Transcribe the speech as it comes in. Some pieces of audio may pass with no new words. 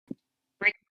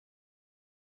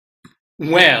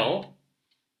Well,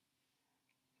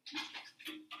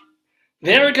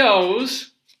 there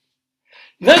goes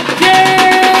the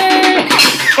day!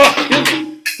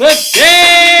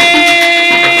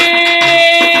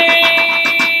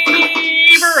 The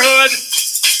neighborhood!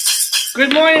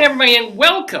 Good morning, everybody, and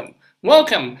welcome.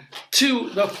 Welcome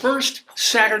to the first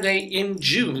Saturday in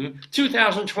June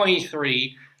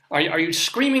 2023. Are you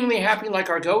screamingly happy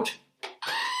like our goat?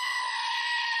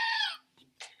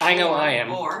 I know I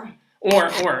am. Or.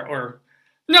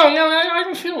 No, I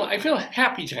don't feel. I feel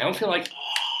happy today. I don't feel like.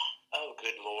 Oh,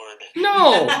 good Lord.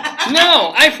 No.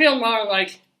 I feel more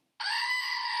like.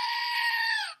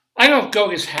 I don't know if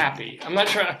goat is happy. I'm not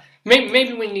sure.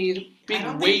 Maybe we need big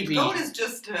wavy. Goat is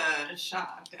just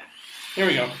shocked. Here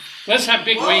we go. Let's have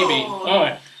big wavy.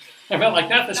 Oh, I felt like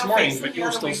that this morning, but you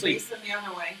were still asleep. Face the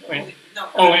other way. Wait. No.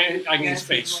 Oh, I can his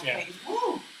face. Yeah.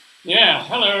 Yeah.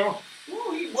 Hello.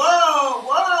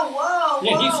 Whoa!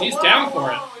 Yeah, he's down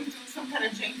for it. He's doing some kind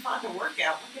of Jane Fonda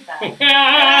workout. Look at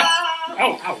that.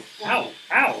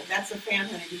 Ow. That's a fan,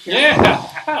 honey. Yeah.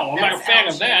 Ow. I'm not a fan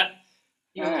of that.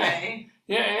 You okay?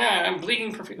 Yeah. I'm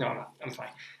bleeding profusely. No, I'm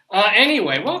fine.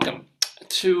 Anyway, welcome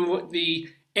to the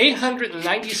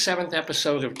 897th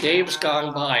episode of Dave's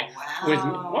Gone By.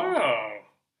 Wow.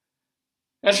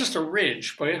 That's just a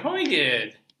ridge, but I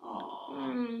did.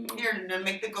 Here, now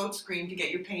make the goat scream to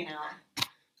get your pain out.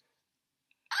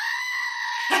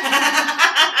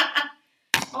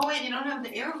 Oh wait, you don't have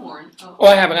the air horn. Oh,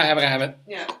 I have it.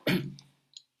 Yeah.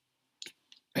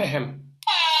 Thank you.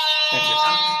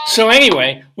 So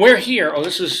anyway, we're here. Oh,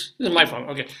 this is my phone.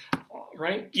 Okay,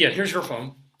 right? Yeah, here's your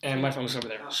phone, and my phone's over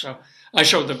there. So I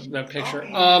showed the picture.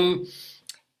 Okay.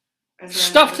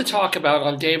 Stuff to talk about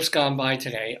on Dave's Gone By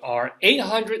today. Our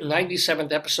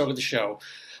 897th episode of the show,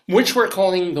 which we're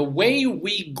calling The Way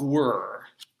We GWIR.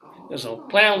 There's a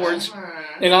play on words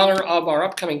in honor of our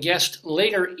upcoming guest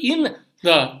later in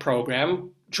the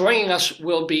program. Joining us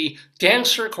will be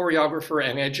dancer, choreographer,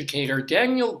 and educator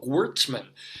Daniel Gewirtzman.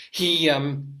 He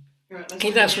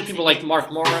danced with people like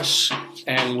Mark Morris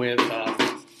and with,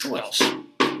 who else?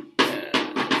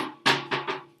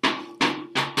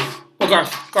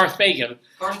 Garth Fagan.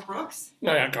 Garth Brooks?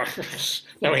 No, not Garth Brooks.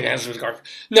 No, he danced with Garth.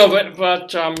 No,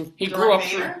 but he grew up,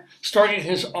 started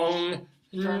his own.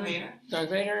 Darth Vader? Darth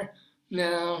Vader?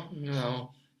 No.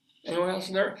 Anyone else?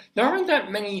 There aren't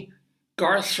that many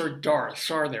Garths or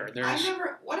Darths, are there?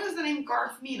 What does the name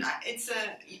Garth mean? It's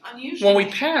unusual. Well, we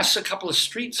pass a couple of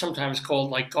streets sometimes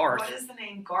called like Garth. What does the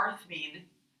name Garth mean?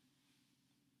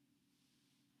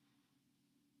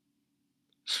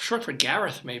 Short for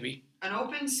Gareth, maybe. An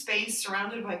open space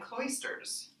surrounded by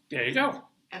cloisters. There you go.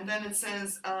 And then it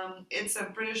says, it's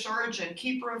of British origin,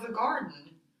 keeper of the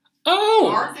garden. Oh!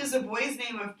 Garth is a boy's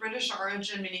name of British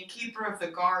origin, meaning keeper of the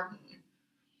garden.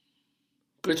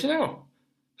 Good to know.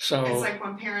 So it's like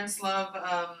when parents love,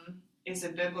 is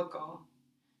it biblical?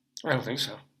 I don't think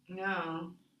so.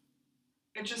 No.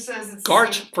 It just says it's...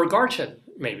 For Garchin,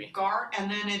 maybe. Gart, and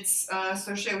then it's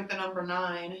associated with the number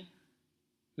 9.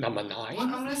 Number 9? Well,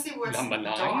 I'm going to see what's number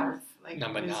 9? Darth.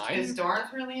 Number 9? Is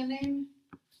Darth really a name?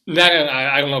 No,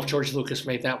 I don't know if George Lucas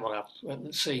made that one up.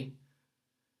 Let's see.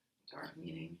 Darth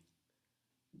meaning...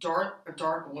 Dark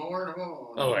Lord?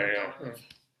 Oh, yeah.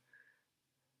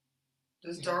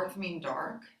 Does Darth mean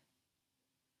dark?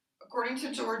 According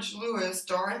to George Lewis,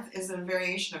 Darth is a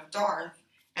variation of Darth,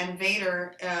 and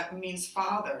Vader means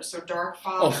father, so dark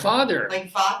father. Oh, father.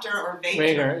 Like Vater or Vader.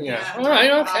 Vader, yeah. All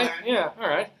right, okay. Father. Yeah, all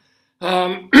right.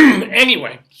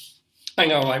 Anyway, I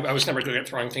know I was never good at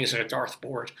throwing things at a Darth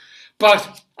board,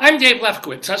 but I'm Dave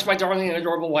Lefkowitz. That's my darling and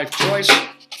adorable wife, Joyce,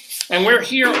 and we're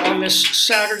here on this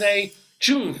Saturday,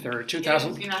 June 3rd,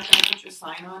 2000. You're not going to put your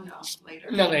sign on? No,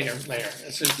 later. No, later.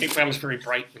 The program's very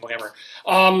bright and whatever.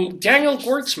 Daniel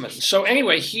Gewirtzman. So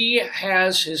anyway, he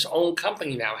has his own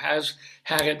company now, has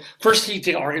had it. First he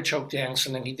did Artichoke Dance,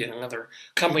 and then he did another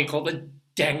company called the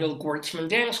Daniel Gewirtzman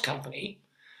Dance Company.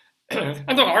 I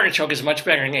thought Artichoke is a much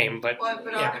better name, but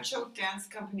yeah. Artichoke Dance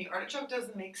Company, Artichoke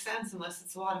doesn't make sense unless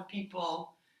it's a lot of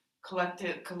people,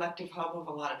 collective hub of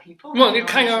a lot of people. Well, it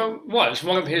kind of was.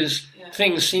 One of his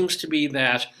things seems to be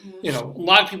that, a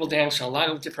lot of people dance in a lot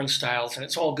of different styles, and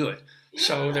it's all good. Yeah.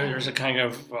 So there's a kind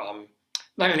of,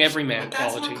 not an everyman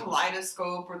quality. That's more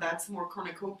kaleidoscope, or that's more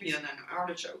cornucopia than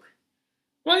Artichoke.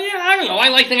 Well, yeah, I don't know. I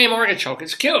like the name Artichoke.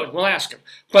 It's cute. We'll ask him.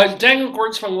 But Daniel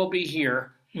Gewirtzman will be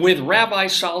here with Rabbi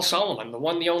Sol Solomon, the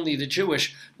one, the only, the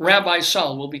Jewish Rabbi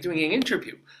Sol, will be doing an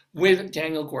interview with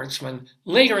Daniel Gewirtzman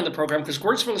later in the program, because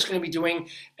Gewirtzman is going to be doing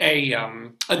a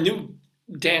new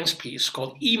dance piece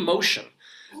called Emotion.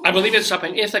 Ooh. I believe it's up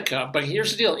in Ithaca, but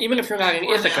here's the deal. Even if you're not in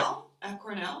Ithaca... At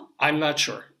Cornell? I'm not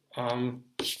sure.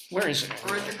 Where is it?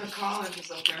 Or Ithaca College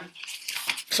is up there.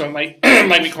 So it might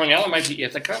might be Cornell. It might be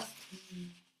Ithaca.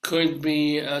 Could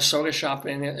be a soda shop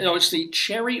in it. No, it's the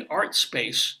Cherry Art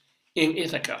Space in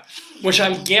Ithaca, which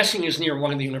I'm guessing is near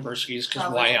one of the universities, because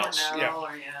Probably why else? Cornell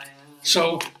or, yeah.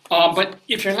 So, but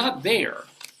if you're not there,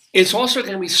 it's also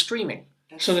going to be streaming.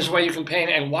 So there's a way you can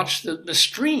pay and watch the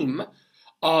stream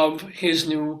of his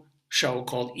new show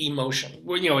called Emotion.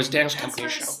 Well, his dance company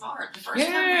That's show. very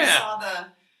smart.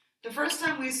 The first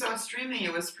time we saw streaming,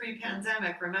 it was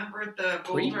pre-pandemic. Remember at the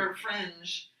Boulder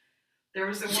Fringe? There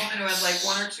was a woman who had like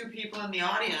 1 or 2 people in the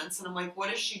audience, and I'm like,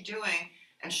 what is she doing?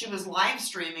 And she was live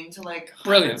streaming to like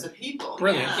hundreds of people.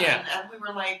 Brilliant, yeah. And we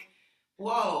were like,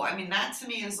 whoa. I mean, that to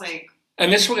me is like...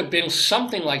 And this would have been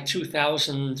something like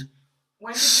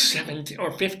 2017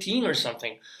 or 15 or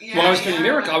something. Yeah, when I was doing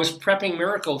Miracle, I was prepping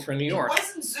Miracle for New York. It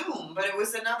wasn't Zoom, but it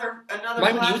was another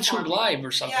Might be platform. YouTube Live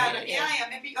or something. Yeah,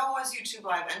 maybe it was YouTube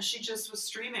Live, and she just was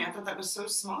streaming. I thought that was so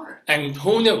smart. And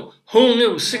who knew? Who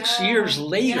knew? 6 years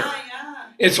later. Yeah.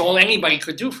 It's all anybody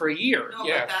could do for a year. No,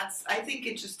 but I think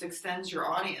it just extends your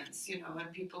audience,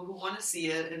 and people who want to see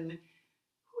it. And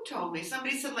who told me?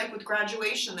 Somebody said like with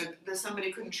graduation that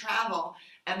somebody couldn't travel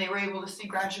and they were able to see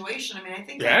graduation. I mean, I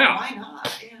think why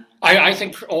not? Yeah. I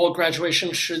think all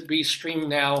graduation should be streamed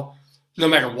now, no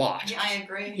matter what. Yeah, I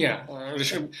agree. Yeah,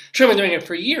 should have been doing it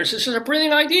for years. This is a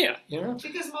brilliant idea,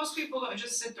 Because most people don't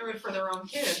just sit through it for their own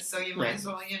kids, so you might as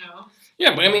well,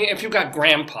 Yeah, but I mean, if you've got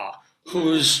grandpa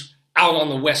who's out on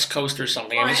the West Coast or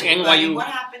something, or and it's anybody, NYU. What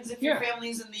happens if your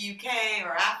family's in the UK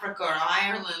or Africa or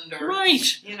Ireland or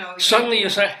Suddenly you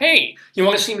say, "Hey, you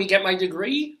want to see me get my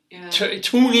degree?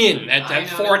 Tune in at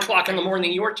 4:00 in the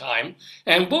morning your time,"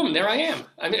 and boom, there I am.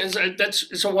 I mean,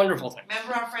 it's a wonderful thing.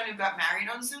 Remember our friend who got married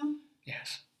on Zoom?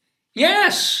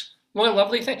 Yes. What a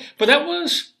lovely thing. But that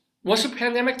was it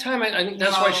pandemic time? I think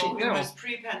that's why she. It was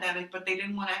pre-pandemic, but they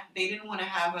didn't want to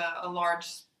have a large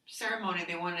ceremony.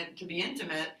 They wanted it to be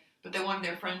intimate. But they wanted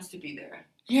their friends to be there.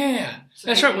 Yeah. So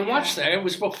that's right. We watched that. It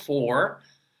was before.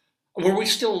 Were we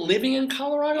still living in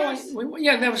Colorado? Yes.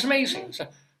 That was amazing. So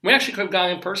we actually could have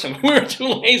gone in person. We were too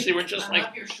lazy. We're just I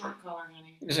love your short color,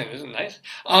 honey. Isn't it nice?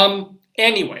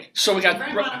 Anyway, so we got... It's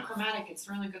very monochromatic. It's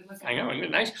really good looking. I know. Isn't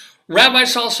it nice? Rabbi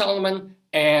Saul Solomon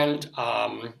and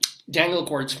Daniel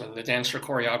Gortzman, the dancer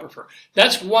choreographer.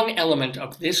 That's one element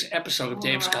of this episode of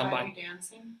Dave's Gone By.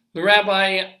 The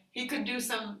rabbi... He could do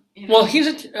some, Well,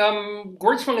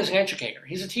 Gortzman is an educator.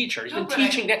 He's a teacher. He's been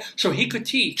teaching dance, so he could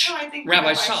teach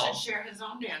Rabbi Saul. Should share his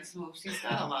own dance moves. He's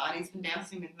got a lot. He's been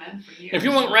dancing with men for years. If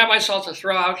you want Rabbi Saul to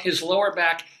throw out his lower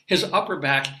back, his upper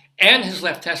back, and his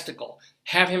left testicle,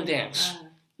 have him dance.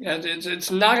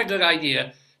 It's not a good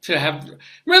idea to have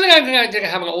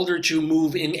an older Jew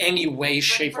move in any way,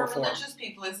 shape, or form. For religious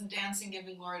people, isn't dancing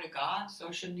giving glory to God?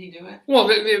 So shouldn't he do it? Well,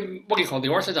 what do you call it? The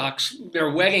Orthodox, their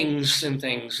weddings and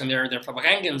things, and their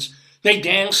Verbrangans, they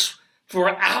dance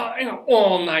for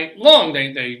all night long.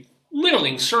 They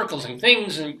literally in circles and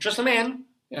things, and just a man,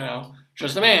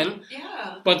 just a man.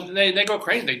 Yeah. But they go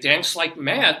crazy. They dance like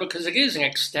mad because it is an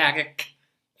ecstatic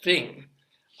thing.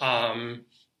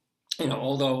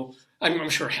 Although I'm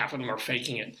sure half of them are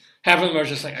faking it. Half of them are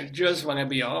just like, I just want to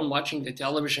be on watching the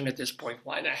television at this point.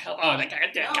 Why the hell? Oh, God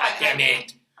damn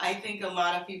it. I think a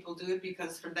lot of people do it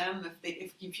because for them,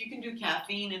 if you can do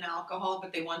caffeine and alcohol,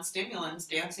 but they want stimulants,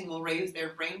 dancing will raise their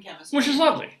brain chemistry. Which is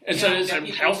lovely. It's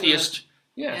the healthiest.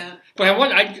 Yeah. But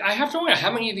I have to wonder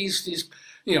how many of these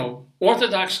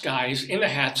Orthodox guys in the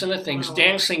hats and the things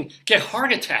dancing get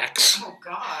heart attacks. Oh,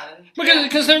 God.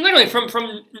 Because they're literally from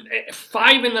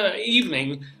 5 in the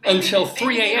evening until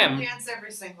 3 a.m. They don't dance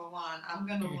every single one. I'm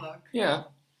going to look. Yeah.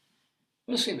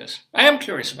 Let's see this. I am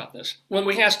curious about this. When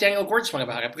we asked Daniel Gortzman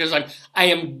about it, because I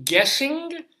am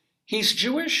guessing he's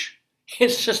Jewish.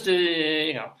 It's just,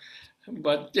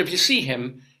 but if you see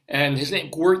him, and his name,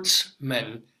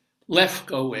 Gortzman,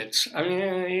 Lefkowitz. I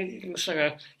mean,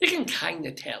 you can kind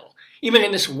of tell. Even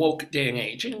in this woke day and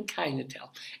age, you can kind of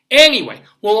tell. Anyway,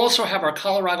 we'll also have our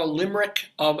Colorado Limerick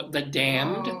of the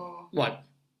Damned. Oh. What?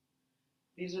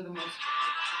 These are the most...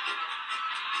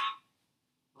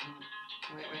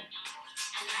 Wait.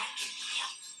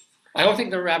 I don't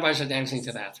think the rabbis are dancing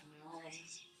to that.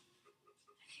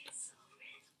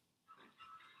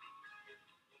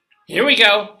 Here we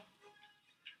go.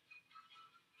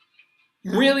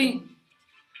 Really?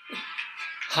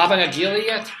 Haven't a Gila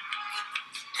yet?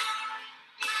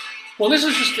 Well, this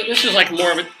is like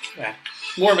more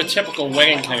of a typical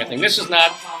wedding kind of thing. This is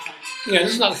not,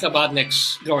 this is not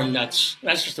Chabadniks going nuts.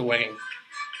 That's just a wedding.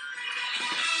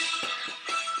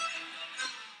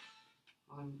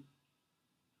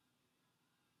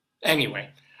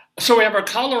 Anyway, So we have our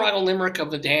Colorado Limerick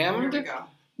of the Oh, here Damned, we go.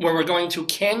 where we're going to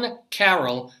Ken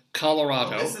Carroll,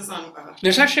 Colorado. Oh, this is on.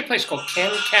 There's actually a place called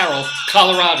Ken Carroll,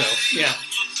 Colorado. Yeah.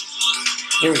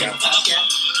 Here we go. Yeah.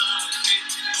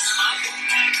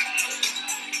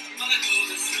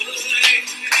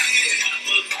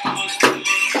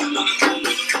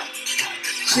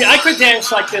 See, I could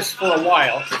dance like this for a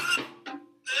while.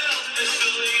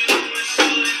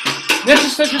 They're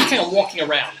just kind of walking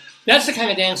around. That's the kind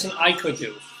of dancing I could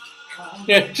do.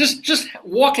 Yeah, just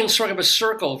walk in sort of a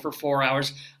circle for 4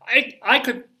 hours. I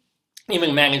could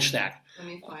even manage that. Let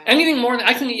me find Anything more than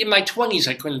I couldn't in my 20s,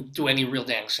 I couldn't do any real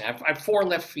dancing. I have 4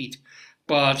 left feet,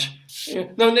 but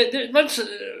no. Let's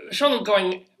show them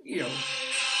going. You know.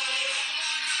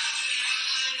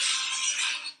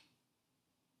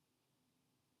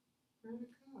 Where'd it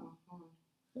go? Hold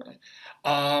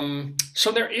on.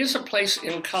 So there is a place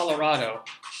in Colorado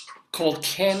called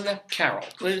Ken Carroll.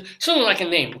 Something like a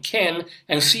name, Ken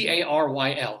and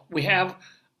Caryl. We have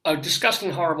a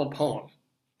disgusting, horrible poem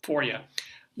for you.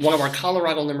 One of our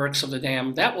Colorado Limericks of the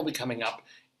Dam. That will be coming up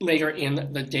later in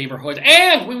the neighborhood.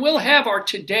 And we will have our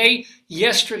Today,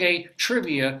 Yesterday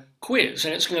trivia quiz.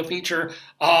 And it's going to feature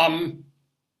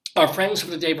our friends of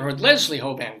the neighborhood, Leslie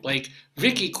Hoban Blake,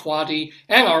 Vicky Quaddy,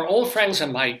 and our old friends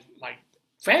and my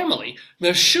family, the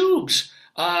Shubes.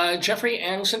 Jeffrey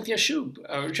and Cynthia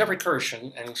Shub, Jeffrey Kirsch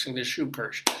and Cynthia Shub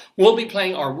Kirsch, will be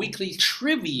playing our weekly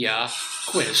trivia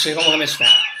quiz, so you don't want to miss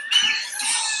that.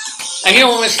 And you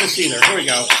don't want to miss this either. Here we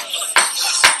go.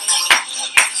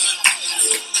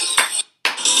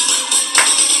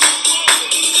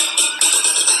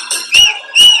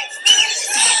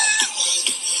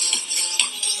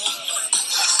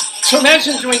 So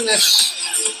imagine doing this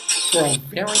for a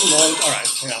very long. All right,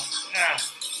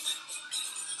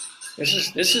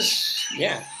 This is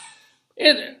yeah.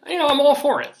 I'm all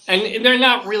for it. And they're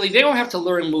not really. They don't have to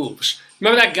learn moves.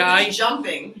 Remember that guy? He's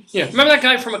jumping. Yeah. Remember that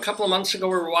guy from a couple of months ago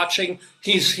we were watching?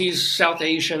 He's South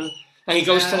Asian, and he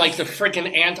goes to like the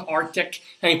freaking Antarctic,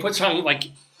 and he puts on like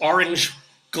orange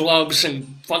gloves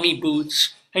and funny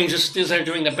boots, and he just is there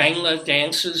doing the Bangla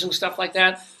dances and stuff like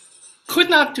that. Could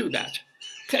not do that.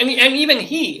 And even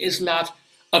he is not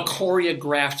a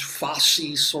choreographed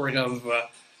Fosse sort of.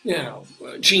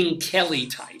 Gene Kelly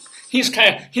type. He's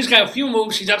got a few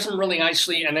moves. He does them really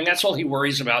nicely, and then that's all he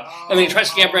worries about. And then he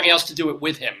tries to get everybody else to do it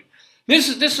with him. This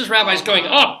is rabbis going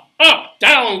up, up,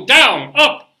 down, down,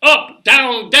 up,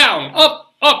 down, down,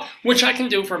 up, which I can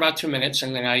do for about 2 minutes,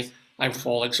 and then I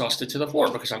fall exhausted to the floor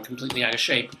because I'm completely out of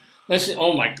shape. Listen,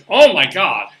 oh my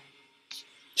God!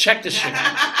 Check this shit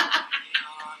out.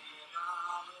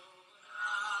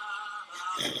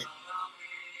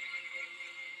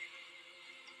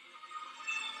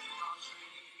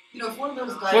 If one of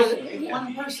those guys,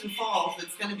 one person falls,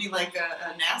 it's going to be like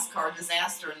a NASCAR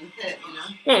disaster in the pit,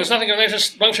 No, there's nothing. There's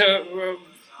just a bunch of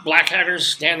black hatters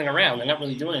standing around. They're not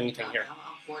really doing anything here.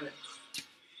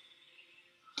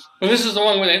 And this is the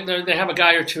one where they have a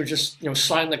guy or two just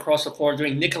sliding across the floor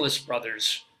doing Nicholas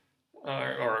Brothers,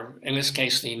 or in this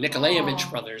case the Nikolaevich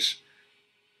brothers.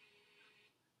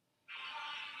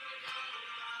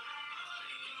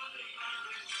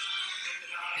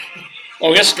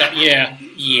 Oh, this guy,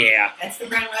 yeah. That's the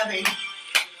Grand Rebbe.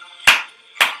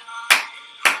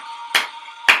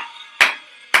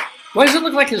 Why does it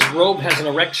look like his robe has an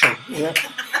erection? Because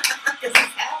he's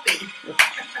happy.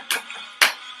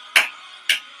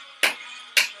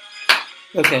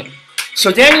 Okay,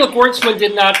 so Daniel Gortzman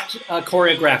did not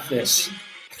choreograph this.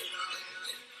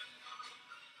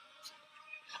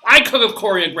 I could have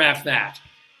choreographed that.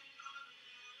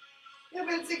 Yeah,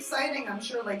 but it's exciting, I'm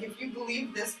sure. Like, if you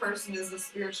believe this person is a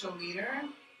spiritual leader.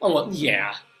 Oh, well,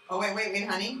 yeah. Oh, wait,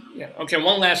 honey. Yeah, okay,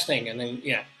 one last thing, and then,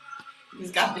 yeah.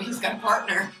 He's got a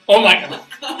partner. Oh, my God.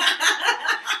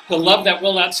 The love that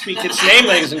will not speak its name,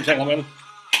 ladies and gentlemen.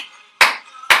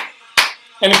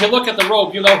 And if you look at the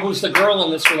robe, you know who's the girl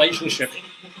in this relationship.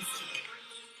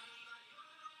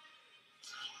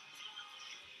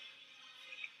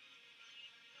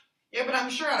 Yeah, but I'm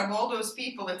sure out of all those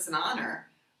people, it's an honor.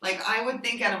 Like, I would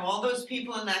think out of all those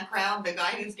people in that crowd, the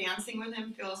guy who's dancing with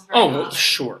him feels very honored. Well,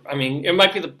 sure. I mean, it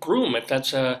might be the groom if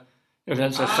that's a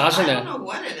chazanah. I don't know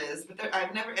what it is, but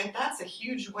if that's a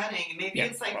huge wedding, maybe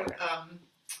it's like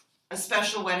a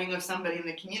special wedding of somebody in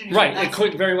the community. Right, it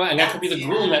could very well, and that could be the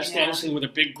groom that's dancing with a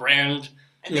big grand.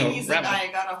 And then he's the guy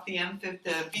who got off the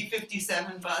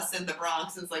B-57 bus in the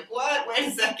Bronx and is like, what? Wait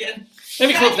a second.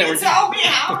 Maybe Can you tell me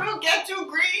how to get to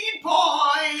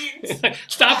Greenpoint?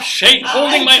 Stop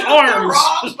holding my arms. The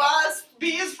wrong bus.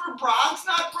 B is for Bronx,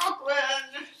 not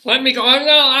Brooklyn. Let me go. Oh,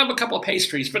 no, I have a couple of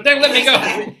pastries, but then let me go.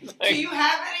 Do you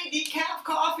have any decaf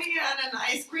coffee and an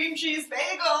ice cream cheese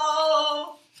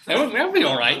bagel? That would be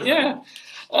all right, yeah.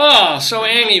 How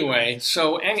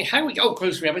do we go? Oh,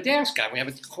 because we have a dance guy. We have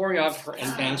a choreographer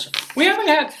and dancer. We haven't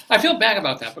had, I feel bad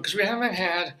about that because we haven't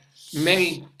had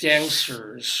many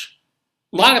dancers,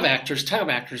 a lot of actors, ton of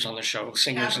actors on the show,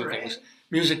 singers and things,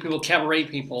 music people, cabaret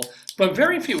people, but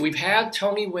very few. We've had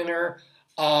Tony Winner,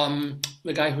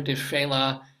 the guy who did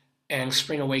Fela and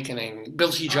Spring Awakening,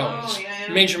 Bill T. Jones.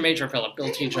 Major fella. Bill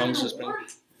T. Jones has been.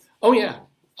 Oh, yeah.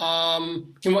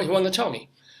 He won the Tony.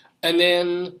 And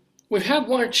then we've had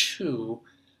one or two,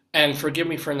 and forgive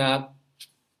me for not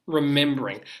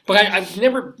remembering, but I've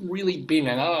never really been,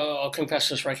 and I'll confess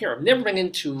this right here, I've never been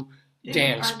into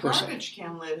dance per se. Our garbage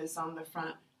can lid is on the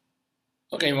front.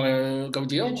 Okay, you want to go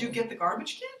deal? Did you get the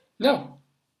garbage can? No.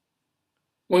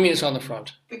 What do you mean it's on the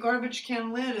front? The garbage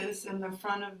can lid is in the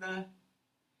front of the,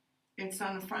 it's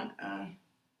on the front,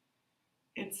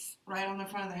 it's right on the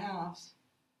front of the house.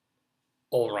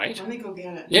 All right. Let me go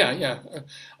get it. Yeah.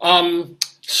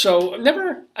 So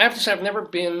I have to say I've never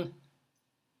been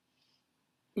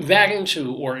that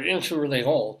into really at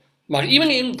all. But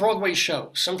even in Broadway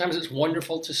shows, sometimes it's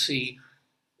wonderful to see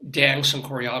dance and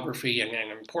choreography and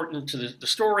important to the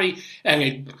story, and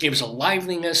it gives a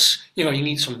liveliness. You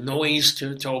need some noise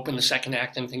to open the second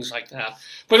act and things like that.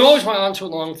 But it always went on too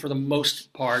long for the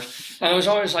most part, and I was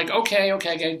always like,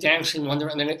 okay, dancing, wonder,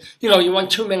 and then you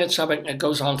want 2 minutes of it, and it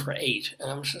goes on for 8,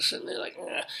 and I'm just sitting there like,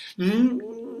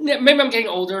 maybe I'm getting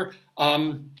older,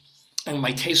 and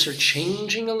my tastes are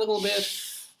changing a little bit.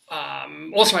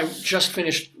 Also, I just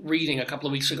finished reading a couple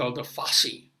of weeks ago the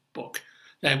Fosse book.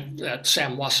 That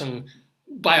Sam Wasson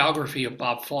biography of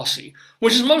Bob Fosse,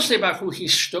 which is mostly about who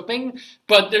he's stooping,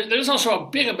 but there's also a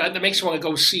bit about that makes you want to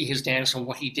go see his dance and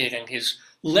what he did and his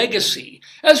legacy,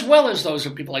 as well as those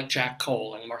of people like Jack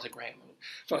Cole and Martha Graham.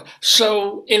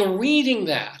 So in reading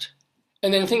that,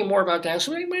 and then thinking more about dance,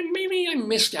 maybe I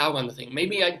missed out on the thing.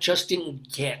 Maybe I just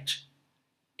didn't get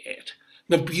it.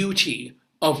 The beauty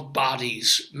of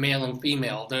bodies, male and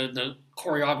female, the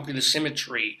choreography, the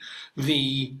symmetry,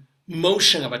 the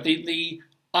motion of it, the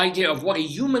idea of what a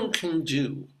human can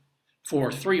do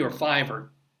for 3 or 5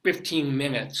 or 15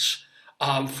 minutes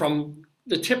from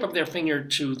the tip of their finger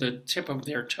to the tip of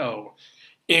their toe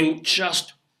in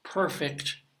just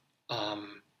perfect,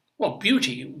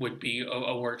 beauty would be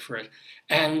a word for it,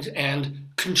 and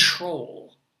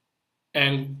control,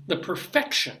 and the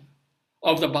perfection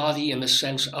of the body in the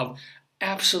sense of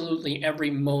absolutely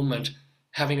every moment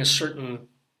having a certain.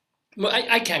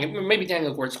 I can't. Maybe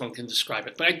Daniel Gortzman can describe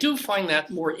it, but I do find that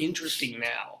more interesting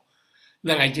now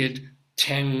than I did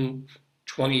 10,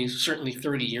 20, certainly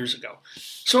 30 years ago.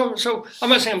 So I'm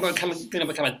not saying I'm going to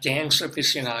become a dance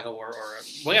aficionado or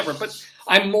whatever, but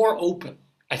I'm more open.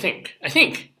 I think I'm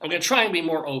going to try and be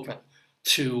more open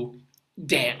to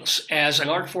dance as an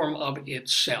art form of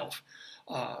itself,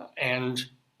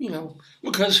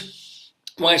 because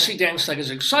when I see dance that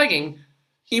is exciting,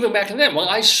 even back then, when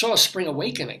I saw Spring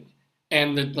Awakening.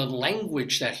 And the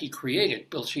language that he created,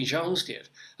 Bill T. Jones did.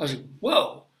 I was like,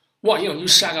 whoa. Well, you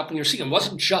sat up in your seat. It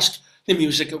wasn't just the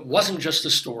music. It wasn't just the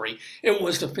story. It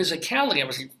was the physicality. I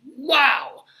was like,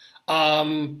 wow.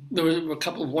 There were a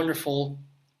couple of wonderful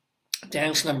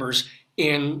dance numbers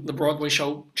in the Broadway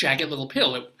show Jagged Little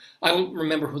Pill. I don't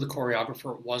remember who the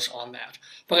choreographer was on that.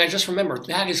 But I just remember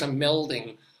that is a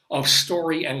melding of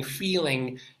story and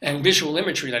feeling and visual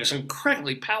imagery that is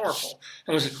incredibly powerful.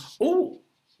 And I was like, oh.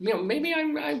 Maybe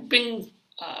I've been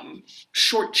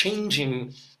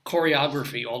shortchanging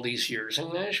choreography all these years,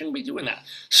 and I shouldn't be doing that.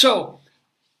 So,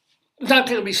 I'm not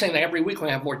going to be saying that every week we're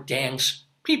going to have more dance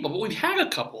people, but we've had a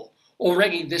couple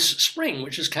already this spring,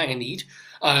 which is kind of neat.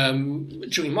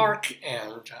 Julie Mark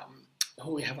and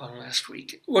who we have on last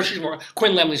week. Well,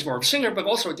 Quinn Lemley's more of a singer, but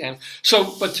also a dance.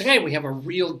 But today we have a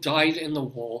real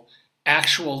dyed-in-the-wool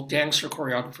actual dancer,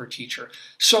 choreographer, teacher.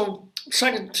 So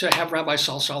excited to have Rabbi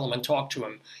Saul Solomon talk to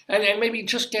him and maybe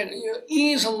just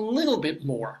ease a little bit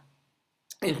more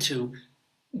into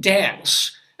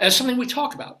dance as something we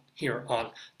talk about here on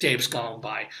Dave's Gone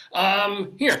By.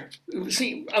 Here,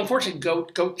 see, unfortunately,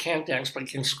 Goat can't dance, but he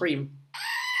can scream.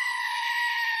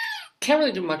 Can't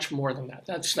really do much more than that.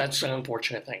 That's an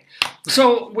unfortunate thing.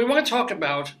 So we want to talk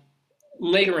about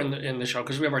later in the show,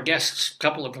 because we have our guests, a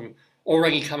couple of them,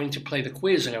 already coming to play the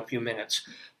quiz in a few minutes.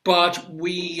 But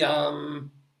we,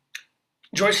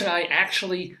 Joyce and I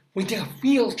we did a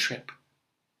field trip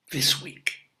this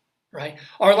week. right?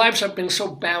 Our lives have been so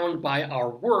bound by our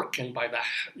work and by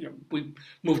we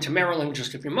moved to Maryland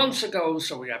just a few months ago,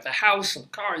 so we have the house and the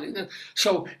car.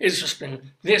 So it's just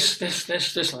been this, and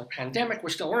the pandemic we're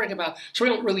still worrying about. So we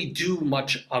don't really do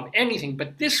much of anything.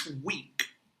 But this week,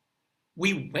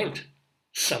 we went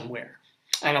somewhere.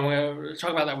 And I'm going to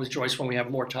talk about that with Joyce when we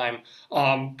have more time,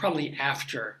 probably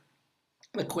after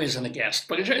the quiz and the guest.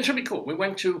 But it should be cool. We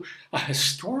went to a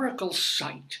historical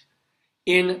site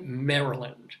in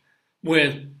Maryland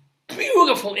with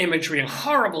beautiful imagery and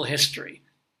horrible history.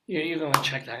 You're going to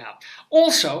check that out.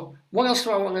 Also, what else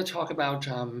do I want to talk about?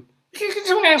 Can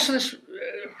someone answer this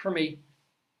for me?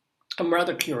 I'm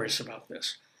rather curious about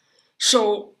this.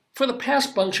 So, for the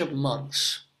past bunch of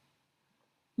months,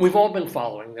 we've all been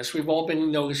following this. We've all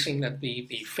been noticing that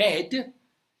the Fed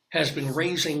has been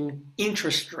raising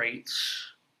interest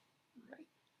rates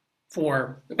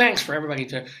for the banks, for everybody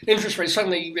to interest rates.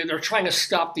 Suddenly, they're trying to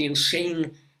stop the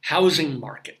insane housing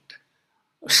market,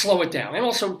 slow it down, and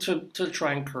also to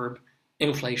try and curb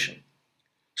inflation.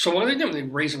 So what are they doing? They're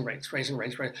raising rates.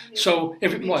 So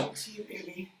what?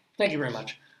 Thank you very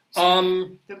much.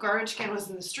 The garbage can was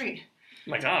in the street.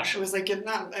 My gosh. It was like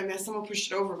someone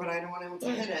pushed it over, but I don't want anyone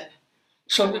to hit it.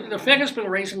 So the Fed has been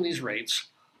raising these rates,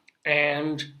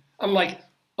 and I'm like,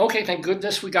 okay, thank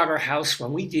goodness we got our house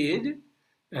when we did.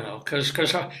 Because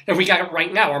if we got it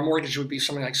right now, our mortgage would be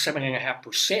something like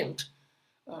 7.5%.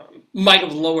 Might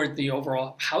have lowered the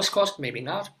overall house cost, maybe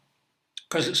not,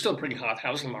 because it's still a pretty hot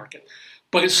housing market.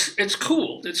 But it's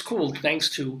cool. It's cool thanks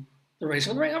to the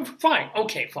raising of the rate. Fine.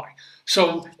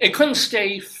 So it couldn't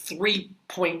stay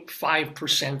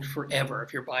 3.5% forever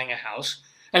if you're buying a house.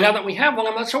 And now that we have one,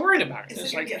 I'm not so worried about it.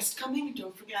 Is your guest coming?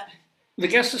 Don't forget. The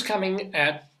guest is coming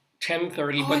at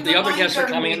 10:30, but the other guests are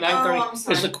coming at 9:30.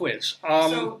 Is the quiz.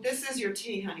 So this is your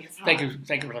tea, honey. It's hot. Thank you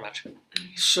very much.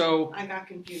 So I got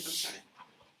confused. I'm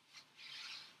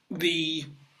sorry.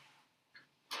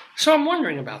 So I'm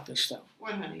wondering about this though.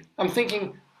 What, honey? I'm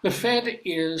thinking the Fed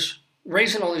is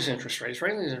raising all these interest rates,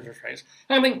 and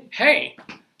I mean, hey,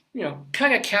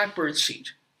 kind of catbird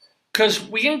seat, because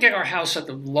we didn't get our house at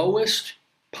the lowest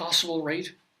possible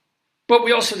rate, but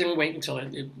we also didn't wait until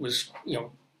it was,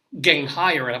 getting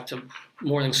higher and up to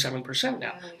more than 7%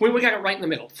 now. We got it right in the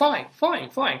middle. Fine.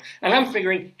 And I'm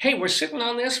figuring, hey, we're sitting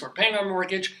on this, we're paying our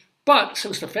mortgage, but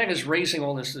since the Fed is raising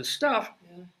all this stuff,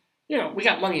 we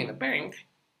got money in the bank.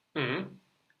 Mm-hmm.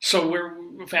 So we're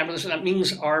fabulous, and that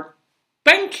means our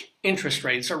bank interest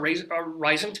rates are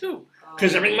rising too,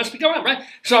 because everything must be going up, right?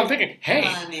 So I'm thinking,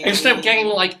 hey, instead of getting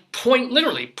like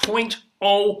literally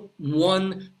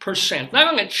 0.01%, not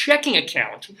on a checking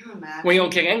account where you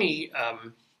don't get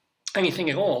anything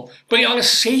at all, but on a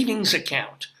savings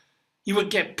account, you would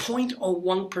get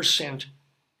 0.01%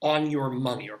 on your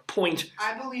money, or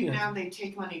I believe now they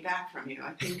take money back from you.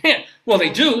 I think. Well,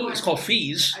 they do. It's called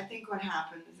fees. I think what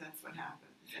happened is that's what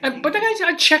happened. But then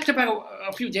I checked about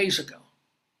a few days ago.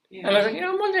 Yeah. And I was like,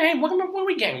 I'm wondering, hey, what are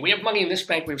we getting? We have money in this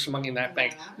bank, we have some money in that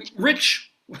bank. Rich?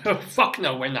 Fuck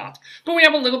no, we're not. But we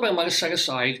have a little bit of money set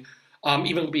aside,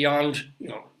 even beyond,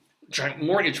 giant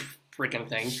mortgage freaking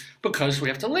thing, because we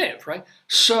have to live, right?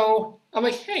 So I'm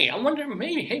like, hey, I'm wondering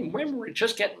maybe we're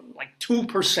just getting like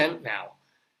 2% now,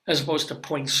 as opposed to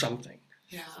point something.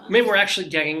 Yeah. Maybe we're actually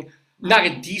getting not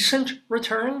a decent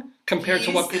return compared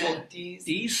to what people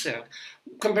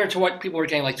compared to what people were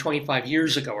getting like 25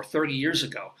 years ago or 30 years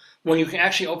ago. When you can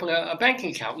actually open a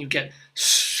banking account, you get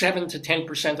 7 to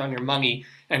 10% on your money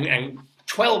and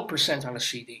 12% on a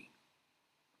CD.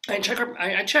 I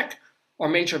check our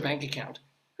major bank account.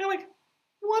 And I'm like,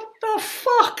 what the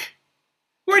fuck?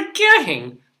 We're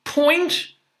getting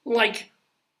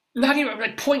not even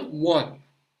like 0.1,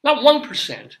 not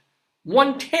 1%,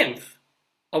 1/10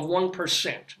 of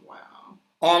 1%. Wow.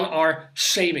 On our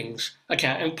savings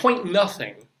account and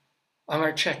nothing on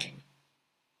our checking.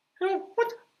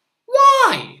 What?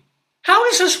 Why? How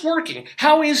is this working?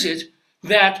 How is it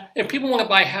that if people want to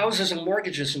buy houses and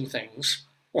mortgages and things,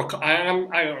 or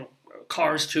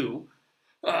cars too,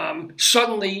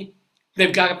 suddenly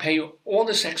they've got to pay all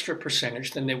this extra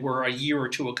percentage than they were a year or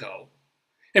two ago?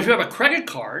 If you have a credit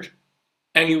card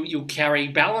and you carry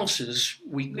balances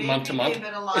month to month,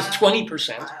 it's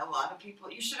 20%. A lot of people.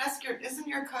 You should ask isn't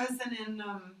your cousin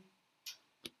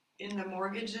in the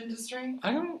mortgage industry?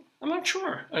 I'm not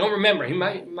sure. I don't remember. He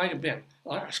might have been.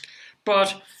 I'll ask.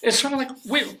 But it's sort of like,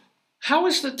 wait, how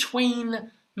is the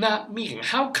twain not meeting?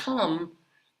 How come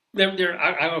they're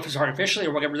I don't know if it's artificially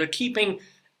or whatever, they're keeping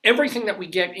everything that we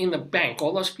get in the bank.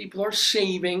 All those people are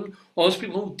saving. All those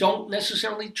people who don't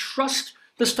necessarily trust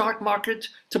the stock market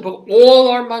to put all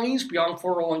our monies beyond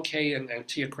 401k and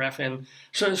TIAA in.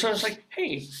 So it's like,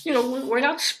 hey, we're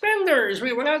not spenders.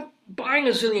 We're not buying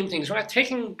a zillion things. We're not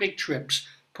taking big trips,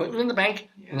 putting it in the bank,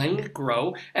 letting it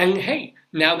grow. And hey,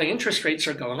 now the interest rates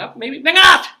are going up. Maybe they're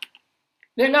not.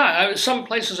 They're not. Some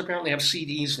places apparently have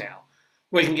CDs now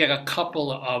where you can get a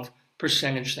couple of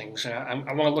percentage things. I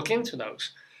want to look into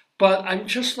those. But I'm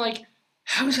just like,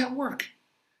 how does that work?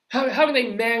 How do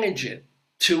they manage it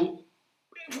to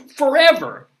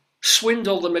forever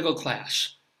swindle the middle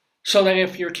class? So that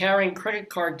if you're carrying credit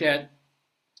card debt,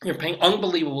 you're paying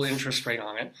unbelievable interest rate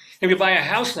on it. If you buy a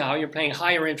house now, you're paying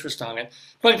higher interest on it.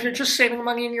 But if you're just saving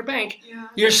money in your bank,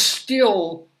 you're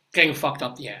still getting fucked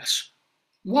up the ass.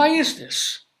 Why is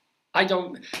this? I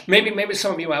don't. Maybe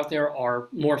some of you out there are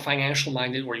more financial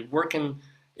minded, or you work in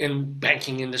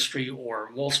banking industry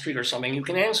or Wall Street or something. You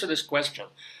can answer this question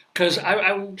because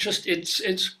I just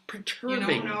it's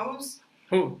perturbing. You know who knows?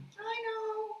 Who? I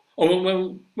know. Oh,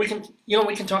 well, we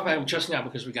can talk about it just now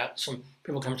because we got some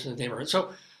people coming to the neighborhood.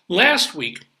 So last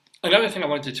week, another thing I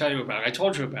wanted to tell you about, I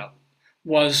told you about,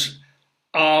 was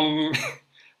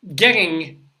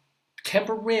getting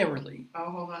temporarily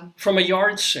from a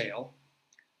yard sale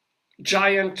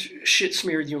giant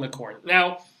shit-smeared unicorn.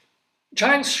 Now,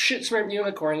 giant shit-smeared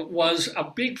unicorn was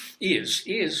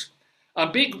is a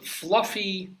big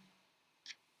fluffy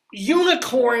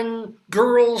unicorn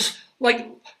girls,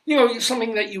 like,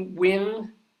 something that you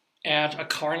win at a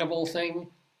carnival thing,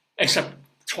 except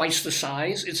twice the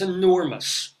size. It's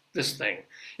enormous, this thing.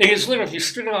 It is literally, if you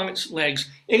stick it on its legs,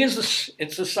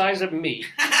 it's the size of me.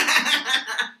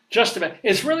 Just about.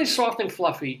 It's really soft and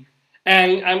fluffy.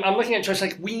 And I'm looking at Joyce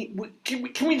like,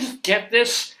 can we just get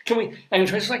this? Can we? And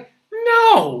Joyce is like,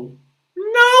 no,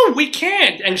 we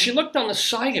can't. And she looked on the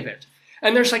side of it,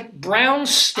 and there's like brown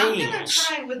stains. I'm gonna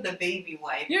try with the baby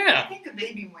wipe. Yeah. I think a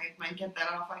baby wipe might get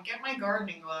that off. I get my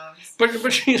gardening gloves.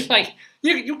 But she's like,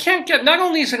 you can't get. Not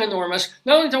only is it enormous,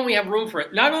 not only don't we have room for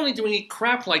it, not only do we need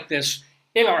crap like this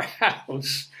in our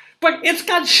house, but it's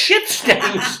got shit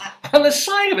stains on the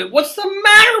side of it. What's the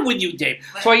matter with you, Dave?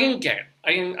 So I didn't get it.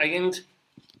 I didn't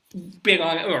bid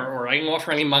on it, or I didn't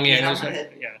offer any money. I don't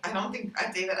think,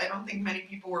 David, I don't think many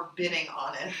people were bidding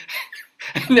on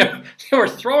it. They were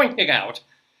throwing it out,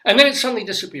 and then it suddenly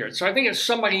disappeared. So I think if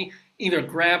somebody either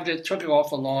grabbed it, took it off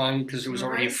the lawn because it was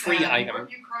already a free item.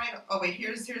 You cried. Oh wait,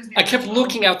 here's the I kept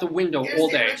looking out the window all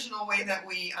day. Here's the original way that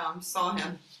we saw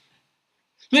him.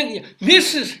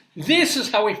 This is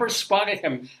how we first spotted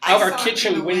him out our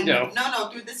kitchen window.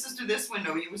 No, dude, this is through this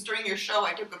window. It was during your show.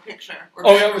 I took a picture.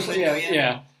 That was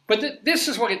yeah. But this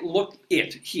is what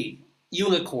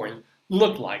unicorn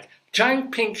looked like.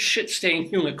 Giant pink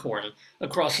shit-stained unicorn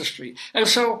across the street. And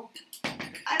so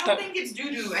I don't think it's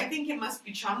doo-doo. I think it must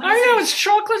be chocolate. I know, it's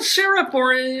chocolate syrup,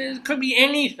 or it could be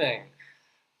anything.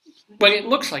 But it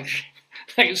looks like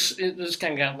this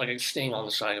kind of got like a stain on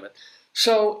the side of it.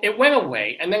 So it went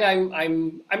away, and then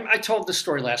I told this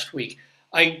story last week.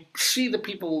 I see the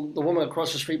woman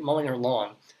across the street mowing her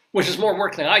lawn, which is more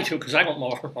work than I do because I don't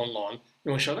mow her own lawn.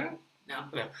 You want to show that? No.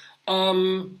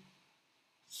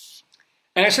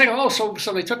 And I say,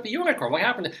 so they took the unicorn. What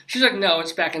happened? She's like, no,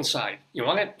 it's back inside. You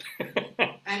want it?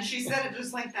 And she said it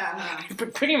just like that, huh?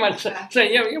 Pretty much.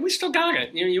 Say, yeah, we still got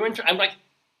it. I'm like,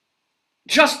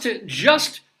 just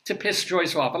to piss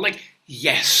Joyce off. I'm like,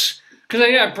 yes. Because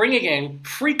I bring it in,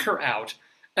 freak her out,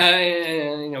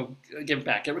 and give it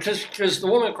back. Because the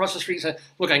woman across the street said,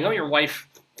 "Look, I know your wife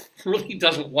really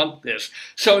doesn't want this.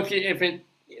 So if it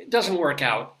doesn't work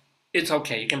out, it's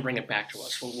okay. You can bring it back to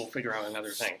us. We'll figure out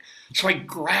another thing." So I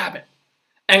grab it,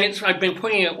 and I've been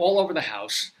putting it all over the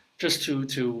house just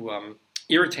to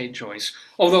irritate Joyce.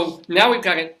 Although now we've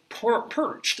got it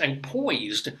perched and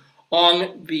poised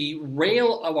on the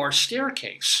rail of our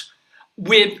staircase,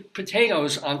 with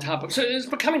potatoes on top of it. So it's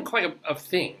becoming quite a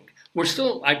thing.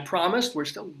 I promised, we're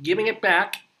still giving it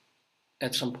back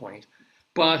at some point.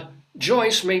 But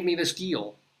Joyce made me this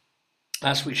deal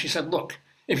last week. She said, look,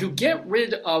 if you get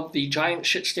rid of the giant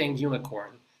shit-stained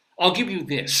unicorn, I'll give you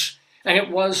this. And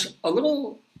it was a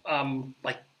little,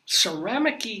 like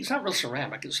ceramic-y, it's not real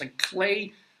ceramic, it's like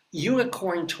clay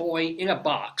unicorn toy in a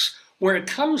box, where it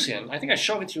comes in, I think I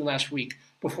showed it to you last week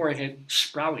before it had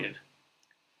sprouted.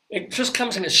 It just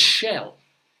comes in a shell,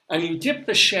 and you dip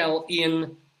the shell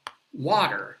in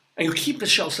water, and you keep the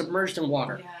shell submerged in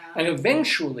water, and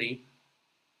eventually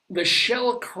the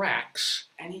shell cracks,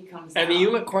 and he comes and out. The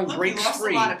unicorn breaks he lost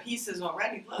free. A lot of pieces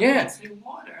already. Look, yeah, that's new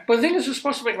water. But the thing is, it's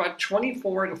supposed to take about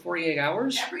 24 to 48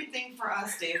 hours. Everything for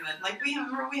us, David. Like we had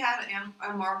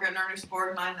Margaret and Ernest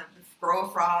Borgnine that grow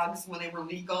frogs when they were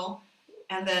legal,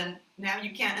 and then now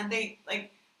you can't. And they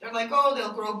they're like, oh,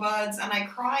 they'll grow buds, and I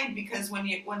cried because when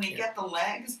they get the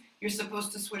legs, you're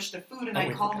supposed to switch to food, and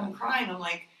I called him crying. I'm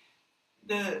like,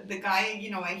 the guy,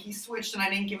 he switched, and I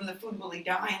didn't give him the food. Will he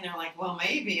die? And they're like, well,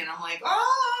 maybe, and I'm like,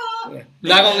 oh. Yeah.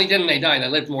 Not only didn't they die, they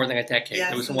lived more than a decade.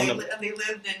 Yes, it was they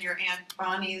lived in your Aunt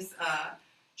Bonnie's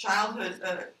childhood.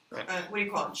 What do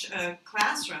you call it?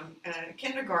 Classroom,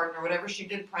 kindergarten, or whatever she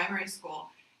did, primary school.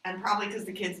 And probably because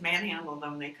the kids manhandled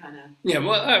them, they kind of... Yeah,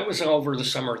 well, it was an over the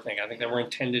summer thing. I think they were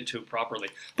intended to properly.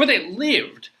 But they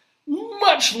lived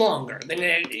much longer than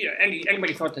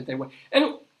anybody thought that they would.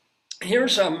 And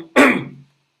here's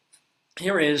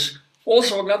here is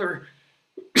also another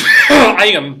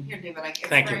item. Here, David, it's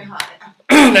Thank very you. hot.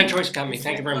 That Joyce got me.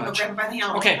 Thank you very much. Grab it by the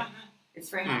hand. Okay. It's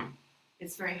very hot.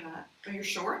 It's very hot. Are your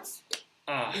shorts?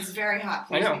 It's very hot.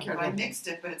 Please I know. be careful. I mixed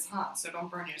it, but it's hot, so don't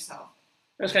burn yourself.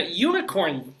 It's got a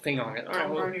unicorn thing on it.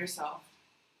 Don't burn yourself.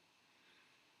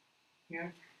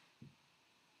 Here.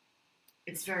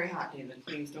 It's very hot, David.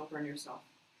 Please don't burn yourself.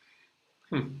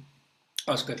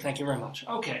 That's good. Thank you very much.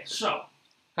 Okay, so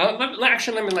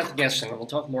actually, let me let the guests in, and we'll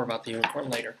talk more about the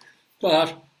unicorn later.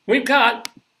 But we've got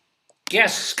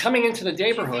guests coming into the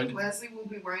neighborhood. Do you think Leslie will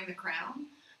be wearing the crown?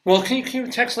 Well, can you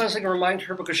text Leslie and remind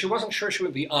her, because she wasn't sure she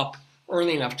would be up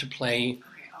early enough to play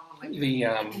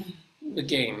the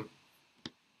game.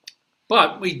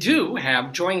 But we do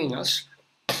have joining us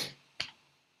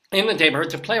in the neighborhood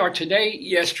to play our Today,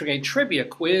 Yesterday trivia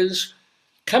quiz.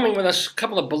 Coming with us, a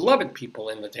couple of beloved people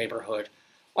in the neighborhood.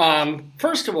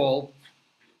 First of all,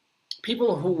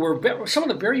 people who were some of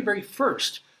the very, very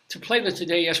first to play the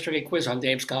Today, Yesterday quiz on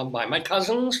Dave's Gone By. My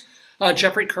cousins,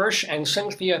 Jeffrey Kirsch and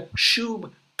Cynthia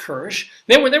Schub Kirsch.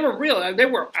 They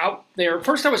were out there.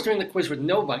 First, I was doing the quiz with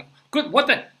nobody. Good. What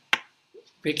the?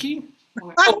 Vicky?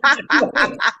 I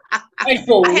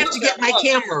have to get my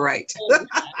camera right.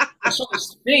 I saw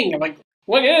this thing. I'm like,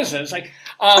 what is this? Like,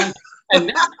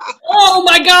 and oh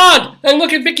my God! And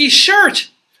look at Vicky's shirt.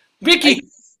 Vicky,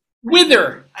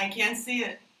 Wither. I can't see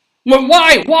it. Well,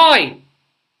 why? Why?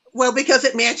 Well, because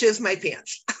it matches my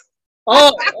pants.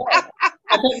 Oh, I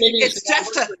thought maybe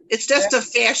it's just a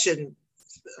fashion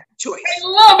choice.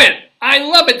 I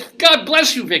love it. God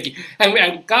bless you, Vicky.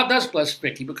 And God does bless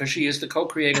Vicky because she is the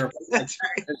co-creator of That's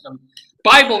right.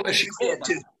 Bible.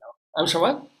 Too. I'm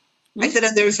sorry, what? I said,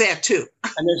 and there's that too.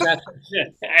 And there's that.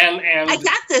 And I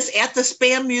got this at the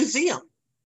Spam Museum.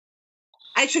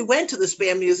 I actually went to the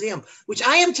Spam Museum, which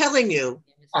I am telling you,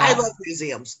 I love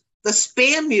museums. The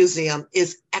Spam Museum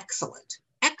is excellent.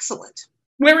 Excellent.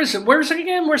 Where is it? Where is it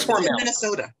again? Where's It's in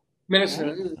Minnesota.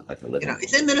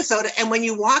 It's in Minnesota. And when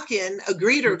you walk in, a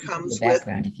greeter comes with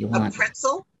a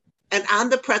pretzel, and on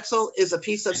the pretzel is a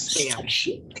piece of Spam.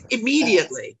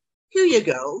 Immediately. Here you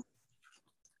go.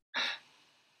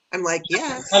 I'm like,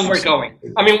 yes. And we're going.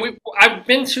 I mean, I've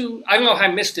been to, I don't know how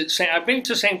I missed it. I've been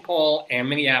to St. Paul and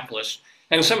Minneapolis.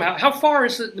 And somehow, how far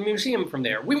is the museum from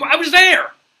there? I was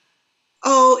there.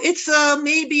 Oh, it's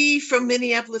maybe from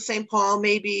Minneapolis, St. Paul,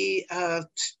 maybe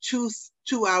 2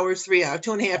 hours, 3 hours,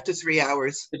 2.5 to 3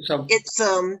 hours.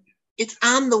 It's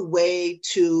on the way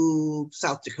to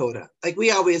South Dakota. Like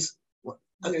we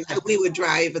would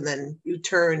drive and then you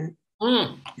turn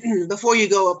before you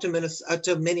go up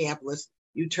to Minneapolis.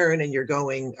 You turn and you're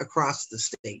going across the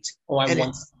state.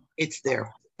 It's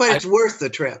there, but it's worth the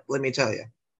trip. Let me tell you.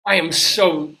 I am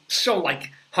so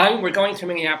like, hon, we're going to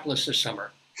Minneapolis this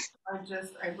summer.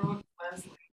 I wrote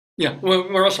Leslie. Yeah,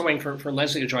 we're also waiting for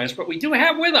Leslie to join us, but we do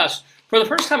have with us for the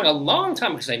first time in a long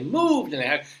time because they moved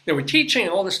and they were teaching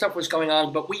and all this stuff was going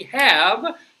on. But we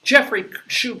have Jeffrey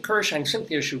Schub Kirsch and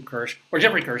Cynthia Schub Kirsch, or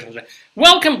Jeffrey Kirsch.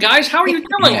 Welcome, guys. How are you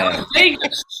doing? Yeah.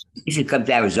 Vegas. You should come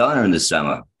to Arizona in the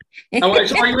summer. Are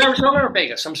you Arizona or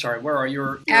Vegas? I'm sorry. Where are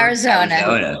you?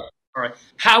 Arizona. All right.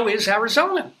 How is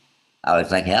Arizona? Oh,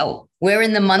 it's like hell. We're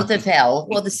in the month of hell.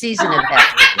 Well, the season of hell.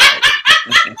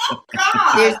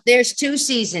 There's 2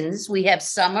 seasons. We have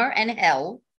summer and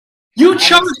hell. You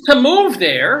chose to move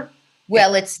there.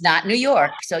 Well, it's not New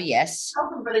York, so yes.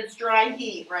 But it's dry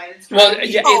heat, right? It's Well,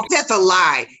 heat. yeah, Oh, that's a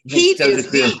lie. Heat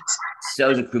is heat. So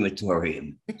is a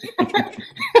crematorium.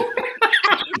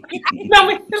 No,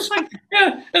 it's like,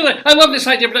 I love this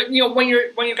idea, but when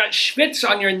you got schwitz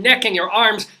on your neck and your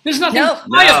arms, there's nothing. No,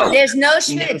 there's no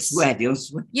You don't schwitz. sweat. You don't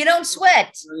sweat. You don't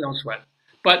sweat. You don't sweat,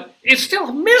 but it's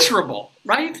still miserable,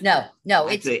 right? No,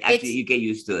 Actually, you get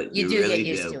used to it. You do really get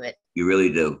used to it. You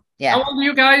really do. Yeah. How old are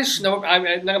you guys? No,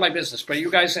 none of my business. But are you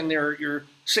guys in your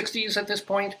 60s at this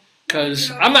point?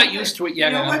 Because I'm not used to it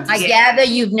yet. I gather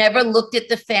you've never looked at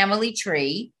the family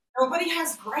tree. Nobody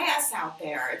has grass out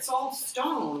there. It's all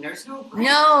stone. There's no grass.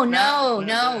 No.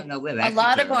 No, A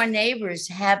lot of our neighbors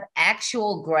have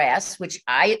actual grass, which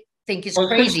I think is Well,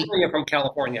 crazy. you're from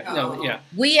California. No, yeah.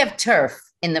 We have turf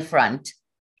in the front.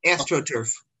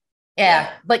 AstroTurf.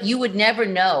 Yeah, but you would never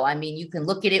know. I mean, you can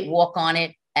look at it, walk on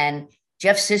it, and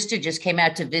Jeff's sister just came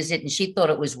out to visit, and she thought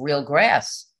it was real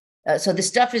grass. So the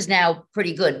stuff is now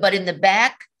pretty good. But in the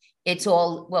back, it's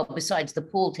all, well, besides the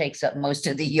pool takes up most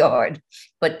of the yard,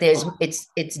 but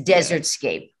it's desert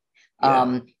scape.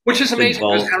 Which is amazing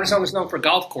Well, because Arizona is known for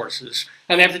golf courses,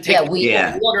 and they have to take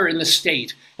water in the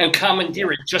state and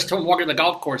commandeer it just to water the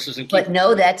golf courses. And but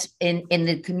no, that's in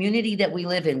the community that we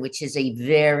live in, which is a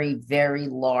very, very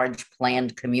large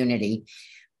planned community.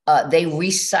 They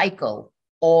recycle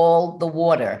all the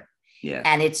water,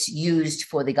 and it's used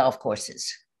for the golf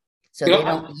courses. So they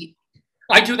don't.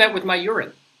 I do that with my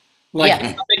urine.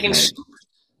 Like making.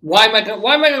 Why am I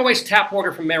going to waste tap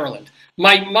water from Maryland?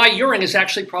 My urine is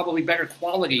actually probably better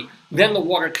quality than the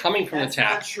water coming from the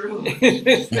tap. That's not true.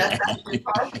 That's actually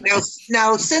possible.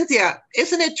 Now, Cynthia,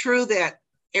 isn't it true that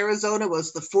Arizona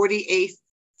was the 48th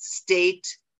state?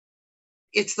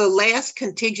 It's the last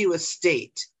contiguous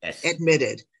state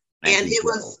admitted, and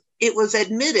it was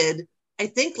admitted, I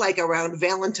think, like around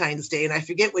Valentine's Day, and I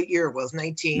forget what year it was,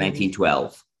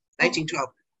 1912. 1912.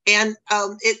 And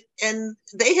and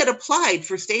they had applied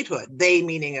for statehood, they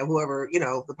meaning whoever,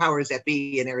 the powers that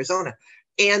be in Arizona.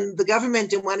 And the government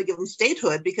didn't want to give them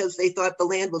statehood because they thought the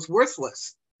land was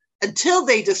worthless until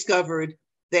they discovered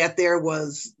that there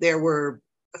were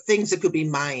things that could be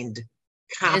mined.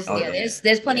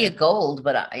 There's plenty of gold,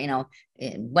 but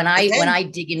when I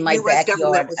dig in my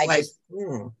backyard,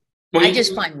 I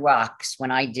just find rocks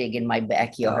when I dig in my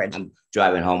backyard. I'm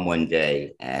driving home one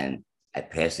day and I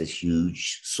passed this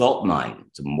huge salt mine.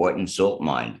 It's a Morton salt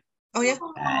mine. Oh, yeah.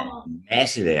 And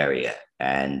massive area.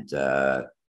 And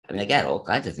I got all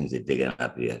kinds of things they're digging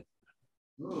up here.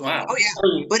 Wow. Oh,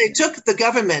 yeah. But it took the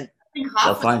government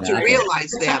to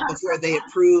realize that before they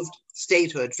approved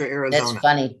statehood for Arizona. That's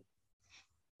funny.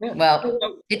 Yeah. Well,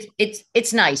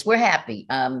 it's nice. We're happy.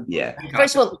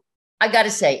 First of all, I got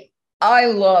to say, I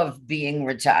love being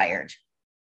retired.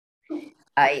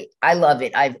 I love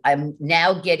it. I'm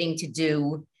now getting to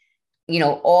do,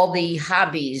 all the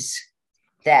hobbies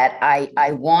that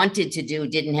I wanted to do,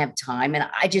 didn't have time. And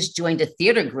I just joined a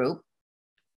theater group.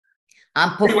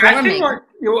 I'm performing.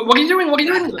 What are you doing? What are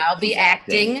you doing? I'll be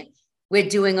acting. We're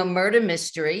doing a murder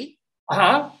mystery.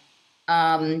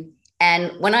 And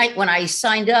when I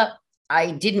signed up,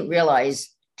 I didn't realize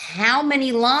how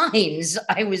many lines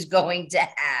I was going to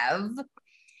have.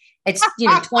 It's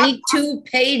 22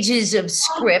 pages of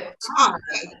script.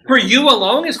 For you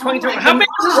alone is 22. How many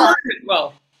is it?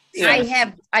 Well,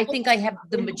 I think I have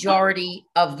the majority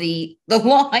of the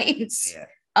lines.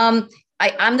 I'm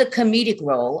the comedic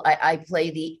role. I play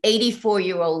the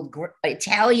 84-year-old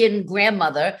Italian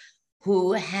grandmother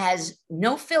who has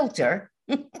no filter.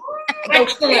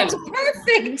 It's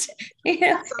perfect.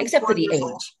 Except for the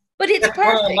age. But it's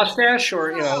perfect. Mustache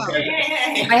or,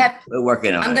 We're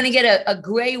working on it. I'm going to get a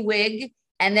gray wig,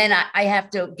 and then I have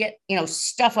to get,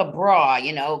 stuff a bra,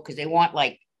 because they want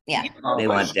They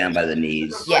want down by the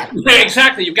knees. Yeah.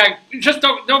 Exactly. Just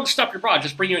don't stuff your bra.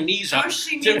 Just bring your knees up.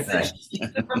 She needs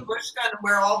to put Bush gun and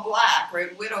wear all black,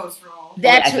 right? Widow's role.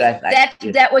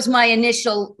 That was my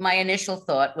initial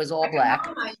thought was all black.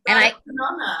 And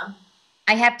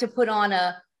I have to put on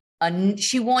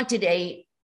she wanted a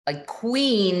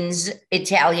Queen's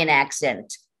Italian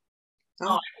accent.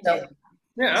 Oh, so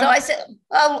I said,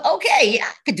 "Oh, okay,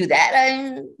 I could do that."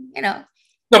 No,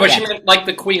 but she meant like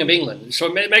the Queen of England, so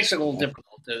it makes it a little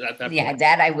difficult at that point.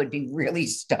 That I would be really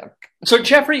stuck. So,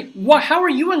 Jeffrey, how are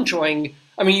you enjoying?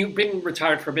 I mean, you've been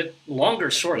retired for a bit longer,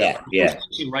 sort of. Yeah.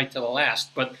 Right to the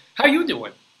last, but how are you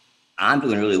doing? I'm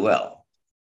doing really well.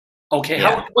 Okay,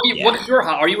 what's your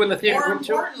Are you in the theater group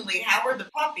too? More importantly, how are the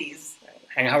puppies?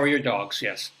 And how are your dogs?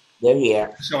 Yes. They're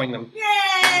here. Showing them.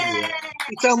 Yay!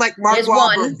 You sound like Mark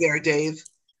Wahlberg there, Dave.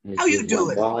 How you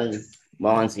doing?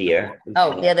 Wallen's here.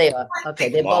 Oh, there they are. Okay,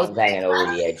 they're both hanging over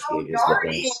the edge here, just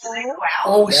looking.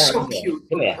 Oh, so cute.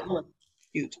 Come here.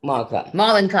 Cute.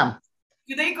 Marlon, come.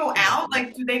 Do they go out?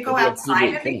 Like, do they go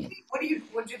outside of the heat?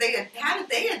 How did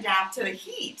they adapt to the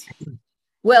heat?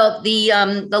 Well,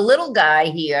 the little guy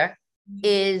here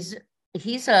he's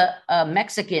a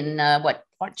Mexican,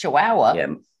 Chihuahua.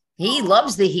 Yeah. He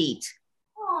loves the heat.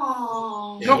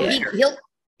 Oh.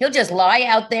 He'll just lie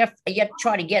out there. You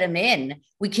try to get him in.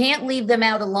 We can't leave them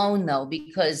out alone though,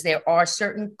 because there are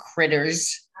certain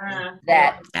critters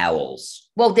that owls.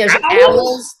 Well, there's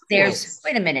owls. There's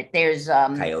wait a minute. There's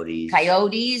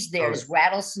coyotes. There's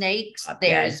rattlesnakes. Bobcats.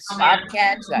 There's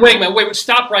bobcats. Wait a minute.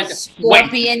 Stop right there.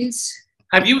 Scorpions.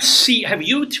 Have you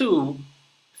two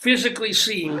physically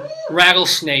seen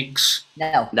rattlesnakes.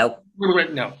 No. Nope.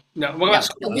 No. Well,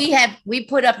 No. We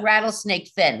put up rattlesnake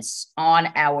fence on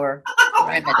our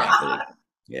perimeter.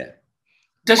 Yeah.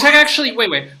 Does that actually,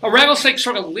 wait, a rattlesnake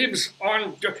sort of lives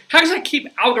on, how does that keep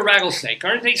out a rattlesnake?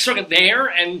 Aren't they sort of there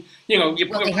and, you know, you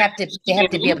Well, put they have to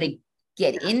be able to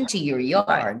get into your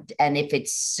yard, and if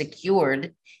it's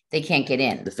secured, they can't get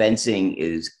in. The fencing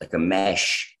is like a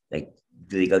mesh, like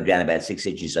they go down about 6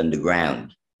 inches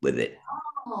underground with it.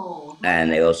 Oh.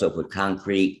 And they also put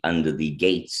concrete under the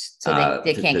gates So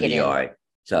they can't to get the in. yard.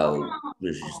 So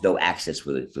there's just no access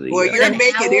for the Well, you're An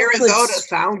making owl Arizona could-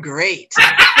 sound great.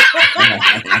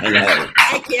 I know.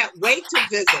 I can't wait to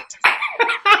visit.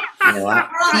 You know what?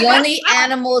 The only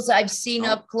animals I've seen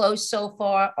up close so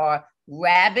far are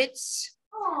rabbits,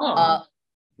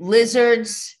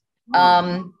 lizards,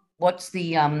 what's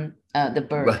the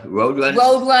bird? Roadrunners.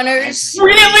 Roadrunners.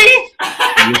 Really?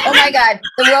 Oh my God,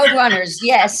 the roadrunners,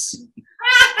 yes.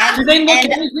 Do they look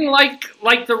anything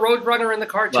like the Roadrunner in the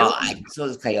cartoon? Well, I saw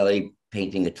this coyote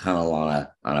painting a tunnel on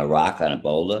a rock on a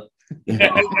boulder.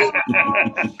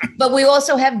 But we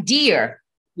also have deer.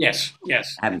 Yes. I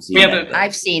haven't seen that.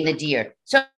 I've seen the deer.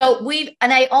 So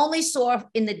I only saw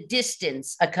in the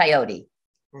distance a coyote.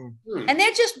 And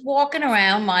they're just walking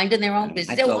around, minding their own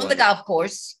business. They were on the golf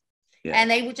course, and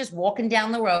they were just walking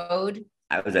down the road.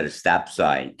 I was at a stop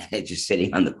sign, just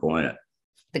sitting on the corner.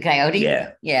 The coyote?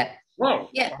 Yeah. Yeah. Whoa.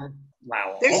 Yeah.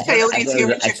 Wow. There's coyotes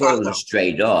here in I thought it was Chicago. a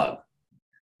stray dog.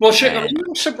 Well,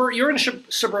 you're in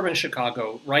suburban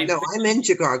Chicago, right? No, I'm in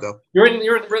Chicago.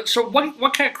 So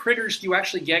what kind of critters do you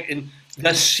actually get in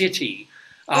the city?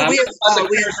 We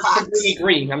have fox.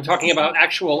 Green. I'm talking about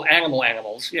actual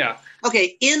animals. Yeah.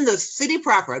 Okay, in the city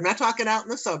proper. I'm not talking out in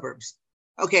the suburbs.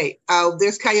 Okay,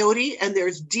 there's coyote and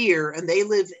there's deer, and they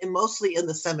live mostly in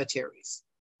the cemeteries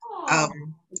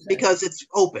because it's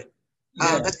open.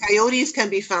 The coyotes can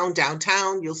be found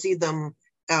downtown. You'll see them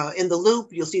in the loop.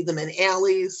 You'll see them in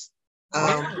alleys.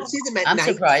 You'll see them at night.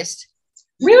 I'm surprised.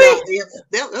 Really?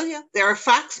 There are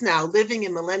fox now living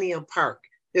in Millennium Park.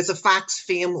 There's a fox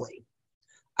family,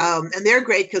 and they're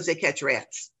great because they catch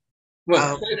rats.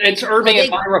 Well, it's Irving and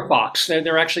Myra Fox. They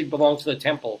actually belong to the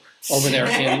temple over there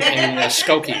in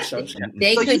Skokie. So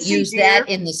they could use that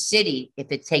in the city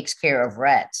if it takes care of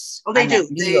rats. Oh, they do.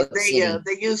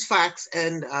 They use fox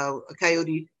and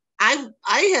coyote.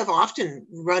 I have often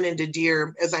run into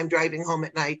deer as I'm driving home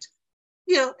at night.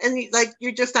 You know, and like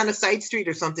you're just on a side street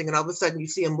or something, and all of a sudden you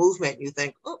see a movement, and you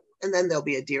think, oh, and then there'll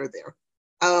be a deer there.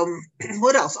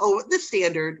 What else? Oh, the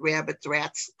standard rabbits,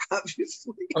 rats,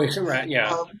 obviously. Oh, it's a rat,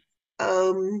 yeah.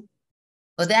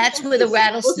 Well, that's where the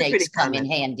rattlesnakes come in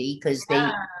handy because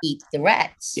they eat the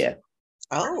rats. Yeah.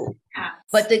 Oh.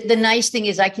 But the nice thing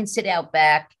is I can sit out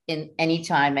back in any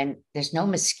time and there's no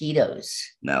mosquitoes.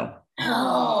 No.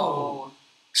 Oh.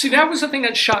 See, that was the thing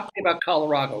that shocked me about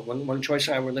Colorado when Joyce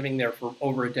and I were living there for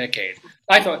over a decade.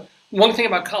 I thought one thing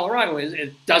about Colorado is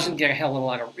it doesn't get a hell of a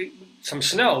lot of some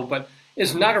snow, but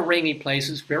it's not a rainy place.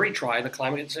 It's very dry. The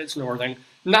climate, it's northern.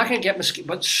 Not going to get mosquitoes.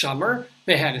 But summer,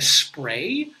 they had a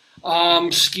spray.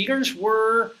 Mosquitoes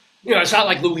were, you know, it's not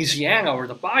like Louisiana or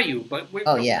the Bayou, but where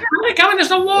they coming? There's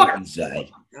no water.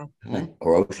 Oceanside.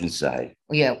 Or Oceanside.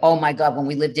 Yeah. Oh my God. When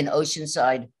we lived in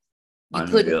Oceanside,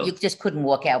 you just couldn't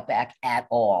walk out back at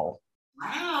all.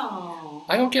 Wow.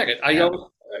 I don't get it. I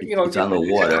don't, you know, it's on the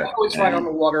water. It's right on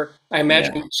the water. I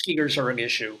imagine mosquitoes are an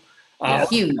issue.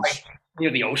 Huge.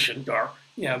 Near the ocean, dark.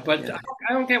 Yeah, but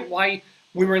I don't get why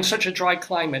we were in such a dry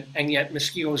climate and yet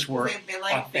mosquitoes were They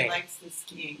like the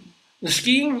skiing. The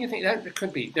skiing, you think that it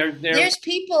could be? There's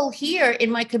people here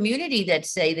in my community that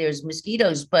say there's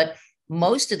mosquitoes, but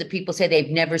most of the people say they've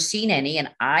never seen any. And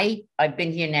I've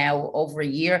been here now over a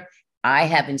year. I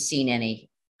haven't seen any.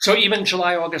 So even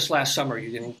July, August last summer,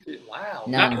 you didn't? Wow.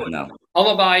 No.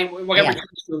 Lullaby, whatever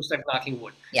you do, knocking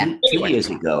wood. Yeah. 2 years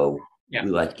ago, we were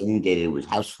like inundated with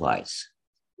houseflies.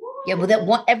 Yeah,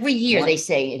 well, every year they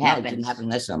say it happens. It didn't happen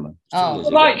this summer. Oh,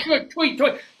 right.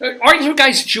 Aren't you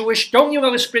guys Jewish? Don't you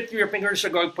know to spit through your fingers or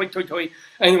go toy?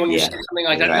 And when you say something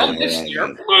like that, this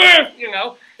year, you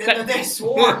know, they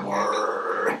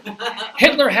swore.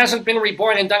 Hitler hasn't been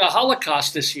reborn and done a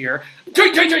Holocaust this year.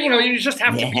 You know, you just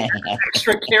have to be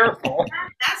extra careful.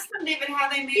 That's not even how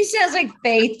they make. He sounds like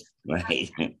Faith.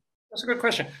 Right. That's a good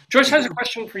question. Joyce has a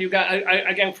question for you guys,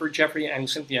 again for Jeffrey and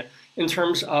Cynthia, in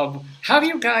terms of how do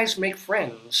you guys make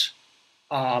friends?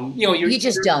 You know, you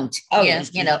just don't. Oh, yeah,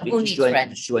 you know, who needs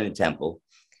friends? Just join the temple.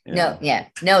 No,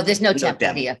 there's no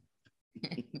temple here.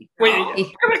 Wait,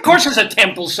 of course there's a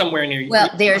temple somewhere near you. Well,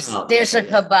 there's a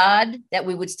Chabad that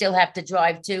we would still have to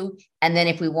drive to. And then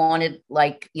if we wanted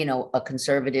like, you know, a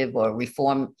conservative or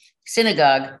reform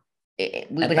synagogue, we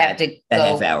would have to a go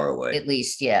half hour away. at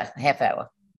least. Yeah, a half hour.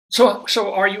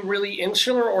 So are you really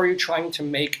insular, or are you trying to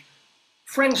make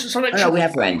friends? No, we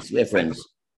have friends. We have friends.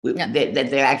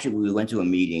 They actually, we went to a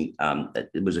meeting.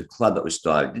 It was a club that was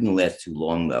started. It didn't last too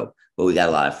long though, but we got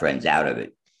a lot of friends out of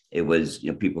it. It was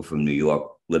people from New York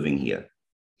living here.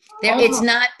 There's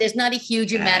not a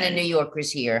huge amount of New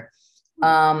Yorkers here.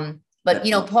 But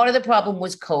part of the problem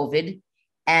was COVID,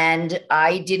 and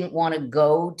I didn't want to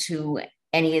go to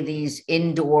any of these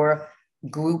indoor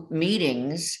group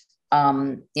meetings.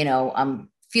 I'm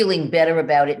feeling better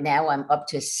about it now. I'm up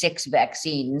to 6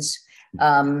 vaccines.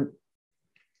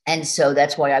 And so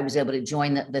that's why I was able to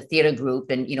join the theater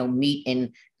group and, meet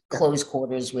in close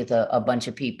quarters with a bunch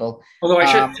of people. Although I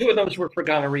should, 2 of those were for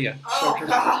gonorrhea. Oh,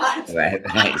 God. Right.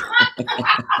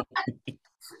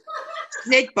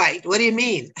 Snake bite. What do you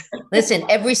mean? Listen,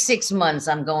 every 6 months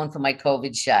I'm going for my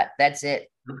COVID shot. That's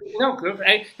it. No, good.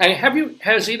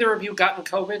 Has either of you gotten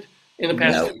COVID in the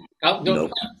past? No.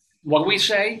 Nope. What do we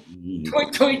say? Toy,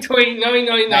 no.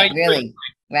 Right, really?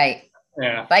 Right.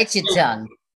 Yeah. Bite your tongue.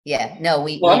 Yeah. No,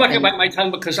 Well, I'm not going to bite my tongue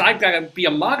because I've got to be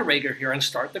a moderator here and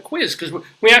start the quiz, because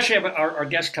we actually have our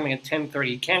guest coming at 10:30.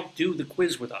 He can't do the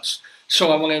quiz with us,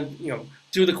 so I want to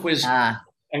do the quiz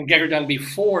and get her done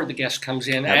before the guest comes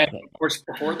in, and of course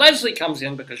before Leslie comes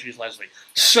in, because she's Leslie.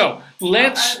 So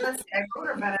let's. I wrote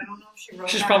her, but I don't know if she wrote.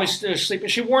 She's probably still sleeping.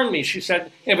 She warned me. She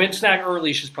said if it's that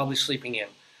early, she's probably sleeping in.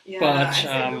 Yeah, but, I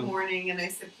said good morning, and I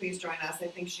said please join us. I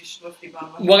think she should lift the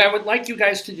bum. What I would like you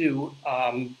guys to do,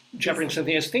 Jeffrey and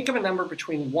Cynthia, is think of a number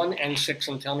between 1 and 6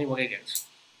 and tell me what it is.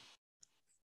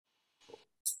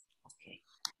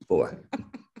 4.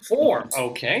 4,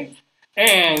 okay.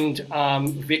 And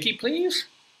Vicky, please.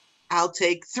 I'll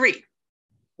take 3.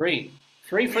 3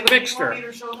 for the Vicster. You want me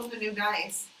to show them the new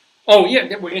dice? Oh yeah,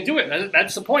 we're gonna do it.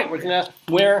 That's the point. We're gonna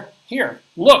here.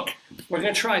 Look, we're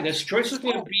gonna try this. Joyce is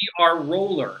gonna be our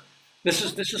roller. This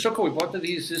is so cool. We bought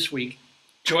these this week.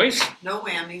 Joyce? No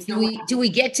whammies. Do we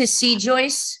get to see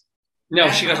Joyce?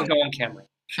 No, she doesn't go on camera.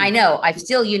 I know. I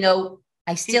still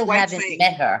haven't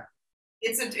met her.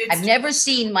 I've never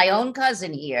seen my own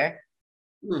cousin here.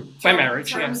 By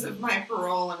marriage, in terms of my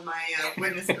parole and my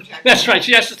witness protection. That's right.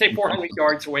 She has to stay 400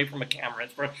 yards away from a camera.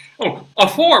 A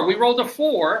 4. We rolled a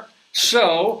 4.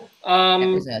 So, that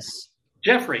was us.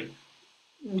 Jeffrey,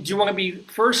 do you want to be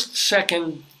first,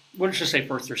 second? What did you say,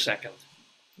 first or second?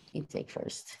 You take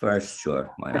first. First,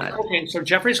 sure. Why not? Okay, so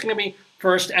Jeffrey's going to be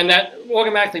first, and that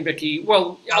automatically, Vicky.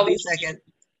 Well, I'll be second.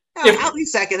 I'll be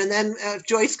second, and then if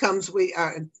Joyce comes, Leslie.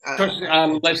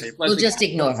 We'll just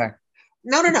ignore her.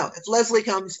 No. If Leslie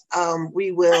comes,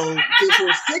 we will give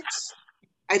her 6.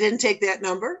 I didn't take that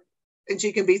number, and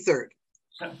she can be third.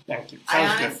 Thank you. I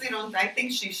honestly don't. I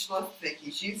think she's schluffed, Vicky.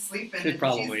 She's sleeping. She's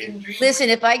probably. Listen,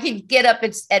 if I could get up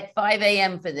at 5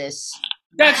 a.m. for this.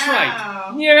 That's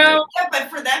right. Yeah,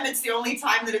 but for them, it's the only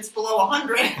time that it's below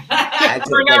 100.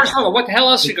 For an Arizona, what the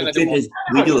hell else are you going to do?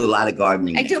 We do a lot of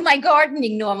gardening. I do my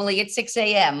gardening normally at 6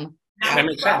 a.m. That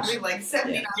makes sense. Probably like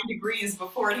 79 degrees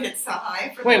before it hits the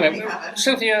high. Wait a minute,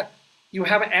 Cynthia, you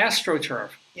have AstroTurf.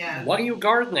 Yeah. What are you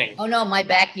gardening? Oh no, my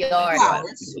backyard.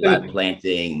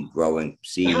 Planting, growing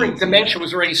seeds. Dementia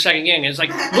was already setting in. It's like,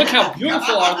 look how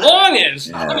beautiful our lawn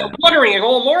is. I'm watering it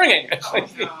all morning.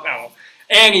 No.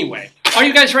 Anyway, are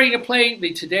you guys ready to play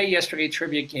the Today, Yesterday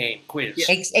Trivia game quiz?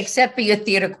 Except for your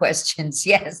theater questions,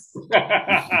 yes.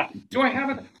 Do I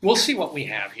have it? We'll see what we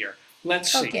have here.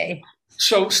 Let's see. Okay.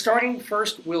 So starting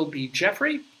first will be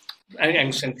Jeffrey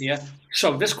and Cynthia.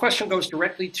 So this question goes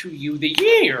directly to you. The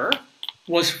year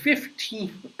was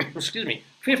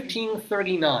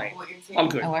 1539. I'm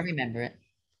good. Oh, I remember it.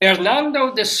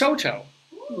 Hernando de Soto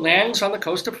lands on the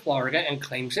coast of Florida and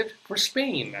claims it for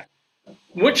Spain.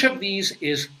 Which of these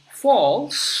is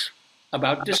false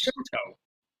about de Soto?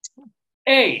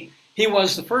 A. He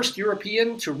was the first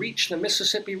European to reach the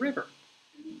Mississippi River.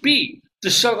 B. De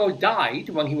Soto died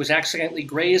when he was accidentally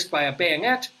grazed by a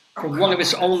bayonet from one of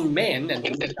his own men and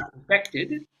got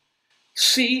infected.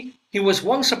 C. He was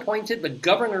once appointed the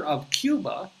governor of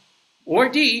Cuba. Or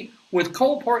D. With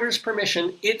Cole Porter's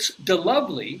permission, It's De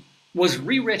Lovely was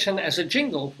rewritten as a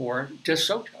jingle for De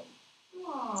Soto.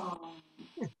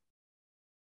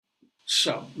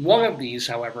 So, one of these,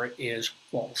 however, is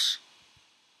false.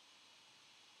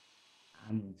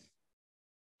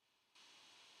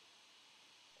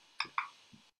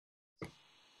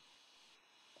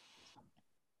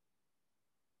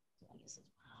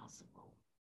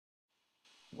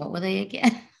 What were they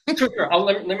again? Sure.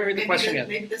 Let me read the question again.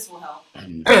 Maybe this will help.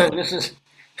 This is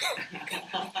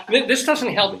This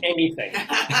doesn't help anything.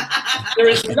 There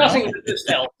is nothing that this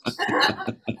helps.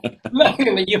 Nothing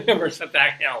in the universe that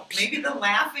helps. Maybe the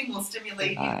laughing will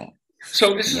stimulate you.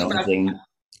 So this is The only about thing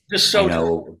DeSoto. I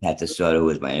know Pat DeSoto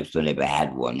was my next door neighbor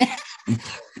had one.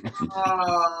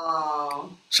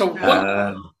 Oh. So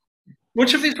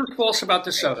which of these were false about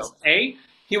DeSoto? A,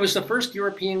 he was the first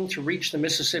European to reach the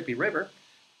Mississippi River.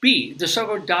 B,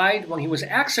 DeSoto died when he was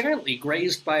accidentally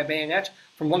grazed by a bayonet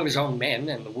from one of his own men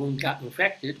and the wound got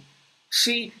infected.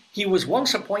 C, he was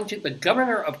once appointed the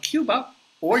governor of Cuba.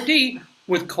 Or D,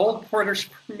 with Cole Porter's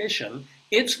permission,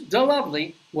 It's the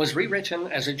Lovely was rewritten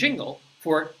as a jingle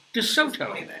for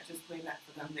DeSoto. Just play that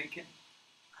for them. They can.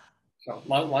 So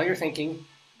while you're thinking,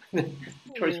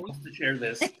 Joyce wants to share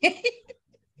this.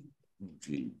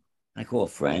 I call a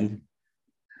friend.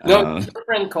 No, it's a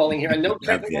friend calling here. No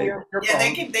checking Okay. your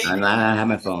phone. They can. I have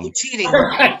my phone. You're cheating.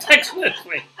 Text this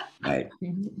way. Right.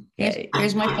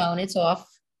 Here's my phone. It's off.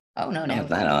 Oh no, No, it's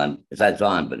not on. It's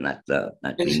on, but not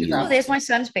being used. Oh, there's my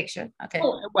son's picture. Okay.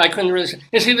 Oh, I couldn't really see.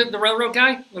 Is he the railroad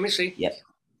guy? Let me see. Yes.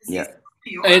 Yeah.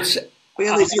 It's We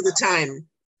only see the time.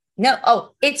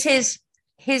 No, it's his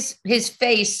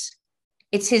face.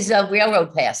 It's his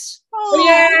railroad pass. oh,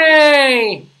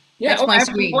 yay! Yeah, That's my I have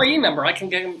an screen. employee number. I can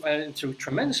get him into a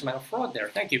tremendous amount of fraud there.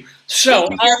 Thank you. So,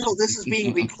 Be careful, this is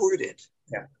being recorded.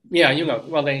 yeah, you know.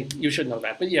 Well, you should know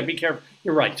that. But yeah, be careful.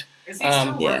 You're right. Is he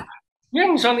still Yeah. working?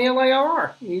 Yeah, he's on the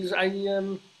LIRR.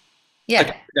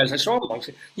 Yeah. As I saw him once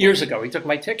years ago, he took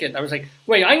my ticket. I was like,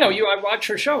 "Wait, I know you. I watched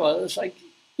your show." I was like,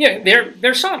 "Yeah,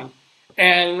 their son."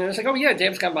 And I was like, "Oh yeah,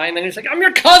 Dave's gone by." And then he's like, "I'm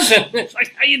your cousin." It's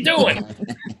like, "How you doing?"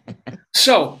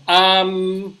 So,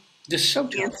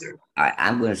 DeSoto. Answer.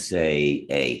 I'm going to say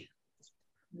A.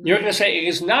 You're going to say it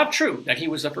is not true that he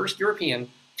was the first European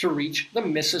to reach the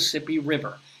Mississippi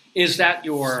River. Is that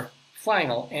your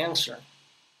final answer?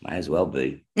 Might as well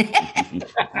be.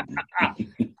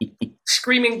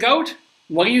 Screaming Goat,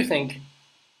 what do you think?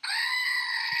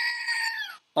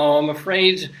 Oh, I'm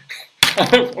afraid.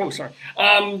 Oh, sorry.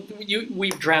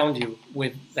 We've drowned you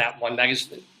with that one. That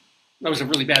was a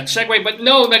really bad segue, but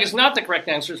no, that is not the correct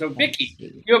answer. So, Vicky,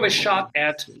 you have a shot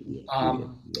at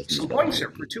some points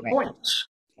here for 2 points.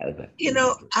 You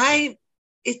know,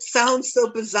 it sounds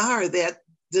so bizarre that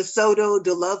DeSoto,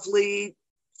 DeLovely,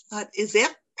 but is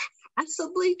that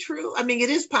possibly true? I mean, it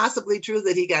is possibly true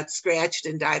that he got scratched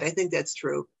and died. I think that's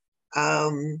true.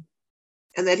 And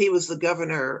that he was the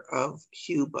governor of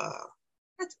Cuba.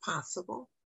 That's possible.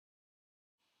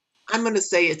 I'm going to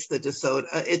say it's the DeSoto,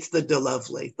 it's the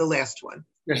DeLovely, the last one.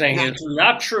 You're saying it's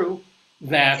not true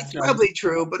that... It's probably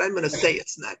true, but I'm going to say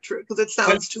it's not true because it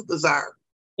sounds too bizarre.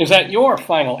 Is that your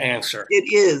final answer?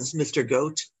 It is, Mr.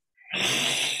 Goat.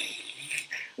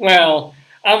 Well,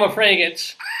 I'm afraid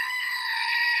it's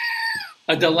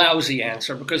a lousy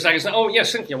answer because I said, "Oh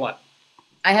yes, Cynthia, what?"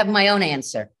 I have my own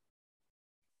answer.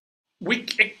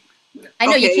 I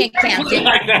know Okay. you can't count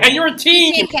it. You're a You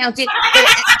team. can't count it.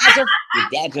 But Your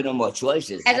dad got no more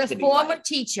choices. Has as to a be former right.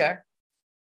 teacher,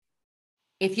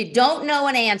 if you don't know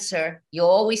an answer, you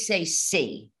always say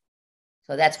C.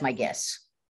 So that's my guess.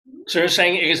 So you're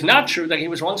saying it is not true that he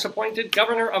was once appointed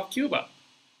governor of Cuba.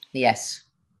 Yes.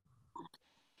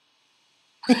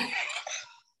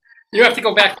 You have to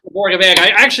go back to the Board of Ed. I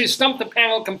actually stumped the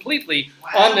panel completely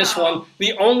on this one.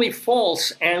 The only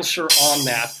false answer on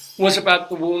that was about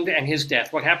the wound and his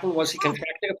death. What happened was he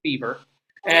contracted a fever,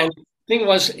 and the thing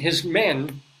was his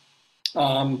men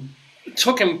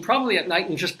took him probably at night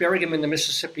and just buried him in the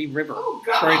Mississippi River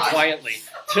very quietly.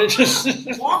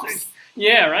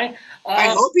 Yeah, right? I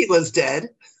hope he was dead.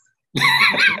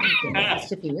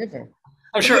 Mississippi River.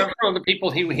 I'm sure the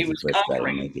people he was Let's try to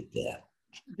conquering make it there.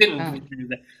 didn't do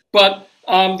that. But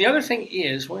the other thing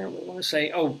is, what I want to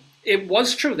say, it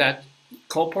was true that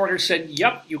Cole Porter said,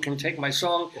 "Yep, you can take my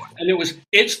song," and it was,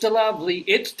 "It's the Lovely,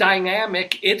 it's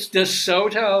dynamic, it's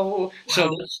DeSoto." Wow.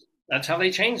 So that's how they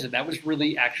changed it. That was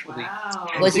really actually. Wow.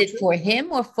 Was it for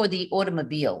him or for the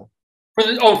automobile? For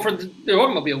the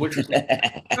automobile, which was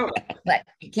But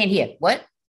you can't hear what?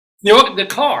 the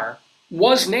car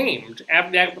was named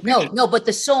after that. No, but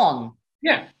the song.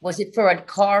 Yeah. Was it for a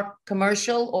car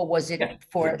commercial or was it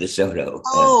for DeSoto?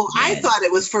 Oh, I thought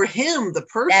it was for him, the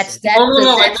person. that's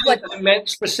I meant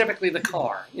specifically the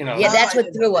car. You know. Yeah, that's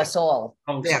what threw us all.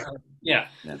 Yeah.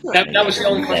 That was the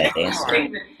only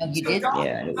question. Oh, you did?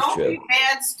 Yeah, it was Don't true. be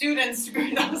bad students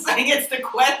saying it's the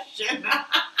question.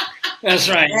 That's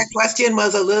right. That question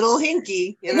was a little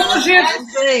hinky. You know Was what it? I'm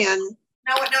saying?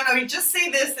 No, you just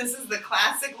say this. This is the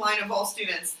classic line of all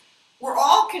students. We're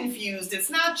all confused. It's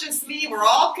not just me. We're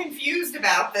all confused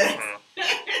about this.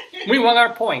 We won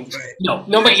our points. Right. No,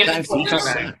 nobody gets Sometimes points on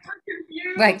teachers that. We're confused.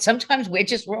 Right. Sometimes we're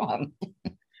just wrong.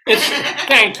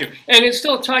 Thank you. And it's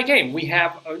still a tie game. We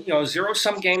have a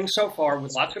zero-sum game so far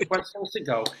with lots of questions to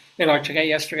go in our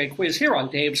today-yesterday quiz here on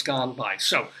Dave's Gone By.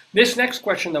 So this next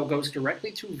question, though, goes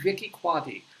directly to Vicky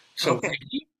Quaddy. So Okay.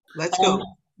 Vicky, Let's go.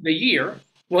 the year,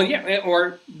 well, yeah,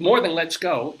 or more than let's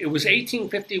go, it was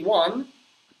 1851.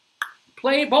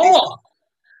 Play ball.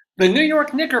 The New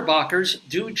York Knickerbockers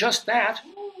do just that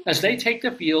as they take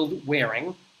the field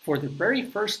wearing, for the very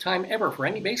first time ever for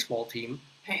any baseball team,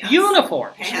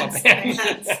 uniforms.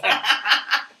 Pants.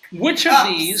 Which of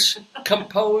these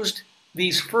composed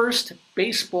these first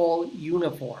baseball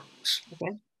uniforms?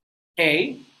 Okay.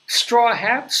 A, straw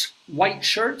hats, white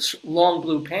shirts, long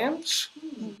blue pants.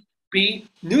 B,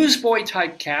 newsboy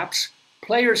type caps,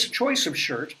 player's choice of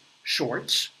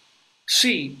shorts.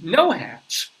 C, no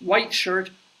hats, white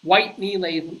shirt, white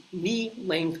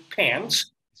knee-length pants.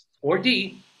 Or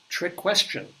D, trick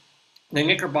question. The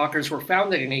Knickerbockers were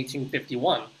founded in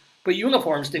 1851, but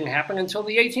uniforms didn't happen until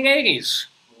the 1880s.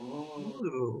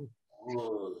 Ooh.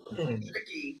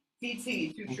 Tricky.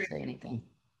 TT, too Can't tricky. say anything.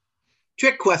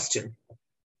 Trick question.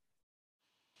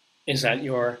 Is that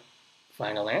your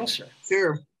final answer?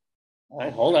 Sure. All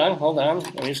right, hold on.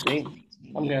 Let me see.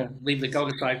 I'm going to leave the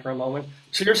goat aside for a moment.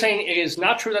 So you're saying it is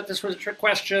not true that this was a trick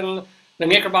question? The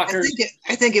Knickerbockers...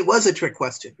 I think it was a trick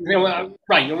question.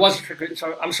 Right, it was a trick.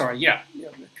 So I'm sorry, yeah.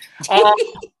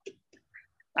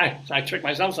 I trick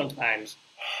myself sometimes.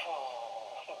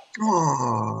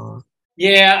 Aww.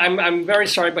 Yeah, I'm very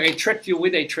sorry, but I tricked you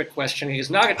with a trick question. It is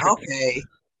not a trick question. Okay.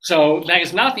 So that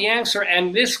is not the answer,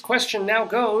 and this question now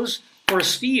goes for a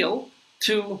steal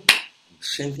to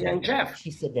Cynthia and Jeff.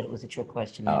 She said that it was a trick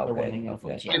question. Oh, The okay, woman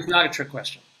uniform, okay. yeah. It's not a trick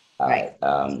question. All Right.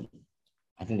 right.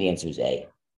 I think the answer is A.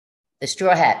 The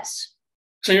straw hats.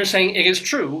 So you're saying it is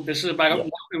true. This is about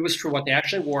it was true what they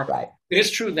actually wore. Right. It is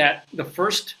true that the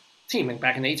first team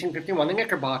back in 1851, the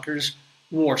Knickerbockers,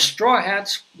 wore straw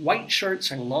hats, white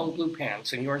shirts, and long blue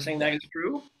pants. And you're saying that is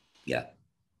true? Yeah.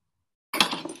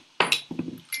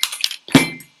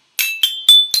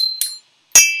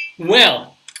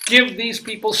 Well, give these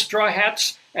people straw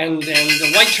hats and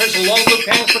the white shirts and long blue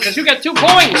pants because you got 2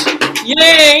 points.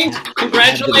 Yay!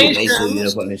 Congratulations. Baseball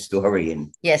uniform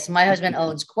historian. Yes, my husband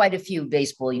owns quite a few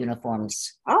baseball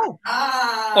uniforms. Oh.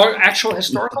 Or actual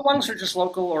historical ones or just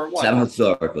local or what? Some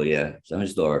historical, yeah. Some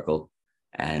historical.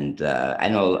 And I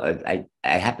know I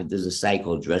happen, there's a site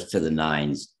called Dress to the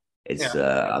Nines. It's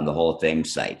on the Hall of Fame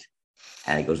site.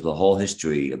 And it goes to the whole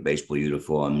history of baseball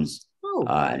uniforms. Oh.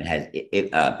 And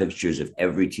it has pictures of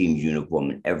every team's uniform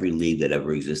in every league that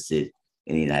ever existed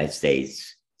in the United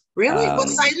States. Really? What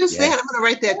site is that? I'm going to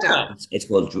write that down. It's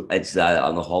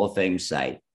on the Hall of Fame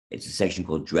site. It's a section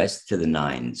called Dress to the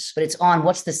Nines. But it's on,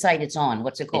 what's the site it's on?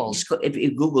 What's it called? If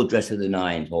you Google Dress to the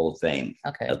Nines Hall of Fame.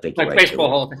 Okay. I'll take Like right baseball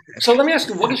Hall of Fame. So let me ask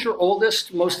you, what is your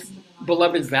oldest, most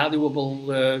beloved,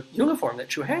 valuable uniform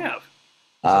that you have?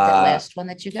 Is it that last one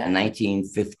that you got?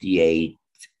 1958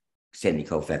 Sandy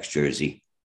Koufax jersey.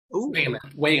 Ooh.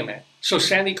 Wait a minute. So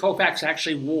Sandy Koufax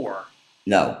actually wore?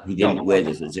 No, he didn't wear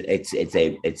this. It's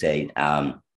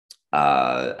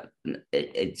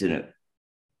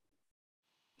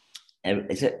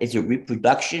a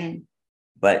reproduction,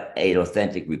 but an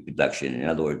authentic reproduction. In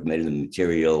other words, made of the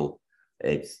material.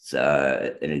 It's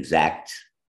an exact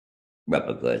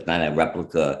replica. It's not a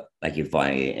replica like you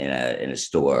find in a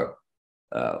store,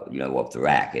 off the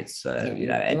rack. It's You're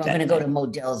not going to go to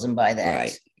Modell's and buy that.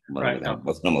 Right. Right.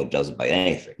 Most no doesn't buy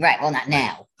anything. Right. Well, not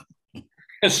now.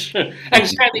 And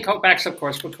Sandy Koufax, of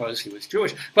course, because he was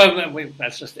Jewish. But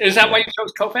that's just, is that why you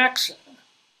chose Koufax?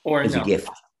 Or It was no? a gift.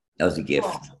 That was a gift.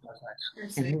 Oh, that's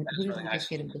nice. And who That's did really you nice. just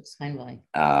get a book signed by?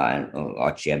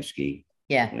 Art Chemsky.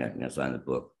 Yeah. That's on the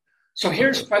book. So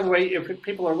here's, by the way, if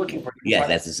people are looking for it. Yeah,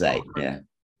 that's the site. Yeah.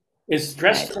 It's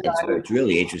dressed to the It's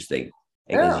really interesting.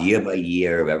 It goes year by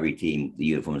year of every team, the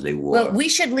uniforms they wore. Well, we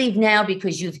should leave now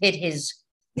because you've hit his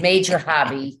major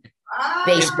hobby,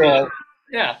 baseball.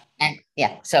 Yeah. And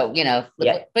so,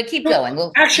 but keep going.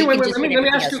 Well, Actually, we can wait, just let hit me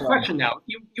everything ask you a else question now.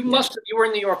 You were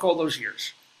in New York all those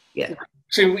years. Yeah.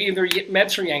 So you were either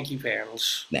Mets or Yankee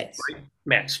fans. Mets.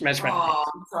 Mets fans. Oh,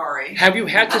 I'm sorry. Have you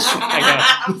had to?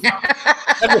 I'm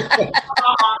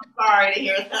sorry to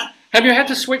hear that. Have you had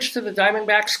to switch to the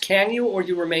Diamondbacks? Can you, or do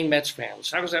you remain Mets fans?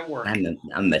 How does that work? I'm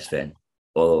a Mets fan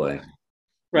all the way.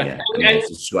 Right. Yeah. And I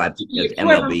subscribe to the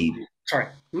whoever- MLB. Sorry.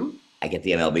 I get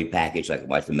the MLB package so I can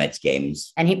watch the Mets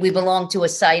games. And we belong to a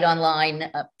site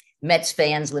online, Mets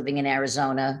fans living in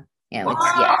Arizona. That's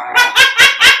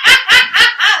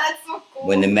so cool.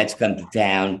 When the Mets come to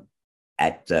town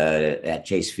at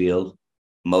Chase Field,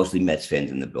 mostly Mets fans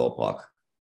in the ballpark.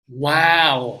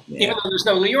 Wow. Yeah. Even though there's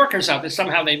no New Yorkers out there,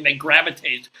 somehow they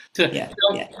gravitate to. Yeah.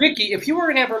 Vicky, if you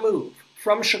were to ever move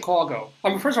from Chicago,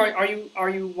 first of all, are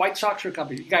you White Sox or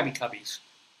Cubbies? You gotta be Cubbies.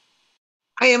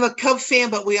 I am a Cub fan,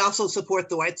 but we also support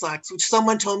the White Sox, which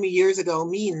someone told me years ago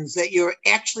means that you're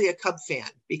actually a Cub fan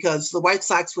because the White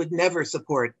Sox would never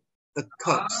support the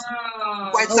Cubs.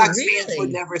 White Sox fans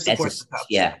would never support the Cubs.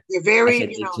 Yeah, they're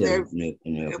very,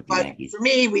 but for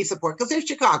me, we support because they're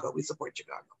Chicago. We support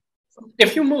Chicago.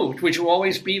 If you moved, would you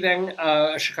always be then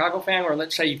a Chicago fan, or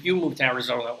let's say if you moved to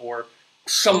Arizona or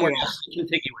somewhere else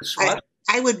contiguous?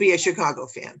 I would be a Chicago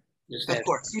fan, of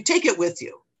course. You take it with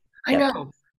you. I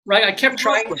know, right? I kept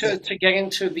trying to get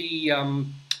into the.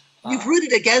 You've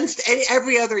rooted against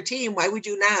every other team. Why would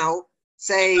you now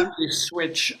say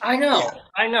switch? I know,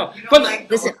 You don't but like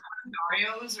the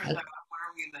Orioles or where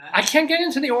are we then? I can't get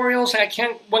into the Orioles. I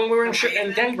can't. When we were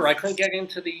in Denver, I couldn't get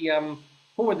into the.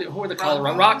 Who are the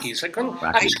Colorado Rockies? I couldn't.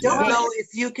 I don't know if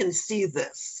you can see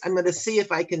this. I'm going to see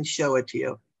if I can show it to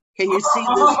you. Can you see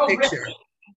this picture?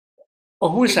 Oh,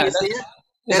 who is that? See it?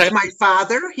 That's my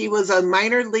father. He was a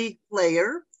minor league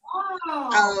player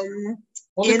in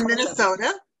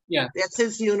Minnesota. Yeah, that's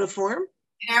his uniform.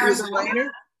 In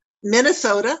Arizona?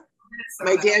 Minnesota.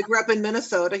 My dad grew up in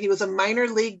Minnesota. He was a minor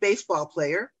league baseball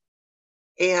player,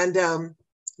 and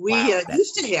we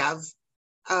used to have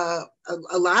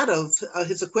a lot of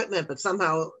his equipment, but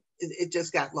somehow it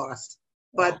just got lost.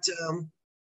 But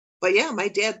yeah, my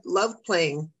dad loved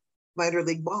playing minor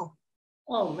league ball.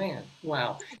 Oh man!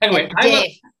 Wow. Anyway,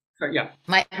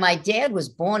 my dad was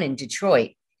born in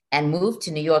Detroit and moved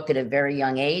to New York at a very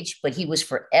young age, but he was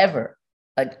forever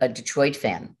a Detroit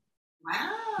fan.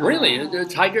 Wow. Really, the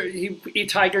Tiger. He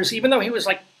Tigers, even though he was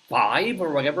like 5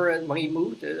 or whatever when he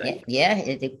moved.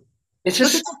 It's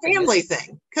just a family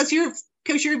thing because your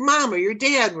mom or your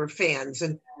dad were fans,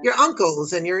 and your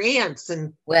uncles and your aunts,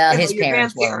 and his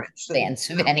parents weren't fans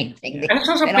of anything. They don't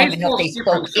even know if they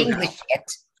spoke English yet.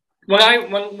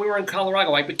 When we were in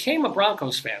Colorado, I became a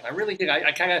Broncos fan. I really did.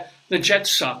 I kind of the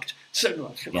Jets sucked.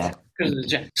 So, because of the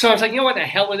Jets. So I was like, you know what the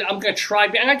hell? I'm going to try.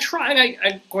 And I tried.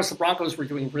 Of course, the Broncos were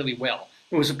doing really well.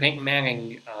 It was the Peyton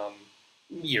Manning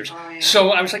years. Oh, yeah. So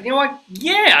I was like, you know what?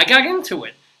 Yeah, I got into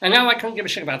it. And now I couldn't give a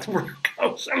shit about the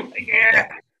Broncos. I'm like, yeah.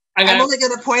 I'm only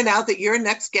going to point out that your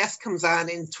next guest comes on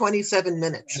in 27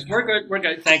 minutes. We're good. We're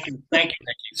good. Thank you. Thank you.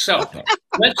 So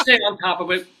let's stay on top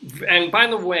of it. And by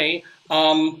the way,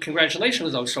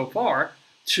 congratulations, though, so far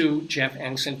to Jeff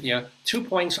and Cynthia. 2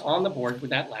 points on the board with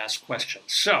that last question.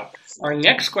 So our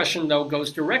next question, though,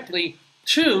 goes directly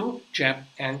to Jeff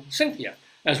and Cynthia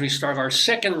as we start our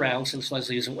second round since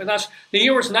Leslie isn't with us. The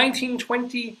year was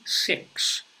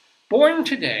 1926. Born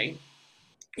today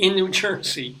in New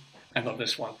Jersey, I love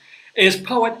this one, is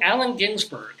poet Allen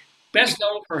Ginsberg, best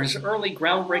known for his early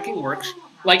groundbreaking works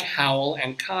like Howl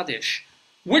and Kaddish.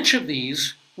 Which of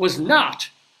these was not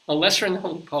a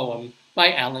lesser-known poem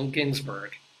by Allen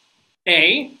Ginsberg?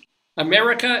 A,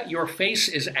 America, Your Face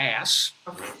is Ass.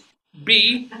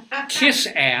 B, Kiss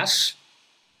Ass.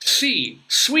 C,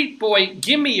 Sweet Boy,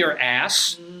 Gimme Your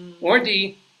Ass. Or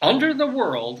D, Under the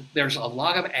World, There's a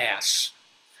Lot of Ass.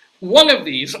 One of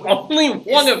these, only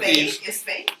one of these. Is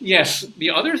fake? Yes,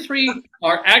 the other 3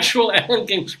 are actual Allen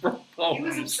Ginsberg poems. He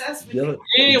was obsessed with You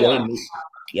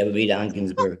ever meet Allen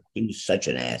Ginsberg? He was such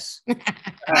an ass.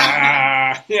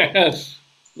 Yes.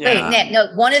 Yeah. Wait, no,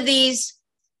 one of these,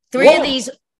 3 of these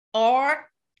are.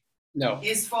 No.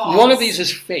 Is false. One of these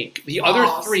is fake. The other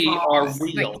 3 are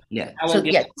real. Yeah.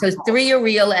 So 3 are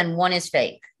real and 1 is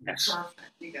fake. Yes.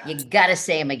 You gotta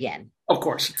say them again. Of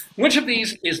course. Which of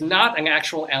these is not an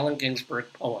actual Allen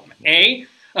Ginsberg poem? A,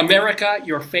 America,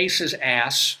 Your Face is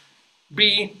Ass.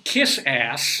 B, Kiss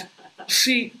Ass.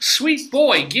 C, Sweet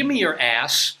Boy, Give Me Your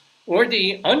Ass. Or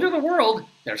D, Under the World,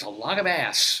 There's a Lot of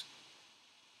Ass.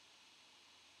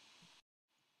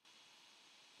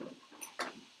 I'm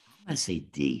going to say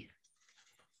D.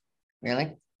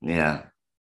 Really? Yeah.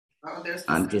 Oh,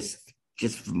 I'm just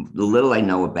from the little I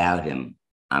know about him,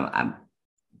 I'm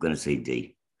going to say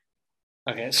D.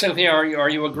 Okay, Cynthia, are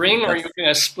you agreeing, or are you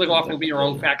going to split off and be your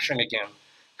own faction again?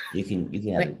 You can.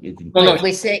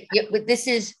 We say this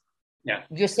is. Yeah.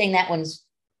 You're saying that one's.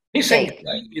 He's saying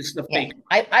it's the fake.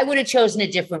 I would have chosen a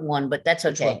different one, but that's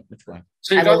okay. Which one?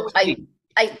 So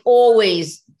I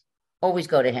always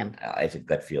go to him. I have a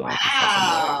gut feeling.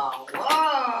 Wow.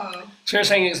 Whoa. So you're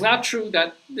saying it's not true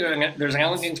that there's an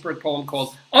Allen Ginsberg poem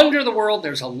called Under the World,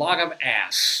 There's a Lot of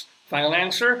Ass. Final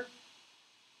answer?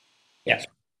 Yes.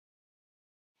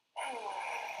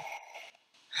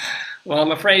 Well,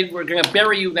 I'm afraid we're going to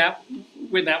bury you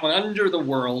with that one, Under the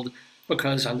World,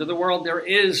 because under the world there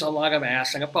is a lot of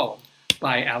ass in a poem.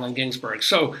 by Allen Ginsberg.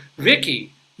 So,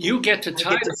 Vicky, you get to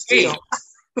tie the game.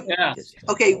 Yeah.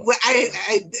 Okay, well,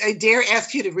 I dare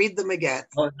ask you to read them again.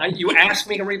 You asked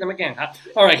me to read them again, huh?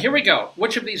 All right, here we go.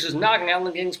 Which of these is not an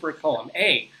Allen Ginsberg poem?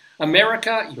 A,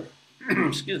 America,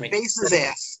 excuse me. Faces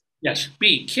ass. Yes.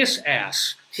 B, kiss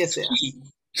ass. Kiss ass. C,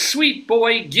 sweet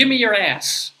boy, give me your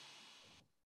ass.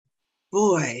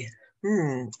 Boy.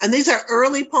 And these are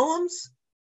early poems?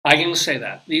 I didn't say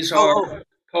that. These are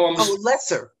poems. Oh,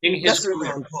 lesser. In his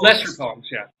poems. Lesser poems,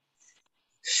 yeah.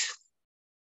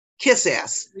 Kiss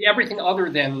ass. Everything other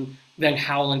than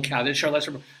Howlin' Cow. These are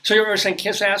lesser. So you're saying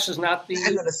kiss ass is not the.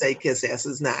 I'm going to say kiss ass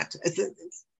is not.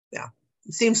 Yeah.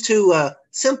 It seems too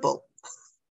simple.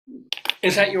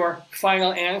 Is that your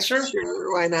final answer?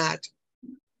 Sure, why not?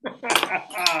 Right.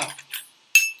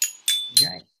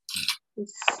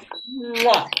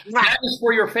 That is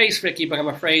for your face, Vicky, but I'm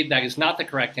afraid that is not the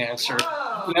correct answer.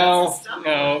 Whoa,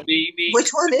 no.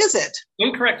 Which one is it?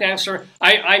 Incorrect answer.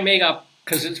 I made up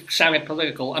because it sounded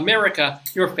political. America,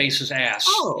 your face is ass.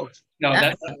 Oh. No,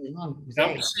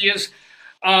 she is.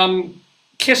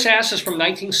 Kiss Ass is from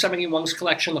 1971's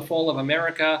collection, The Fall of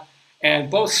America,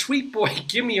 and both Sweet Boy,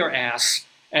 Give Me Your Ass,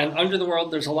 and Under the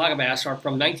World, There's a Lot of Ass are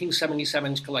from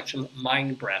 1977's collection,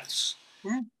 Mind Breaths.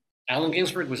 Allen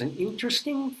Ginsberg was an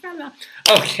interesting fella.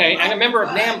 Okay, and a member of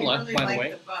NAMBLA, by the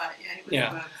way.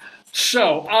 Yeah.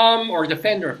 So, or a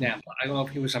defender of NAMBLA. I don't know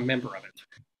if he was a member of it.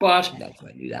 But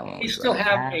he still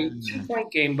have a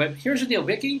 2-point game. But here's the deal,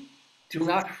 Vicky. Do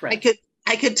not fret.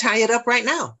 I could tie it up right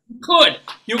now.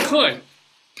 You could.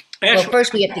 Actually, well,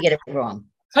 first we have to get it wrong.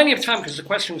 Plenty of time because the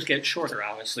questions get shorter,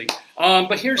 honestly.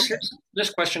 But here's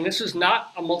this question. This is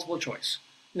not a multiple choice.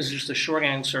 This is just a short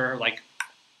answer, like,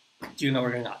 do you know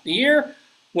it or not? The year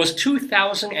was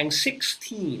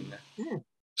 2016.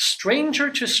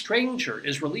 Stranger to Stranger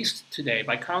is released today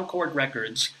by Concord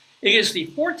Records. It is the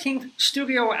 14th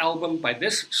studio album by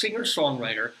this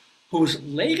singer-songwriter, whose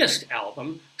latest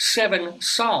album, 7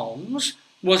 Psalms,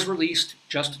 was released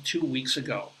just 2 weeks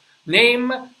ago.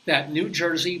 Name that New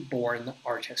Jersey-born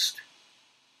artist.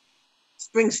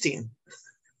 Springsteen.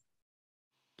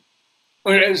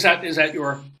 Is that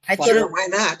your? Sure, why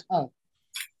not? Oh,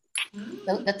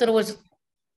 I thought it was.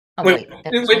 Oh, wait,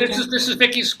 this is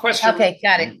Vicky's question. Okay,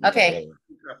 got it. Okay.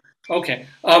 Okay.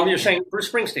 You're saying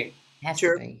Bruce Springsteen.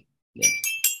 Sure. Yeah.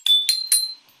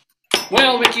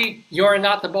 Well, Vicky, you're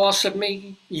not the boss of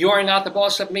me. You're not the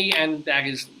boss of me, and that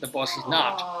is the boss is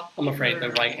not, I'm afraid,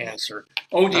 the right answer.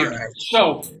 Oh dear. Right.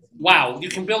 So, wow, you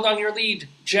can build on your lead,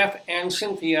 Jeff and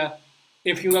Cynthia,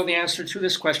 if you know the answer to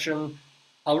this question.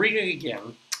 I'll read it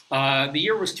again. The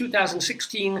year was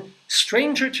 2016.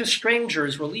 Stranger to Stranger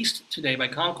is released today by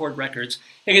Concord Records.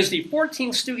 It is the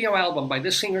 14th studio album by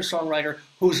this singer-songwriter,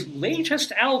 whose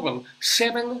latest album,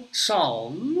 7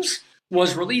 Psalms,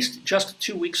 was released just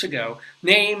 2 weeks ago.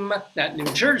 Name that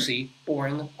New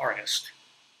Jersey-born artist.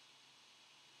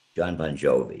 John Bon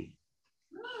Jovi.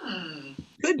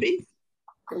 Could be.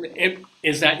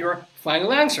 Is that your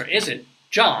final answer? Is it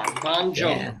John Bon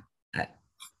Jovi?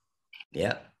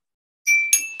 Yeah.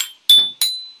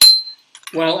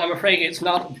 Well, I'm afraid it's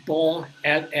not bon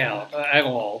at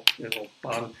all.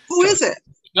 Who is it?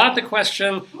 Not the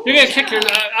question. You're gonna kick your.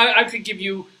 I could give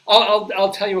you.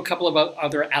 I'll tell you a couple of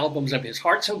other albums of his.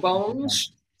 Hearts and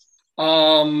Bones,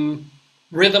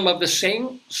 Rhythm of the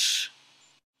Saints.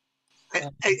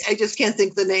 I just can't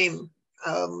think the name.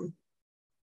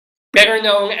 Better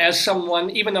known as someone,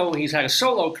 even though he's had a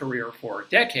solo career for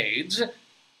decades,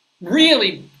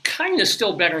 really kind of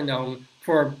still better known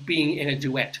for being in a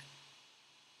duet.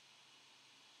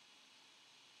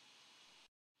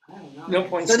 I don't know. No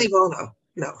points. Sonny Bono.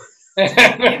 No.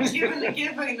 Give a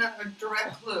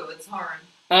direct clue. It's hard.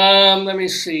 Let me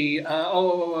see.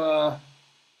 What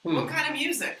kind of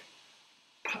music?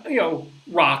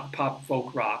 Rock, pop,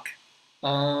 folk rock.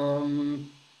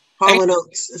 Hall and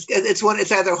Oates.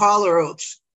 It's either Hall or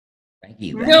Oates. Thank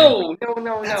you. No.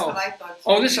 That's what I thought.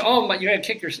 You're gonna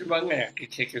kick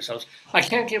yourselves. I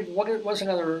can't give. What was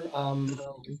another?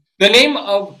 The name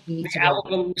of the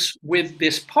albums with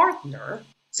this partner.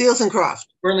 Seals and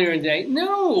Croft. Earlier in the day.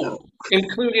 No.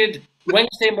 Included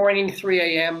Wednesday Morning,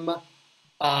 3 a.m.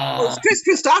 It's Chris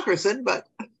Christopherson, but.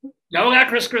 No, not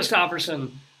Chris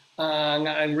Christopherson.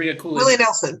 And Rhea Coolidge. Willie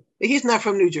Nelson. He's not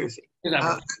from New Jersey.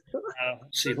 Let's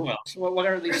see, who else? What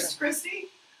are these? Chris Christie?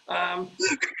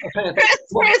 Chris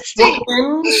Christie.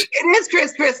 It is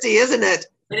Chris Christie, isn't it?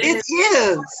 It is.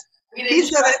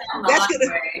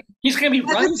 He's gonna be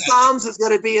running. Psalms is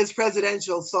gonna be his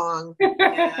presidential song.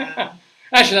 Yeah.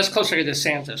 Actually, that's closer to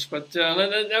DeSantis. But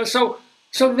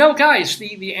so no, guys.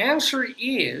 The answer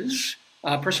is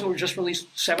a person who just released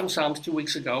 7 Psalms 2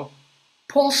 weeks ago.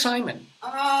 Paul Simon.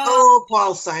 Oh,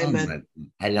 Paul Simon.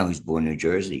 I didn't know he was born in New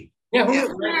Jersey. Yeah, He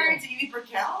was married to Edie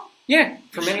Brickell? Yeah,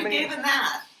 for you many, should have many given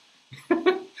that.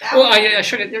 Well, I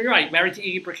should have. You're right. Married to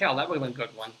Edie Brickell. That would have been a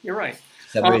good one. You're right.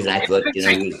 For some reason, I thought, he was,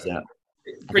 I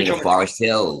think of Forest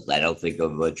Hills. I don't think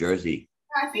of Jersey.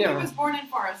 I think he was born in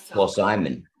Forest Hills. Paul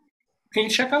Simon. Can you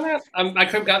check on that? I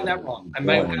could have gotten that wrong. I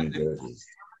might have gotten Jersey.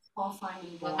 Paul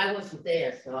Simon. Well, I wasn't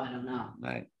there, so I don't know.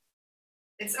 Right.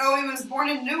 He was born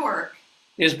in Newark.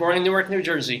 He was born in Newark, New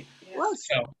Jersey. Yeah.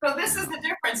 So this is the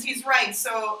difference. He's right.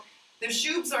 So the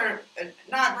Shubes are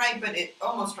not right, but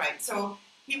almost right. So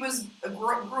he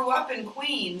grew up in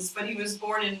Queens, but he was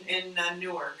born in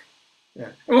Newark.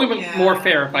 Yeah, it would have been more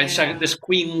fair if I'd said this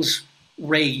Queens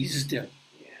raised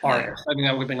artist. I mean,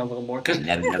 that would have been a little more because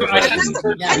another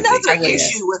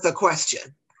issue with the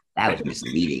question. That was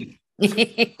misleading. Look,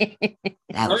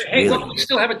 we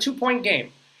still have a 2-point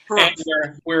game.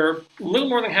 And we're a little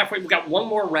more than halfway. We've got one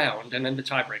more round and then the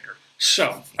tiebreaker.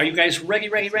 So, are you guys ready?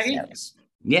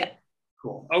 Yeah.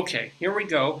 Cool. Okay, here we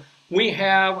go. We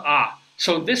have,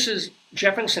 so this is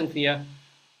Jeff and Cynthia.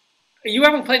 You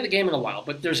haven't played the game in a while,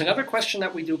 but there's another question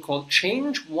that we do called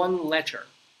Change One Letter.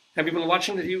 Have you been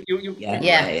watching the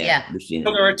Yeah.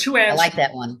 So there are 2 answers. I like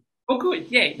that one. Oh, good.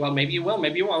 Yay. Well, maybe you will,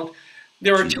 maybe you won't.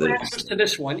 There are 2 answers to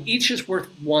this one. Each is worth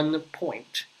 1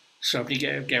 point. So if you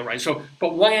get it right. So,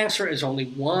 but one answer is only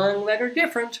 1 letter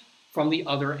different from the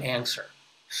other answer.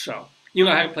 So you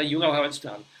know how to play. You know how it's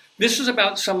done. This is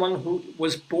about someone who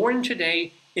was born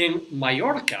today in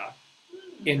Mallorca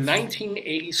in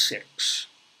 1986.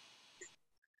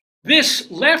 This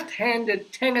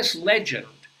left-handed tennis legend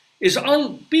is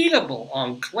unbeatable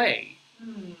on clay.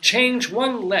 Change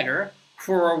 1 letter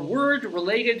for a word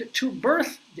related to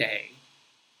birthday.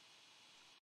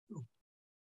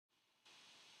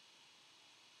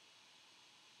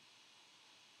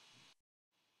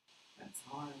 That's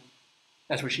hard.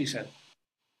 That's what she said.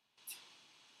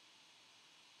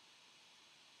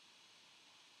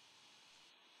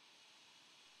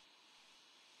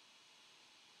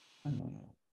 I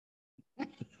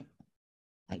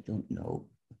don't know.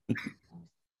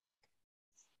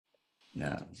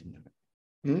 No, it's American.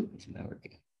 It's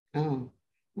American.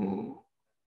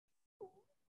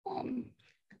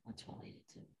 What's related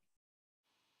to?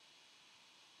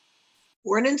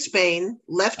 Born in Spain,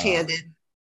 left-handed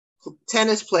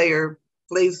tennis player,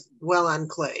 plays well on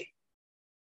clay.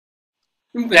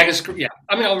 That is, yeah.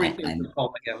 I mean, I'll read the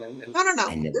poem again. No.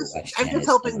 I'm just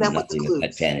helping them with the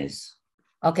clues. Tennis.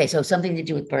 Okay, so something to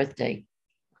do with birthday.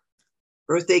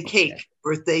 Birthday cake,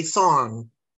 birthday song,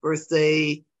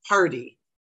 birthday party.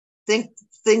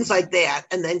 Things like that,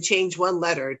 and then change 1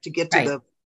 letter to get to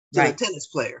the tennis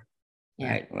player.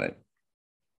 Yeah. Right.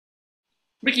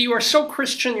 Mickey, you are so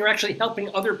Christian, you're actually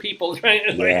helping other people. Right?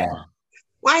 Yeah.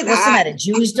 Why not? What's the matter?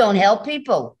 Jews don't help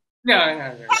people.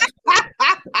 No.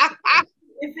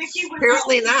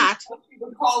 Apparently not. You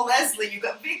would call Leslie.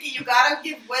 Vicky. You gotta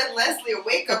give Leslie a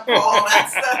wake-up call.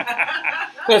 That's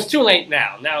well, it's too late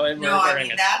now.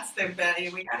 That's the Betty.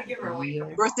 We gotta give her a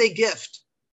wake-up. Birthday gift,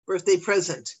 birthday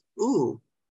present. Ooh.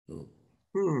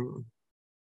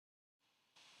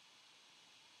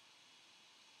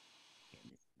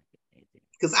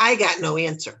 Because I got no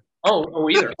answer. Oh,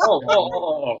 either.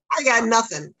 Oh. I got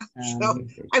nothing. So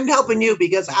I'm helping you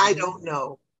because I don't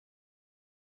know.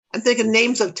 I'm thinking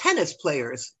names of tennis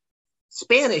players,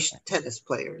 Spanish tennis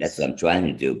players. That's what I'm trying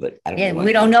to do, but I don't know.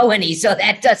 We don't know any, so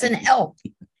that doesn't help.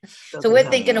 So we're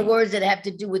thinking of words that have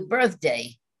to do with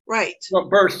birthday. Right. Well,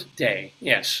 birthday,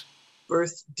 yes.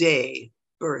 Birthday,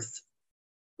 birth.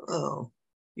 Oh,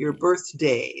 your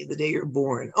birthday, the day you're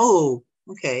born. Oh,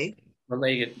 okay.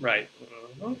 Related, right.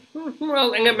 Well,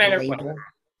 in a manner.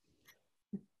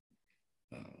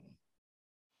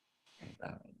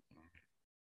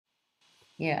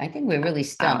 Yeah, I think we're really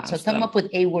stumped. So come up with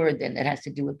a word then that has to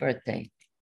do with birthday.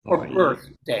 Or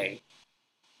birthday.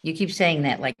 You keep saying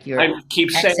that like you're I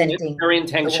keep saying it very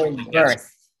intentionally.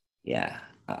 Birth. Yeah.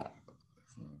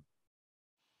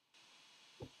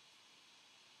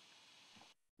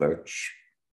 Birch.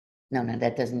 No,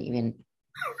 that doesn't even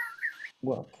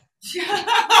work.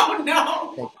 Oh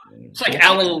no! It's like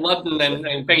Alan Ludden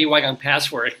and Peggy White on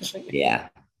Password. Yeah.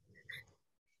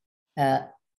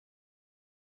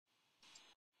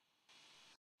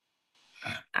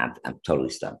 I'm totally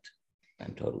stumped.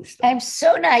 I'm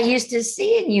so not used to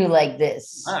seeing you like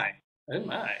this. My.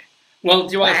 Well,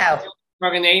 do you want to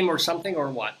talk a name or something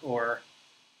or what? Or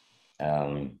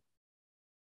and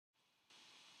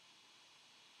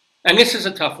this is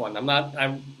a tough one. I'm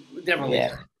definitely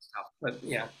tough, but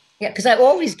yeah. Yeah, because I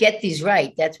always get these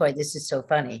right. That's why this is so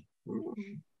funny.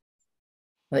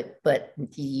 But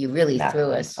you really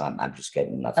threw us. I'm just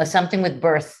getting nothing. Something with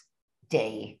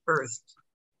birthday. Birth,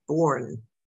 born.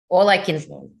 All I can.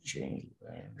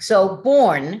 So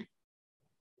born.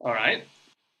 All right.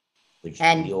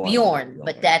 And Bjorn,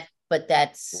 but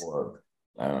that's.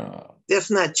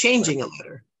 That's not changing a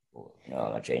letter.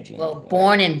 No, not changing. Well,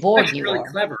 born in Borg. That's really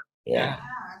clever. Yeah.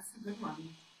 That's a good one.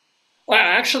 Well,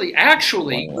 actually,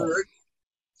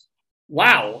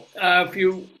 wow. If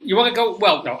you want to go,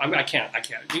 well, no, I can't.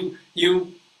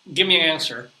 You give me an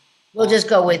answer. We'll just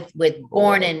go with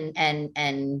born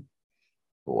and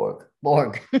Borg.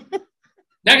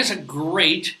 That is a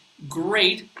great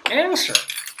answer.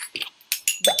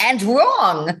 And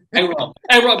wrong. And wrong.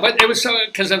 But it was so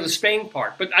because of the Spain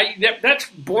part. But that's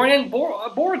born in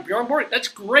Borg. Bjorn Borg. That's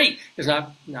great. It's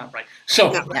not right.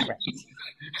 So not right.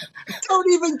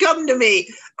 Don't even come to me.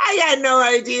 I had no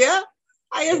idea.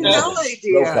 I have no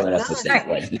idea. No coming up with that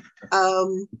one.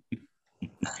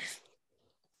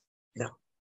 No.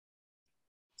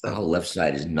 The whole left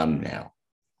side is numb now.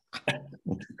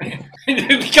 Go to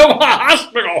the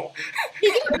hospital.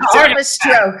 Have a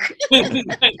stroke.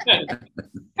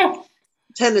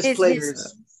 Tennis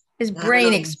players. His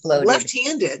brain exploded.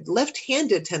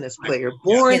 Left-handed tennis player,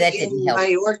 born in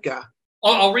Mallorca.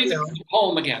 I'll read the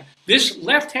poem again. This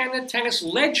left-handed tennis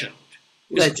legend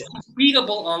is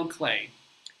unbeatable on clay.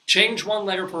 Change one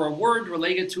letter for a word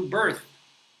related to birth.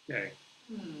 Okay.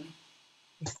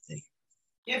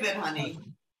 Give it, honey.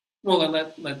 Well,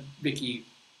 let Vicky.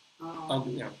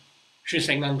 She's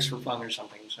saying nuns for fun or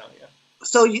something. So yeah.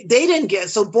 So they didn't get.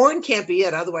 So born can't be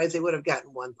it. Otherwise, they would have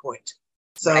gotten 1 point.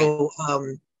 So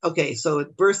okay. So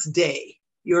birthday.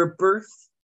 Your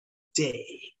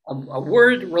birthday. A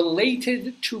word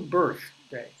related to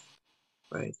birthday.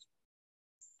 Right.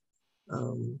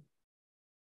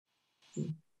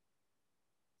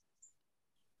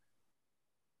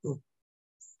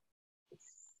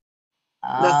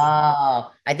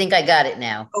 Oh, I think I got it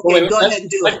now. Okay, go ahead and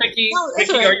do it. Vicky,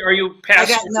 are you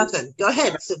passing? I got nothing. Go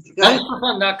ahead.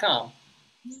 Nunsforfun.com.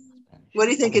 What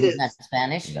do you think it is? That's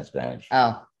Spanish? That's Spanish.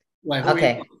 Oh,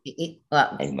 okay.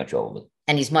 Well, he's much older.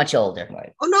 And he's much older.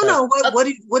 Right. Oh, no.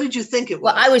 What did you think it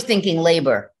was? Well, I was thinking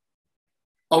labor.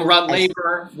 Oh, Rod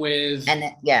labor with...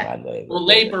 And yeah. Well,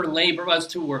 labor, that's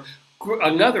 2 words.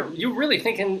 Another, you're really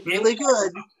thinking... Really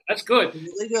good. That's good.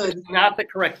 Really good. Not the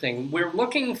correct thing. We're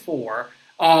looking for...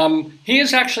 he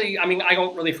is actually, I mean, I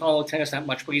don't really follow tennis that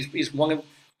much, but he's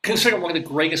considered one of the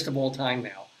greatest of all time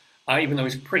now, even though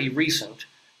he's pretty recent.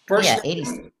 First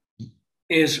 80s.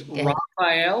 Is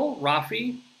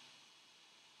Rafi?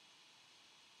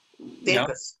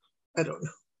 Davis. No. I don't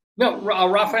know. No,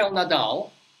 Rafael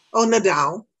Nadal. Oh,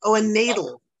 Nadal. Oh, and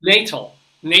Natal.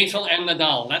 Natal and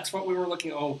Nadal. That's what we were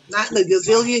looking. Oh, not in a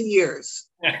gazillion years.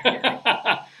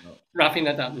 Rafi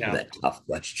Nadal. No. That's a tough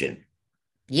question.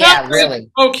 Yeah,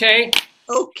 really. Okay.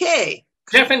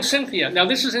 Jeff and Cynthia. Now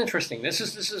this is interesting. This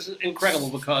is incredible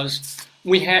because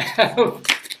we have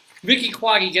Vicky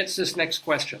Quaggy gets this next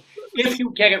question. If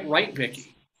you get it right,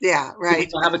 Vicky. Yeah, right.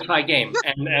 We'll have a tie game,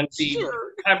 and the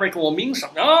tiebreaker will mean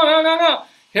something. No.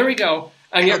 Here we go.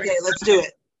 Okay, let's do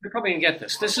it. You're probably gonna get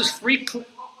this. This is 3 clues.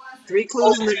 3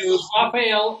 clues in the news.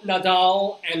 Rafael,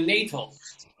 Nadal, and Natal.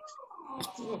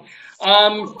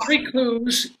 3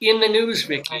 clues in the news,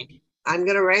 Vicky. I'm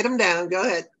gonna write them down. Go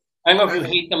ahead. I don't know if you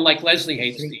hate them like Leslie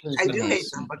hates these. I do hate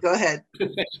them, but go ahead.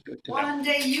 One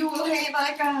day you will hate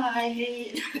like I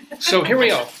hate. So here we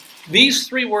go. These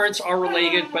 3 words are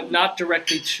related, but not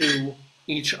directly to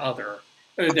each other.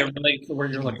 They're related to the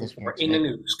word you're looking for in the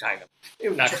news, kind of.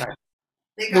 Not kind of.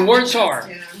 The words are,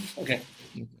 okay,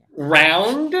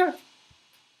 round,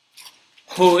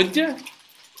 hood,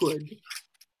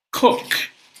 cook.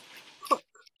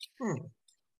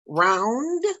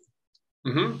 Round,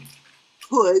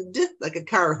 hood, like a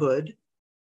car hood,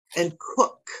 and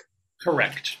cook.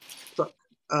 Correct. Cook.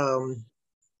 And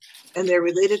they're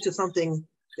related to something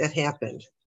that happened.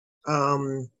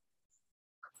 So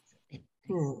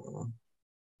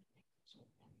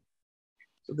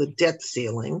the debt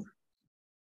ceiling.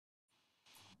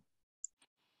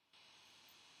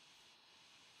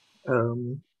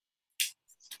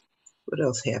 What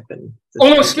else happened? Oh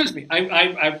no, excuse me.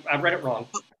 I read it wrong.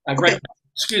 I read it.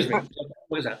 Excuse me.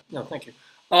 What is that? No, thank you.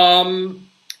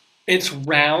 It's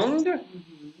round,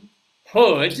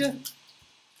 hood,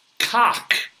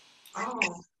 cock.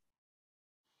 Oh.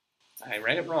 I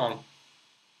read it wrong.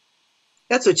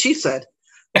 That's what she said.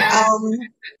 Cock.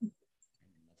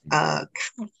 Can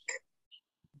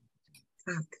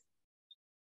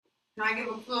I give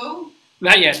a clue?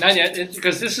 Not yet.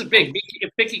 Because this is big.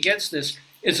 If Vicky gets this,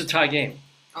 it's a tie game.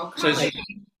 Okay. So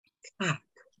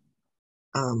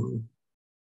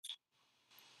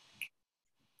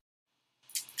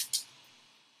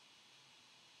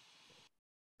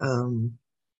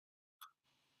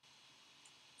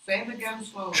Say it again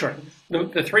slowly. Sure.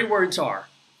 The three words are.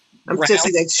 I'm just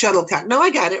thinking shuttlecock. No,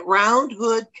 I got it. Round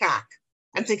hood cock.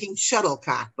 I'm thinking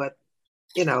shuttlecock, but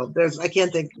you know, I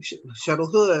can't think shuttle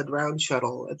hood, round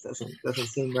shuttle. It doesn't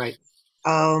seem right.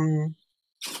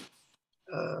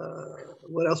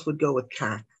 What else would go with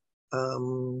cock?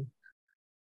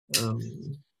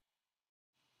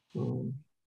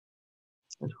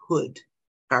 Hood,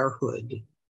 car hood.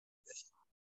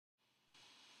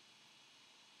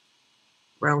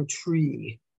 Round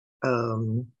tree,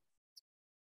 round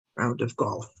of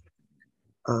golf.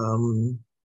 Hood.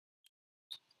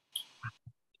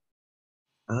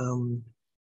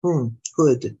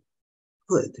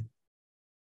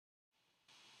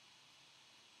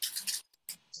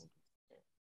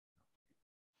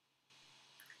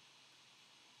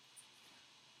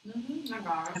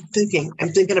 I'm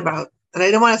thinking about, and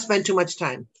I don't want to spend too much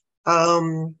time.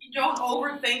 Don't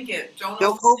overthink it. Don't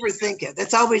overthink it.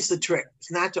 That's always the trick.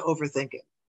 It's not to overthink it.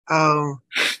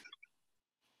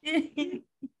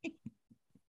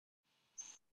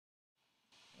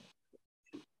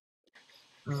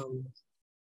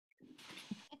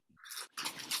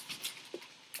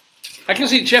 I can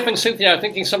see Jeff and Cynthia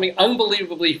thinking something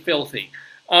unbelievably filthy.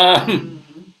 It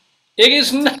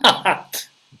is not.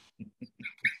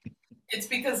 It's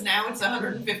because now it's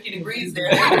 150 degrees there.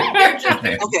 They're just,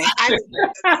 okay.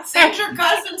 Send your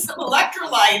cousin some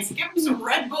electrolytes. Give him some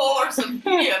Red Bull or some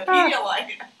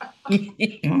Pedialyte.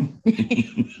 I'm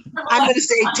going to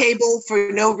say table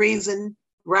for no reason.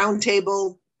 Round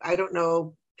table. I don't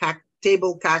know. Cock. I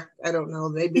don't know.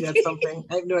 Maybe that's something.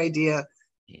 I have no idea.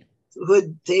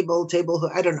 Hood, table,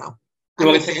 hood. I don't know. You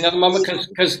want to take another moment?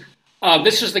 Because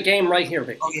this is the game right here,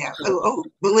 Vicky. Oh, yeah. Oh,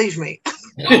 believe me.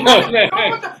 Don't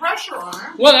put the pressure on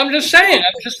her. Well, I'm just saying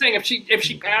if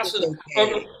she passes.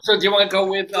 Okay. So do you want to go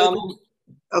with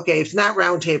okay, it's not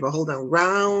round table. Hold on.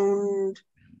 Round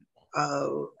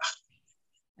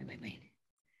wait.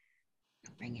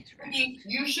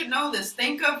 You should know this.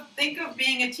 Think of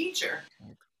being a teacher.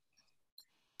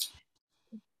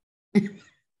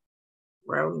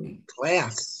 Round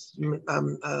class.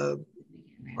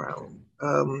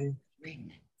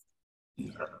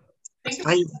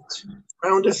 Assignment.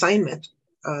 Round assignment.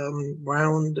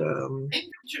 Round.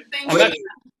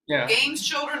 Games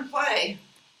children play.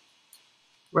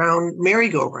 Round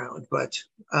merry-go-round, but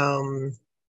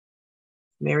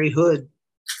Mary Hood.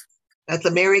 That's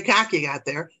a merry cock you got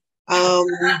there.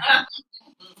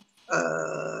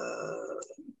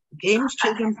 Games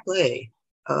children play.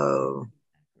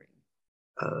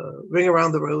 Ring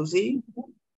around the rosy.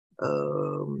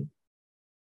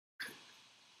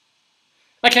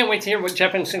 I can't wait to hear what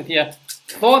Jeff and Cynthia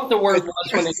thought the word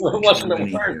was when it wasn't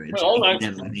the word. Hold on.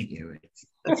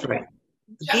 That's right.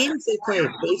 The games they play: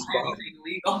 baseball,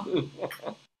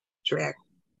 track,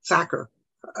 soccer.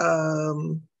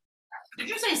 Did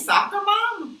you say soccer,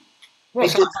 Mom? I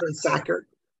did say soccer.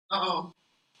 Oh.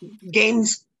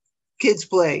 Games kids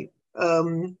play,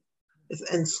 and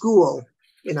school.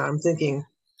 You know, I'm thinking.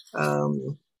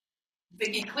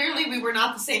 Vicky, clearly we were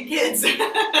not the same kids.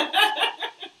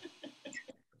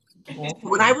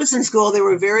 When I was in school, there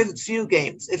were very few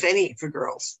games, if any, for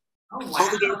girls. Oh, wow.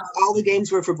 All the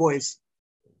games were for boys.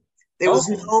 There was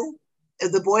no.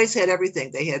 The boys had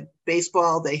everything. They had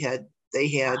baseball. They had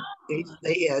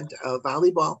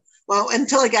volleyball. Well,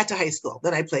 until I got to high school,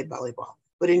 then I played volleyball.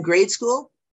 But in grade school,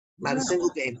 not a single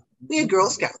game. We had Girl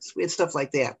Scouts. We had stuff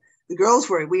like that. The girls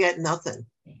we had nothing.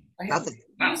 Nothing.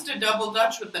 We used to double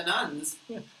dutch with the nuns.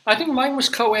 I think mine was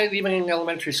co-ed even in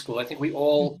elementary school. I think we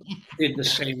all did the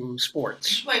same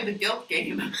sports. You played the guilt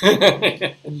game.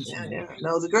 Yeah.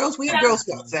 No, the girls, we had Girl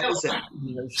Scouts. That was it.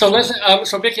 So listen,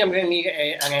 so Vicky, I'm going to need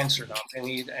an answer now. I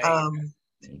need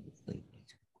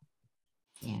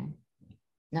yeah.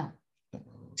 No.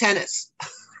 Tennis.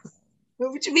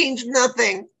 Which means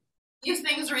nothing. These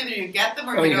things are either you get them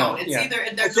or you don't. It's either.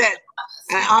 That's it.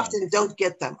 I often don't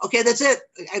get them. Okay, that's it.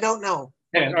 I don't know.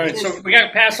 Okay, all right, so we got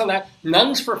to pass on that.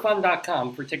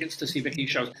 Nunsforfun.com for tickets to see Vicky's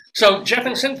shows. So Jeff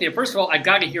and Cynthia, first of all, I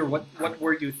got to hear what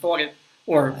word you thought it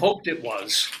or hoped it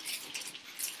was.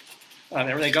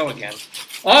 There they go again.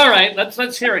 All right,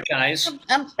 let's hear it, guys.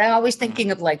 I'm always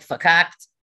thinking of like fakakt,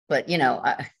 but you know.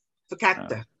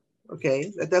 Fakakta.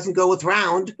 Okay, that doesn't go with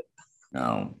round.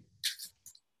 No.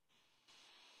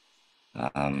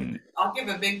 I'll give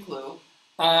a big clue.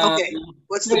 Okay,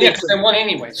 what's the big clue? I won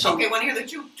anyway. So. Okay, want to hear the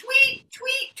two? Tweet.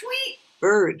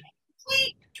 Bird.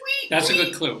 Tweet. That's a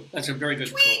good clue. That's a very good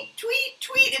clue.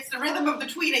 Tweet. It's the rhythm of the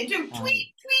tweeting too.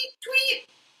 Tweet.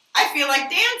 I feel like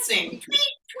dancing. Tweet.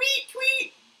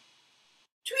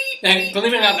 And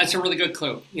believe it or not, that's a really good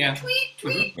clue. Yeah.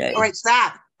 Tweet. Yeah. All right,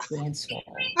 stop. Transform.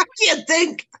 I can't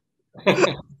think.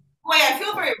 Boy, I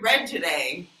feel very red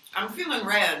today. I'm feeling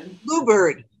red.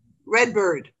 Bluebird, red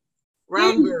bird,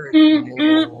 round bird,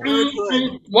 bird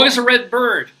hood. What is a red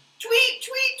bird?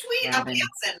 Tweet. Robin. I'm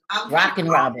dancing. Rockin'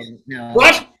 Robin. No.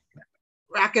 What?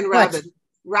 Rockin' What? Robin,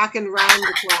 rockin' round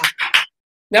the clock.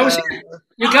 That was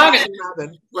you got it.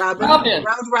 Robin. Round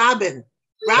Robin.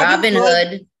 Robin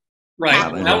Hood. Right.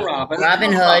 Robin Now Hood. Robin.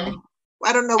 Robin Hood.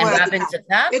 I don't know And what. Robin's at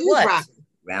top. It is What? Robin.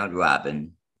 Round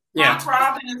Robin. Yeah.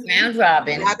 Round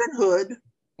Robin. Robin Hood.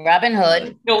 Robin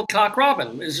Hood. Bill Cock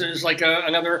Robin is like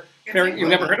another. You've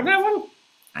never heard of that one?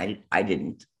 I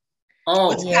didn't. Oh,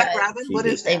 What's Yeah. Cock Robin? What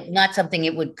is that? Not something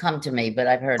it would come to me, but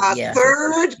I've heard. Yeah.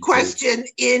 Third question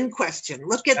in question.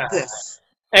 Look at this.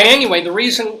 And anyway, the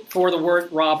reason for the word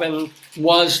Robin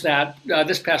was that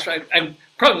this past, I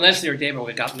probably Leslie or David would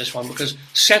have gotten this one because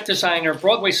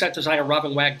Broadway set designer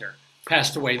Robin Wagner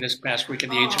passed away this past week at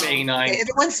the age of 89. Okay,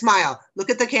 everyone smile. Look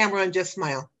at the camera and just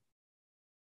smile.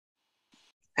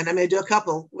 And I'm going to do a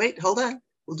couple. Wait, hold on.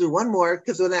 We'll do one more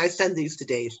because when I send these to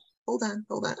Dave. Hold on.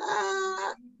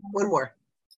 One more.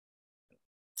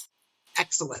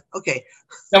 Excellent. Okay.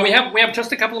 Now we have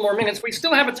just a couple of more minutes. We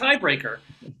still have a tiebreaker.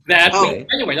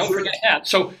 Anyway, don't forget that.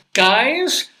 So,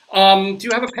 guys, do you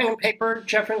have a pen and paper,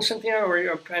 Jeff and Cynthia, or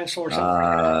a pencil or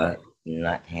something?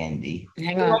 Not handy.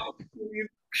 Hang on. You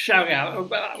shout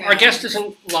out. Our guest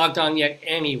isn't logged on yet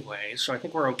anyway, so I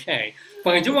think we're okay.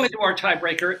 But I do want to do our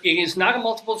tiebreaker. It is not a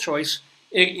multiple choice.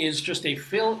 It is just a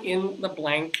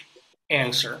fill-in-the-blank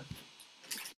answer.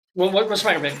 Well, what's the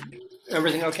matter, Vic?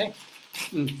 Everything okay?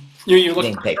 You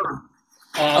look paper.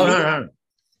 no.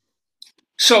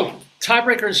 So,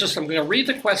 tiebreaker is just, I'm going to read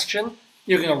the question.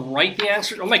 You're going to write the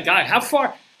answer. Oh my God, how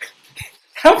far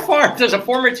does a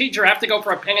former teacher have to go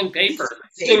for a pen and paper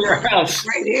in your house?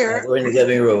 Right here. We're in the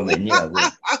living room, and All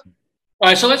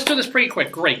right, so let's do this pretty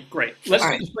quick. Great. Let's do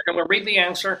right. this quick. I'm going to read the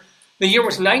answer. The year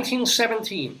was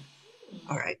 1917.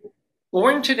 All right.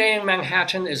 Born today in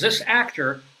Manhattan is this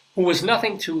actor who was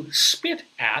nothing to spit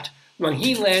at when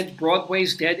he led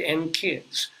Broadway's Dead End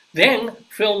Kids, then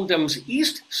Filmdom's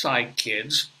East Side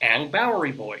Kids and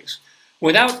Bowery Boys.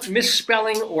 Without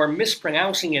misspelling or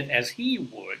mispronouncing it as he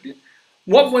would,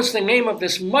 what was the name of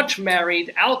this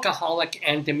much-married, alcoholic,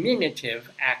 and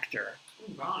diminutive actor?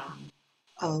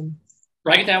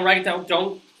 Write it down.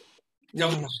 Don't.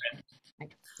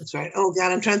 That's right. Oh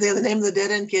God, I'm trying to think of the name of the Dead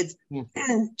End Kids.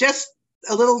 Just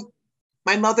a little.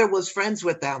 My mother was friends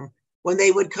with them when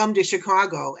they would come to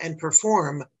Chicago and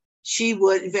perform. She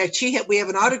would, in fact, we have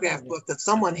an autograph book that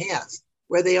someone has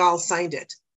where they all signed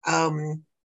it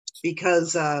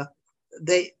because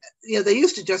they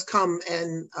used to just come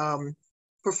and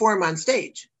perform on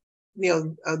stage.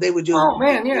 They would do. Oh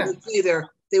man, yeah.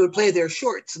 They would play their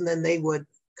shorts and then they would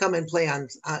come and play on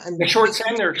the shorts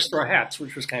and their straw hats,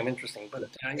 which was kind of interesting. But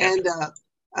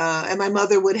and my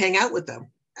mother would hang out with them.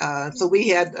 So we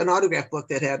had an autograph book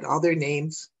that had all their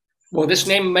names. Well, this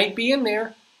name might be in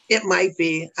there. It might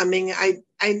be. I mean,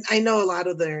 I know a lot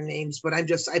of their names, but I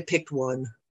picked one.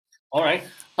 All right,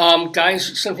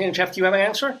 guys, Cynthia and Jeff, do you have an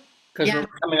answer? Because we're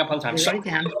coming up on time. So one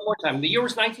more time. The year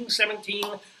was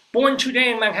 1917. Born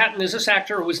today in Manhattan is this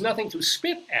actor who was nothing to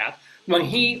spit at when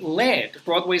he led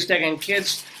Broadway's Dead End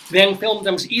Kids, then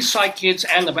Filmdom's East Side Kids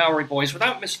and the Bowery Boys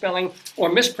without misspelling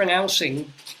or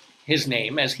mispronouncing his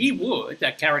name as he would,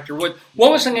 that character would.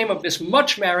 What was the name of this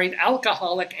much-married,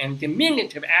 alcoholic, and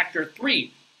diminutive actor?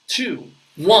 3, 2,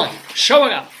 1. Show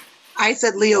it up. I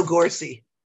said Leo Gorcey.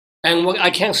 And I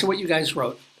can't see what you guys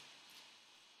wrote.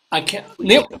 I can't.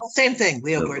 Same thing,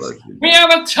 Leo Gorcey. We have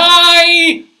a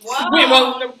tie! Wow.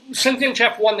 Well, Cynthia and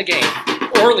Jeff won the game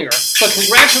earlier, but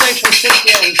congratulations,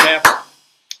 Cynthia and Jeff,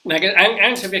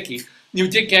 and to Vicky. You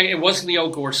did get it. Was Leo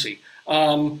Gorcey,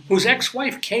 whose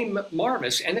ex-wife, Kay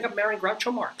Marvis, ended up marrying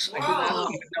Groucho Marx. I did not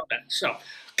even know that. So,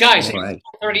 guys, it's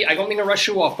 4:30. I don't mean to rush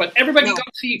you off, but everybody go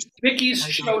see Vicky's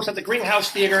shows at the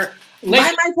Greenhouse Theater.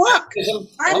 Buy my book.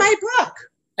 Buy my book.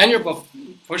 And your book.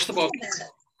 Push the book.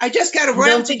 I just got a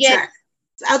royalty check.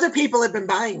 Other people have been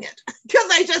buying it because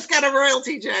I just got a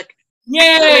royalty check.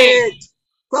 Yay!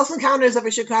 Close Encounters of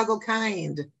a Chicago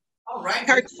Kind. All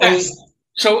right.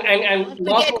 So don't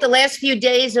forget the last few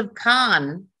days of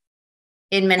Cannes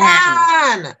in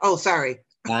Manhattan. Cannes. Oh, sorry.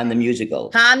 Cannes the musical.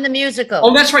 Cannes the musical.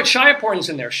 Oh, that's right. Shia Porn's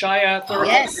in there. Shia.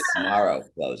 Yes. Tomorrow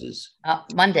closes.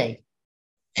 Monday.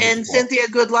 And Cynthia,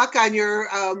 good luck on your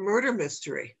murder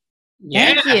mystery.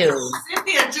 Yeah. Thank you.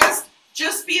 Cynthia,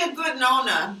 just be a good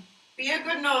Nona. Be a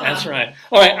good Noah. That's right.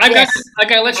 All right, I got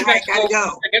to let you guys go.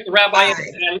 I get the Rabbi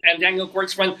and Daniel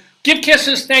Gortzman. Give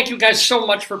kisses. Thank you guys so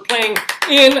much for playing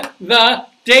in the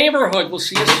neighborhood. We'll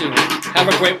see you soon. Have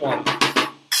a great one.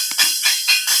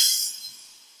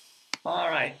 All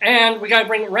right, and we got to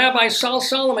bring Rabbi Sal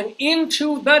Solomon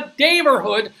into the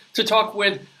neighborhood to talk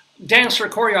with dancer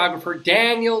choreographer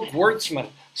Daniel Gortzman.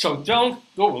 So don't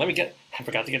go. I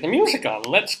forgot to get the music on.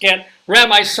 Let's get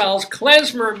Rabbi Sal's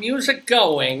klezmer music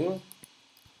going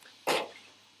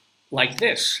like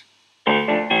this.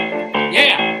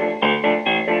 Yeah.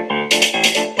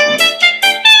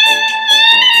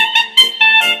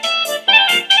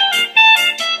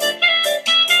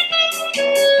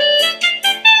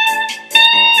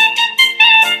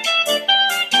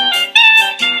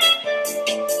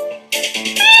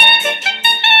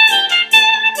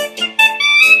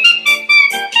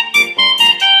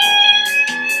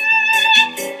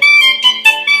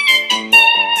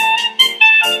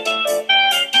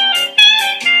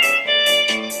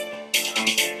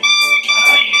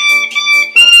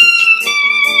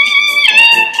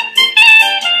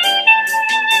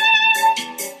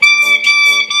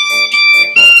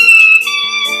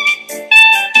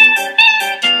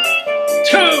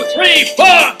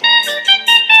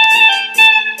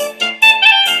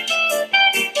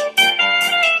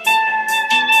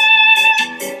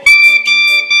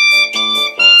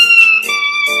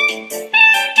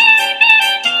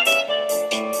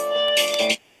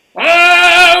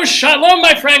 Shalom,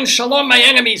 my friends. Shalom, my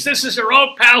enemies. This is your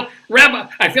old pal,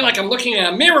 Rabbi. I feel like I'm looking in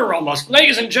a mirror almost.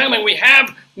 Ladies and gentlemen, we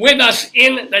have with us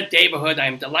in the neighborhood,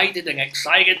 I'm delighted and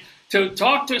excited to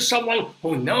talk to someone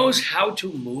who knows how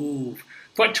to move.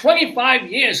 For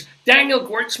 25 years, Daniel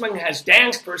Gortzman has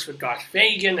danced first with Garth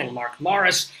Fagan and Mark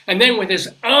Morris, and then with his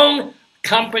own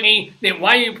company.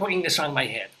 Why are you putting this on my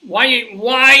head?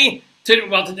 Why?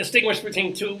 To distinguish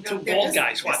between two bald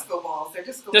guys. What? Disco balls. They're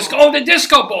disco balls. Oh, the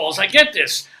disco balls. I get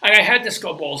this. And I had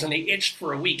disco balls, and they itched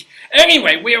for a week.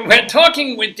 Anyway, we're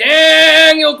talking with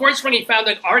Daniel Gortzman. He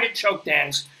founded Artichoke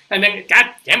Dance. And then, God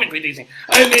damn it with these things.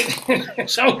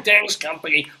 His own dance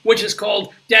company, which is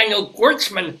called Daniel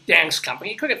Gortzman Dance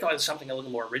Company. He could have thought of something a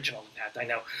little more original than that, I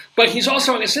know. But he's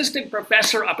also an assistant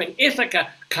professor up in Ithaca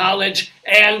College,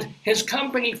 and his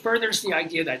company furthers the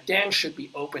idea that dance should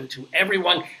be open to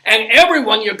everyone. And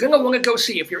everyone you're going to want to go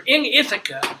see. If you're in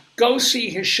Ithaca, go see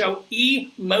his show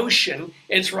E-Motion.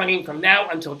 It's running from now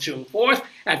until June 4th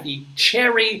at the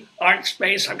Cherry Art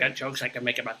Space. I've got jokes I can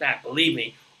make about that, believe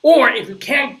me. Or if you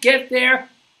can't get there,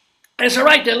 it's all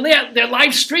right. They're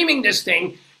live streaming this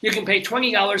thing. You can pay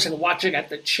 $20 and watch it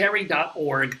at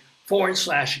thecherry.org/e/.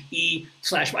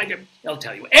 They'll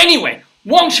tell you. Anyway,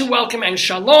 won't you welcome and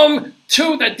shalom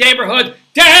to the neighborhood,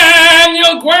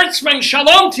 Daniel Gortzman.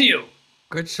 Shalom to you.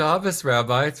 Good Shabbos,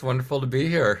 Rabbi. It's wonderful to be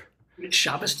here. Good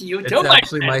Shabbos to you too. It's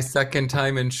actually my second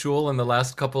time in shul in the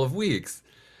last couple of weeks,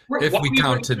 if we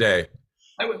count today.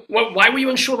 Why were you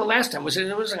in shul the last time? Was it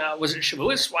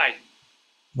Shavuos? Why?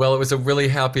 Well, it was a really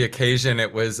happy occasion.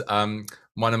 It was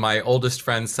one of my oldest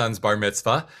friend's son's bar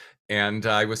mitzvah, and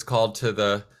I was called to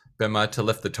the bima to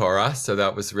lift the Torah, so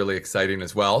that was really exciting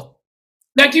as well.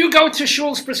 Now, do you go to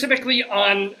shul specifically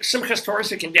on Simchas Torah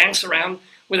so you can dance around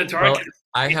with a Torah? Well,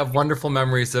 I have wonderful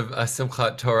memories of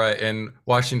Simchat Torah in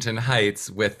Washington Heights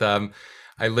with, I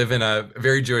live in a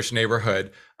very Jewish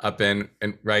neighborhood up in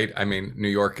New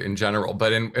York in general,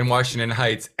 but in Washington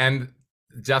Heights, and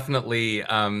definitely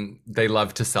they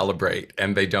love to celebrate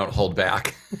and they don't hold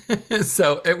back.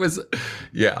 So it was,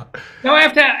 yeah. Now I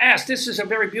have to ask, this is a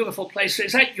very beautiful place.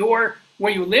 Is that where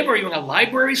you live? Or are you in a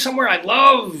library somewhere? I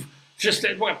love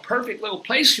what a perfect little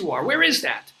place you are. Where is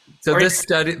that? So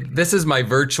this is my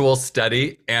virtual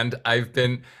study, and I've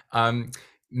been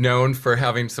known for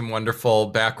having some wonderful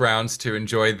backgrounds to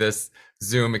enjoy this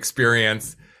Zoom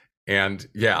experience. And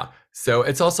yeah, so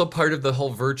it's also part of the whole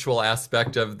virtual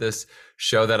aspect of this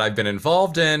show that I've been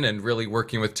involved in, and really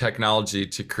working with technology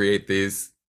to create these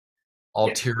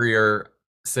ulterior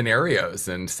scenarios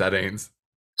and settings.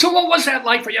 So what was that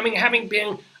like for you? I mean, having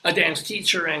been a dance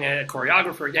teacher and a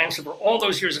choreographer, a dancer for all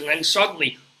those years, and then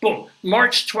suddenly, boom,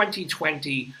 March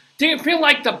 2020, did you feel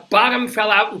like the bottom fell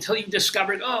out until you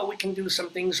discovered, we can do some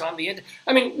things on the internet?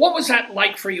 I mean, what was that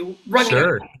like for you running?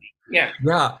 Sure. Yeah.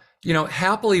 Yeah.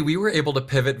 Happily, we were able to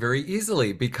pivot very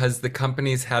easily because the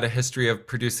company's had a history of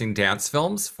producing dance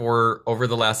films for over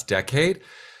the last decade.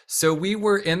 So we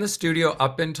were in the studio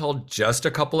up until just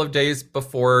a couple of days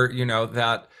before,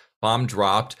 that bomb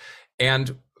dropped.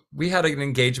 And we had an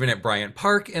engagement at Bryant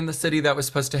Park in the city that was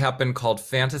supposed to happen called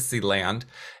Fantasyland.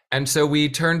 And so we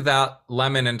turned that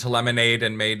lemon into lemonade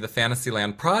and made the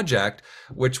Fantasyland project,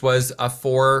 which was a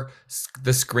for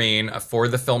the screen, a for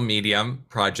the film medium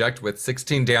project with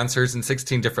 16 dancers in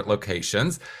 16 different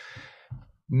locations.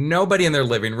 Nobody in their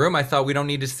living room. I thought we don't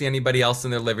need to see anybody else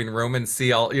in their living room and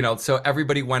see all, so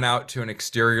everybody went out to an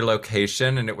exterior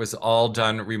location and it was all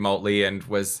done remotely and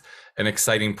was an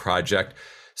exciting project.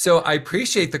 So I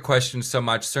appreciate the question so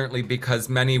much, certainly because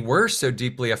many were so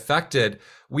deeply affected.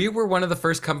 We were one of the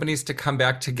first companies to come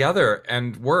back together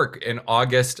and work. In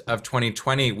August of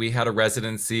 2020, we had a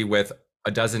residency with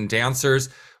a dozen dancers.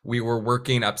 We were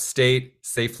working upstate,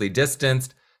 safely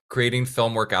distanced, creating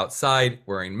film work outside,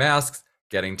 wearing masks,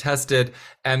 getting tested,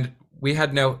 and we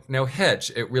had no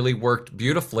hitch. It really worked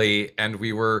beautifully, and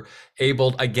we were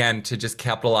able again to just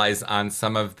capitalize on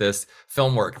some of this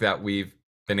film work that we've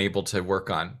been able to work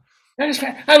on.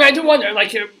 I do wonder,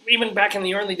 like even back in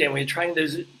the early day when you're trying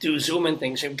to do Zoom and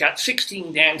things, you've got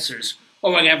 16 dancers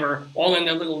or whatever, all in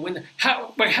their little window.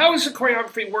 How does the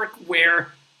choreography work where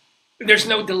there's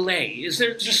no delay? Is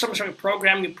there just some sort of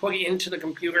program you put into the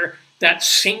computer that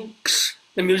syncs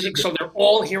the music so they're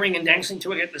all hearing and dancing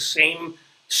to it at the same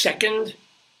second?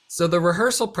 So the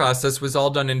rehearsal process was all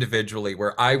done individually,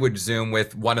 where I would Zoom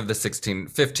with one of the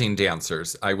 15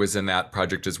 dancers. I was in that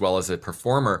project as well as a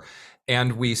performer.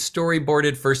 And we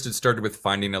storyboarded. First, it started with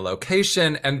finding a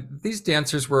location. And these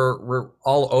dancers were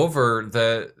all over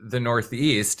the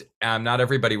Northeast. Not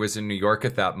everybody was in New York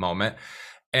at that moment.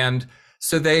 And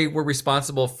so they were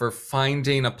responsible for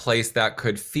finding a place that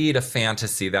could feed a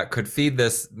fantasy, that could feed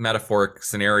this metaphoric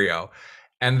scenario.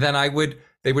 And then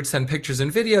they would send pictures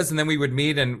and videos, and then we would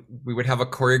meet and we would have a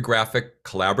choreographic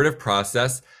collaborative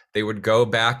process. They would go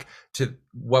back to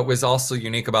what was also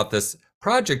unique about this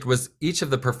project was each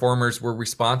of the performers were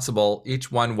responsible.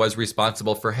 Each one was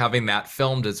responsible for having that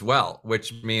filmed as well,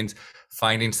 which means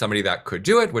finding somebody that could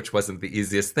do it, which wasn't the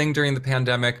easiest thing during the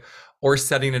pandemic, or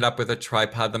setting it up with a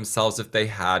tripod themselves if they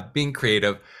had, being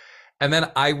creative. And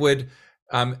then I would,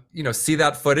 see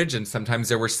that footage, and sometimes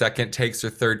there were second takes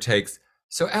or third takes.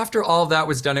 So after all that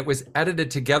was done, it was edited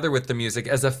together with the music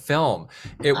as a film.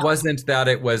 It wasn't that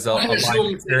it was a live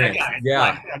experience. I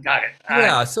got it.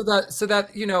 Yeah, so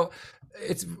that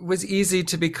it was easy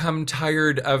to become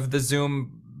tired of the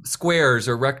Zoom squares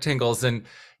or rectangles and,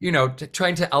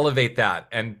 trying to elevate that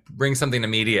and bring something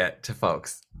immediate to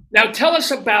folks. Now tell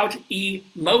us about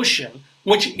emotion,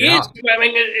 which is,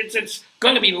 it's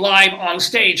going to be live on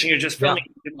stage and you're just filming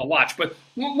for people to watch. But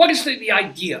what is the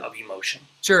idea of emotion?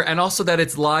 Sure, and also that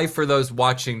it's live for those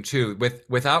watching too,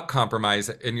 without compromise.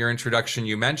 In your introduction,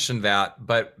 you mentioned that,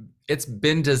 but it's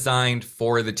been designed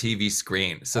for the TV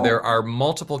screen. So there are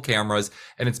multiple cameras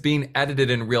and it's being edited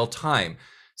in real time.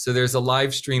 So there's a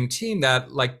live stream team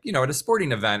that, like, at a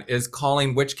sporting event is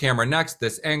calling which camera next,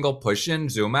 this angle, push in,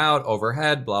 zoom out,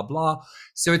 overhead, blah, blah.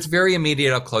 So it's very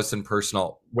immediate, up close and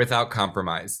personal without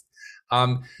compromise.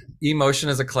 Emotion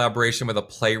is a collaboration with a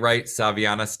playwright,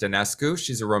 Saviana Stănescu.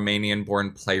 She's a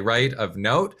Romanian-born playwright of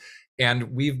note.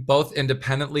 And we've both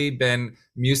independently been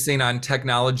musing on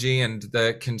technology and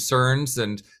the concerns,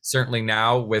 and certainly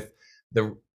now with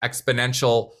the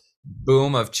exponential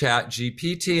boom of Chat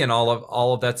GPT and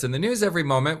all of that's in the news every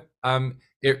moment,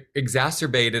 it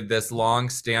exacerbated this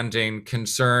long-standing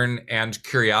concern and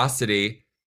curiosity.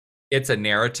 It's a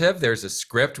narrative. There's a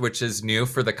script, which is new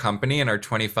for the company in our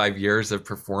 25 years of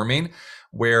performing,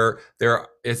 where there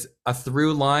is a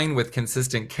through line with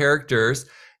consistent characters,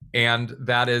 and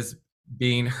that is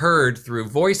being heard through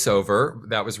voiceover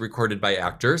that was recorded by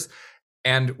actors.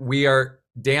 And we are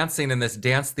dancing in this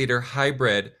dance theater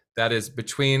hybrid that is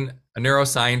between a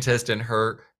neuroscientist and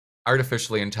her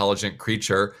artificially intelligent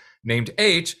creature named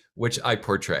H, which I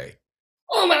portray.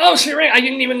 Oh, so you're right. I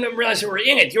didn't even realize you were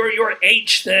in it. You're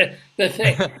H, the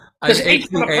thing. Does H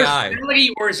have a personality,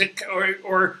 or is it,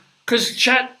 or because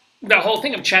the whole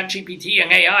thing of Chat GPT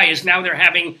and AI is now they're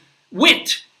having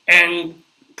wit and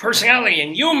personality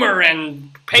and humor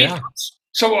and pathos. Yeah.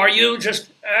 So are you just,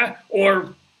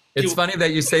 or? It's funny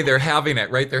that you say they're having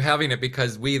it, right? They're having it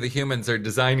because we, the humans, are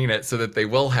designing it so that they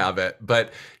will have it.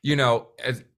 But,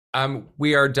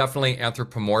 we are definitely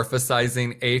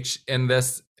anthropomorphizing H in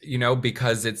this,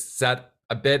 because it's set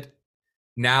a bit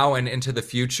now and into the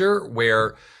future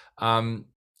where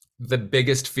the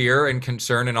biggest fear and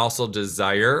concern and also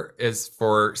desire is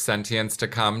for sentience to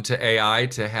come to AI,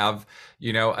 to have,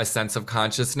 a sense of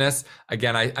consciousness.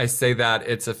 Again, I say that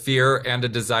it's a fear and a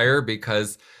desire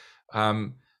because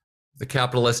the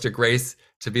capitalistic race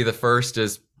to be the first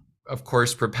is, of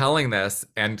course, propelling this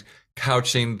and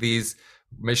couching these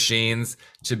machines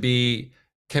to be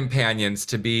companions,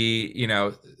 to be,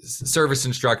 service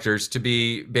instructors, to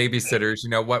be babysitters,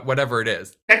 whatever it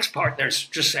is. Ex-partners,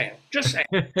 just saying.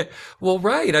 Well,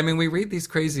 right. I mean, we read these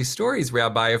crazy stories,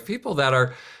 Rabbi, of people that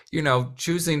are,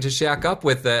 choosing to shack up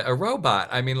with a robot.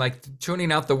 I mean, like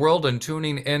tuning out the world and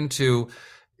tuning into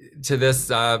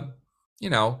this,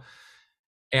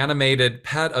 animated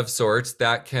pet of sorts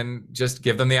that can just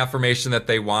give them the affirmation that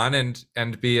they want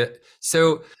and be it.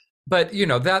 So, but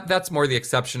that's more the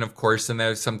exception, of course, and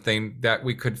there's something that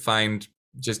we could find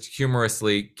just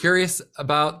humorously curious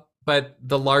about. But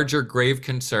the larger grave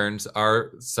concerns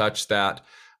are such that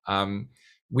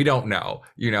we don't know,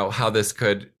 how this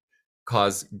could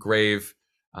cause grave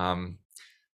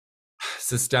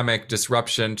systemic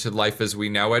disruption to life as we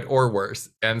know it, or worse.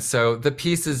 And so the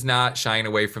piece is not shying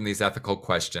away from these ethical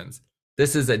questions.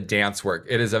 This is a dance work.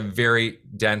 It is a very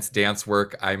dense dance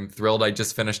work. I'm thrilled. I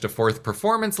just finished a 4th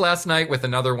performance last night with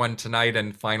another one tonight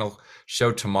and final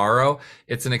show tomorrow.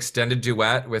 It's an extended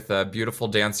duet with a beautiful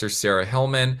dancer, Sarah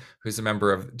Hillman, who's a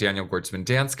member of Daniel Gortzman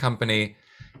Dance Company.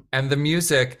 And the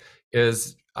music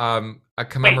is a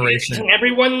commemoration. Isn't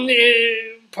everyone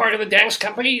part of the dance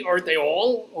company? Or are they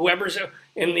all, whoever's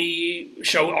in the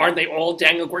show, aren't they all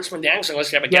Daniel Gortzman Dance, unless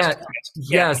you have a guest?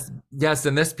 Yes.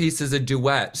 And this piece is a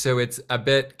duet, so it's a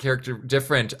bit character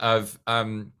different of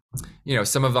some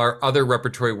of our other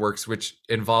repertory works which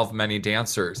involve many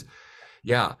dancers.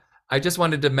 Yeah. I just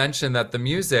wanted to mention that the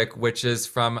music, which is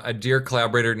from a dear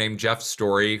collaborator named Jeff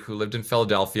Story, who lived in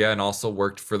Philadelphia and also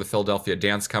worked for the Philadelphia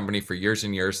Dance Company for years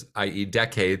and years, i.e.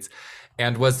 decades,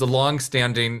 and was the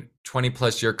long-standing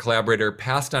 20-plus year collaborator,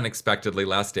 passed unexpectedly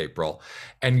last April.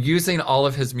 And using all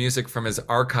of his music from his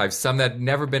archives, some that had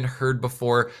never been heard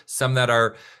before, some that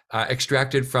are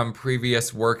extracted from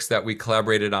previous works that we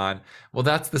collaborated on. Well,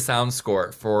 that's the sound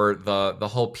score for the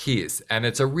whole piece. And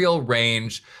it's a real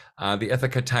range. The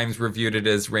Ithaca Times reviewed it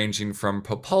as ranging from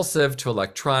propulsive to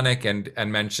electronic, and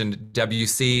mentioned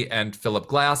Debussy and Philip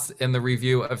Glass in the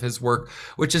review of his work,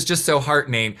 which is just so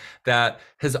heartening that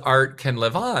his art can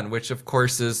live on, which of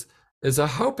course is a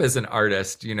hope as an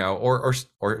artist,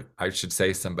 or I should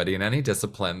say somebody in any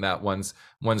discipline, that one's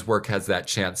work has that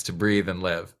chance to breathe and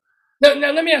live. Now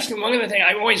let me ask you one other thing.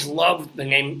 I always loved the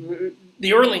name,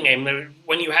 the early name,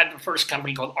 when you had the first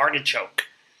company called Artichoke.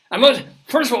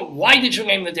 First of all, why did you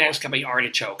name the dance company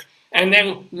Artichoke? And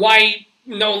then why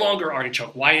no longer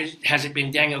Artichoke? Why has it been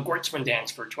Daniel Gortzman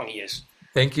Dance for 20 years?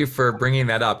 Thank you for bringing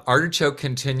that up. Artichoke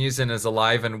continues and is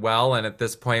alive and well, and at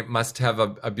this point must have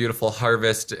a beautiful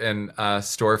harvest in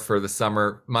store for the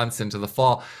summer months into the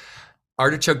fall.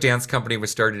 Artichoke Dance Company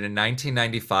was started in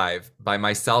 1995 by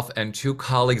myself and 2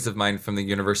 colleagues of mine from the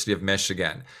University of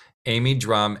Michigan, Amy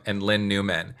Drum and Lynn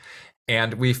Newman.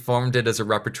 And we formed it as a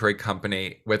repertory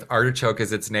company with Artichoke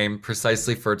as its name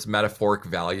precisely for its metaphoric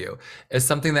value, as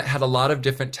something that had a lot of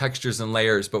different textures and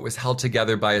layers, but was held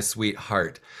together by a sweet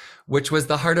heart, which was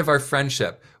the heart of our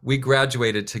friendship. We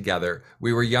graduated together.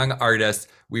 We were young artists.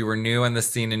 We were new on the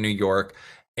scene in New York.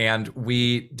 And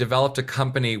we developed a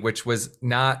company which was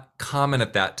not common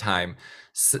at that time.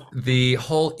 So the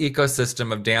whole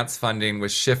ecosystem of dance funding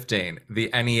was shifting. The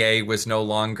NEA was no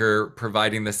longer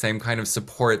providing the same kind of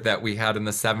support that we had in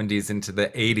the 70s into the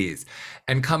 80s.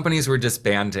 And companies were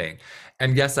disbanding.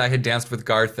 And yes, I had danced with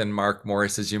Garth and Mark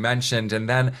Morris, as you mentioned. And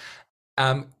then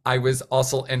I was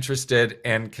also interested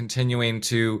in continuing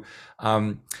to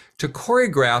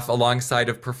choreograph alongside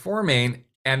of performing.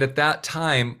 And at that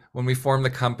time, when we formed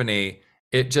the company,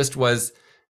 it just was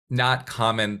not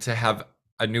common to have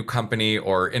a new company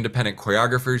or independent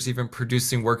choreographers even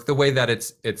producing work the way that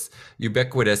it's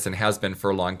ubiquitous and has been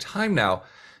for a long time now.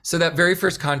 So that very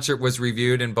first concert was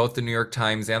reviewed in both the New York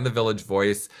Times and the Village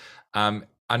Voice,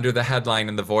 under the headline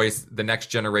in the Voice, "The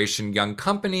Next Generation Young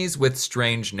Companies with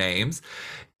Strange Names."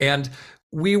 And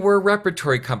we were a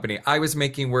repertory company. I was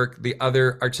making work. The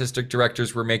other artistic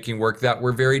directors were making work that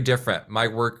were very different. My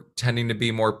work tending to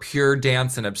be more pure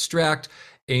dance and abstract.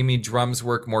 Amy Drum's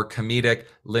work more comedic.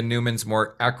 Lynn Newman's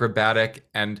more acrobatic.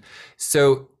 And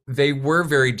so they were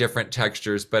very different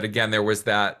textures. But again, there was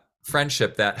that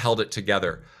friendship that held it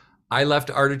together. I left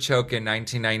Artichoke in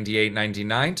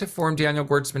 1998-99 to form Daniel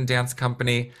Gortzman Dance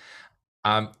Company.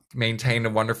 Maintained a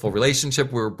wonderful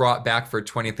relationship. We were brought back for a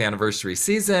 20th anniversary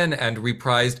season and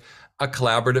reprised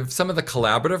some of the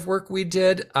collaborative work we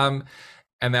did. And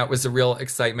that was a real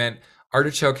excitement.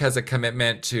 Artichoke has a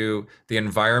commitment to the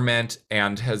environment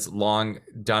and has long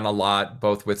done a lot,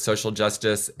 both with social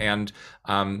justice and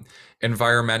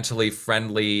environmentally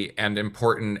friendly and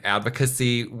important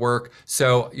advocacy work.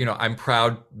 So, I'm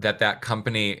proud that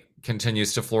company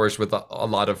continues to flourish with a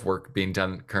lot of work being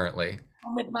done currently.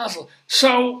 Mazel.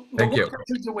 So the Thank you. work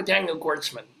that you do with Daniel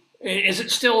Gortzman, is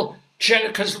it still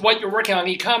because what you're working on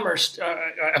e-commerce,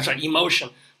 I'm sorry, emotion,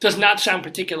 does not sound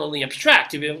particularly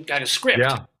abstract if you've got a script.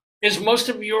 Yeah. Is most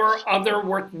of your other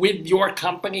work with your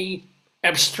company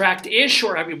abstract-ish,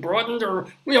 or have you broadened, or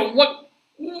what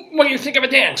do you think of a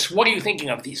dance? What are you thinking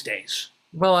of these days?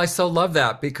 Well, I so love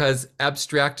that because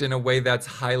abstract in a way that's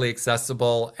highly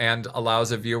accessible and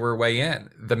allows a viewer way in.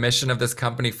 The mission of this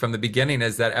company from the beginning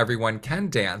is that everyone can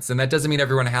dance. And that doesn't mean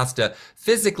everyone has to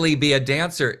physically be a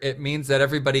dancer. It means that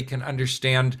everybody can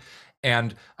understand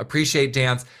and appreciate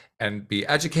dance and be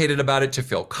educated about it to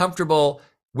feel comfortable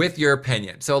with your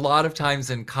opinion. So a lot of times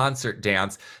in concert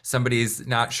dance, somebody's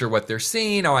not sure what they're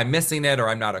seeing. Oh, I'm missing it, or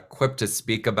I'm not equipped to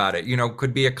speak about it.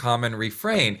 Could be a common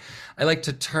refrain. I like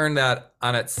to turn that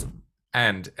on its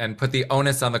end and put the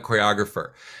onus on the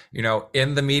choreographer.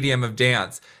 In the medium of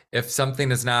dance, if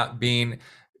something is not being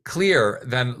clear,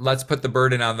 then let's put the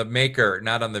burden on the maker,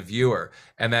 not on the viewer,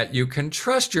 and that you can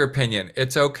trust your opinion.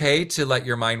 It's okay to let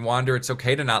your mind wander. It's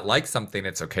okay to not like something.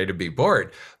 It's okay to be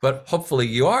bored, but hopefully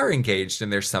you are engaged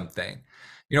and there's something.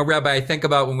 Rabbi, I think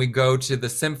about when we go to the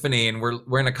symphony and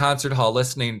we're in a concert hall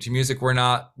listening to music, we're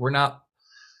not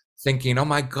thinking, oh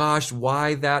my gosh,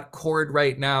 why that chord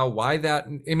right now? Why that?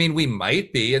 I mean, we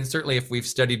might be, and certainly if we've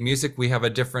studied music, we have a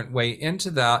different way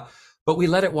into that, but we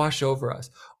let it wash over us.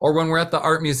 Or when we're at the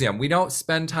art museum, we don't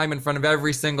spend time in front of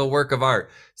every single work of art.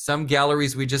 Some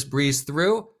galleries we just breeze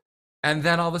through, and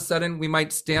then all of a sudden we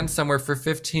might stand somewhere for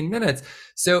 15 minutes.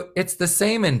 So it's the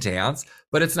same in dance,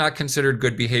 but it's not considered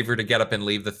good behavior to get up and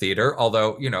leave the theater,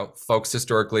 although, folks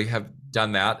historically have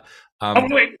done that.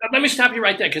 Wait, let me stop you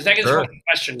right there, because that is one of the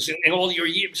questions in all your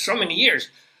years, so many years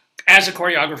as a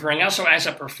choreographer and also as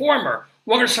a performer.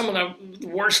 What are some of the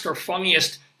worst or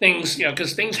funniest things,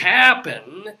 because things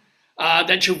happen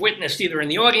that you've witnessed either in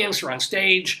the audience or on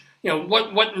stage?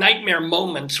 What nightmare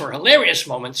moments or hilarious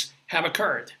moments have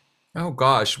occurred? Oh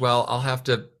gosh, well, I'll have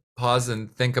to pause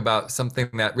and think about something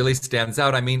that really stands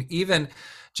out. I mean, even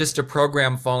just a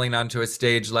program falling onto a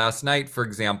stage last night, for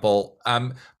example.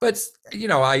 But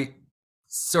I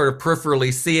sort of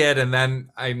peripherally see it, and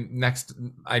then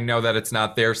I know that it's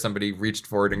not there. Somebody reached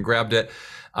forward and grabbed it.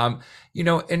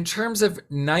 In terms of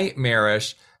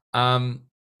nightmarish,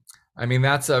 I mean,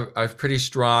 that's a pretty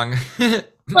strong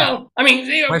well, I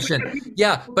mean, question.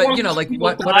 Yeah, but like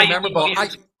what are memorable?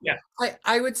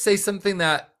 I would say something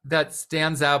that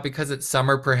stands out because it's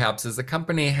summer, perhaps, is the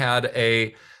company had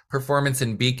a performance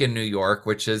in Beacon, New York,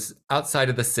 which is outside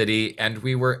of the city, and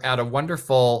we were at a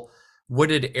wonderful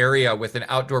wooded area with an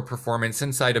outdoor performance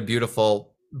inside a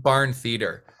beautiful barn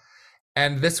theater.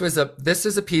 And this is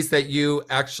a piece that you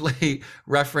actually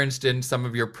referenced in some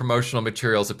of your promotional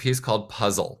materials, a piece called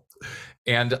Puzzle,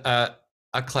 and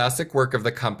a classic work of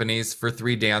the company's for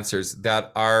three dancers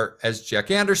that are, as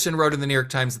Jack Anderson wrote in the New York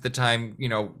Times at the time,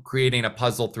 creating a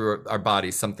puzzle through our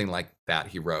bodies, something like that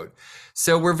he wrote.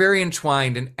 So we're very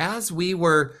entwined. And as we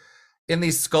were in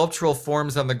these sculptural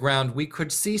forms on the ground, we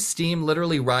could see steam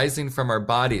literally rising from our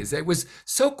bodies. It was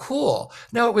so cool.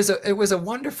 No, it was a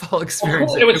wonderful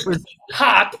experience. It was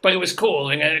hot, but it was cool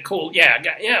and cool. Yeah.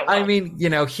 Well. I mean,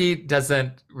 he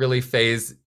doesn't really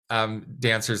phase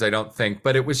dancers, I don't think,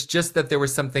 but it was just that there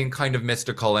was something kind of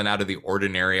mystical and out of the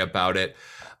ordinary about it.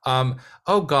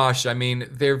 Oh gosh, I mean,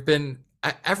 there've been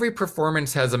every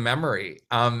performance has a memory,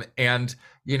 and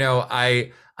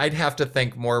I'd have to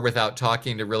think more without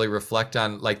talking to really reflect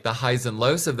on like the highs and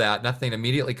lows of that. Nothing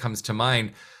immediately comes to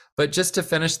mind, but just to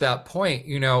finish that point,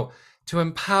 to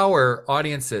empower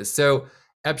audiences. So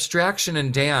abstraction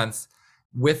in dance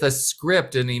with a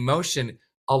script and emotion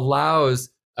allows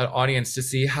an audience to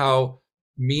see how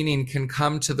meaning can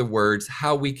come to the words,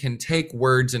 how we can take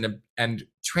words and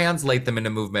translate them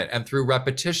into movement. And through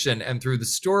repetition and through the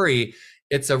story,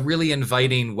 it's a really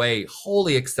inviting way,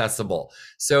 wholly accessible.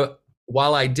 So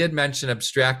while I did mention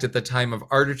abstract at the time of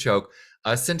Artichoke,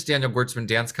 since Daniel Gortzman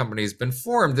Dance Company has been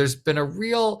formed, there's been a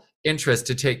real interest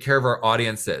to take care of our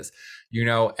audiences,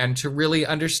 and to really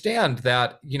understand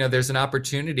that, there's an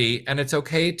opportunity and it's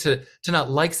okay to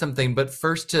not like something, but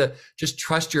first to just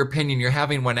trust your opinion. You're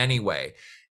having one anyway.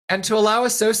 And to allow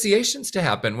associations to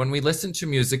happen. When we listen to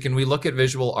music and we look at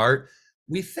visual art,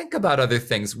 we think about other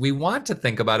things. We want to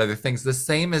think about other things. The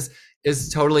same is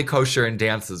totally kosher in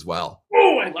dance as well.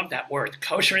 Oh, I love that word,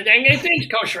 kosher in dance. It is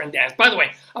kosher in dance. By the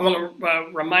way, I want to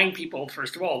remind people,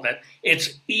 first of all, that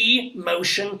it's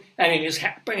emotion, and it is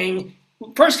happening,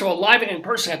 first of all, live and in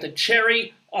person at the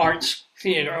Cherry Arts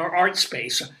Theater or Art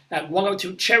Space at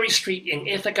 102 Cherry Street in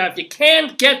Ithaca. If you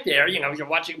can't get there, if you're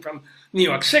watching from New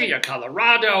York City or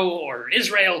Colorado or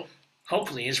Israel,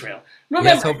 Hopefully Israel. Remember,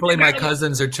 yes, hopefully my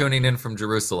cousins are tuning in from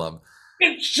Jerusalem.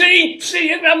 See,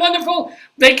 isn't that wonderful?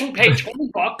 They can pay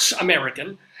 $20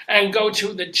 American and go to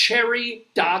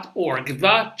thecherry.org,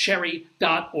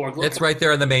 thecherry.org. It's right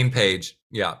there on the main page.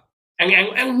 Yeah.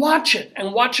 And watch it,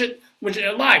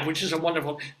 live, which is a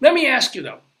wonderful. Let me ask you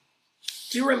though,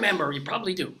 do you remember, you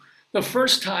probably do, the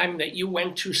first time that you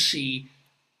went to see,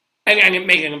 and it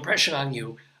made an impression on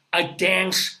you, a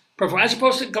dance performance, as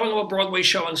opposed to going to a Broadway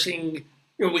show and seeing,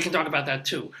 we can talk about that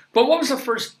too. But what was the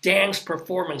first dance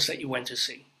performance that you went to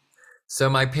see? So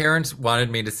my parents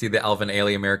wanted me to see the Alvin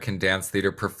Ailey American Dance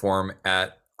Theater perform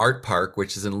at Art Park,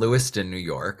 which is in Lewiston, New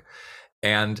York.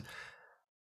 And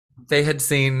they had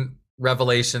seen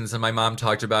Revelations, and my mom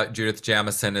talked about Judith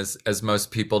Jamison, as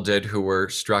most people did who were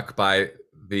struck by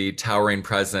the towering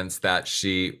presence that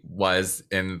she was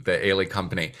in the Ailey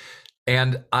Company.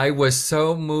 And I was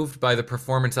so moved by the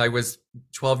performance. I was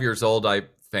 12 years old, I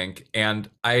think, and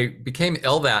I became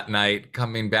ill that night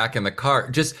coming back in the car,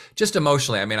 just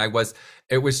emotionally. I mean,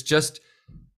 it was just,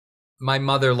 my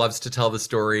mother loves to tell the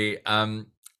story.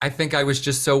 I think I was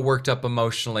just so worked up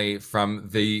emotionally from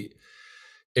the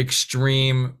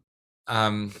extreme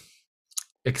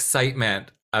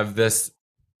excitement of this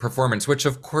performance, which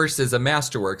of course is a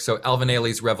masterwork. So Alvin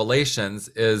Ailey's Revelations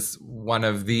is one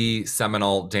of the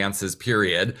seminal dances,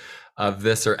 period, of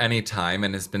this or any time,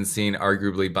 and has been seen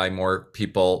arguably by more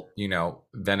people,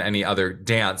 than any other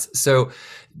dance. So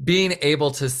being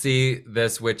able to see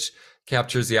this, which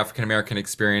captures the African American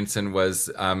experience and was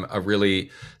a really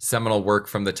seminal work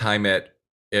from the time it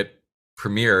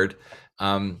premiered,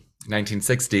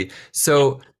 1960.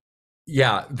 So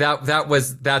yeah,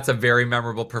 that's a very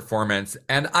memorable performance.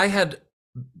 And I had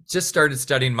just started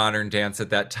studying modern dance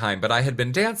at that time, but I had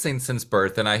been dancing since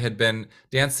birth, and I had been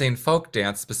dancing folk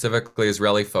dance, specifically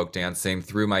Israeli folk dancing,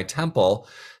 through my temple,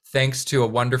 thanks to a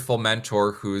wonderful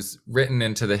mentor who's written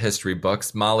into the history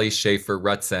books, Molly Schaefer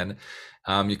Rutzen.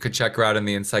 You could check her out in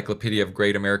the Encyclopedia of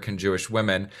Great American Jewish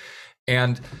Women.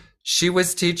 And she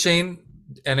was teaching,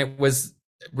 and it was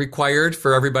required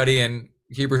for everybody in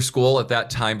Hebrew school at that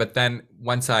time. But then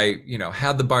once I,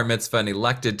 had the bar mitzvah and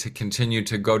elected to continue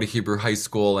to go to Hebrew high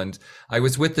school, and I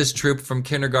was with this troupe from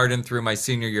kindergarten through my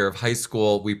senior year of high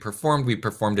school, we performed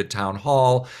at Town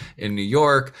Hall in New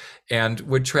York, and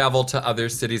would travel to other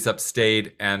cities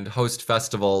upstate and host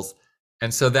festivals.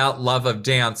 And so that love of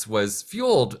dance was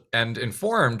fueled and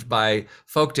informed by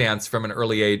folk dance from an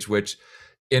early age, which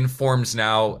informs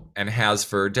now and has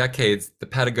for decades the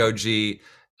pedagogy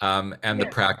and the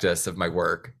practice of my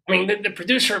work. I mean, the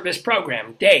producer of this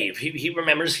program, Dave, he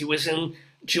remembers he was in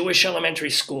Jewish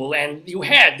elementary school, and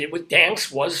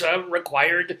dance was a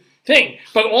required thing.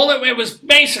 But all it was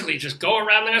basically just go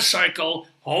around in a circle,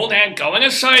 hold hand, go in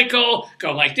a circle,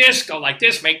 go like this,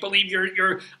 make believe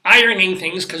you're ironing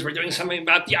things because we're doing something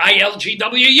about the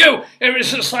ILGWU. It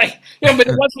was just like, but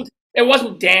it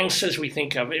wasn't dance as we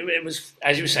think of it. It was,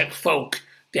 as you said, folk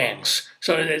dance.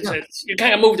 So you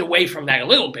kind of moved away from that a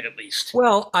little bit, at least.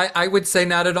 Well, I would say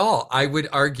not at all. I would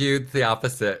argue the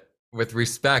opposite. With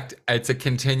respect, it's a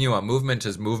continuum. Movement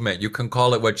is movement. You can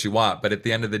call it what you want, but at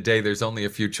the end of the day, there's only a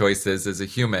few choices as a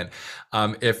human.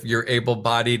 If you're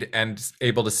able-bodied and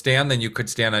able to stand, then you could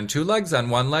stand on two legs, on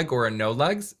one leg, or on no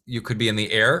legs. You could be in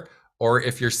the air, or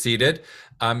if you're seated,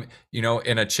 in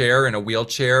a chair, in a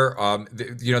wheelchair.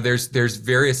 There's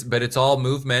various, but it's all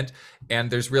movement, and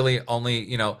there's really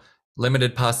only,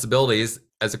 limited possibilities.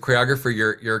 As a choreographer,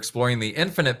 you're exploring the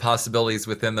infinite possibilities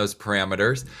within those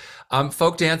parameters.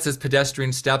 Folk dance is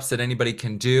pedestrian steps that anybody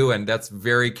can do, and that's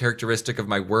very characteristic of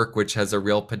my work, which has a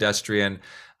real pedestrian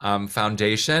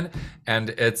foundation. And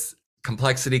its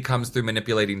complexity comes through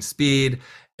manipulating speed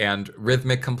and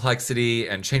rhythmic complexity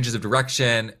and changes of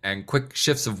direction and quick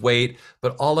shifts of weight.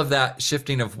 But all of that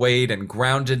shifting of weight and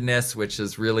groundedness, which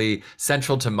is really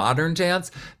central to modern dance,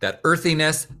 that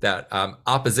earthiness, that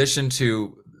opposition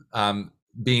to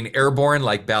being airborne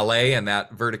like ballet, and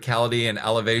that verticality and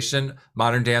elevation.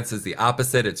 Modern dance is the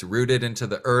opposite. It's rooted into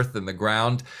the earth and the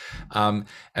ground. And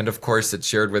of course, it's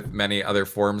shared with many other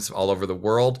forms all over the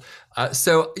world.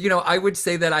 So, I would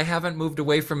say that I haven't moved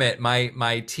away from it.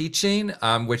 My teaching,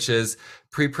 which is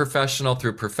pre-professional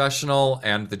through professional,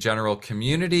 and the general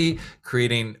community,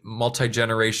 creating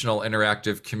multi-generational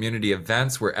interactive community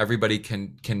events where everybody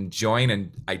can join.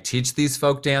 And I teach these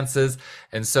folk dances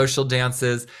and social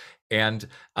dances. And,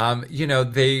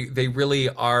 they really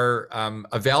are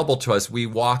available to us. We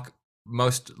walk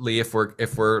mostly, if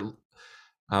we're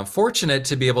fortunate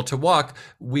to be able to walk,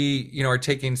 we, are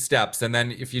taking steps. And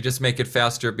then if you just make it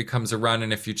faster, it becomes a run.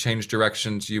 And if you change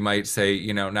directions, you might say,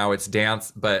 now it's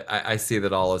dance. But I see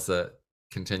that all as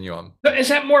continuum. So is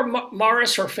that more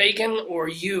Morris or Fagan or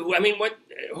you? I mean,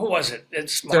 who was it?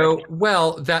 It's Mark. So,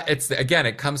 well,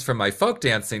 it comes from my folk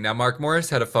dancing. Now, Mark Morris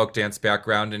had a folk dance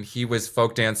background, and he was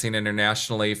folk dancing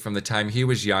internationally from the time he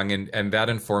was young, and that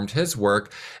informed his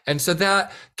work. And so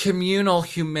that communal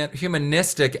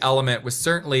humanistic element was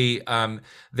certainly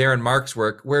there in Mark's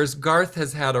work, whereas Garth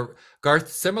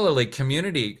similarly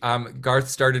community. Garth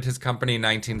started his company in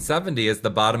 1970 as the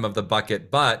Bottom of the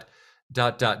Bucket Butt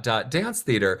dance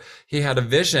theater. He had a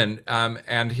vision,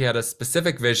 and he had a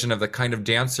specific vision of the kind of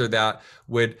dancer that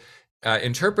would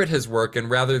interpret his work, and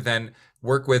rather than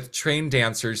work with trained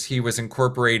dancers, he was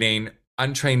incorporating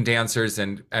untrained dancers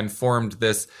and formed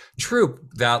this troupe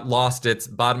that lost its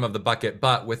bottom of the bucket,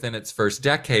 but within its first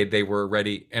decade they were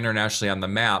already internationally on the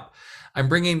map. I'm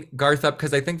bringing Garth up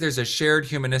because I think there's a shared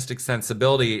humanistic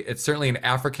sensibility. It's certainly an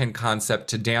African concept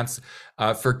to dance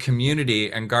for community,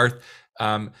 and Garth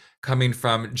coming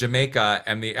from Jamaica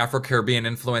and the Afro-Caribbean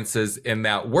influences in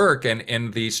that work and in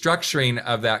the structuring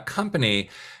of that company,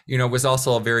 was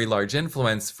also a very large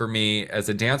influence for me as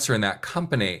a dancer in that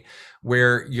company,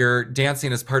 where you're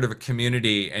dancing as part of a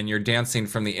community and you're dancing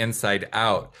from the inside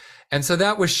out. And so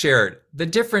that was shared. The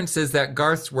difference is that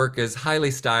Garth's work is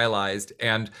highly stylized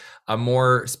and a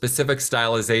more specific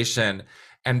stylization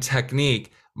and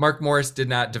technique. Mark Morris did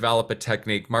not develop a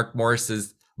technique. Mark Morris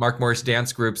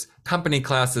Dance Group's company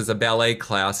class is a ballet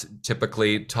class,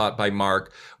 typically taught by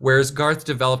Mark, whereas Garth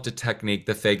developed a technique,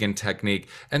 the Fagan technique.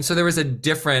 And so there was a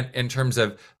different in terms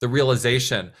of the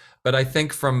realization. But I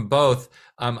think from both,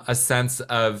 a sense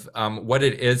of what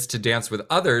it is to dance with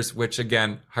others, which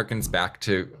again harkens back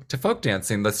to folk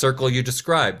dancing, the circle you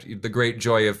described, the great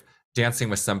joy of dancing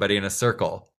with somebody in a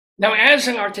circle. Now, as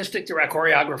an artistic director,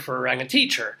 choreographer, and a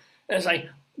teacher,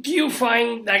 do you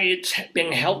find that it's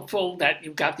been helpful that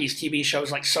you've got these TV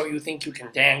shows like So You Think You Can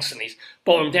Dance and these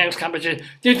ballroom dance competitions?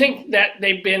 Do you think that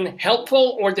they've been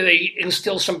helpful, or do they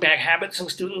instill some bad habits in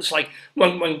students? Like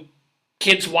when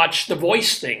kids watch The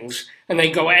Voice things and they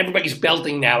go, everybody's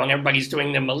belting now and everybody's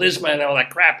doing the melisma and all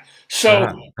that crap.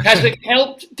 So has it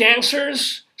helped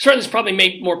dancers? Certainly, it's probably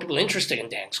made more people interested in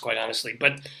dance, quite honestly.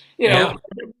 But,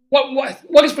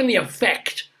 what has been the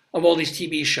effect of all these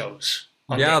TV shows?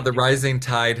 Yeah, the rising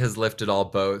tide has lifted all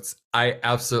boats. I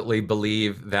absolutely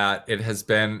believe that it has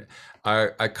been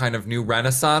a kind of new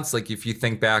renaissance. Like if you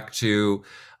think back to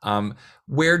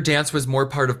where dance was more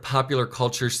part of popular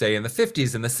culture, say in the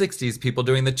 50s and the 60s, people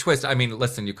doing the twist. I mean,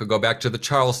 listen, you could go back to the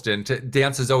Charleston.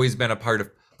 Dance has always been a part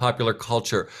of popular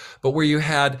culture. But where you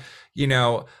had,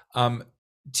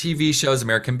 TV shows,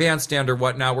 American Bandstand or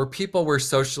whatnot, where people were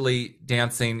socially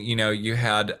dancing, you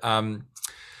had...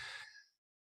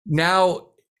 now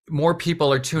more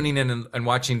people are tuning in and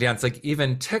watching dance, like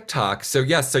even TikTok. So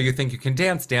yes, So You Think You Can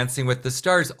Dance, Dancing with the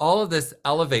Stars, all of this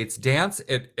elevates dance.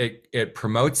 It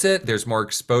promotes it. There's more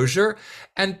exposure.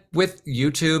 And with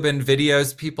YouTube and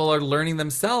videos, people are learning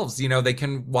themselves. They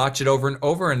can watch it over and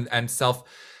over and self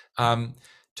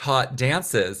taught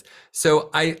dances.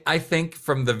 So I think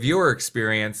from the viewer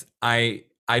experience,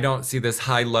 I don't see this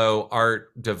high-low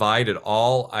art divide at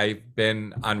all. I've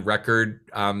been on record.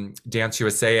 Dance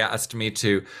USA asked me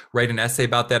to write an essay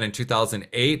about that in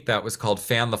 2008. That was called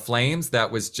Fan the Flames.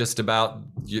 That was just about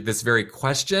this very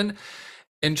question.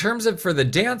 In terms of for the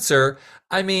dancer,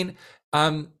 I mean,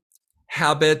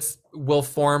 habits will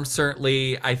form,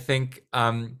 certainly. I think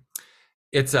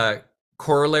it's a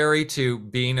corollary to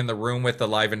being in the room with a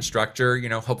live instructor,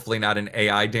 hopefully not an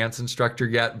AI dance instructor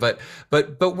yet, but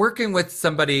working with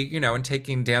somebody, and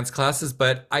taking dance classes.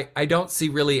 But I don't see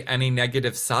really any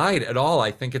negative side at all. I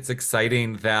think it's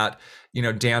exciting that,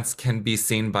 dance can be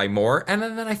seen by more. And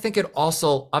then I think it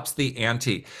also ups the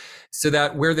ante so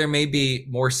that where there may be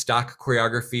more stock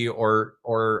choreography or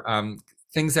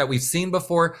things that we've seen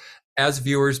before, as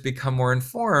viewers become more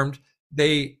informed,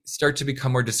 they start to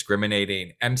become more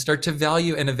discriminating and start to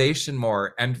value innovation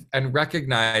more and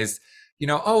recognize,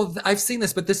 I've seen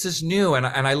this, but this is new. And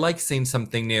I like seeing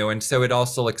something new. And so it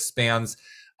also expands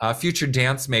future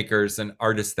dance makers and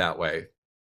artists that way.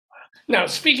 Now,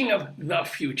 speaking of the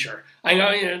future, I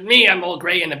know me, I'm all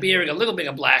gray in the beard, a little bit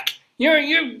of black.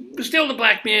 You're still the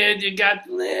black beard, you got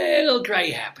a little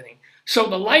gray happening. So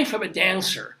the life of a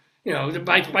dancer,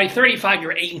 by 35,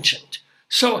 you're ancient.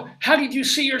 So how did you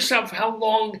see yourself, how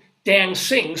long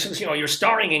dancing, since, you're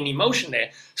starring in emotion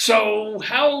there. So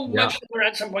how much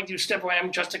at some point do you step away,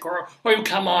 I'm just a girl, or you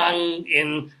come on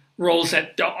in roles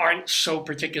that aren't so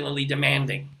particularly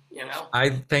demanding,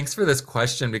 Thanks for this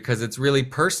question, because it's really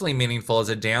personally meaningful as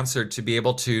a dancer to be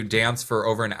able to dance for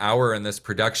over an hour in this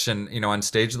production, on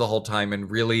stage the whole time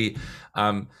and really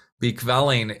be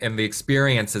quelling in the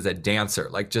experience as a dancer,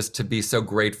 like just to be so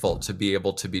grateful to be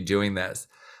able to be doing this.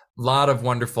 A lot of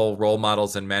wonderful role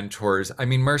models and mentors. I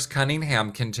mean, Merce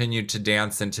Cunningham continued to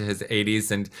dance into his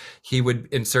 80s, and he would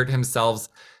insert himself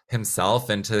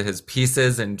into his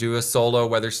pieces and do a solo,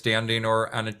 whether standing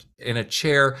or in a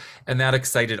chair, and that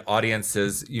excited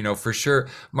audiences, for sure.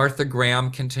 Martha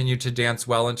Graham continued to dance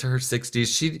well into her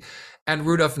 60s. And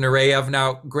Rudolf Nureyev.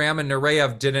 Now, Graham and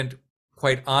Nureyev didn't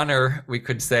quite honor, we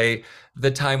could say, the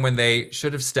time when they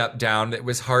should have stepped down. It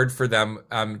was hard for them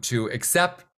to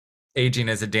accept aging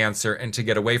as a dancer and to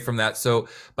get away from that. So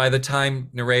by the time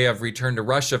Nureyev returned to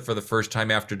Russia for the first time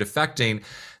after defecting,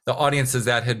 the audiences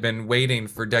that had been waiting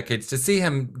for decades to see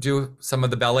him do some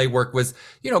of the ballet work was,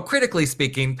 critically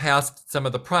speaking, past some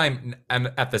of the prime.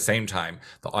 And at the same time,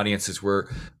 the audiences were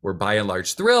by and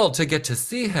large thrilled to get to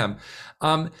see him.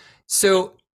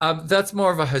 So that's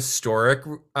more of a historic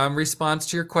response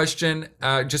to your question.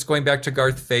 Just going back to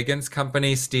Garth Fagan's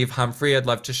company, Steve Humphrey, I'd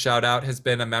love to shout out, has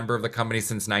been a member of the company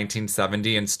since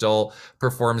 1970 and still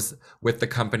performs with the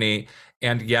company.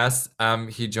 And yes,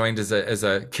 he joined as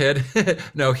a kid.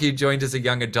 No, he joined as a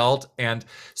young adult. And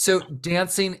so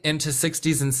dancing into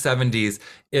 60s and 70s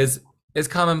is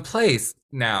commonplace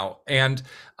now. And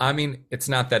I mean, it's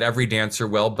not that every dancer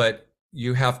will, but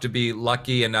you have to be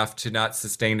lucky enough to not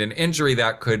sustain an injury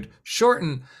that could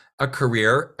shorten a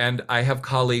career. And I have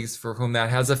colleagues for whom that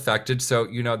has affected. So,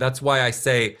 that's why I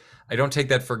say I don't take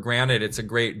that for granted. It's a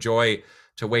great joy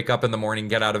to wake up in the morning,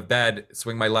 get out of bed,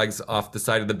 swing my legs off the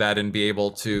side of the bed, and be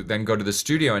able to then go to the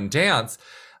studio and dance.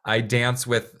 I dance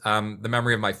with the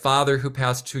memory of my father, who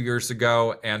passed 2 years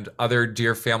ago, and other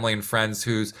dear family and friends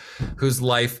whose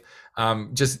life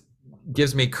just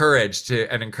gives me courage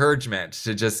and encouragement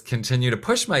to just continue to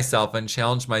push myself and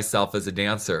challenge myself as a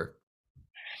dancer.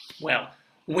 Well,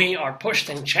 we are pushed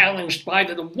and challenged by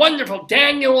the wonderful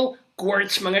Daniel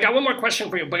Gortzman. I got one more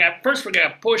question for you, but first we're going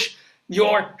to push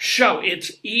your show.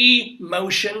 It's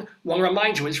E-Motion. I want to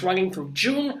remind you, it's running through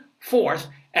June 4th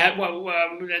at,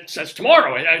 that's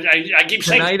tomorrow. I keep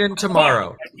saying tonight and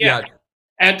tomorrow. Yeah.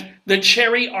 At the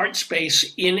Cherry Art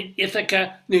Space in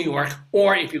Ithaca, New York,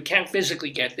 or if you can't physically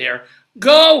get there,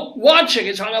 go watch it.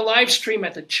 It's on a live stream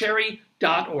at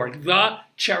thecherry.org,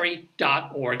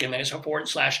 thecherry.org, and there's a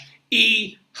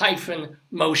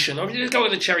 /E-motion. Or if you just go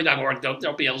to thecherry.org,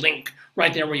 there'll be a link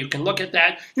right there where you can look at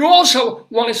that. You also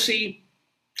want to see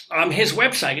his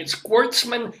website. It's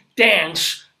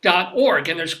GWIRtmanDance.org,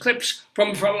 and there's clips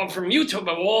from YouTube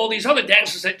of all these other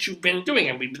dances that you've been doing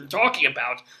and we've been talking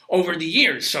about over the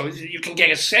years, so you can get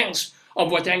a sense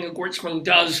of what Daniel Gortzman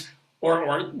does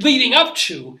or leading up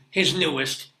to his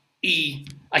newest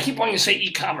I keep wanting to say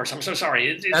e-commerce. I'm so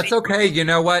sorry. That's okay. You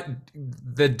know what?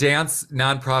 The dance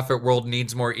nonprofit world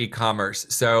needs more e-commerce.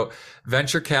 So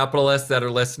venture capitalists that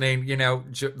are listening,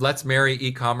 let's marry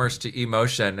e-commerce to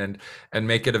e-motion and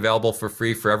make it available for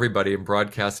free for everybody and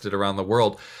broadcast it around the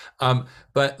world.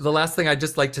 But the last thing I'd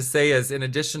just like to say is, in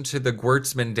addition to the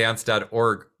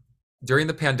GWIRtmanDance.org, during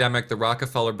the pandemic, the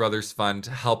Rockefeller Brothers Fund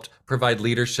helped provide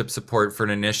leadership support for an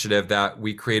initiative that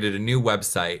we created a new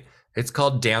website. It's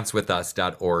called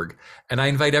dancewithus.org. And I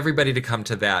invite everybody to come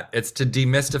to that. It's to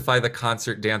demystify the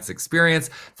concert dance experience,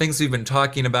 things we've been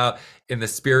talking about in the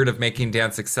spirit of making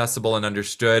dance accessible and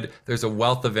understood. There's a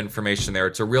wealth of information there.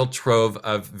 It's a real trove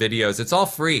of videos. It's all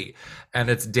free. And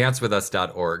it's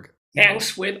dancewithus.org.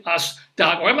 Dancewithus.org.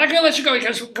 I'm not going to let you go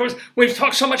because, of course, we've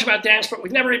talked so much about dance, but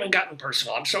we've never even gotten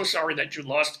personal. I'm so sorry that you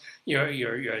lost your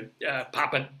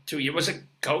papa to you. Was it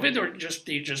COVID or he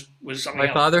just was something else?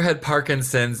 My father had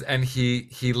Parkinson's, and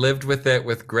he lived with it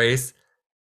with grace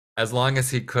as long as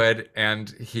he could, and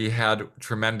he had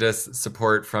tremendous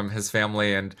support from his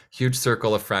family and huge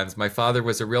circle of friends. My father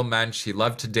was a real mensch. He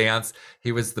loved to dance.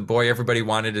 He was the boy everybody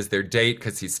wanted as their date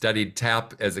because he studied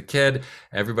tap as a kid.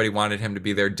 Everybody wanted him to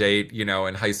be their date,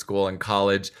 in high school and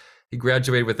college. He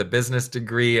graduated with a business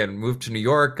degree and moved to New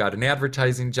York, got an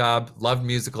advertising job, loved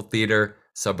musical theater,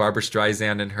 saw Barbra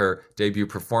Streisand in her debut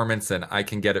performance and I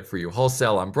Can Get It For You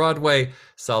Wholesale on Broadway,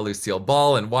 saw Lucille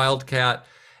Ball in Wildcat.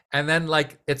 And then,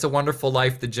 It's a Wonderful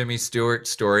Life, the Jimmy Stewart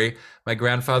story. My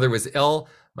grandfather was ill.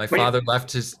 My father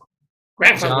left his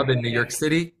job in New York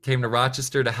City, came to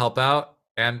Rochester to help out,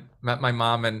 and met my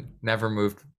mom and never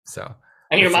moved. So.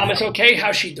 And your mom is okay?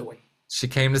 How's she doing? She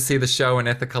came to see the show in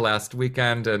Ithaca last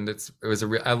weekend, and it was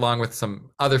along with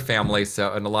some other family,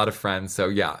 and a lot of friends. So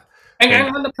yeah.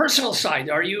 And on the personal side,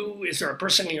 is there a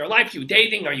person in your life? You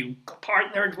dating? Are you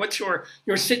partnered? What's your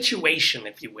situation,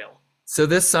 if you will? So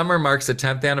this summer marks a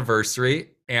 10th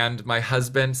anniversary, and my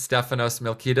husband, Stefanos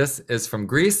Milkidas, is from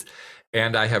Greece,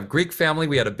 And I have Greek family.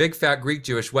 We had a big fat Greek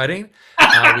Jewish wedding. We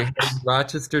had in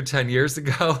Rochester 10 years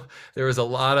ago. There was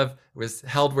it was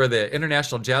held where the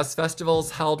International Jazz Festival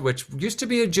is held, which used to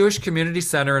be a Jewish community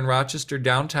center in Rochester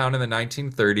downtown in the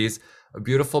 1930s, a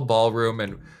beautiful ballroom.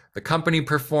 And the company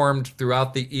performed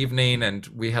throughout the evening. And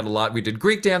we did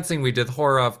Greek dancing, we did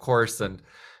hora, of course. And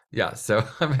yeah, so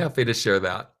I'm happy to share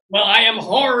that. Well, I am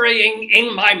horroring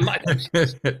in my mind.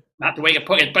 Not the way to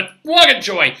put it, but what a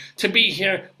joy to be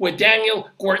here with Daniel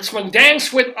Gortzman.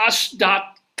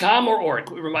 DanceWithUs.com or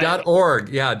 .org. .org,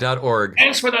 yeah, .org.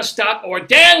 DanceWithUs.org.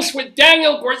 Dance with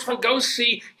Daniel Gortzman. Go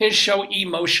see his show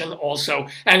Emotion also.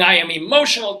 And I am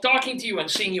emotional talking to you and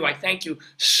seeing you. I thank you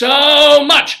so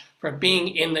much for being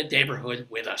in the neighborhood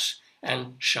with us.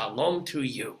 And shalom to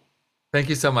you. Thank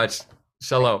you so much.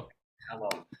 Shalom.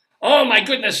 Shalom. Oh my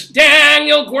goodness,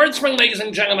 Daniel Gortzman, ladies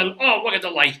and gentlemen. Oh, what a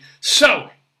delight. So,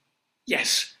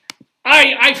 yes,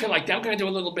 I feel like I'm going to do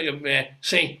a little bit of,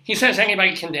 he says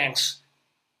anybody can dance.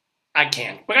 I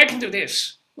can't, but I can do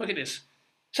this. Look at this.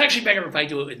 It's actually better if I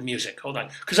do it with music. Hold on,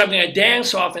 because I'm going to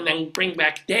dance off and then bring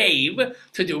back Dave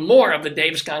to do more of the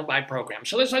Dave's Gone By program.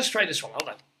 So let's try this one. Hold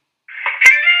on.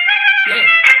 Yeah.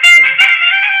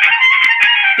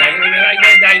 Hey!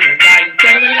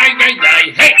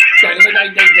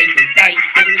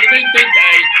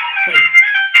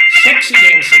 Sexy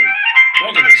dancing.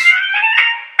 Look at this.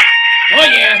 Oh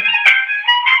yeah.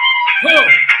 Oh.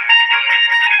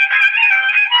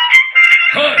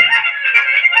 Huh.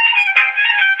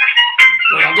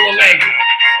 Wait, I'll do a leg.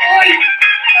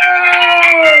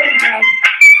 Oh, God.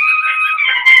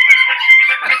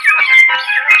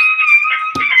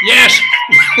 Yes.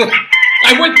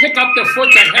 I would pick up the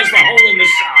foot that has the hole in the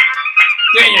sock.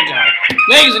 There you go.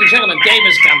 Ladies and gentlemen, Dave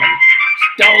is coming.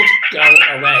 Don't go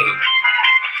away.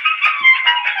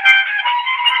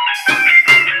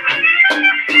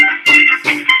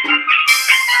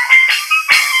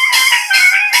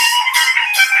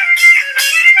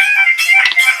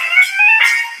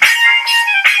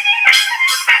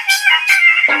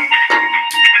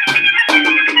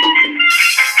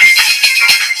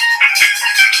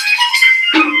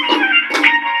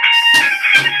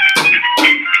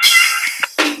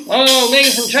 Oh,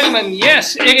 ladies and gentlemen,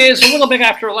 yes, it is a little bit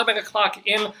after 11 o'clock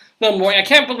in the morning. I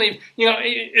can't believe,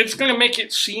 it's going to make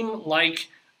it seem like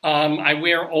I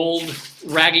wear old,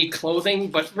 raggy clothing,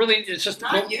 but really it's just...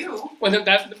 Not you.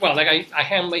 I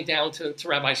hand me down to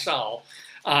Rabbi Saul.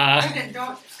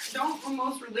 Don't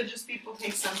most religious people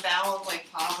take some vow of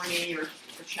like poverty or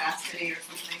chastity or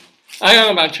something? I don't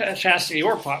know about chastity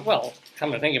or poverty. Well,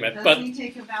 come to think of it. Doesn't he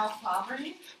take a vow of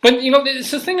poverty? But,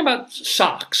 it's the thing about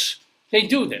socks. They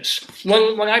do this.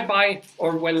 When I buy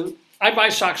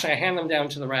socks, I hand them down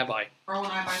to the rabbi. Or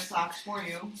when I buy socks for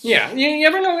you. Yeah. You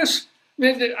ever notice?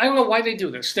 I don't know why they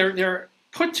do this. They're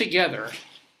put together.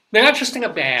 They're not just in a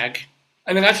bag,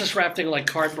 and they're not just wrapped in like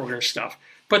cardboard or stuff.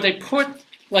 But they put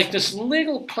like this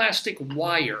little plastic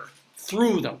wire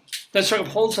through them that sort of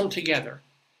holds them together.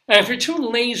 And if you're too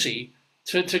lazy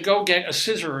to go get a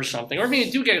scissor or something, or if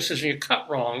you do get a scissor, you cut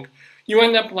wrong, you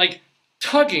end up like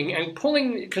tugging and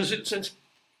pulling, because it's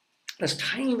this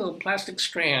tiny little plastic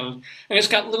strand, and it's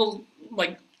got little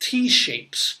like T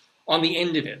shapes on the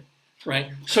end of it,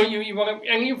 right? So you want to,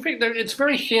 and you figure it's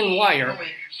very thin wire.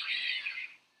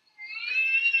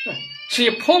 So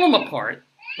you pull them apart,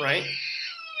 right?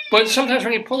 But sometimes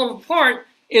when you pull them apart,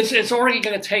 it's already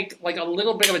going to take like a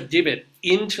little bit of a divot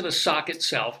into the sock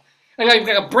itself, and now you've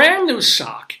got a brand new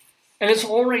sock. And it's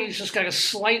already just got a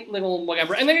slight little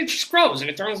whatever, and then it just grows and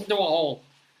it turns into a hole.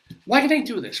 Why do they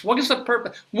do this? What is the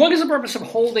purpose? What is the purpose of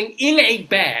holding in a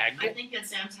bag? I think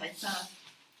it's anti-theft.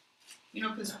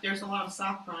 Because there's a lot of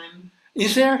sock crime.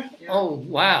 Is there? Yeah. Oh,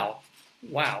 wow.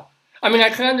 I mean,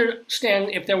 I can understand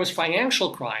if there was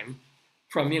financial crime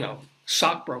from,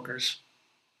 sock brokers.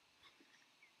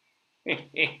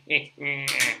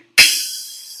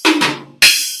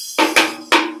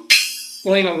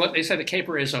 Well, you know what? They said a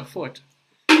caper is a foot.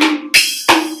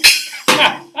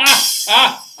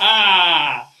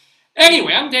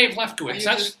 Anyway, I'm Dave Lefkowitz. Are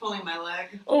you just pulling my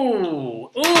leg? Ooh.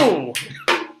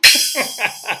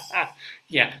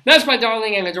 Yeah, that's my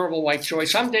darling and adorable wife,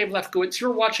 Joyce. I'm Dave Lefkowitz.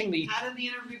 You're watching the... How did the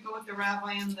interview go with the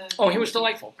rabbi and the... Oh, he was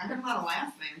delightful. I heard a lot of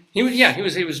laughing. He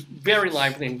was very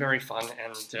lively and very fun.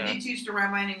 And did he teach the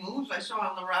rabbi any moves? I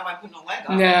saw the rabbi putting a leg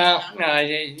on. No.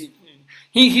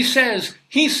 He says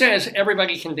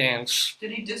everybody can dance.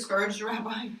 Did he discourage the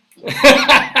rabbi?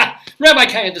 Rabbi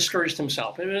kind of discouraged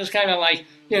himself. It was kind of like,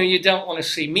 you don't want to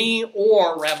see me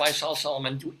or Rabbi Saul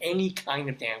Solomon do any kind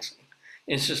of dancing.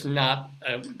 It's just not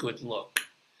a good look.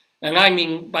 And I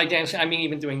mean, by dancing, I mean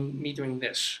even doing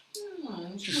this.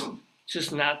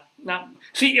 Just not not.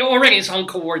 See, already it's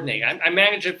uncoordinated. I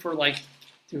manage it for like.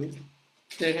 You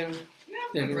have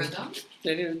good rhythm.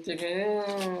 You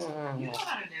know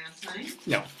how to dance, right?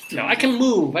 No, I can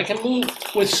move. I can move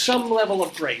with some level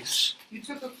of grace. You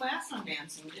took a class on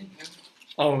dancing, didn't you?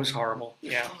 Oh, it was horrible.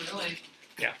 Yeah. Oh, really?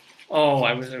 Yeah. Oh,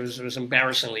 it was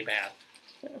embarrassingly bad.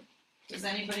 Yeah. Was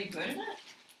anybody good at it?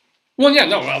 Well, yeah,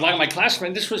 no, a lot of my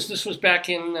classmates. This was back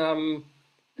in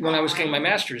when I was getting my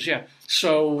master's. Yeah.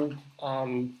 So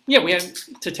yeah, we had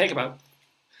to take about.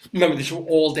 Remember, these were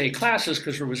all-day classes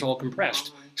because it was all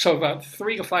compressed. So about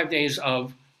 3 to 5 days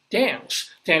of dance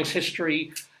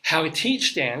history, how to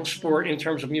teach dance for in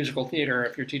terms of musical theater.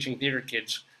 If you're teaching theater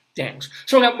kids dance,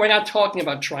 so we're not talking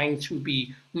about trying to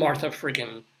be Martha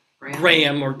friggin'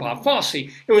 Graham or Bob Fosse.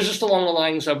 It was just along the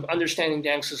lines of understanding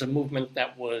dance as a movement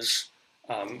that was.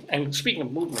 And speaking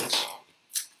of movements,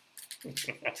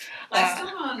 I still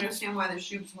don't understand why the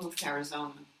Shubes moved to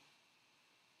Arizona.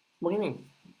 What do you mean?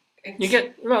 You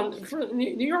get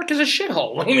New York is a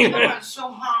shithole. What do you mean? It's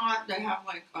so hot. They have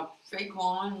like a fake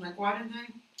lawn. Like, why did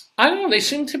they? I don't know. They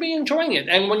seem to be enjoying it.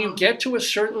 And when you get to a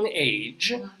certain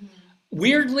age,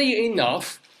 weirdly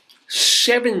enough,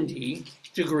 70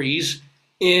 degrees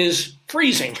is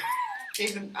freezing.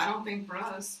 Even I don't think for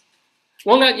us.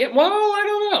 Well, not yet. Well, I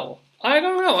don't know.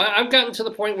 I've gotten to the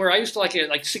point where I used to like it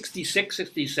like 66,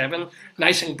 67,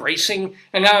 nice and bracing,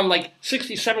 and now I'm like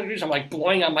 67 degrees. I'm like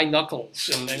blowing on my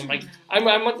knuckles, and I'm like I'm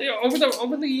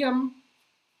over the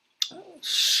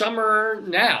summer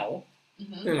now.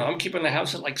 You know, I'm keeping the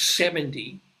house at like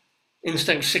 70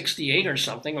 instead of 68 or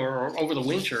something, or over the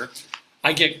winter,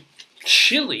 I get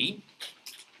chilly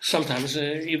sometimes,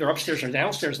 either upstairs or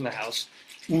downstairs in the house,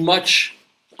 much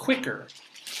quicker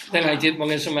than I did when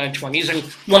I was in my 20s. And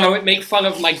when I would make fun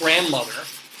of my grandmother,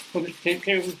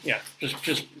 yeah,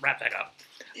 just wrap that up.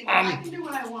 I can do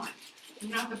what I want.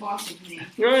 You're not the boss of me.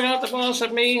 You're not the boss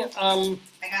of me. I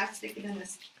gotta stick it in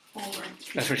this holder.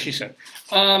 That's what she said.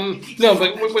 No,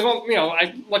 but we won't, you know,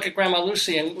 I look at Grandma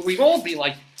Lucy and we'd all be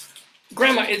like,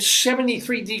 Grandma, it's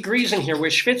 73 degrees in here. We're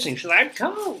schwitzing. She's like,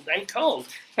 I'm cold.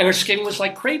 And her skin was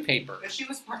like crepe paper. But she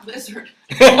was part lizard.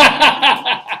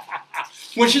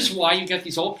 Which is why you get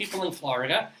these old people in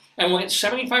Florida, and when it's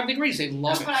 75 degrees, they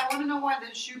love it. But I want to know why the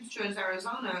Shubes chose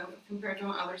Arizona compared to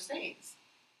other states.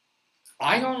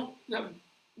 I don't know.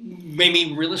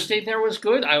 Maybe real estate there was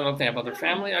good. I don't know if they have other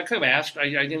family. I could have asked. I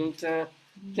didn't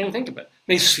think of it.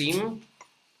 They seem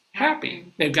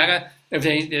happy. They've got they're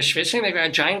schwitzing, they've got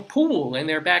a giant pool in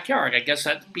their backyard. I guess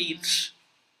that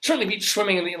certainly beats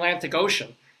swimming in the Atlantic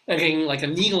Ocean and getting like a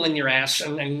needle in your ass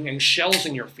and shells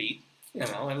in your feet. You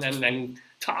know, and then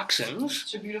toxins.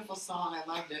 It's a beautiful song. I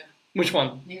loved it. Which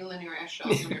one? Needle in your ass,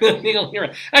 shells in your feet. Needle in your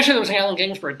ass. Actually, there was an Allen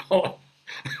Ginsberg poem.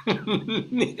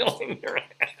 Needle in your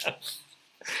ass.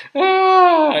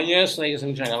 Ah, yes, ladies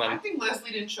and gentlemen. I think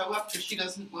Leslie didn't show up because she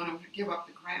doesn't want to give up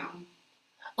the crown.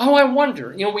 Oh, I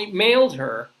wonder. You know, we mailed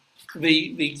her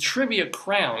the trivia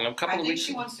crown a couple of weeks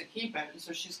ago. I think she wants to keep it,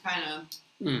 so she's kind of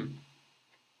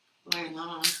laying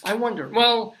on. I wonder.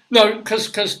 Well, no,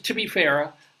 because to be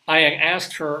fair, I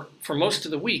asked her for most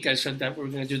of the week. I said that we were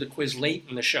going to do the quiz late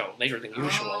in the show, later than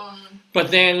usual. But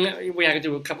then we had to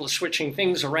do a couple of switching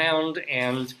things around,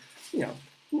 and you know,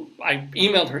 I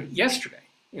emailed her yesterday,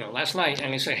 you know, last night,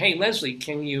 and I said, "Hey, Leslie,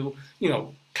 can you, you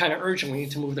know, kind of urgently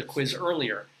need to move the quiz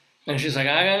earlier?" And she's like,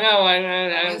 "I don't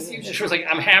know." She was like,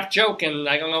 "I'm half joking.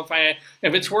 I don't know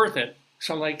if it's worth it."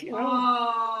 So I'm like, you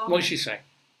know, what did she say?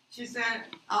 She said,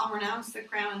 "I'll renounce the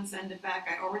crown and send it back.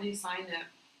 I already signed it.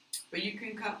 But you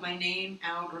can cut my name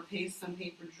out or paste some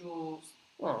paper jewels."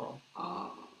 Oh.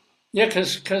 Yeah,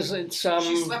 because it's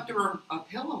She slept through a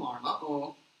pill alarm.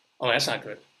 Oh, that's not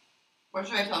good. What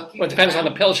should I tell her? Well, it depends on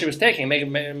the pill she was taking.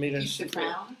 Keep the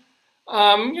crown.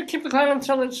 You keep the crown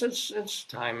until it's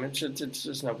time.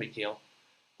 It's no big deal.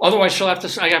 Otherwise, I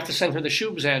have to send her the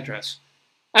Shubes address.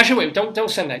 Actually, wait, don't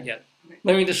send that yet. Okay.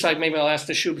 Let me decide. Maybe I'll ask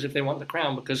the Shubes if they want the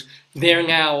crown because they're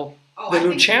now. The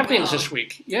new champions this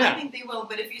week. Yeah. I think they will,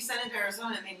 but if you send it to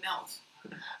Arizona, it may melt.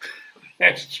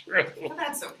 That's true. But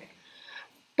that's okay.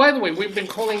 By the way, we've been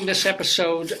calling this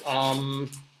episode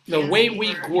The Way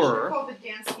We GWIR. You should call it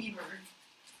Dance Fever.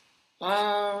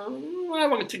 I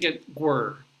wanted to get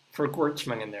GWIR for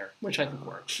Gwirtsman in there, which I think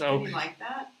works. So, did he like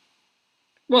that?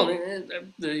 Well,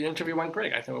 the interview went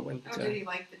great. I thought it went. Did he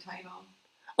like the title?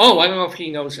 Oh, I don't know if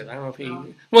he knows it. I don't know if he. Oh.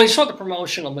 Well, he saw the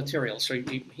promotional material, so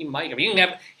he might have.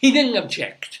 He didn't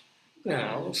object, you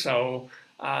know. So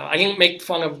I didn't make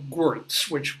fun of Gwirts,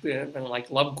 which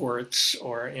like love Gwirts,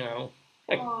 or you know.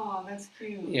 Oh, that's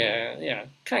cute. Yeah,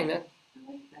 kind of.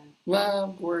 I like that.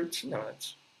 Love Gwirts. No,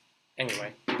 that's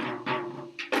anyway.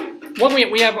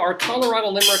 Well, we have our Colorado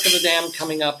Limerick of the Dam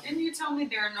coming up. Didn't you tell me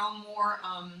there are no more,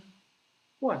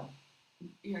 What?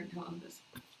 You're telling this.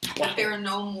 That there are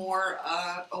no more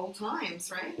old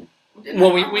times, right?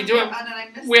 Well, we do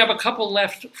have, we have a couple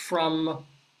left from...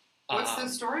 What's the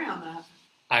story on that?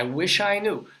 I wish I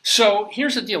knew. So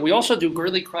here's the deal. We also do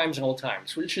Greeley Crimes and Old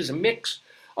Times, which is a mix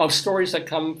of stories that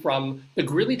come from the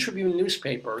Greeley Tribune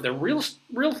newspaper. They're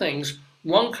real things.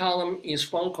 One column is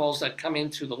phone calls that come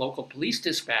into the local police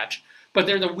dispatch, but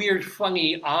they're the weird,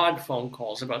 funny, odd phone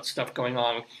calls about stuff going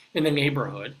on in the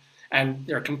neighborhood. And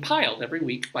they're compiled every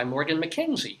week by Morgan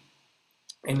Mackenzie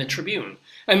in the Tribune.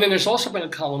 And then there's also been a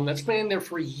column that's been in there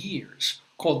for years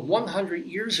called 100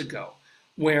 Years Ago,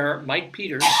 where Mike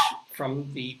Peters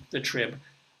from the Trib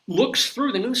looks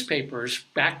through the newspapers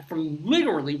back from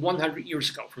literally 100 years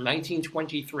ago, from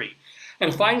 1923,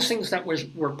 and finds things that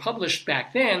were published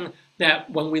back then that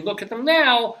when we look at them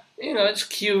now, you know, it's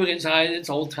cute, it's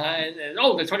old time.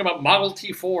 Oh, they're talking about Model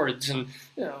T Fords and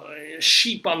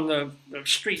sheep on the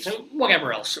streets and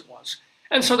whatever else it was.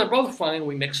 And so they're both fun, and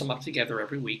we mix them up together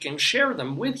every week and share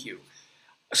them with you.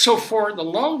 So for the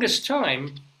longest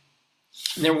time,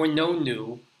 there were no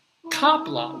new cop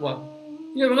logs. Well,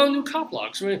 there were no new cop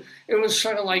logs. It was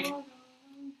sort of like,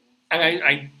 and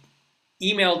I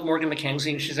emailed Morgan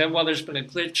Mackenzie, and she said, well, there's been a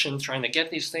glitch in trying to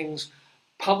get these things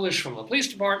published from the police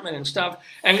department and stuff.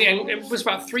 And it was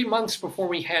about 3 months before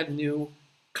we had new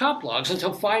cop logs,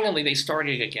 until finally they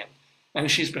started again. And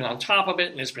she's been on top of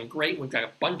it, and it's been great. We've got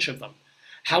a bunch of them.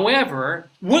 However,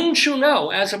 wouldn't you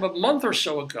know, as of a month or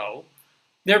so ago,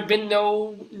 there have been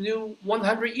no new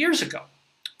 100 years ago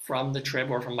from the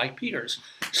Trib or from Mike Peters.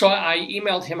 So I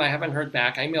emailed him. I haven't heard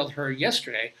back. I emailed her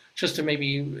yesterday just to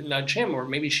maybe nudge him, or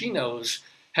maybe she knows.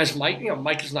 Has Mike,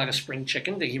 Mike is not a spring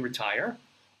chicken. Did he retire?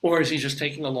 Or is he just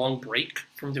taking a long break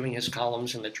from doing his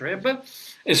columns in the Trib?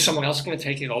 Is someone else going to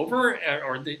take it over?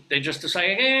 Or did they just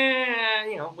decide,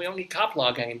 we don't need cop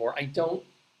log anymore? I don't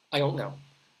know.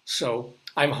 So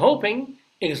I'm hoping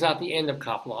it is not the end of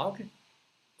cop log.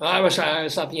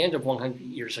 It's not the end of 100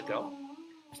 years ago.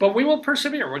 But we will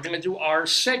persevere. We're going to do our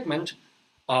segment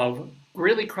of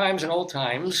Greeley Crimes and Old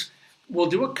Times. We'll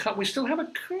do we still have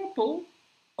a couple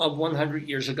of 100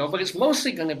 years ago, but it's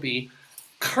mostly going to be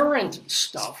current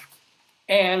stuff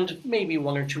and maybe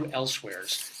one or two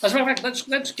elsewheres. As a matter of fact,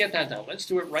 let's get that done. Let's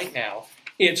do it right now.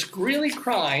 It's Greeley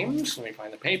Crimes. Let me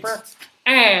find the paper.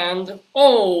 And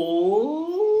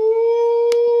Old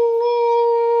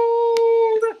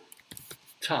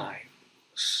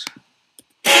Times.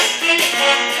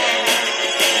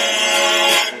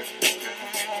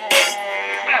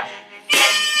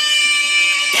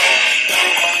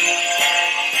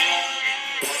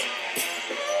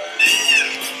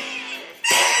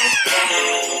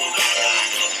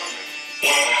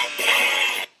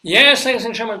 Yes, ladies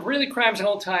and gentlemen, Greeley Crimes and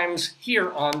Old Times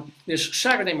here on this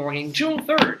Saturday morning, June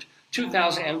 3rd,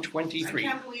 2023. I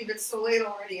can't believe it's so late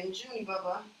already in June,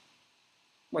 Bubba.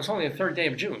 Well, it's only the third day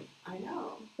of June. I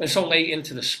know. It's so late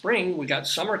into the spring. We got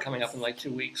summer coming up in like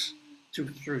 2 weeks, 2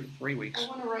 through 3 weeks. I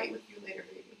want to write with you later,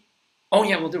 baby. Oh,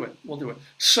 yeah, we'll do it. We'll do it.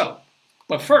 So,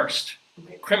 but first,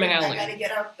 criminality. I got to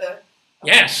get out the...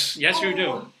 Yes, you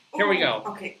do. Here we go.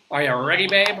 Okay. Are you ready,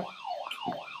 babe?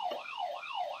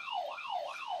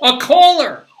 A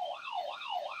caller!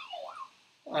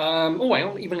 I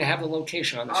don't even have the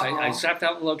location on this. I zapped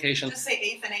out the location. Just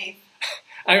say 8th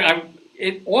and 8th.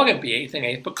 It ought to be 8th and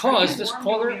 8th because this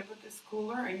caller... Are you put this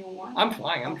cooler? Are you warm? I'm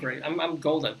fine. I'm great. I'm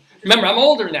golden. Remember, I'm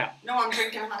older now. No, I'm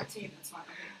drinking hot tea. That's fine.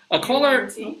 Okay. A caller...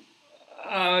 Tea?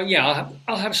 Yeah,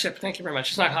 I'll have a sip. Thank you very much.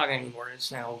 It's not hot anymore.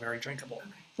 It's now very drinkable. Okay.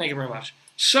 Thank you very much.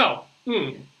 So,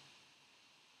 I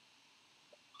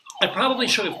probably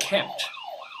should have kept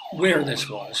where this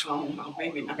was. Oh, no,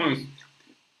 maybe not.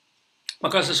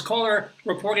 Because this caller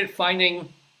reported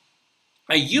finding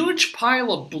a huge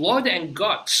pile of blood and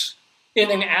guts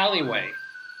in an alleyway.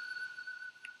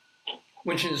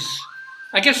 Which is,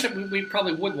 I guess we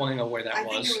probably would want to know where that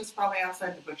was. I think it was probably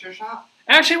outside the butcher shop.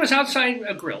 Actually, it was outside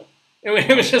a grill.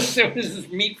 It was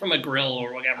meat from a grill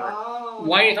or whatever. Oh.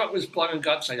 Why he thought it was blood and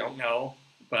guts, I don't know.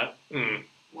 But,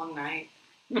 One night.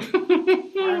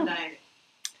 One night.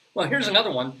 Well, here's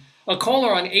another one. A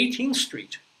caller on 18th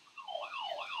Street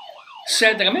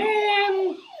said that a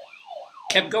man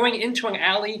kept going into an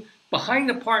alley behind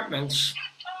apartments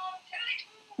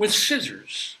with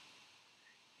scissors.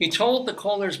 He told the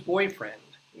caller's boyfriend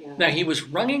that he was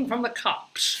running from the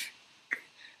cops.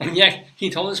 And yet he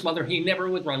told his mother he never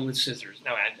would run with scissors.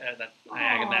 No, I added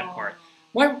that part.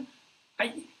 Why?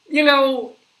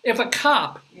 If a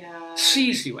cop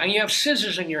sees you and you have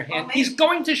scissors in your hand, he's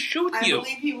going to shoot you. I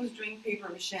believe he was doing paper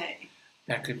mache.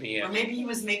 That could be it. Or maybe he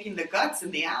was making the guts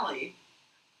in the alley.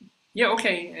 Yeah,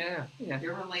 okay, yeah.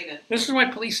 You're related. This is why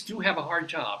police do have a hard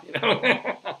job, you know?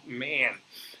 Oh, man.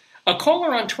 A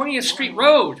caller on 20th Street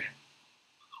Road.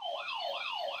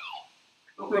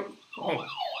 Oh, it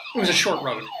was a short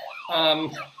road.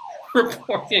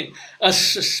 Reporting a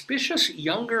suspicious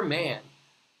younger man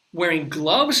wearing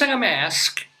gloves and a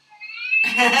mask.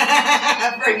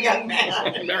 Very young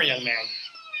man. Very young man.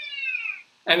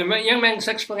 And the young man's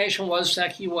explanation was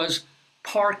that he was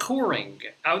parkouring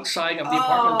outside of the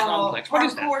apartment complex. What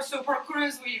is that? So parkour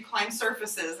is where you climb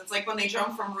surfaces. It's like when they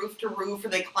jump from roof to roof, or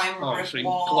they climb a brick so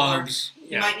wall. gloves.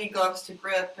 You might need gloves to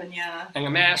grip, and and a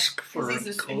mask for he's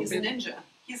a ninja.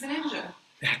 He's a ninja.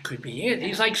 That could be it.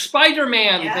 He's like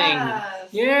Spider-Man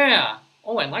thing. Yeah.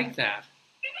 Oh, I like that.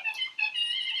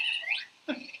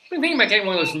 I'm thinking about getting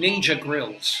one of those ninja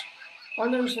grills. Are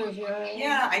those?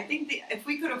 Yeah, I think if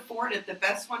we could afford it, the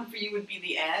best one for you would be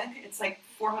the egg. It's like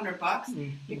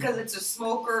 $400 because it's a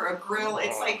smoker, a grill.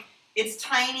 It's like it's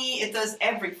tiny. It does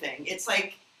everything. It's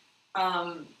like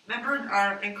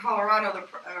remember in Colorado, the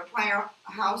prior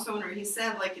house owner, he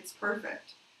said like it's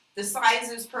perfect. The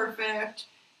size is perfect.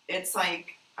 It's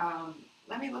like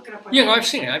let me look it up. Yeah, no, I've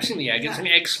seen it. I've seen the egg. It's an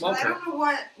egg smoker. But I don't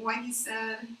know why he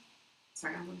said.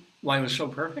 Sorry, why it was so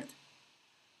perfect?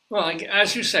 Well, like,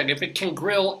 as you said, if it can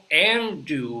grill and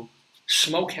do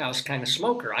smokehouse kind of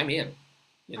smoker, I'm in.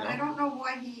 You know? I don't know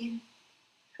why he.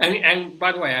 And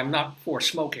by the way, I'm not for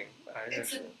smoking.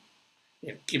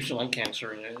 It keeps you lung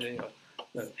cancer, and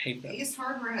I hate that. Ace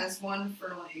Hardware has one for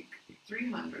like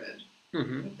 $300.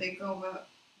 But they go up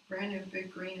brand new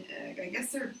big green egg. I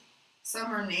guess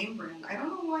some are name brand. I don't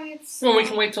know why it's. Well, we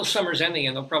can wait till summer's ending,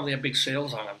 and they'll probably have big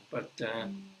sales on them. But.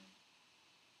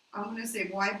 I'm going to say,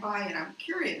 why buy it? I'm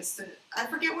curious. I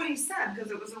forget what he said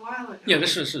because it was a while ago. Yeah,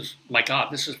 this is my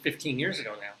God, this is 15 years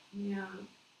ago now. Yeah.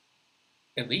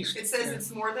 At least. It says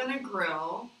it's more than a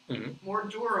grill, more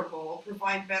durable,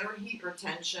 provide better heat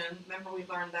retention. Remember we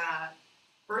learned that.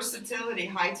 Versatility,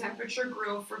 high temperature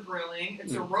grill for grilling.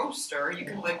 It's a roaster. You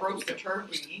can like roast a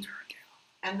turkey.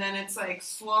 And then it's like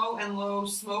slow and low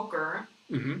smoker.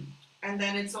 And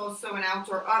then it's also an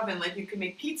outdoor oven, like you can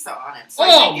make pizza on it. So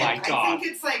my God. I think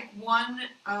it's like one...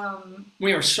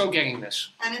 we are so getting this.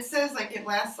 And it says like it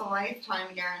lasts a lifetime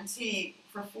guarantee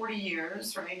for 40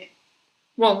 years, right?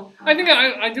 Well, I think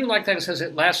I do like that it says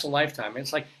it lasts a lifetime.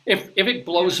 It's like, if it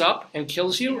blows up and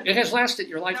kills you, it has lasted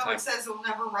your lifetime. No, it says it will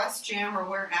never rust, jam, or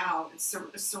wear out. It's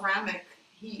ceramic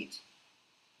heat.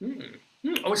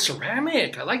 Oh, it's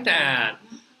ceramic. I like that.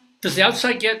 Does the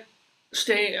outside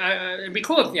it'd be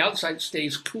cool if the outside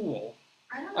stays cool.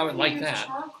 I would like that.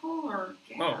 Charcoal or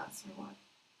gas or what?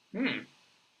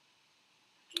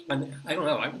 I don't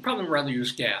know. I would probably rather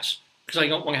use gas because I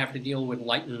don't want to have to deal with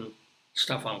lighting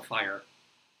stuff on fire.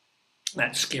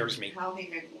 That scares me. How the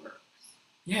egg works.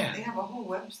 Yeah. They have a whole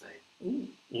website.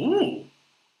 Ooh.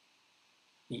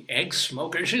 The egg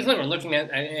smoker. She's looking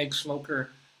at an egg smoker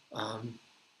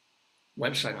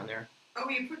website on there. Oh,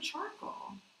 you put charcoal.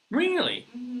 Really?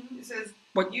 It says,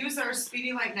 use our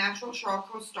Speedy Light natural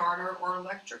charcoal starter or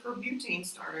electric or butane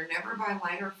starter. Never buy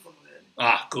lighter fluid.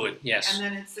 Ah, good. Yes. And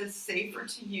then it says safer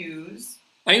to use.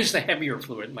 I use the heavier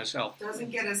fluid myself.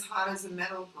 Doesn't get as hot as a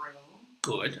metal grill.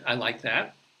 Good. I like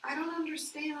that. I don't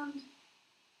understand.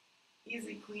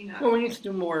 Easy cleanup. Well, we need to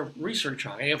do more research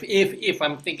on it. If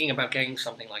I'm thinking about getting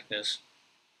something like this.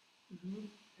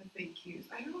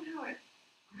 FAQs. I don't know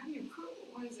how do you cook?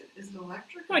 What is it? Is it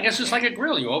electric? Well, I guess it's like a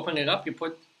grill. You open it up, you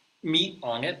put meat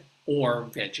on it, or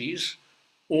veggies,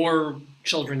 or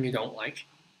children you don't like.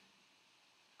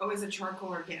 Oh, is it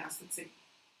charcoal or gas?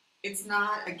 It's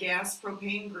not a gas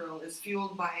propane grill. It's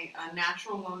fueled by a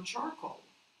natural low charcoal.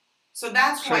 So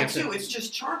that's why too. It's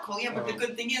just charcoal. Yeah, but the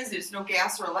good thing is there's no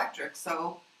gas or electric,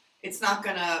 so it's not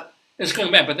gonna. It's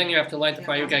going bad, but then you have to light the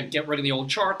fire. You got to get rid of the old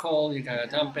charcoal. You got to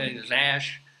dump it. There's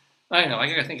ash. I don't know. I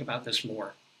got to think about this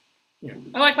more.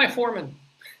 I like my foreman.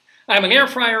 I have an air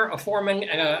fryer, a foreman,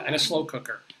 and a slow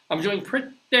cooker. I'm doing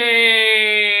pretty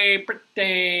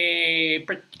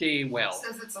well. It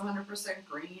says it's 100%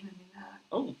 green. I mean that.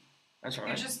 Oh, that's all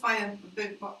right. You just buy a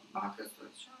big box with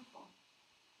charcoal.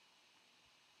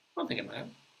 I'll think about it.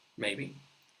 Maybe.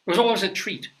 It was always a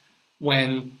treat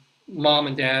when Mom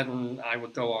and Dad and I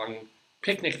would go on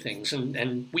picnic things,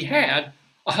 and we had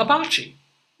a hibachi.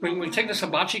 We take this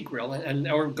hibachi grill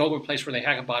or go to a place where they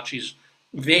had hibachis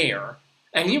there,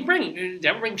 and they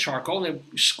bring charcoal and they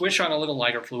squish on a little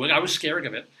lighter fluid. I was scared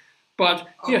of it, but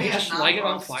you just light it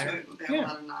on fire.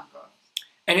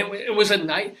 And it was a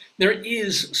night. There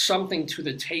is something to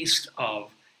the taste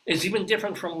of. It's even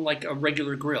different from like a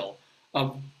regular grill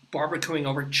of barbecuing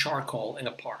over charcoal in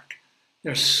a park.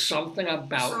 There's something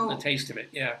about the taste of it.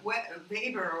 Yeah.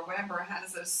 Weber or whatever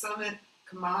has a Summit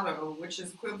Kamado, which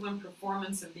is equivalent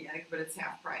performance of the egg, but it's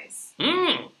half price.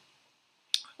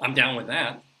 I'm down with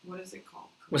that. What is it called?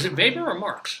 Was it Weber or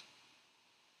Marx?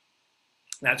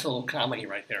 That's a little comedy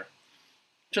right there.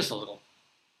 Just a little.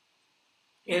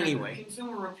 Anyway. Yeah,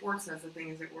 Consumer Reports says the thing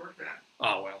is it worth that.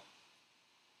 Oh, well.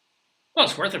 Well,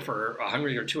 it's worth it for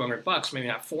 $100 or $200, maybe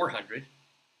not $400.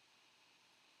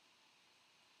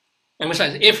 And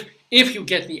besides, if you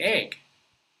get the egg,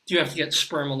 you have to get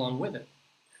sperm along with it.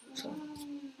 So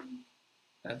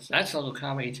that's a little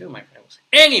comedy too, my friends.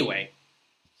 Anyway,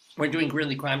 we're doing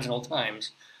Gridley Crimes in Old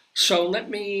Times. So let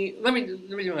me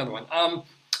do another one.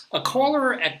 A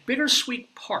caller at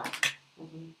Bittersweet Park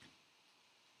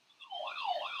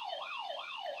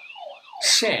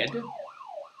said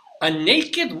a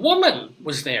naked woman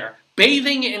was there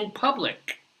bathing in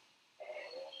public.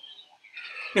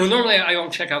 You know, normally I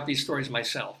don't check out these stories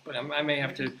myself, but I may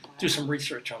have to do some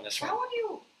research on this one. How would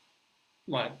you?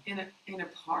 What? In a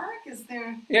park? Is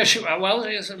there? Yeah, there's she in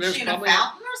probably a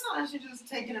fountain or something? She just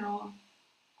taking it all.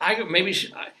 Maybe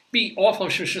it'd be awful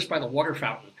if she was just by the water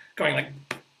fountain, going like.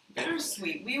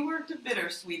 Bittersweet. We worked at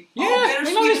Bittersweet. Yeah, Bittersweet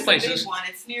I know these is places. a big one.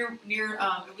 It's near.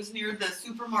 It was near the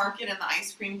supermarket and the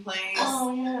ice cream place.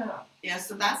 Oh yeah. Yeah,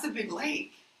 so that's a big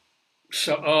lake.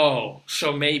 So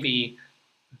maybe,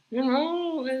 you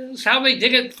know, it's how they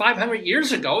did it 500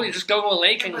 years ago. You just go to a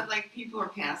lake and. But like people are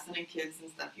passing and kids and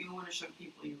stuff. You don't want to show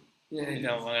people you. Yeah, you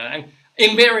know,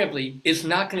 invariably, it's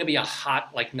not going to be a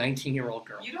hot, like, 19-year-old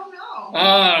girl. You don't know.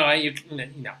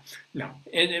 No.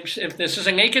 If this is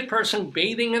a naked person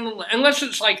bathing in the, unless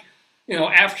it's like, you know,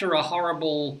 after a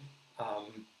horrible,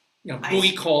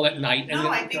 booty call at night. No,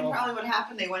 I think probably what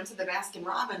happened, they went to the Baskin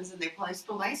Robbins and they probably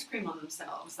spilled ice cream on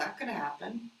themselves. That could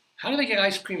happen. How do they get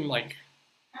ice cream, like?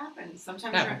 Happens.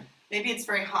 Sometimes maybe it's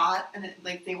very hot and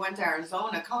they went to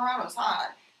Arizona. Colorado's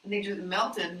hot. And they just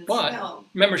melted and spilled.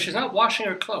 Remember, she's not washing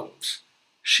her clothes.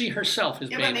 She herself is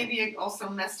bathing. But maybe it also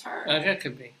messed her. That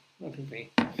could be.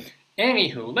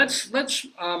 Anywho, let's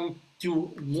do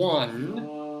one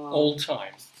old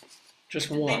time. Just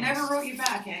one. They never wrote you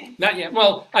back, eh? Not yet.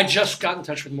 Well, I just got in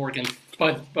touch with Morgan,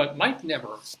 but Mike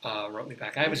never wrote me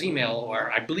back. I have his email,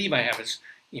 or I believe I have his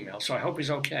email, so I hope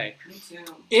he's okay. Me too.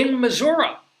 In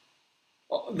Missouri,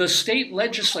 the state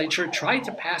legislature tried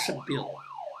to pass a bill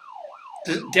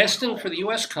destined for the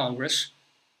U.S. Congress,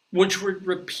 which would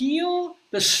repeal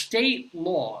the state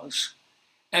laws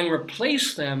and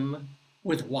replace them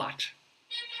with what?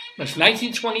 That's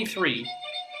 1923,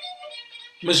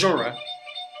 Missouri.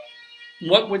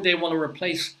 What would they want to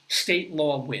replace state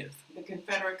law with? The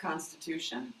Confederate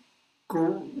Constitution.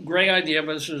 Great idea,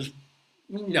 but this is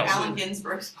no. Allen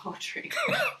Ginsberg's poetry.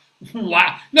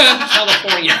 Wow. No, that's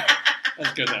California.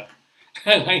 That's good though.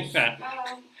 I like that.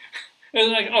 And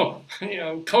like,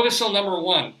 codicil number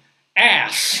 1,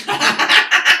 ass.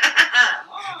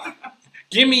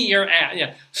 Give me your ass.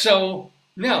 Yeah. So,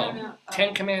 no,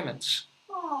 10 Commandments.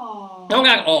 Oh. No,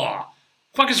 not aw.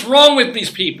 Fuck is wrong with these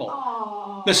people?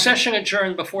 Oh. The session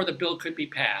adjourned before the bill could be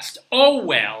passed. Oh,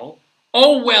 well,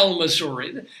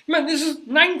 Missouri. Man, this is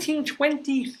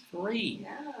 1923.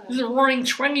 Yeah. This is the Roaring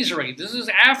Twenties already. This is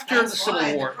after the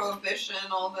Civil War. The Prohibition,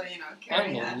 all the,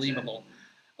 Unbelievable.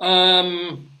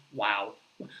 Wow.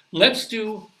 Let's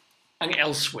do an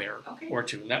elsewhere or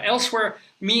two. Now, elsewhere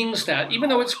means that even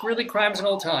though it's Gridley Crimes in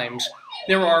Old Times,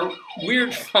 there are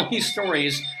weird, funny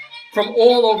stories from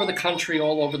all over the country,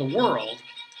 all over the world,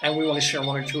 and we want to share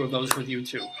one or two of those with you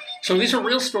too. So these are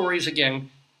real stories again.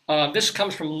 This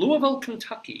comes from Louisville,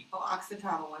 Kentucky. Oh,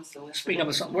 Oxytodl wants to listen. Speaking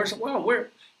of something, where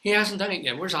he hasn't done it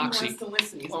yet. Where's Oxy? He wants to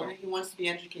listen. He wants to be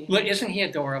educated. Look, isn't he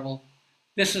adorable?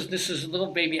 This is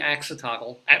little baby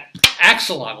Axolotl.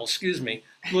 Axolotl, excuse me.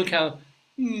 Look how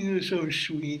you're so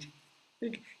sweet.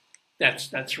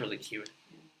 That's really cute.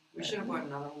 We should have bought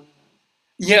another one.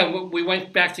 Yeah, we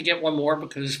went back to get one more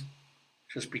because,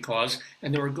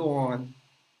 and they were gone.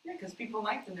 Yeah, because people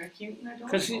like them. They're cute and they're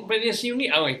adorable. But it's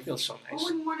unique. Oh, it feels so nice. Who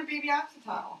wouldn't want a baby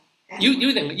Oxytodl?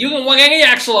 You didn't want any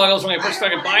axolotls when I first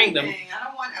started buying them. I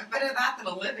don't want better that than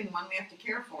a living one we have to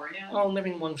care for. Yeah. Oh,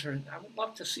 living ones are. I would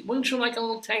love to see. Wouldn't you like a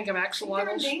little tank of axolotls?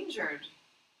 They're endangered.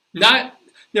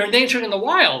 They're endangered in the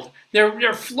wild.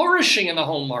 They're flourishing in the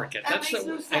home market. That makes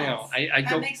no sense. I know. I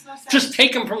don't. Makes no sense. Just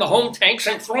take them from the home tanks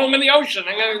and throw them in the ocean,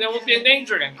 and they won't be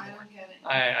endangered anymore. I don't get it.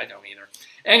 I don't either.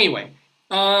 Anyway,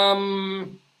 a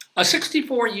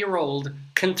 64-year-old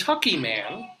Kentucky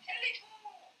man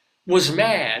was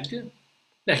mad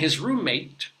that his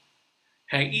roommate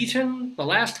had eaten the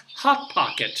last Hot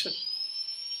Pocket.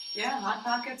 Yeah, Hot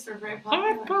Pockets are very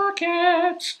popular. Hot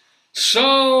Pockets!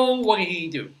 So what did he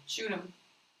do? Shoot him.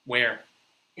 Where?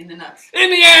 In the nuts. In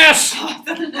the ass!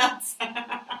 In the nuts.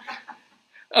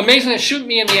 Amazing that Shoot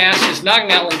Me in the Ass is not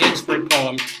an Allen Ginsberg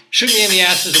poem. Shoot Me in the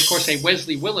Ass is, of course, a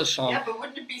Wesley Willis song. Yeah, but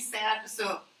wouldn't it be sad?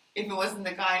 So if it wasn't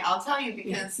the guy, I'll tell you,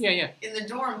 because in the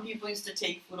dorm, people used to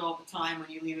take food all the time when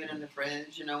you leave it in the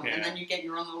fridge, you know, and then you get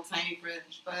your own little tiny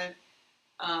fridge. But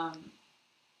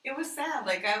it was sad.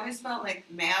 Like, I always felt like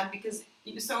mad because,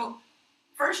 so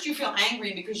first you feel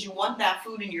angry because you want that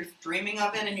food and you're dreaming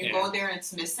of it and you go there and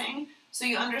it's missing. So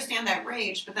you understand that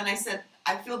rage. But then I said,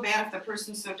 I feel bad if the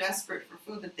person's so desperate for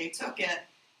food that they took it,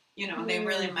 you know, they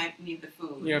really might need the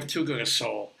food. You have too good a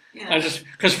soul. Yeah.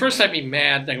 Because first I'd be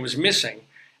mad that it was missing,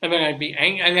 and then I'd be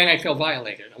angry, and then I feel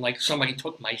violated. I'm like, somebody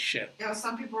took my shit. You know,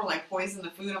 some people are like, poison the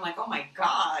food. I'm like, oh my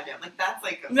God. I'm like, that's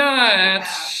like a... No,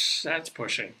 that's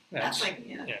pushing. That's like,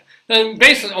 And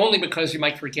basically only because you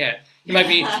might forget. You might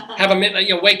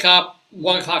wake up,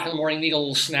 1 o'clock in the morning, need a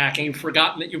little snack, and you've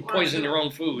forgotten that you poisoned your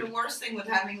own food. The worst thing with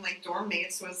having like dorm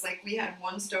mates was like we had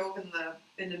one stove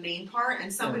in the main part,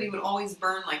 and somebody would always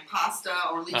burn like pasta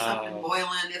or leave something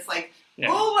boiling. It's like,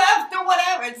 who left or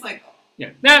whatever. It's like,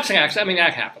 yeah, that's an accident. I mean,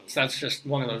 that happens. That's just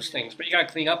one of those things. But you got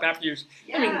to clean up after you.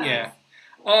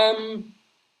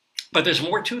 But there's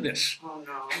more to this. Oh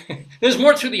no. There's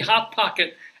more to the Hot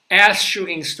Pocket ass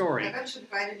shooting story. I bet you the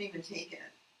guy didn't even take it.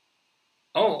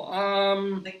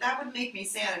 Oh, like that would make me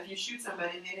sad if you shoot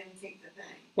somebody and they didn't take the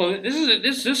thing. Well,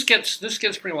 this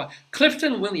gets pretty wild.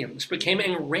 Clifton Williams became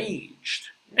enraged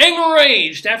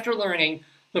after learning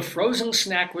the frozen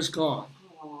snack was gone.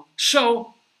 Oh.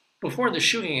 So, before the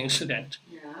shooting incident,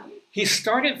 he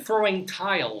started throwing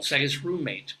tiles at his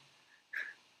roommate.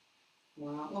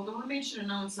 Wow. Well, the roommate should have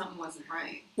known something wasn't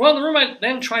right. Well, the roommate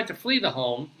then tried to flee the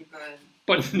home. Good.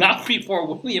 But not before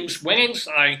Williams went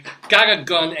inside, got a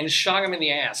gun, and shot him in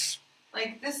the ass.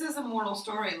 Like, this is a mortal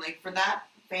story. Like, for that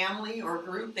family or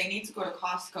group, they need to go to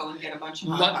Costco and get a bunch of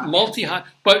Hot Pockets. Multi-hot.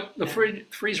 But the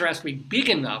freezer has to be big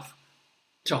enough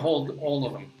to hold all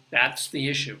of them. That's the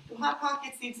issue. Do Hot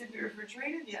Pockets need to be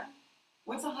refrigerated? Yeah.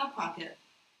 What's a Hot Pocket?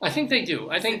 I think they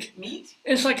do. I think meat?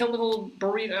 It's like a little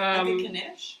burrito. Like a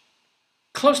knish?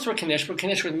 Close to a knish, but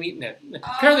knish with meat in it.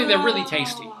 Apparently, they're really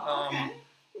tasty. Okay.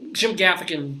 Jim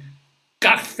Gaffigan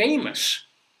got famous,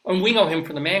 and we know him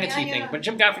for the manatee thing, but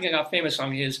Jim Gaffigan got famous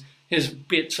on his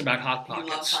bits about Hot Pockets.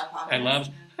 He loves Hot Pockets. And loves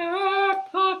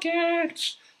Hot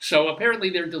Pockets. So apparently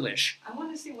they're delish. I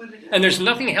want to see what it is. And there's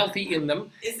nothing healthy in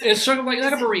them. It's sort of like a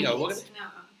burrito.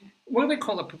 What do they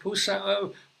call it?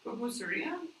 Pupusa?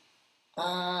 Pupuseria?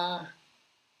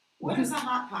 What is a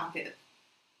Hot Pocket?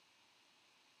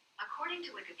 According to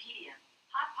Wikipedia,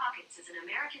 Hot Pockets is an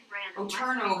American brand of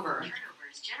turnovers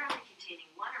generally containing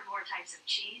one or more types of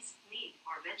cheese, meat,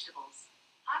 or vegetables.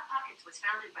 Hot Pockets was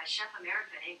founded by Chef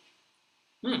America,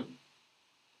 Inc.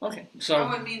 Okay, so...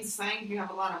 Oh, it means saying you have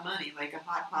a lot of money, like a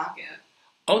Hot Pocket.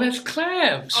 Oh, that's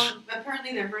Clavs. Oh,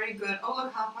 apparently they're very good. Oh,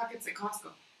 look, Hot Pockets at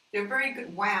Costco. They're very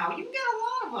good. Wow, you can get a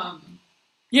lot of them.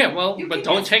 Yeah, well, but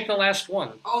don't take the last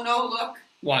one. Oh, no, look.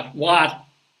 What?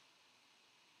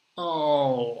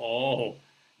 Oh.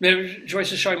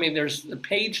 Joyce is showing me there's a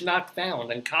page not found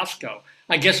in Costco.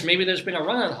 I guess maybe there's been a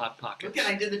run on Hot Pockets. Look,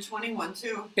 I did the 21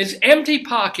 too. It's empty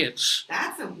pockets.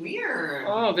 That's a weird.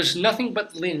 Oh, there's nothing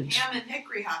but lint. Ham and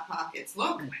hickory Hot Pockets.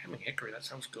 Look. Oh, ham and hickory, that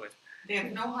sounds good. They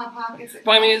have no Hot Pockets.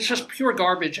 But I mean, it's just pure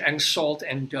garbage and salt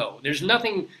and dough. There's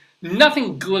nothing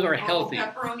good or healthy.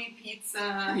 Pepperoni pizza,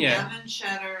 ham and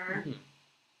cheddar. Mm-hmm.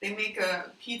 They make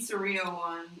a pizzeria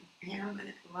one,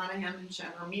 a lot of ham and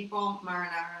cheddar, meatball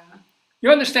marinara. You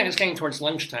understand it's getting towards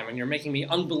lunchtime, and you're making me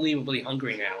unbelievably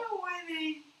hungry now. I don't know why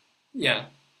they... Yeah.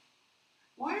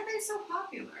 Why are they so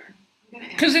popular?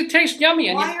 Because it tastes yummy.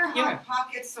 And why are Hot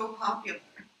Pockets so popular?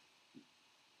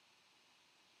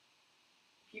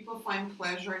 People find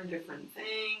pleasure in different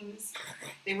things.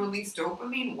 They release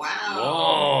dopamine.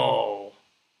 Wow.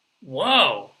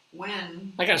 Whoa.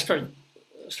 When? I gotta start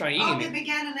eating. Oh, they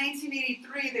began in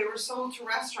 1983. They were sold to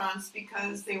restaurants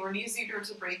because they were easier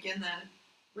to break in than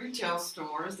retail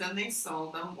stores. Then they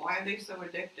sold them. Why are they so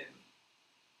addictive?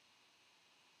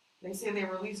 They say they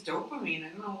release dopamine. I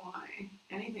don't know why.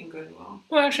 Anything good will.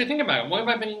 Well, actually, think about it. What have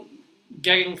I been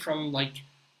getting from like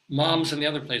Mom's and the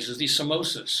other places? These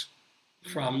samosas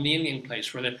from the Indian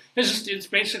place, where it's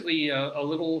basically a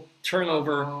little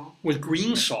turnover with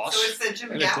green sauce. So it's the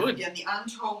Jim Gaffigan, The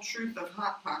Untold Truth of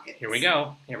Hot Pockets. Here we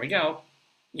go.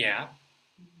 Yeah.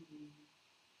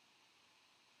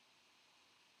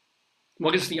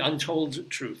 What is the untold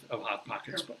truth of Hot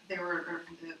Pockets? They were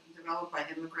developed by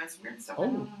immigrants. Weird stuff. I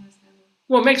don't understand.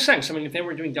 Well, it makes sense. I mean, if they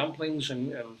were doing dumplings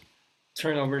and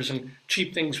turnovers and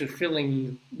cheap things with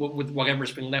filling with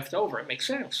whatever's been left over. It makes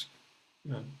sense.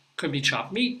 Could be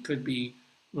chopped meat, could be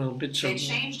little bits of... They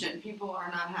changed it. People are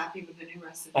not happy with the new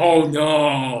recipe. Oh,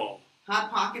 no.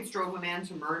 Hot Pockets drove a man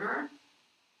to murder.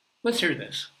 Let's hear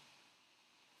this.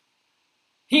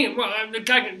 The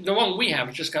one we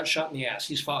have just got shot in the ass.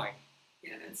 He's fine.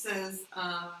 Yeah, it says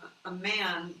a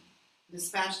man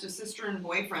dispatched a sister and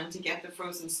boyfriend to get the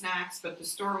frozen snacks, but the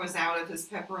store was out of his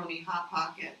pepperoni Hot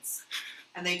Pockets.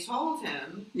 And they told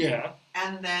him. Yeah.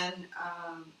 And then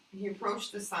he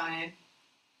approached the side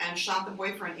and shot the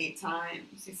boyfriend 8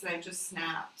 times. He said, I just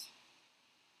snapped.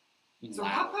 Wow. So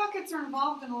Hot Pockets are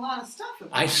involved in a lot of stuff.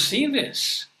 I see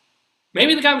this.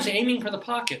 Maybe the guy was aiming for the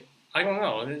pocket. I don't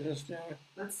know.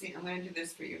 Let's see. I'm going to do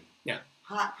this for you. Yeah.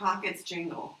 Hot Pockets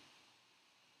jingle.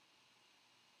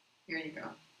 Here you go.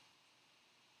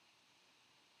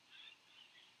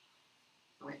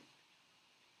 Oh, wait.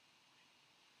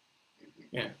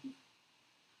 Yeah.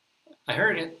 I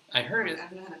heard it. I heard it. I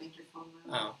don't know how to make your phone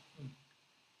loud. Oh.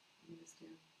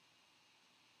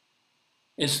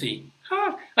 It's the...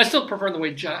 Huh, I still prefer the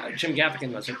way Jim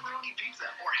Gaffigan does it.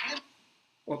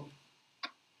 Well,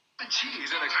 cheese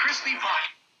in a crispy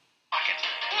pocket.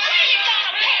 Where you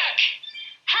gonna pick?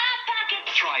 Hot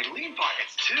Pockets. Try lean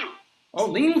pockets too. Oh,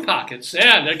 lean pockets.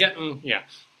 Yeah, they're getting... Yeah.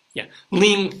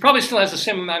 Lean probably still has the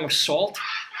same amount of salt.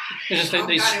 It's just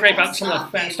they scrape out some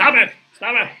of the fat. Stop it!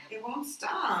 Stop it! It won't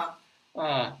stop.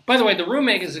 By the way, the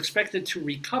roommate is expected to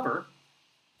recover.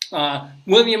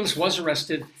 Williams was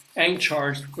arrested and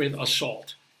charged with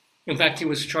assault. In fact, he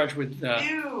was charged with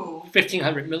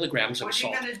 1,500 milligrams of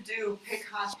assault. What are you going to do? Pick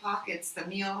Hot Pockets, the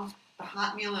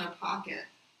hot meal in a pocket.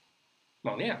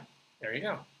 Well, yeah. There you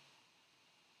go.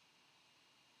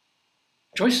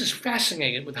 Joyce is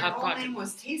fascinated with Hot Pockets. Her name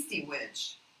was Tasty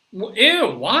Witch. Ew,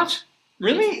 what?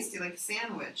 Really? Tasty, like a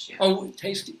sandwich. Yeah. Oh,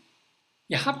 Tasty.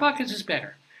 Yeah, Hot Pockets is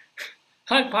better.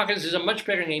 Hot Pockets is a much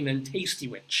better name than Tasty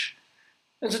Witch.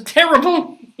 That's a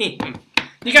terrible name.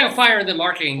 You gotta fire the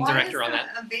marketing director on that.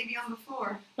 A baby on the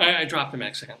floor. I dropped him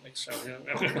accidentally, so...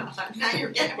 Now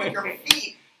you're getting with your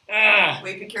feet.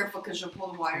 Wait, be careful because you'll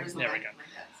pull the wires. There we go.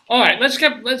 All right,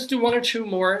 let's do one or two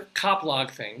more cop log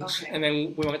things, okay. And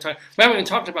then we want to talk. We haven't even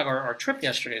talked about our trip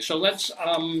yesterday, so let's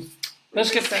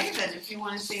get back. Save it if you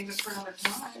want to save it for another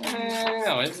time.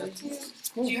 No,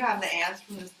 do you have the ads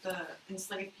from the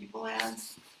enslaved people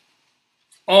ads?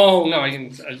 Oh no, I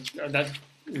didn't.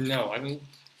 No, I didn't.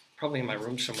 Probably in my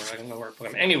room somewhere. I don't know where I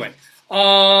put them. Anyway,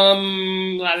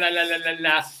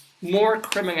 more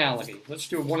criminality. Let's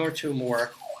do one or two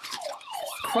more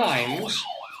crimes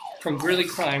from Grilly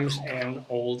Crimes and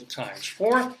Old Times.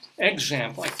 For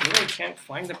example, I really can't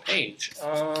find the page.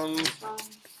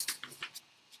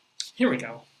 Here we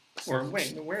go. Or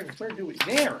wait, where do we?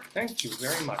 There. Thank you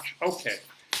very much. Okay.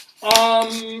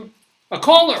 A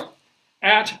caller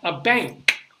at a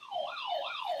bank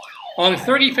on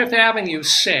 35th Avenue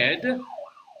said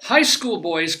high school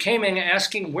boys came in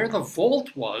asking where the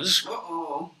vault was,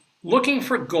 looking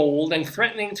for gold and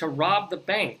threatening to rob the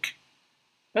bank.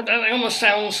 That almost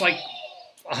sounds like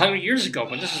 100 years ago,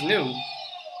 but this is new.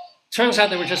 Turns out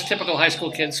they were just typical high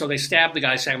school kids, so they stabbed the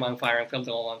guy, set him on fire, and filmed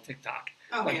it all on TikTok.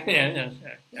 Oh, like, yeah.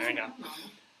 There you go.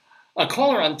 A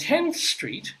caller on 10th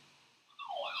Street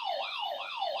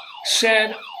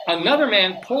said another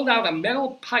man pulled out a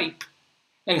metal pipe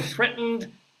and threatened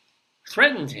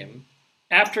him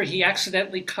after he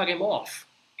accidentally cut him off.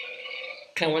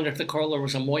 Kind of wonder if the caller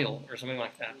was a moil or something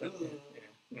like that. But,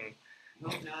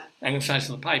 Hope not. And the size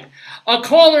of the pipe. A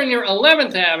caller near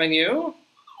 11th Avenue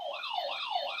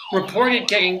reported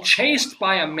getting chased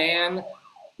by a man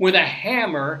with a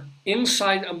hammer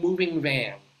inside a moving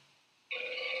van.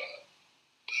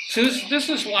 So this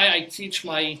is why I teach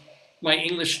my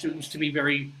English students to be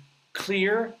very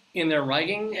clear in their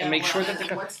writing and make sure that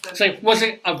it's like, was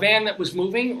it a van that was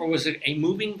moving or was it a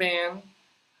moving van?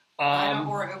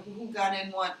 Or who got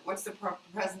in what? What's the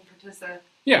present participant?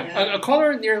 Yeah, a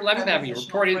caller near 11th Avenue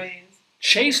reported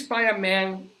chased by a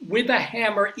man with a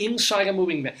hammer inside a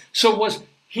moving van. So was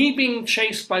he being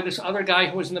chased by this other guy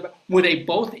who was in the van? Were they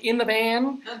both in the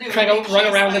van, trying to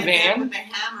run around the van? With the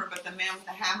hammer, but the man with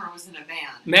the hammer was in a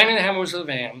van. Man in the hammer was in the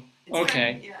van.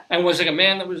 Okay. Kind of, yeah. And was it a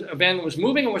van that was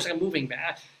moving, or was it a moving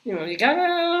van? You know, you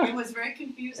gotta. It was very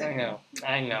confusing.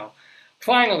 I know.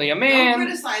 Finally, a man. Don't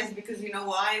criticize because you know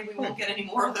why? We won't get any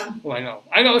more of them. Well,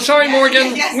 I know. Sorry,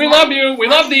 Morgan. Yes, we love you. We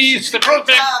love these. The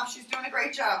perfect. She's doing a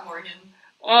great job, Morgan.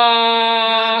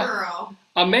 Girl.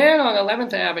 A man on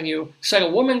 11th Avenue said a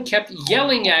woman kept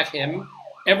yelling at him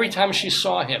every time she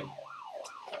saw him.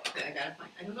 Okay,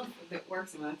 I don't know if it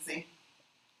works. Let's see.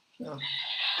 No.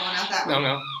 Oh, not that one.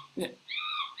 No. Yeah.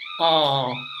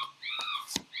 Oh.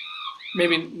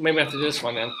 Maybe after this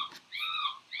one then.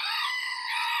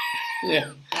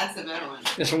 Yeah. That's a better one.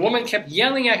 This woman kept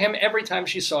yelling at him every time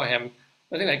she saw him.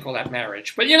 I think they call that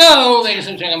marriage. But you know, ladies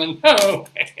and gentlemen, oh.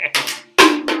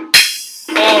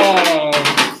 Oh.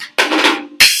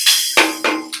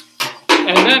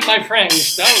 And that, my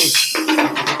friends, those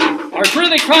are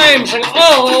really crimes and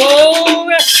all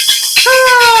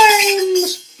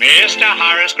crimes. Mr.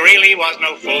 Horace Greeley was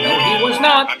no fool. No, he was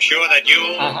not. I'm sure that you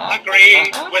agree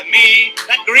with me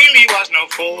that Greeley was no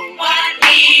fool. What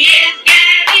he is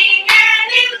getting at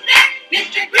is that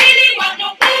Mr. Greeley was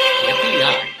no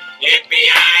fool. Yippee-yi.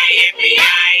 Yippee-yi,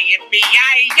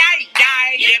 yippee-yi,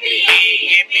 yippee-yi-yi-yi,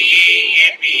 yippee-yi, yippee-yi,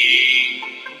 yippee-yi.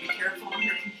 Be careful on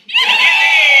your computer.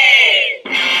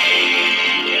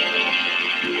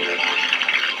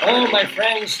 Oh, my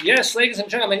friends, yes, ladies and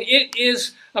gentlemen, it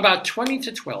is about 20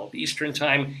 to 12 Eastern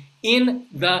Time in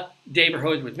the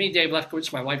neighborhood with me, Dave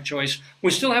Lefkowitz, my wife, Joyce.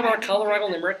 We still have our Colorado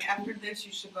Limerick. After this,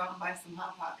 you should go out and buy some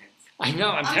Hot Pockets. I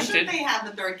know, I'm tempted. sure they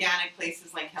have the organic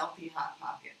places like healthy Hot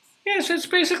Pockets. Yes, it's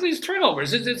basically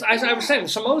turnovers. As I was saying,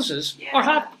 samosas are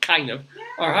hot, kind of. Yeah.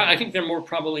 Are hot. I think they're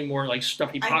probably more like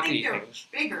stuffy, I pockety think they're things.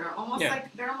 bigger,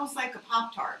 they're almost like a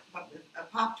Pop-Tart, but with a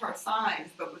Pop-Tart size,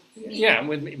 but with meat. Yeah,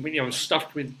 with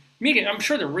stuffed with meat. I'm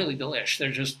sure they're really delish.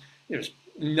 There's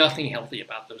nothing healthy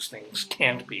about those things.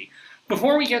 Can't be.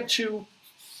 Before we get to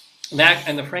that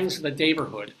and the friends of the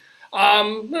neighborhood,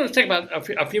 let's take about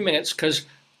a few minutes because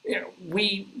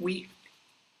we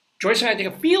Joyce and I did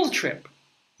a field trip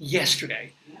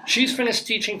yesterday. Yeah. She's finished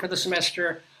teaching for the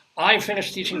semester. I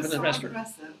finished teaching for the semester.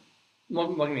 Impressive. What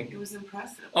do you mean? It was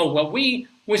impressive. Oh, well, we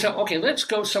said, okay, let's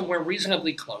go somewhere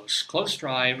reasonably close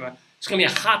drive. It's going to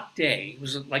be a hot day. It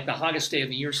was like the hottest day of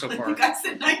the year so far. You guys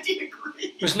said 90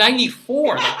 degrees. It was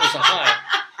 94. That was a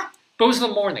high. But it was in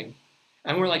the morning.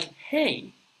 And we're like,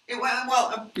 hey. In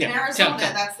Arizona,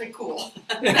 that's like cool.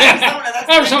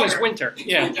 Arizona's winter.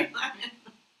 Yeah.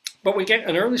 But we get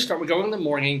an early start. We go in the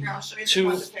morning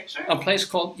to a place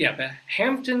called, the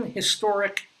Hampton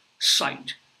Historic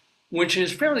Site, which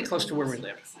is fairly close to where we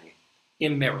live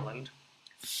in Maryland.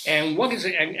 And what is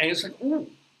it? And it's like, ooh.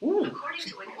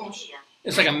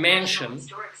 It's like a mansion,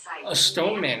 a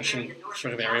stone mansion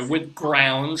sort of area with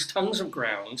grounds, tons of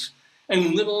grounds,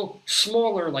 and little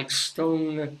smaller like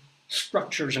stone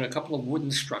structures and a couple of wooden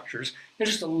structures.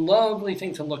 It's just a lovely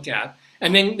thing to look at.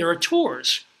 And then there are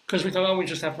tours. Because we thought, we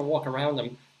just have to walk around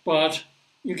them. But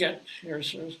you get,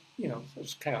 it's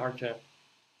kind of hard to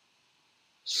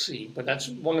see. But that's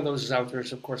one of those is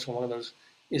outdoors, of course, and one of those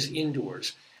is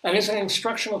indoors. And it's an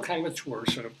instructional kind of tour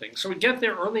sort of thing. So we get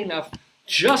there early enough,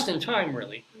 just in time,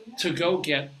 really, to go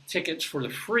get tickets for the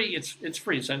free. It's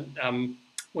free. It's a,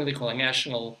 what do they call it?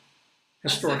 National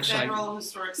Historic Site. Federal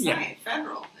Historic Site. Yeah.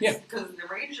 Federal. Because the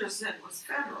Rangers said it was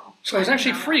federal. So it's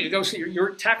actually free to go see. Your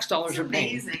tax dollars are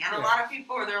paying. Amazing. And a lot of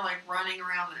people are there like running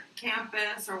around the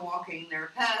campus or walking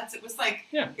their pets. It was like,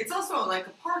 it's also like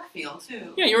a park feel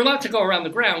too. Yeah, you're allowed to go around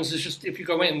the grounds. It's just if you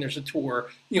go in, there's a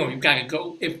tour. You've got to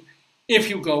go. If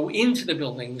you go into the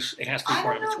buildings, it has to be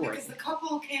part of the tour. Because the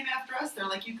couple came after us. They're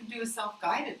like, you can do a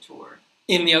self-guided tour.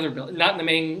 In the other building, not in the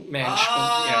main mansion. Okay,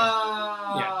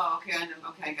 I know.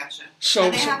 Okay, I gotcha.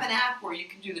 And they have an app where you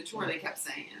can do the tour. They kept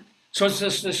saying. So it's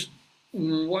this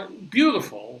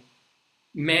beautiful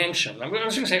mansion. I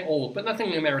was going to say old, but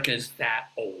nothing in America is that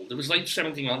old. It was late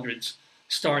 1700s,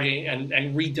 starting and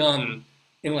redone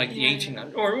in like the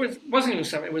 1800s, or it wasn't even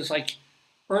 7. It was like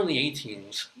early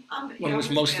 18s when it was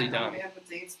mostly done.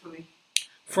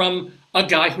 From a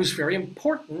guy who's very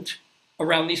important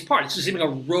around these parts. There's even a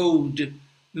road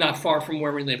not far from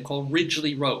where we live called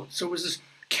Ridgely Road. So it was this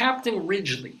Captain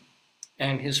Ridgely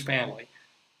and his family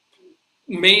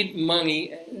made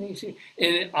money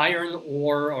in iron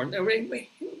ore, or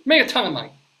made a ton of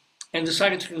money, and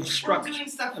decided to construct. Doing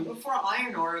stuff before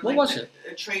iron ore. What was it?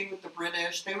 A trade with the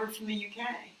British. They were from the UK.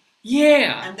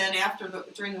 Yeah. And then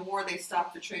during the war, they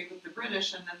stopped the trade with the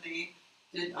British, and then they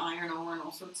did iron ore and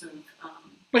all sorts of.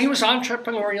 But he was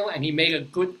entrepreneurial, and he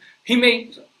made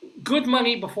good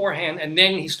money beforehand, and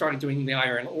then he started doing the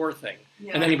iron ore thing,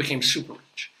 and then he became super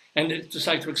rich, and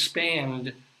decided to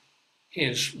expand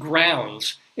his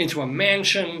grounds into a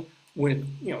mansion with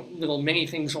little mini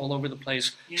things all over the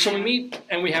place. Yeah. So we meet,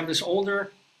 and we have this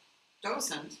older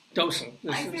docent. I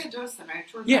say docent, right?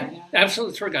 Tour guide, yeah,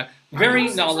 absolutely, tour guide.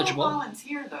 Very knowledgeable. It's a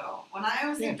volunteer, though. When I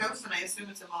always say docent, I assume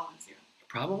it's a volunteer.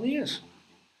 Probably is.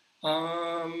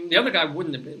 The other guy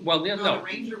wouldn't have been. Well, no. The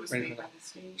ranger was made by the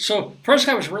stage. So first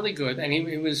guy was really good, and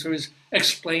he was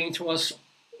explaining to us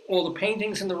all the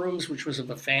paintings in the rooms, which was of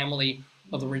the family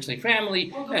of the Ridgely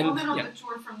family. Well, the woman on the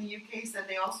tour from the UK said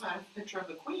they also had a picture of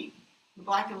the Queen. The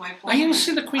black and white photo. I didn't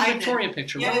see the Queen Victoria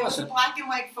picture. Yeah, Where it was was a black and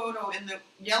white photo in the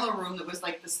yellow room that was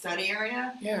like the study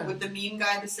area with the mean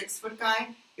guy, the 6-foot guy.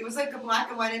 It was like a black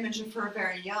and white image of her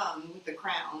very young with the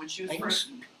crown when she was first.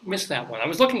 Missed that one. I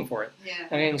was looking for it. Yeah.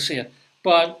 I didn't see it.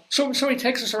 But so he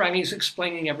takes us around. He's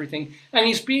explaining everything, and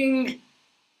he's being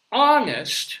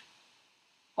honest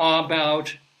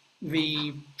about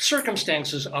the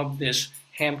circumstances of this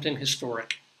Hampton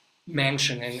historic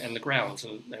mansion and the grounds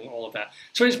and all of that.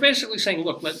 So he's basically saying,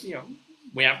 look,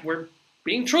 we're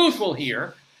being truthful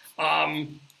here.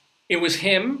 It was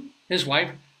him, his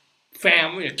wife,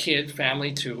 family, a kid,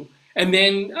 family too, and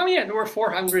then there were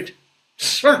 400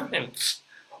 servants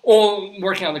all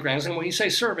working on the grounds. And when you say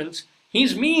servants,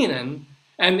 he's meaning,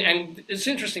 and it's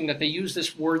interesting that they use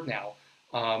this word now,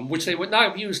 which they would not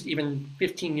have used even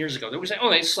 15 years ago. They would say,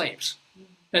 they're slaves.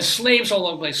 There's slaves all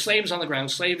over the place, slaves on the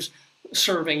ground, slaves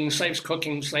serving, slaves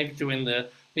cooking, slaves doing the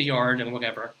yard and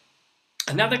whatever.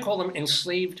 And now they call them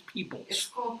enslaved peoples. It's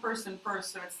called person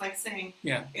first, so it's like saying,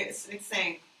 it's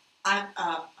saying, I'm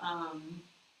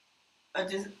a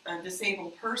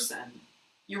disabled person.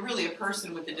 You're really a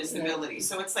person with a disability.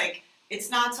 So it's like, it's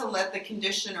not to let the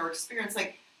condition or experience,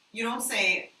 like, you don't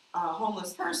say a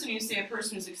homeless person, you say a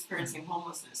person who's experiencing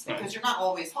homelessness, because you're not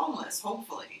always homeless,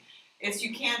 hopefully. It's,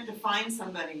 you can't define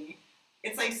somebody.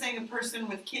 It's like saying a person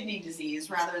with kidney disease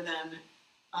rather than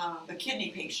a kidney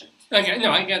patient. Okay,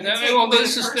 no, I get that. Well,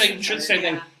 this is, they should say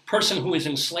then person who is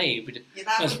enslaved. Yeah,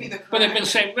 that would be the correct. But they've been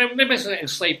saying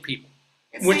enslaved people,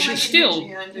 which is still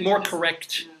more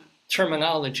correct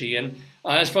terminology, and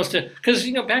as opposed to, because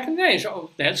back in the days,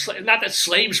 not that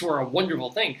slaves were a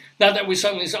wonderful thing, not that we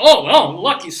suddenly say,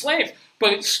 lucky slave,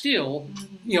 but it's still,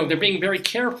 they're being very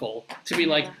careful to be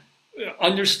like,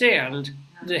 understand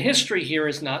the history here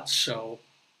is not so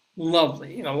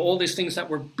lovely. All these things that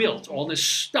were built, all this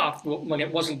stuff, when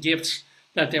it wasn't gifts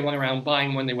that they went around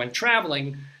buying when they went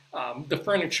traveling, the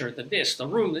furniture, the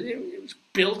room, it was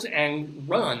built and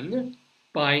run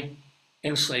by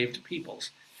enslaved peoples.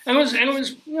 And it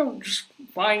was just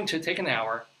fine to take an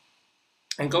hour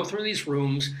and go through these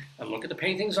rooms and look at the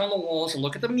paintings on the walls and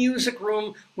look at the music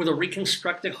room with a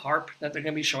reconstructed harp that they're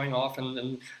going to be showing off,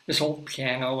 and this old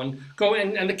piano, and go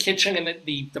and the kitchen and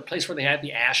the place where they had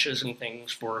the ashes and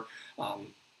things for,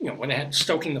 when they had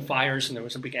stoking the fires and there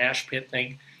was a big ash pit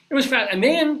thing. It was fun. And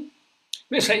then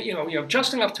they say, you have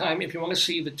just enough time if you want to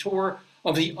see the tour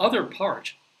of the other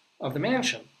part of the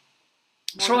mansion.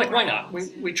 So like, why not?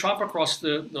 We tromp across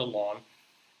the lawn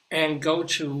and go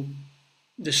to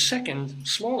the second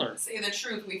smaller. Say the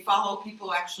truth, we follow people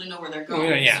who actually know where they're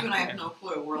going. Yeah. You and I have no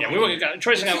clue. We're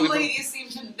Tracy and I. Two ladies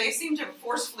seem to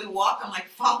forcefully walk. I'm like,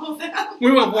 follow them.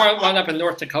 We would wind up in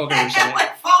North Dakota or something.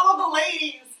 Like, follow the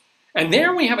ladies. And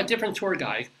there we have a different tour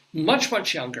guide,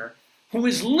 much younger, who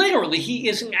is literally, he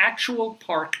is an actual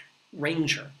park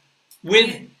ranger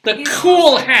with the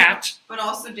cool hat. But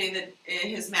also, David,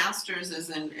 his master's is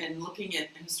in looking at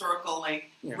historical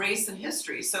race and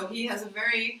history. So he has a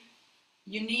very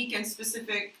unique and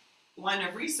specific line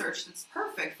of research that's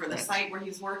perfect for the site where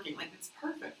he's working. Like, it's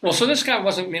perfect. Well, so this guy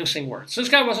wasn't mincing words. This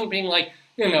guy wasn't being like,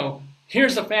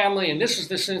 here's the family, and this is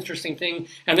this interesting thing,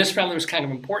 and this family was kind of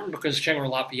important because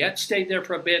General Lafayette stayed there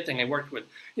for a bit, and they worked with,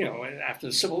 after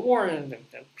the Civil War, and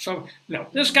so, no.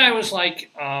 This guy was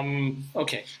like,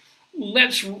 okay,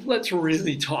 let's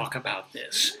really talk about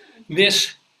this.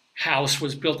 This house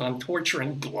was built on torture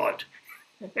and blood.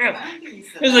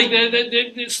 It's like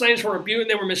the slaves were abused,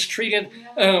 they were mistreated.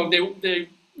 The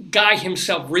guy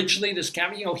himself, Ridgely, this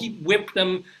guy, he whipped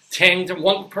them 10 to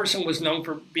one person was known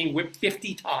for being whipped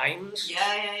 50 times.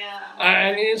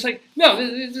 And it's like, no,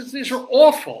 these are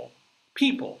awful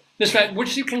people. This fact,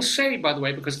 which you can say, by the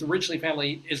way, because the Ridgely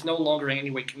family is no longer in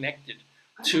any way connected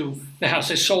to the house.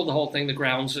 They sold the whole thing, the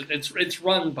grounds. It's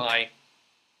run by,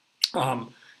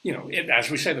 as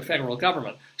we say, the federal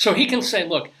government. So he can say,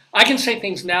 look, I can say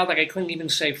things now that I couldn't even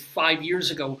say 5 years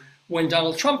ago when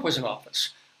Donald Trump was in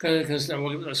office, because there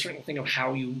was a certain thing of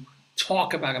how you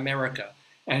talk about America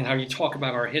and how you talk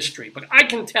about our history. But I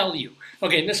can tell you,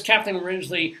 okay, this Captain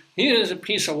Ridgely, he is a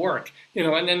piece of work,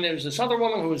 and then there's this other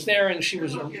woman who was there, and she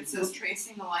was... It says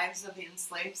tracing the lives of the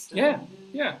enslaved. Yeah.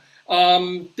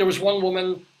 There was one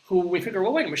woman who we figured,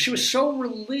 well, wait a minute, she was so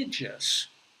religious,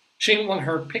 she didn't want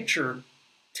her picture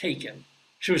taken.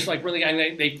 She was like really, and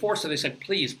they forced her, they said,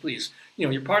 please,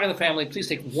 you're part of the family, please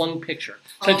take one picture.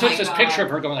 So they took this picture of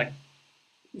her going like,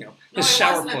 this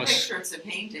sourpuss. It wasn't a picture, it's a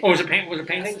painting. Oh, was it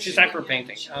painting? She's back for a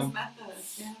painting.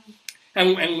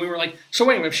 And we were like, so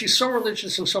wait a minute, if she's so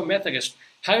religious and so Methodist,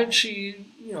 how did she,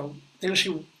 didn't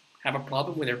she have a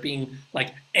problem with there being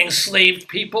like enslaved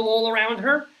people all around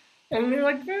her. And they're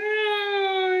like,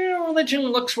 religion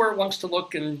looks where it wants to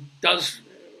look and doesn't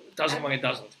when it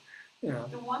doesn't. You know.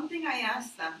 The one thing I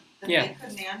asked them that Yeah. they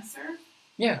couldn't answer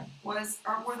was,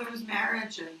 were those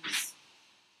marriages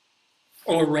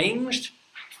or arranged?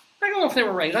 I don't know if they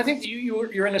were arranged. I think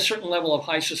you're in a certain level of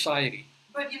high society.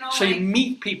 But, you know, so like, you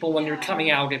meet people when you're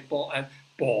coming out at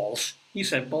balls. He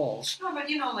said balls. No, but,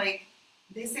 you know, like,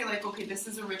 they say, like, okay, this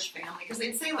is a rich family. Because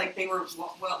they'd say, like, they were,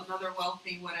 well, another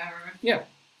wealthy whatever. Yeah.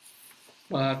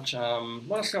 But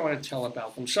what else do I want to tell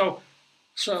about them? So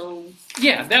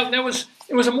yeah, it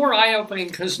was a more eye-opening,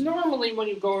 because normally when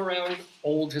you go around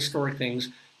old historic things,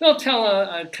 they'll tell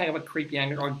a kind of a creepy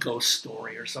angle or a ghost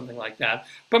story or something like that.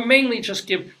 But mainly just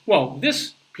give, well,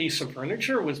 this piece of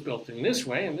furniture was built in this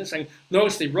way, and this, and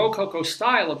notice the Rococo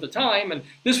style of the time, and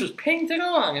this was painted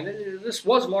on, and this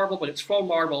was marble, but it's faux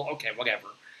marble, okay, whatever.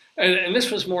 And this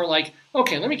was more like,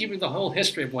 okay, let me give you the whole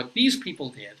history of what these people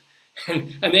did.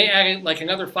 And they added like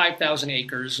another 5,000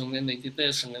 acres, and then they did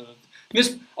this, and then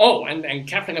this. Oh, and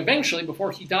Captain eventually,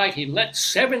 before he died, he let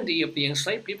 70 of the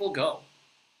enslaved people go.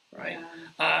 Right?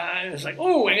 Yeah. It's like,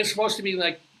 oh, and it's supposed to be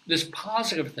like this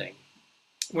positive thing,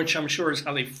 which I'm sure is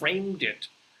how they framed it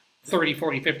 30,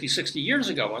 40, 50, 60 years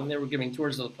ago when they were giving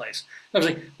tours of the place. I was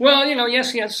like, well, you know,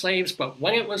 yes, he had slaves, but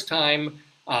when it was time,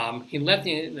 he let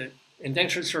the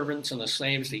indentured servants and the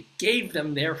slaves, he gave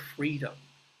them their freedom,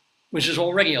 which is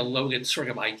already a loaded sort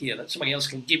of idea that somebody else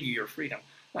can give you your freedom.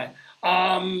 Right?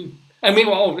 I mean,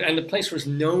 well, and the place was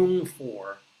known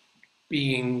for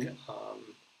being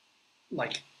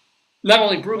like not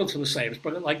only brutal to the slaves,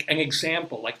 but like an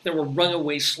example. Like there were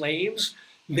runaway slaves.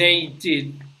 They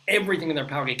did everything in their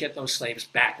power to get those slaves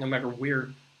back, no matter where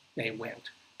they went,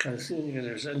 because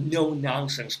there's a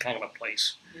no-nonsense kind of a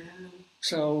place. Yeah.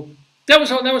 So that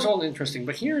was all interesting.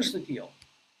 But here's the deal.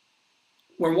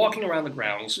 We're walking around the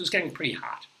grounds. It's getting pretty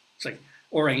hot. It's like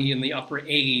already in the upper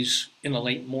 80s in the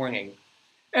late morning.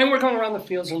 And we're going around the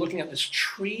fields and looking at this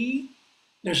tree.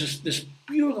 There's this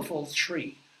beautiful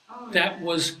tree that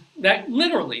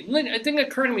literally, it didn't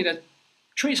occur to me that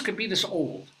trees could be this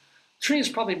old. The tree is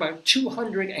probably about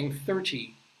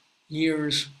 230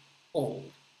 years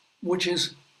old, which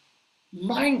is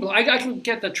mind-blowing. I can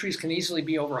get that trees can easily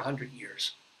be over 100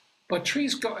 years. But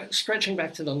trees stretching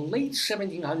back to the late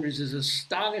 1700s is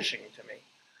astonishing to me.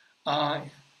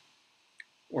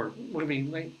 Or would it be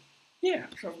late? Yeah,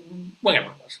 so whatever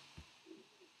it was.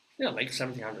 Yeah, late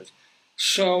 1700s.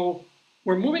 So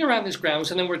we're moving around these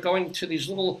grounds, and then we're going to these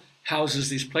little houses,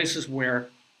 these places where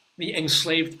the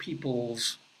enslaved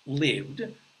peoples lived,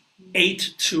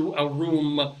 8 to a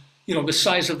room, you know, the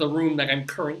size of the room that I'm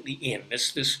currently in.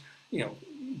 This you know,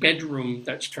 bedroom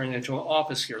that's turned into an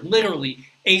office here. Literally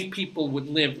 8 people would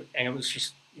live, and it was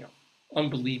just, you know,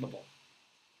 unbelievable.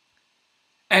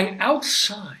 And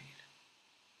outside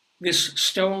this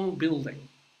stone building,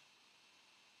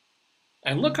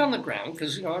 I look on the ground,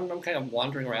 because, you know, I'm kind of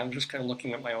wandering around, just kind of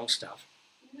looking at my own stuff.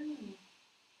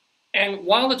 And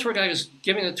while the tour guide is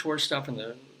giving the tour stuff and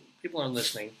the people are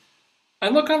listening, I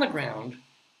look on the ground,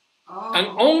 and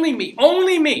only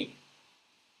me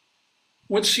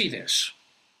would see this.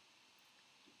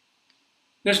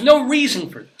 There's no reason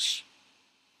for this.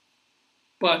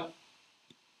 But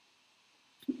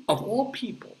of all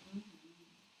people,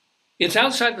 it's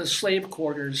outside the slave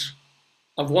quarters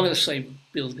of one of the slave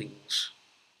buildings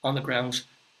on the grounds.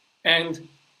 And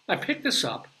I pick this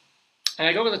up, and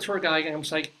I go to the tour guide, and I'm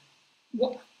like,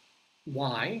 what?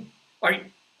 Why?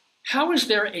 How is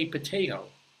there a potato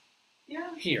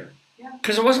here?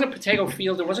 Because there wasn't a potato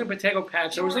field, there wasn't a potato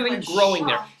patch, there wasn't anything growing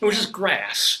there. It was just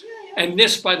grass. And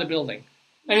this by the building.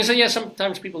 And he said, yeah,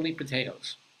 sometimes people eat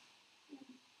potatoes.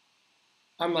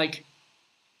 I'm like,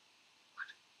 what?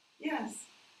 Yes.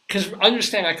 Because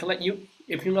understand, I can let you,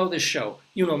 if you know this show,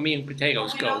 you know me and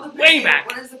potatoes go way back.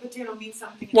 What does the potato mean?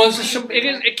 Something? Well,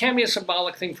 it can be a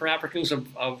symbolic thing for Africans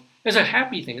of it's a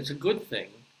happy thing, it's a good thing.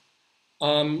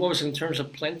 What was it in terms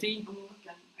of plenty? I'm looking.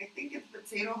 I think the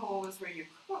potato hole is where you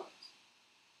cooked.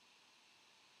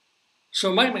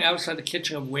 So it might have been outside the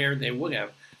kitchen of where they would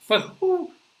have. But who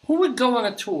would go on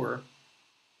a tour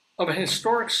of a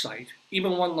historic site,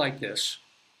 even one like this,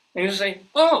 and you say,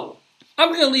 oh, I'm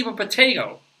going to leave a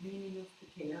potato. Meaning of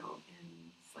potato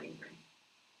in slavery.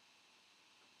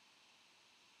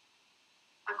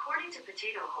 According to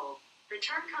potato hole, the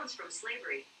term comes from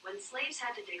slavery, when slaves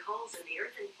had to dig holes in the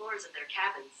earthen floors of their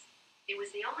cabins. It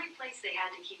was the only place they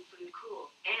had to keep food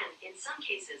cool, and, in some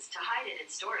cases, to hide it and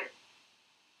store it.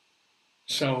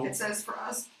 So it says for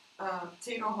us,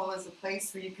 potato hole is a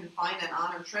place where you can find and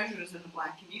honor treasures in the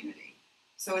Black community.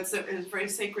 So it's a very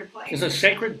sacred place. It's a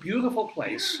sacred, beautiful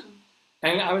place.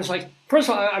 Yeah. And I was like, first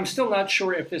of all, I'm still not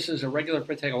sure if this is a regular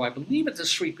potato. I believe it's a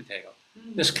sweet potato.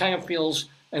 This kind of feels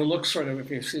and looks sort of, if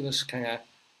you see this kind of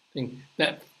thing,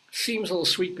 that seems a little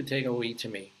sweet potato-y to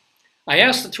me. I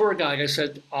asked the tour guide, I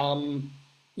said, do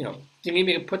you need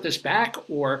me to put this back,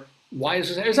 or why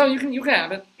is this? So you can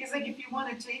have it. He's like, if you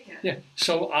want to take it. Yeah.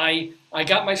 So I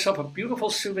got myself a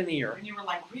beautiful souvenir. And you were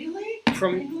like, really?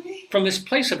 From this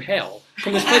place of hell,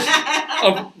 from this place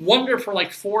of wonder for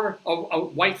like a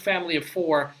white family of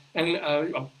 4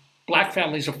 and black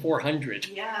families of 400.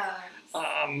 Yes.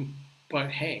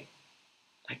 But hey,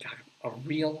 I got a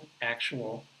real,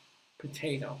 actual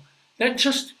potato that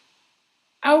just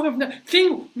out of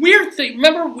the weird thing.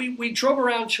 Remember, we drove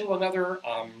around to another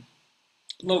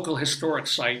local historic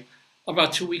site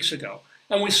about 2 weeks ago,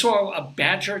 and we saw a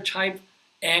badger type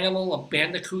animal, a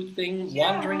bandicoot thing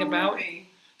wandering about. Right.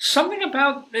 Something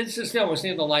about it was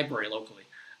near the library locally.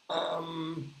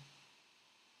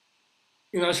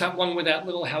 It's that one with that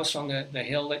little house on the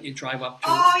hill that you drive up to.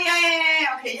 Oh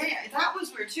yeah. Okay, yeah. That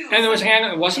was weird too. And it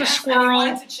wasn't a squirrel. And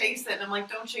I wanted to chase it, and I'm like,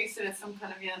 don't chase it. It's some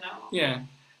kind of no. Yeah.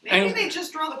 Maybe they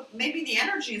just draw maybe the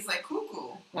energy is like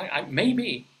cuckoo.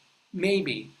 Maybe,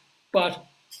 but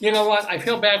you know what? I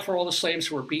feel bad for all the slaves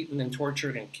who were beaten and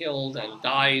tortured and killed and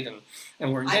died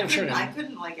and were indentured. I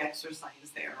couldn't like exercise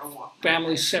there or walk.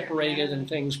 Families separated and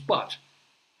things, but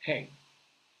hey,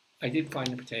 I did find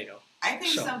the potato. I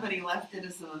think somebody left it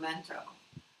as a memento,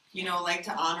 like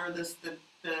to honor the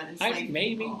enslaved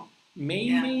people.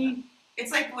 Maybe. Yeah.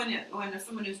 It's like when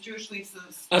someone who's Jewish leaves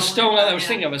a stone. I was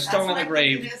thinking of a stone on the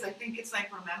grave. It is. I think it's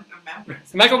like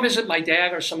remembrance. When I go visit my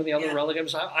dad or some of the other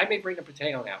relatives, I may bring a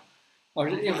potato now. Or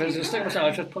if there's a thing,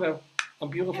 I just put a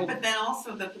beautiful. Yeah, but then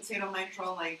also the potato might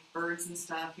draw like birds and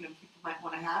stuff. People might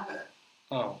want to have it.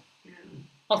 Oh. Yeah.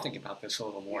 I'll think about this a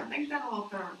little more. Yeah, think that a little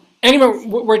thoroughly. Anyway,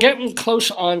 we're getting close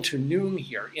on to noon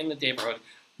here in the neighborhood.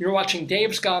 You're watching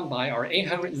Dave's Gone By, our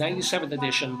 897th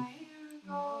edition.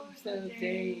 The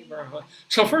neighborhood.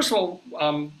 So first of all,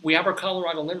 we have our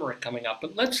Colorado Limerick coming up,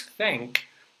 but let's thank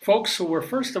folks who were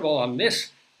first of all on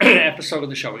this episode of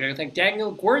the show. We're going to thank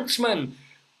Daniel Gwertzman.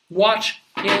 Watch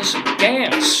his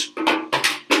dance.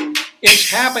 It's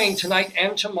happening tonight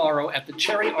and tomorrow at the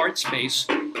Cherry Art Space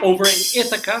over in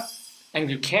Ithaca. And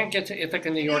you can't get to Ithaca,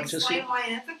 New York to see. Why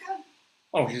Ithaca?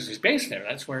 Oh, he's based there.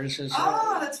 That's where his.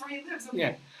 That's where he lives. Okay.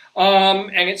 Yeah.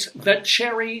 And it's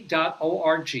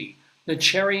thecherry.org.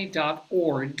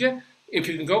 Thecherry.org. If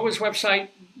you can go to his website,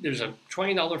 there's a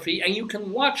 $20 fee, and you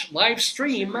can live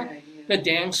stream the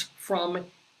dance from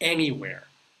anywhere.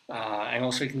 And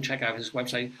also you can check out his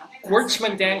website,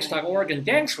 GwertzmanDance.org and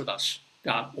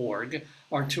DanceWithUs.org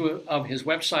are two of his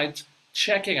websites.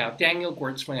 Check it out. Daniel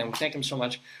Gwertzman, and we thank him so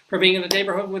much for being in the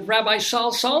neighborhood with Rabbi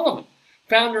Saul Solomon,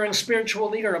 founder and spiritual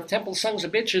leader of Temple Sons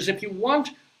of Bitches. If you want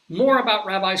more about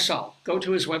Rabbi Saul, go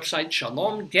to his website,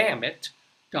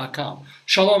 shalomdammit.com.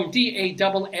 Shalom,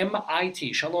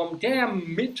 D-A-M-M-I-T,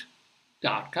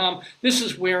 shalomdammit.com. This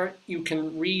is where you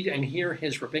can read and hear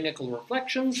his rabbinical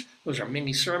reflections. Those are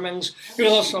mini sermons. You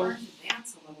will also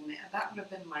dance a little bit. That would have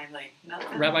been my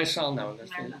nothing. Rabbi Saul, no.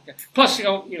 Plus,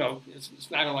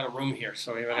 it's not a lot of room here,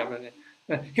 so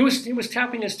he was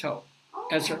tapping his toe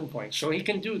at certain points, so he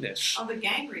can do this. Oh, the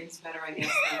gangrene's better, I guess.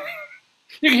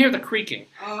 You can hear the creaking,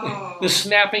 the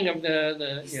snapping of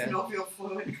the synovial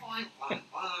fluid.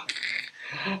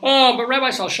 But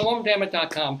Rabbi Saul,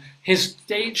 shalomdammit.com. His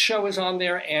stage show is on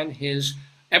there, and his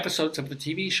episodes of the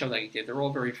TV show that he did. They're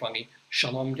all very funny.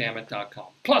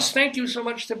 shalomdammit.com. Plus, thank you so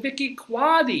much to Vicky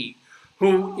Quaddy,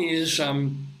 who is,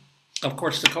 of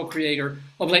course, the co-creator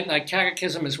of Late Night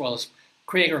Catechism, as well as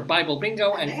creator of Bible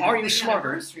Bingo and Are You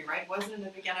Smarter? Right? Wasn't it the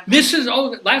big anniversary? This is,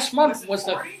 last month was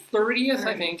the 30th,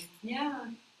 I think. Yeah.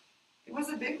 It was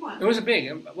a big one. It was a big,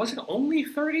 was it only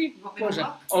 30? What was it?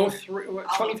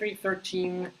 23,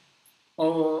 13,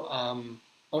 I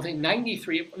think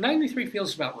 93. 93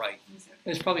 feels about right.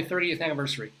 It's probably 30th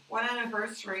anniversary. What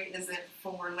anniversary is it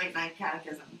for Late Night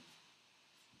Catechism?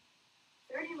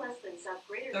 30 less than sub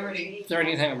greater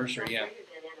 30th anniversary, yeah.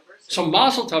 So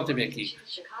Mazel Tov to Vicky.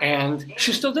 And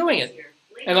she's still doing it.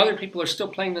 And other people are still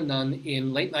playing the nun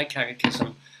in Late Night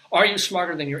Catechism. Are You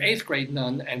Smarter Than Your 8th Grade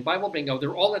Nun and Bible Bingo.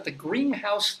 They're all at the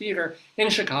Greenhouse Theater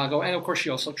in Chicago. And of course, she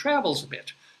also travels a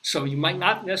bit. So you might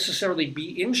not necessarily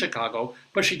be in Chicago,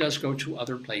 but she does go to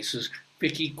other places.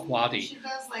 Vicky Quaddy. She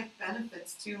does like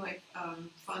benefits too, like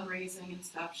fundraising and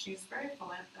stuff. She's very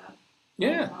philanthropic.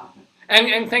 Yeah.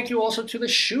 And thank you also to the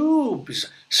Shoobs.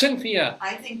 Cynthia.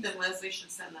 I think that Leslie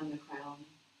should send them the crown.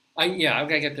 Yeah, I've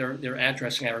got to get their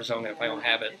address in Arizona if I don't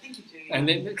have it. I think you do. And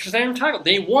because they're entitled,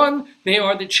 they won. They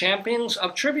are the champions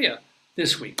of trivia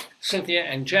this week. Cynthia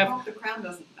and I Jeff. hope the crown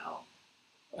doesn't melt.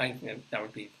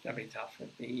 That'd be tough.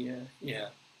 It'd be yeah.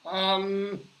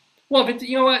 Well, but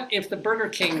you know what? If the Burger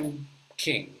King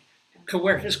could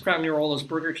wear his crown near all those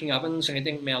Burger King ovens and it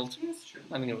didn't melt, That's true.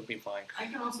 I think it would be fine. I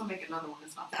can also make another one.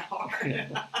 It's not that hard.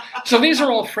 Yeah. So these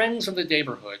are all friends of the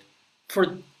neighborhood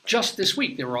for just this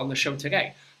week. They were on the show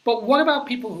today. But what about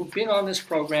people who've been on this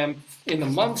program in the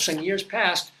months and years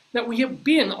past that we have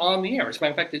been on the air? As a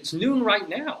matter of fact, it's noon right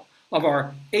now of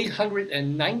our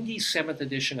 897th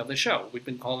edition of the show. We've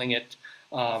been calling it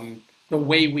The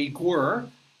Way We GWIR.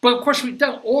 But of course, we've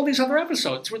done all these other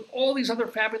episodes with all these other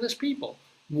fabulous people.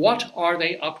 What are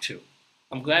they up to?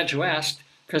 I'm glad you asked,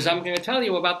 because I'm going to tell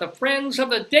you about the Friends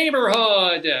of the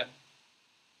Neighborhood.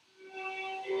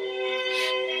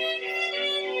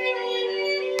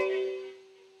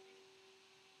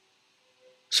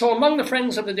 So among the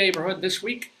Friends of the Neighborhood this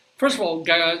week, first of all,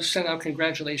 gotta send out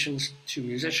congratulations to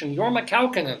musician Jorma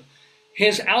Kaukonen.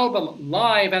 His album,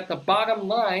 Live at the Bottom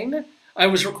Line,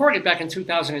 was recorded back in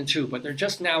 2002, but they're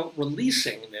just now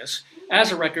releasing this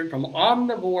as a record from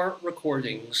Omnivore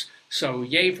Recordings. So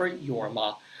yay for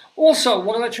Jorma. Also,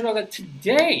 want to let you know that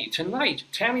tonight,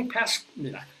 Tammy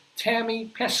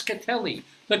Pescatelli,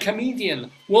 the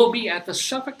comedian, will be at the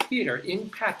Suffolk Theater in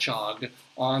Patchogue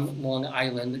on Long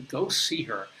Island. Go see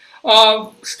her.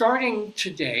 Starting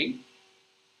today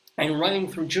and running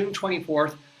through June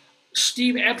 24th,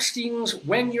 Steve Epstein's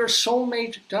When Your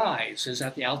Soulmate Dies is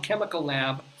at the Alchemical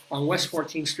Lab on West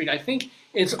 14th Street. I think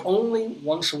it's only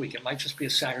once a week. It might just be a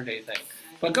Saturday thing.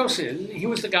 But go see it. He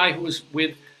was the guy who was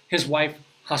with his wife,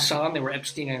 Hassan. They were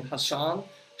Epstein and Hassan.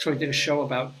 So he did a show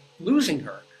about losing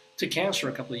her to cancer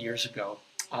a couple of years ago.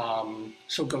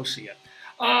 So go see it.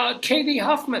 Katie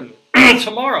Huffman,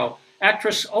 tomorrow.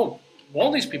 Actress, all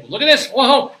these people. Look at this.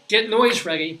 Whoa, get noise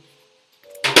ready.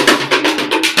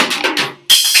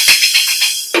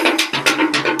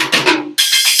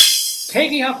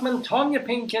 Katie Huffman, Tonya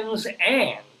Pinkins,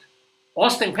 and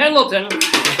Austin Pendleton.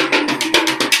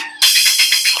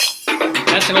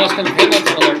 That's an Austin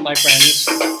Pendleton alert, my friends.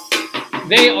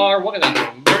 They are, what are they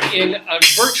doing? They're in a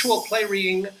virtual play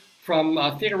reading from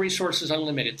Theater Resources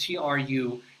Unlimited,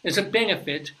 TRU. It's a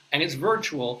benefit, and it's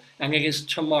virtual, and it is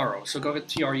tomorrow. So go to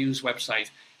TRU's website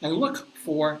and look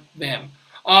for them.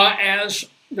 As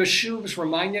the Shubes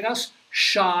reminded us,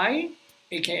 Shy,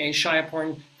 a.k.a.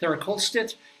 Shyaporn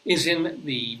Therakolstit, is in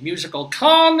the musical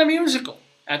Con the Musical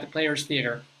at the Players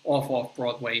Theater off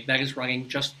Broadway. That is running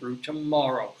just through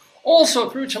tomorrow. Also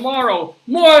through tomorrow,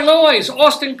 more noise,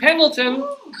 Austin Pendleton.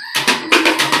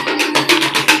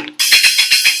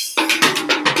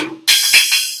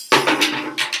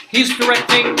 He's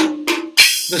directing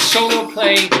the solo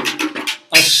play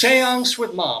A Seance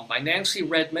with Mom by Nancy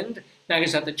Redmond. That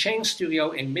is at the Chain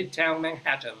Studio in Midtown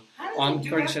Manhattan on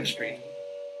 36th Street.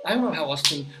 I don't know how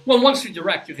Austin... Well, once you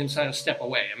direct, you can kind of step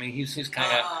away. I mean, he's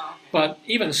kind of... But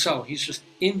even so, he's just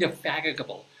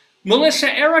indefatigable. Melissa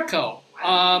Errico,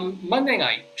 Monday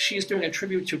night, she's doing a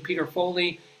tribute to Peter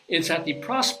Foley. It's at the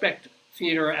Prospect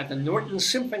Theater at the Norton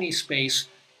Symphony Space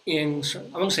in,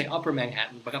 I won't say Upper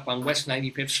Manhattan, but up on West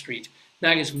 95th Street.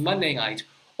 That is Monday night.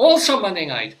 Also Monday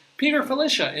night, Peter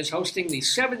Felicia is hosting the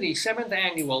 77th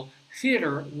Annual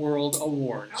Theater World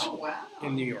Awards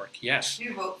in New York. Yes. Do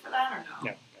you vote for that or no?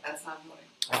 No. That's not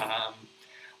voting.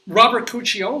 Robert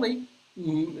Cuccioli,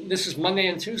 this is Monday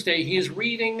and Tuesday, he is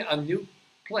reading a new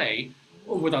play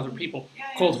with other people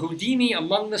called Houdini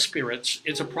Among the Spirits.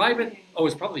 It's a private,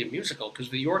 it's probably a musical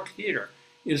because the York Theater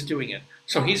is doing it.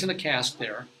 So he's in the cast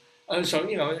there. So,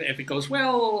 if it goes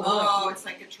well... it's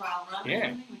like a trial run Yeah. or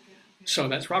something? Okay. So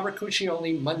that's Robert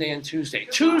Cuccioli, Monday and Tuesday.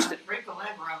 Good Tuesday. luck. Break a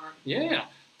leg, Robert. Yeah.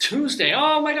 Tuesday.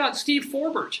 Oh, my God. Steve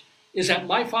Forbert is at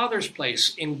My Father's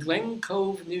Place in Glen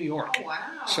Cove, New York. Oh,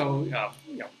 wow. So,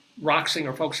 rock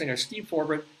singer, folk singer Steve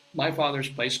Forbert, My Father's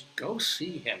Place. Go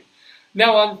see him.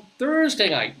 Now, on Thursday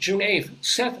night, June 8th,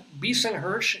 Seth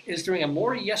Beeson-Hirsch is doing a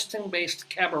more Yeston-based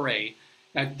cabaret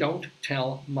at Don't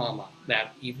Tell Mama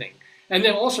that evening. And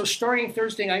then also starting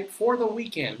Thursday night for the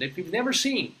weekend, if you've never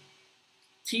seen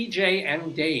TJ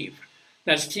and Dave,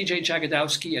 that's TJ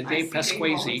Jagodowski and Dave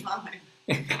Pasquazi.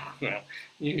 Well,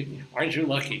 aren't you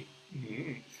lucky?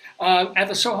 Mm-hmm. At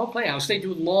the Soho Playhouse, they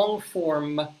do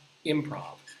long-form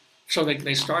improv. So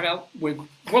they start out with,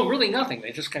 really nothing.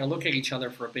 They just kind of look at each other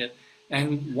for a bit,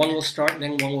 and one will start, and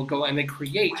then one will go, and they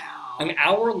create an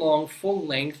hour-long,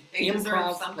 full-length They improv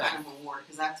deserve some play. kind of award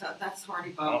because that's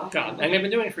Hardy Oh Bob. God! And they've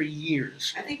been doing it for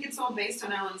years. I think it's all based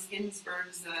on Allen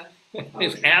Ginsberg's.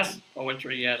 His ass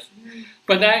poetry, yes.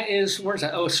 But that is, where's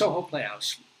that? Oh, Soho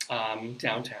Playhouse,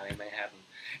 downtown in Manhattan.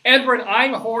 Edward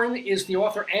Einhorn is the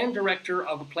author and director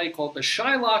of a play called The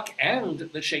Shylock and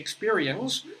the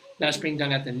Shakespeareans. That's being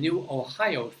done at the New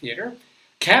Ohio Theater.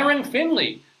 Karen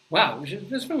Finley, wow,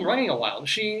 it's been running a while.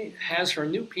 She has her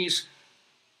new piece,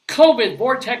 COVID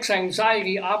Vortex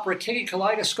Anxiety Opera Kitty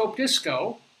Kaleidoscope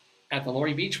Disco, at the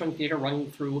Laurie Beachman Theater,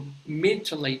 running through mid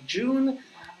to late June.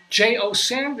 J.O.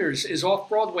 Sanders is off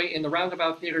Broadway in the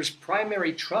Roundabout Theater's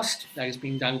Primary Trust. That is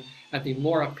being done at the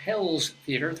Laura Pels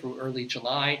Theater through early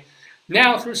July.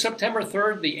 Now through September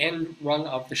 3rd, the end run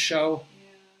of the show.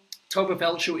 Tova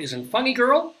Feldshuh is in Funny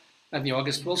Girl at the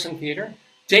August Wilson Theater.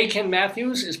 Dakin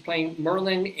Matthews is playing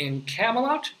Merlin in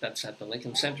Camelot. That's at the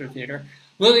Lincoln Center Theater.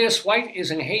 Lilias White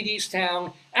is in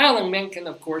Hadestown. Alan Menken,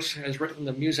 of course, has written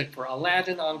the music for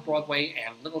Aladdin on Broadway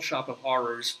and Little Shop of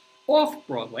Horrors off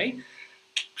Broadway.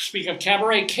 Speaking of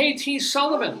cabaret, K.T.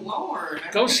 Sullivan. Oh, Lord.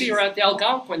 Go see her at the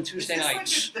Algonquin Tuesday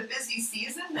nights. Is this like the busy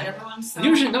season that everyone's so...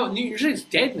 Usually it's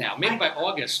dead now, maybe by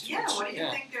August. Yeah, what do you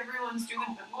think everyone's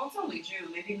doing? Well, it's only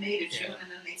June, maybe May to June, and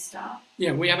then they stop.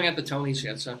 Yeah, we haven't had the Tonys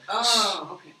yet, so. Oh,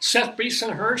 okay. Seth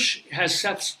Beeson Hirsch has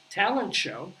Seth's talent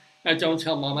show at Don't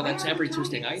Tell Mama. That's every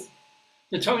Tuesday night.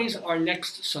 The Tonys are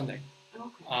next Sunday.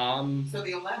 Okay. So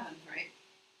the 11th, right?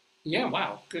 Yeah,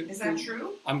 wow. Good. Is that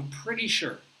true? I'm pretty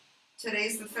sure.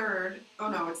 Today's the 3rd. Oh,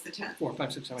 no, it's the 10th. 4,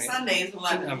 5, 6, 7, 8. Sunday is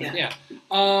 11th, yeah.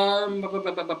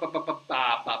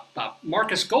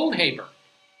 Marcus Goldhaber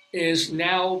is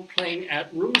now playing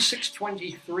at Room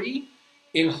 623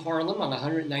 in Harlem on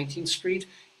 119th Street.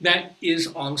 That is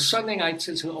on Sunday nights.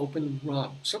 It's an open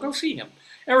run. So go see him.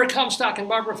 Eric Comstock and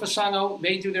Barbara Fasano,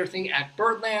 they do their thing at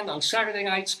Birdland on Saturday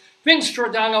nights. Vince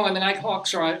Giordano and the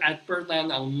Nighthawks are at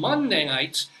Birdland on Monday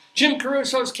nights. Jim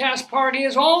Caruso's Cast Party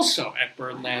is also at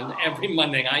Birdland every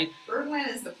Monday night. Birdland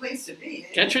is the place to be.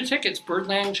 Get your tickets,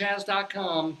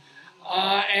 birdlandjazz.com.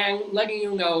 And letting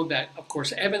you know that, of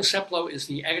course, Evan Seplow is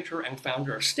the editor and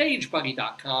founder of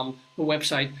StageBuddy.com, the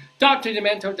website. Dr.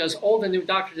 Demento does all the new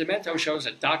Dr. Demento shows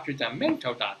at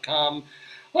drdemento.com.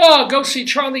 Oh, go see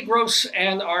Charlie Gross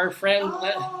and our friend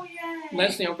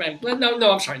Leslie O'Brien.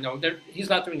 No, I'm sorry, no, he's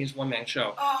not doing his one-man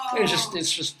show. It's just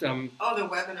the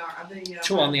webinar.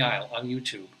 Two on the Aisle on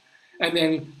YouTube. And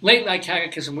then Late Night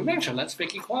Catechism we mentioned, that's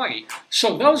Vicky Quaggy.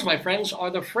 So those, my friends, are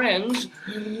the friends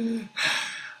of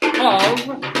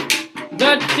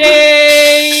the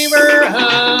neighborhood.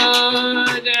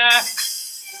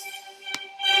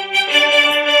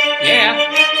 Yeah.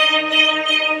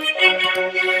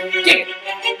 Dig it.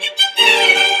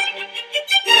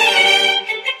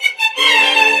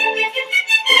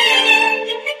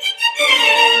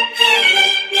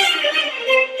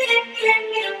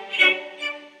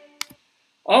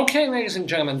 Okay, ladies and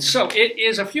gentlemen, so it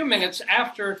is a few minutes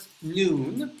after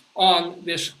noon on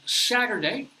this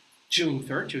Saturday, June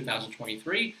 3rd,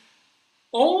 2023,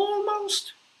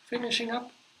 almost finishing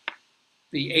up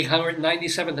the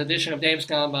 897th edition of Dave's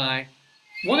Gone By.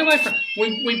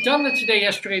 We've done the Today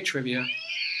Yesterday trivia.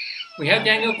 We had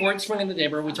Daniel Gortzman in the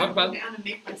neighborhood. We talked about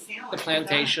the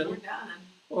plantation.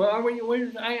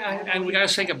 And we got to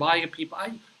say goodbye to people.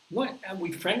 Are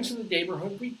we friends in the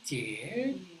neighborhood? We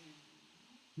did.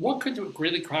 What could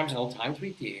Gridley Crimes and Old Times?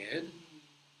 We did.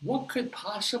 What could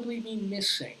possibly be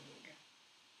missing?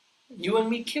 You and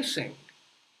me kissing.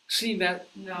 See, that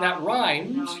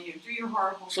rhymes. No, you do your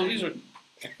horrible so thing.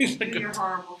 These are do your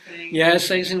horrible thing. Yes,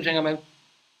 ladies and gentlemen,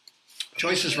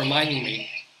 Joyce is reminding me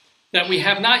that we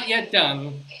have not yet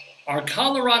done our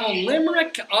Colorado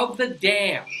Limerick of the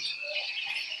Damned.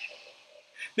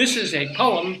 This is a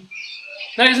poem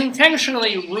that is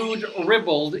intentionally rude,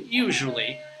 ribald,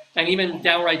 usually, and even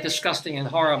downright disgusting and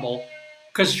horrible,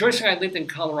 because Joyce and I lived in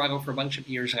Colorado for a bunch of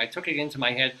years, and I took it into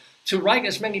my head to write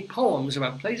as many poems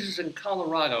about places in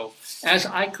Colorado as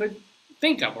I could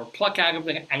think of, or pluck out of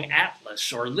an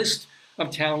atlas or list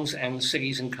of towns and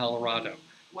cities in Colorado.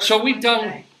 So we've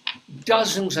done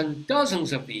dozens and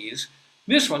dozens of these.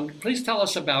 This one, please tell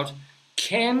us about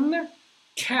Ken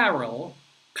Carroll,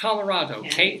 Colorado.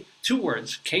 Two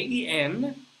words,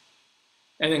 K-E-N,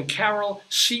 and then Carroll,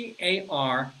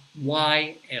 C-A-R-Y-L.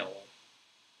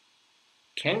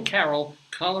 Ken Carroll,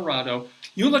 Colorado.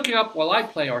 You look it up while I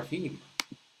play our theme.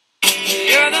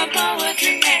 You're the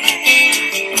poetry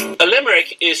man. A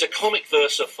limerick is a comic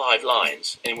verse of 5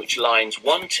 lines, in which lines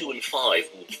 1, 2, and 5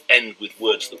 will end with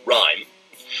words that rhyme.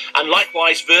 And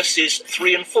likewise, verses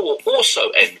 3 and 4 also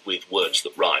end with words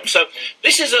that rhyme. So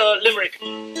this is a limerick.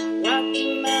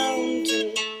 Rocky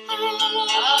Mountain,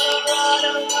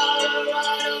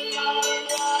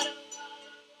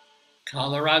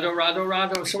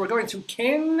 Colorado. So we're going to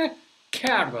Ken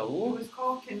Carroll. It was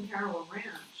called Ken Carroll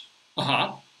Ranch.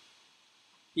 Uh-huh.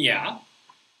 Yeah.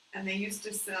 And they used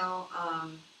to sell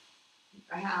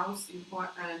a house you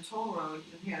bought on a toll road.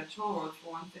 You had a toll road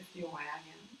for $150 a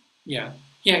wagon. Yeah.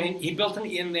 Yeah, and he built an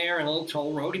inn there and a little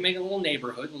toll road. He made a little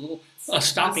neighborhood, a little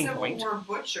stopping point. The Civil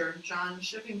War butcher, John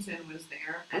Shivington, was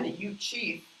there, and a Ute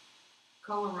chief,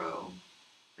 Colorado,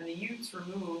 and the Utes were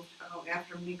moved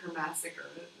after Meeker Massacre.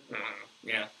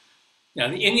 Yeah. Now,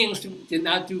 the Indians did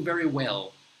not do very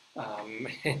well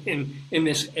in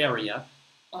this area.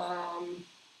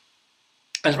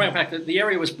 As a matter of fact, the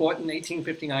area was bought in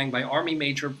 1859 by Army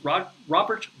Major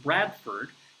Robert Bradford.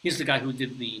 He's the guy who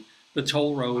did the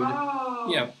toll road. Oh.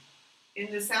 Yeah.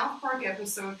 In the South Park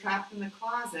episode Trapped in the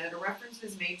Closet, a reference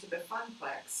is made to the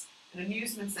Funplex, an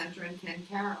amusement center in Ken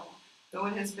Carroll, though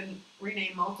it has been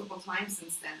renamed multiple times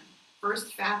since then.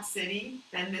 First Fat City,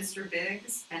 then Mr.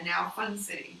 Biggs, and now Fun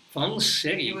City. Fun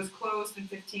City? It was closed in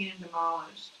 15 and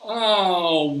demolished.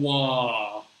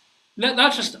 Oh,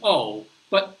 not just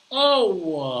but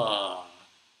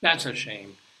that's a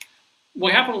shame.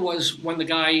 What happened was when the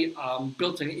guy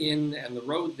built an inn and the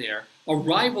road there, a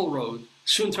rival road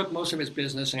soon took most of his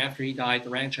business, and after he died, the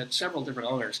ranch had several different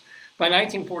owners. By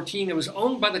 1914, it was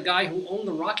owned by the guy who owned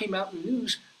the Rocky Mountain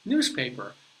News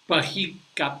newspaper, but he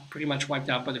got pretty much wiped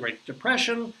out by the Great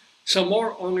Depression, so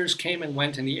more owners came and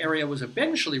went, and the area was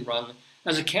eventually run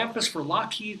as a campus for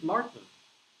Lockheed Martin,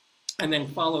 and then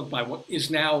followed by what is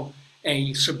now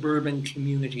a suburban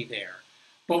community there.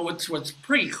 But what's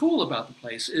pretty cool about the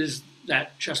place is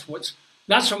that just what's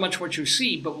not so much what you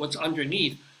see, but what's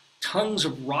underneath, tons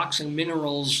of rocks and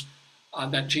minerals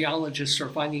that geologists are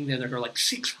finding there that are like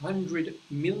 600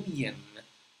 million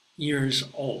years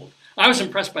old. I was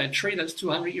impressed by a tree that's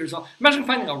 200 years old. Imagine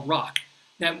finding a rock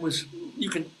that you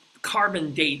can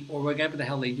carbon date or whatever the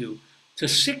hell they do to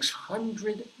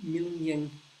 600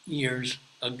 million years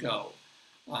ago.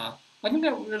 I think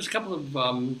there's a couple of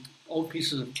old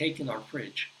pieces of cake in our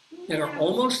fridge that are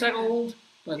almost that old.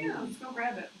 But yeah, let's go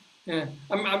grab it. Yeah,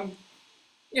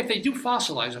 if they do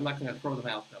fossilize, I'm not going to throw them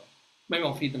out, though. Maybe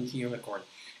I'll feed them to unicorn.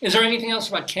 Is there anything else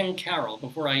about Ken Carroll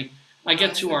before I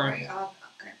get to our... I don't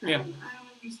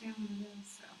understand what it is.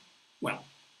 So. Well,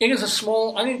 it is a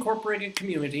small, unincorporated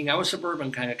community, now a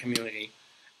suburban kind of community,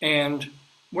 and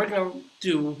we're going to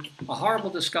do a horrible,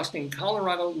 disgusting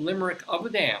Colorado limerick of the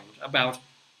damned about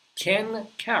Ken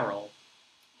Carroll,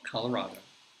 Colorado.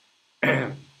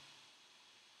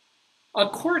 A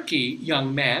quirky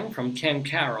young man from Ken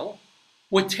Carroll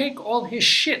would take all his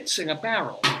shits in a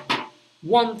barrel.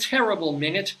 One terrible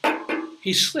minute,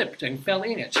 he slipped and fell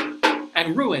in it,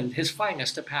 and ruined his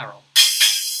finest apparel.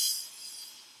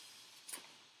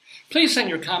 Please send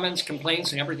your comments,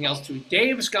 complaints, and everything else to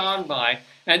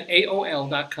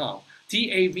davesgoneby@aol.com.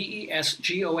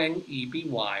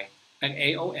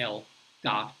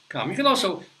 davesgoneby@aol.com. You can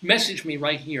also message me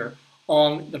right here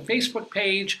on the Facebook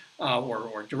page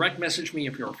or direct message me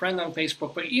if you're a friend on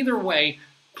Facebook. But either way,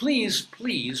 please,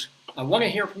 I want to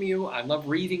hear from you. I love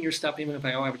reading your stuff, even if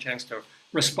I don't have a chance to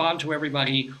respond to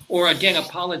everybody. Or again,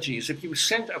 apologies. If you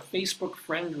sent a Facebook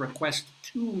friend request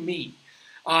to me,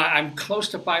 I'm close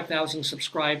to 5,000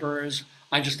 subscribers.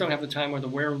 I just don't have the time or the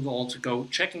wherewithal to go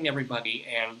checking everybody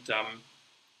and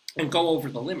go over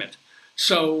the limit.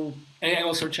 So, and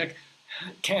also check,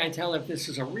 can I tell if this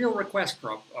is a real request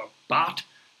for a bot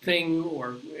thing,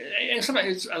 or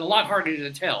sometimes it's a lot harder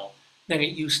to tell than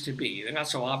it used to be. They're not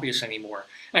so obvious anymore.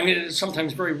 I mean,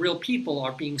 sometimes very real people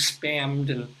are being spammed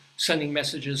and sending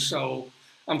messages, so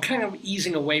I'm kind of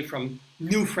easing away from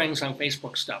new friends on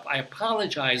Facebook stuff. I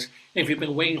apologize if you've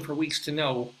been waiting for weeks to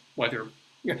know whether...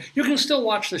 You can still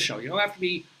watch the show. You don't have to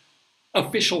be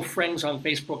official friends on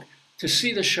Facebook to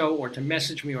see the show or to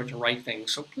message me or to write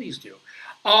things, so please do.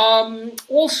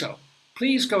 Also,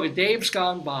 please go to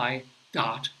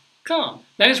davesgoneby.com.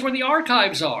 That is where the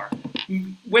archives are.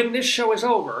 When this show is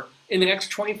over, in the next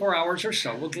 24 hours or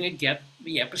so, we're going to get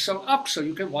the episode up so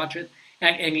you can watch it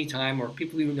at any time, or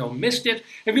people you know missed it.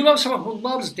 If you love someone who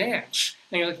loves dance,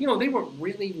 and you're like, they would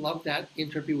really love that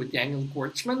interview with Daniel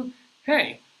Gortzman,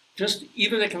 hey, just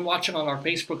either they can watch it on our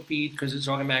Facebook feed because it's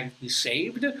automatically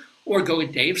saved, or go to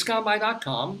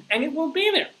davesgoneby.com and it will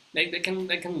be there. They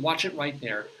can watch it right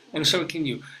there, and so can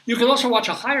you. You can also watch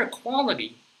a higher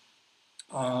quality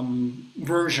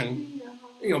version,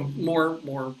 more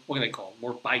what do they call it?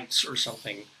 More bytes or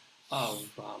something of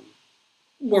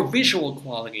more visual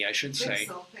quality, I should say,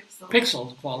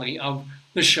 pixel quality of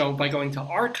the show by going to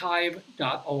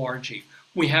archive.org.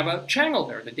 We have a channel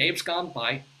there, the Dave's Gone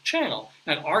By channel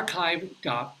at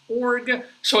archive.org.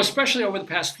 So especially over the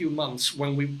past few months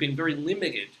when we've been very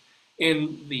limited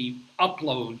in the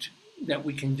upload that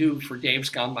we can do for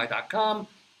davesgoneby.com,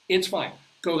 it's fine.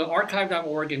 Go to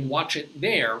archive.org and watch it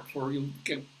there for you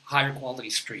get higher quality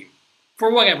stream,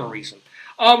 for whatever reason.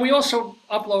 We also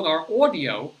upload our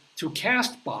audio to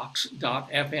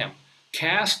castbox.fm.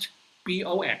 Cast,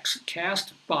 B-O-X,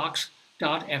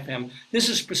 castbox.fm. This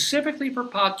is specifically for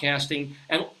podcasting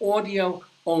and audio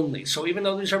only. So even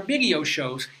though these are video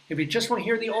shows, if you just want to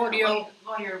hear the audio...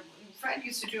 Well, your friend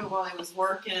used to do it while he was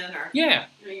working, or yeah,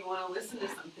 you want to listen to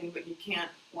something, but you can't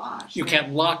watch. You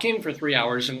can't lock in for 3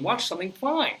 hours and watch something,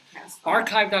 fine.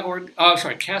 Archive.org,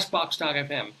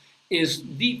 castbox.fm is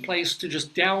the place to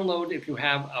just download if you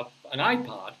have an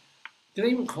iPod. Do they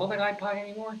even call that iPod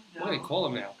anymore? No. What do they call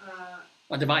them now?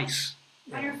 A device.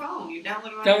 On your phone. You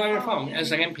download it on your phone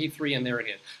as an MP3, and there it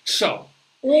is. So,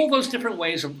 all those different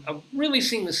ways of really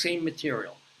seeing the same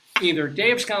material. Either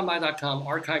davesgoneby.com,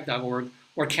 archive.org,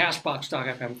 or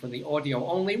castbox.fm for the audio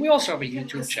only. We also have a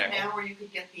YouTube channel. Now where you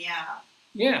could get the app.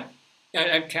 Yeah,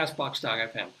 at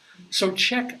castbox.fm. So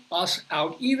check us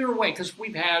out either way, because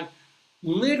we've had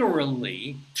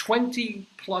literally 20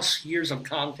 plus years of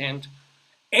content,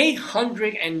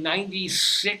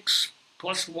 896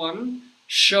 plus one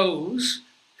shows,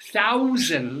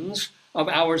 thousands of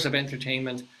hours of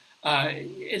entertainment.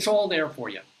 It's all there for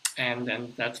you.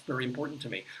 And that's very important to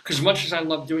me. Because as much as I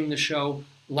love doing the show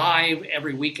live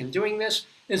every week and doing this,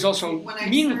 it's also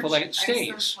meaningful that it stays.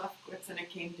 I searched Lefkowitz and it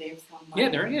came Dave's Gone By. Yeah,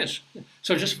 there it is.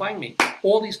 So just find me.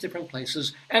 All these different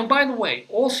places. And by the way,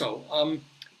 also,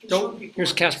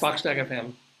 here's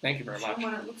castbox.fm. Thank you very much. Show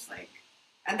what it looks like.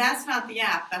 And that's not the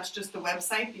app. That's just the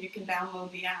website, but you can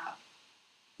download the app.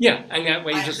 Yeah, and that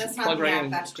way you just that's plug not right the app,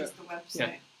 in. that's just the website.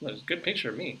 Yeah, well, it's a good picture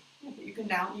of me. Yeah, but you can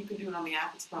do it on the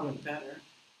app. It's probably better.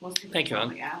 Most people Thank you, on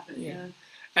Ann. the app. Yeah.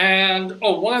 And,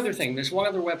 one other thing. There's one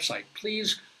other website.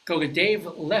 Please go to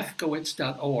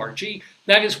davelefkowitz.org.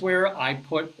 That is where I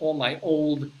put all my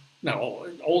old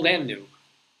and new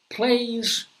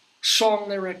plays, song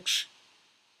lyrics,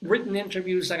 written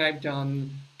interviews that I've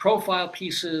done, profile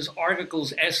pieces,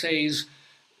 articles, essays.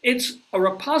 It's a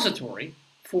repository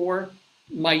for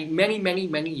my many, many,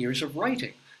 many years of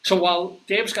writing. So while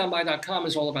davesgoneby.com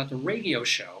is all about the radio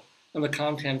show and the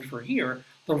content for here,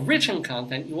 the written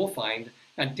content you will find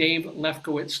at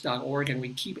davelefkowitz.org, and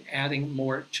we keep adding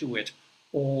more to it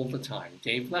all the time.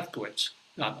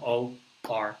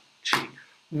 davelefkowitz.org.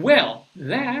 Well,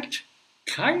 that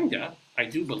kinda, I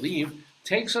do believe,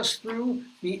 takes us through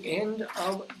the end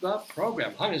of the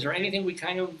program. Hun, is there anything we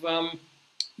kind of,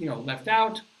 left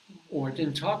out or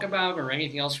didn't talk about, or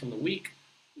anything else from the week?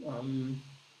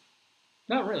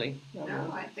 Not really.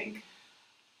 No, I think.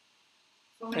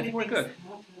 I think we're good.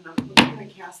 I'm looking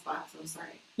at Castbox. I'm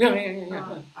sorry. Yeah.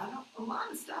 I don't. A lot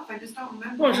of stuff. I just don't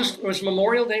remember. Well, it was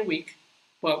Memorial Day week,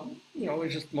 but it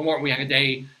was just Memorial. We had a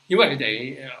day. You had a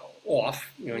day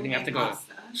off. You didn't have to go to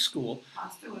school.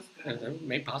 Pasta was good.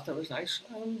 Made pasta was nice.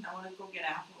 I want to go get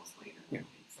apples later. Yeah.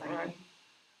 All right.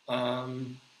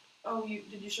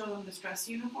 Did you show them the stress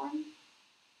uniform?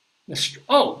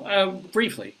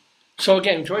 Briefly. So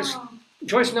again, Joyce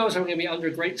knows I'm going to be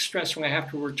under great stress when I have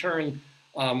to return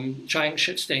giant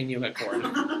shit stain unicorn.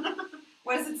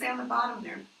 What does it say on the bottom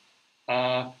there?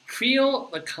 Feel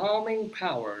the calming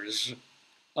powers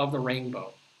of the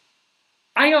rainbow.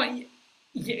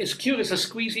 It's cute. It's a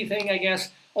squeezy thing, I guess.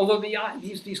 Although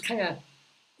these kind of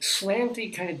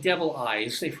slanty, kind of devil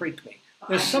eyes, they freak me.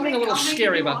 There's something a little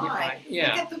scary about the eye.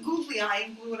 Yeah. Get the googly eye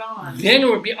and glue it on. Then it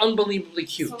would be unbelievably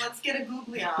cute. So let's get a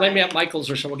googly eye. Let me at Michael's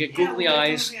or so. We'll get googly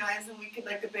eyes. Googly eyes, and we could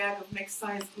like a bag of mixed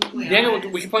size googly eyes.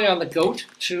 Then we can put it on the goat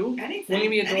too. Anything. Wouldn't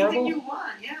it be adorable? Anything you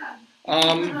want, yeah.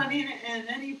 Put it on in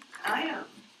any item.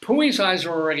 Pooey's eyes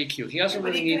are already cute. He doesn't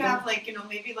really need them. Have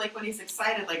maybe like when he's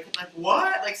excited, like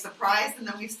what? Like surprised, and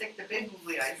then we stick the big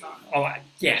googly eyes on. Oh,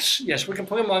 yes. We can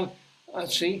put them on.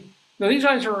 Let's see. No, these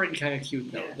eyes are already kind of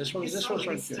cute, though. Yeah. This one's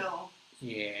really cute.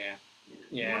 Yeah.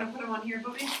 You want to put them on here,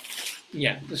 Bobby?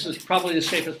 Yeah, this is probably the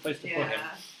safest place to put him.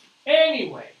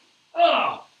 Anyway,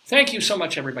 thank you so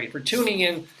much, everybody, for tuning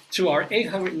in to our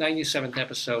 897th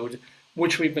episode,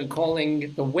 which we've been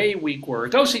calling The Way We GWIR.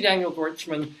 Go see Daniel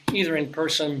Gortzman either in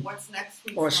person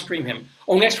or stream him.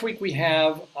 Next week we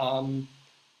have, on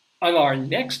our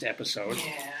next episode,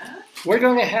 we're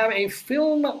going to have a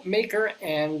filmmaker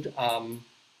and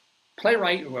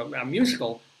playwright, or a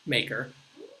musical maker.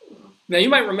 Now, you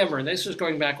might remember, this is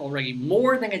going back already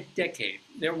more than a decade.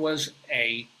 There was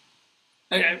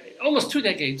almost 2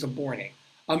 decades of Borning,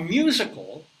 a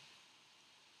musical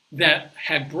that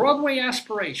had Broadway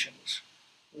aspirations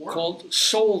called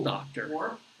Soul Doctor.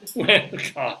 War?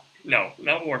 No,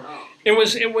 not War. Oh.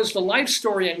 It was the life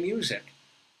story and music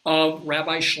of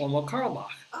Rabbi Shlomo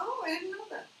Carlebach. Oh, I didn't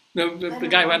know that. The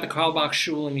guy who had the Carlebach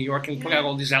Shul in New York and put out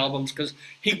all these albums because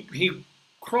he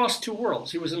crossed two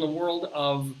worlds. He was in the world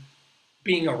of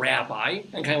being a rabbi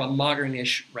and kind of a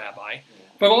modern-ish rabbi,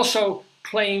 but also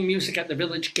playing music at the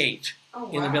village gate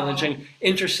in the village and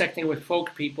intersecting with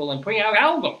folk people and putting out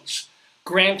albums.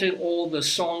 Granted, all the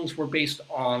songs were based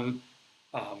on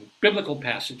biblical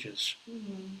passages,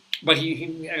 but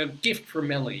he had a gift for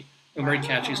melody and very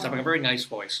catchy stuff and a very nice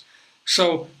voice.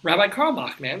 So Rabbi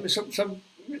Carlebach, man,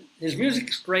 his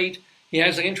music's great. He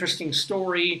has an interesting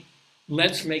story.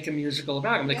 Let's make a musical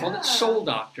about him. They called it Soul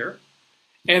Doctor.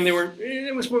 And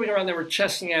it was moving around. They were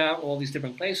testing out all these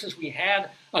different places. We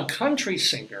had a country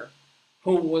singer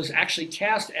who was actually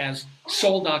cast as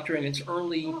Soul Doctor in its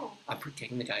early, I'm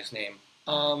forgetting the guy's name.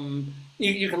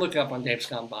 You can look it up on Dave's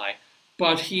Gone By.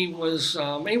 But he was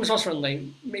also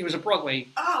he was a Broadway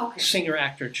singer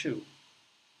actor too.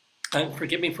 And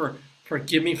forgive me for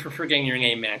forgetting your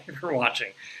name, man, if you're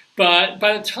watching. But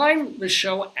by the time the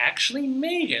show actually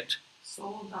made it,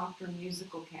 Soul Doctor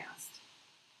musical cast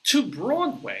to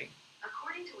Broadway.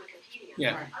 According to Wikipedia,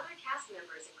 other cast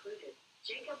members included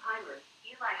Jacob Heimer,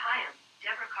 Eli Hyam,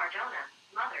 Deborah Cardona,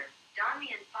 Mother, Don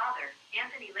Meehan Father,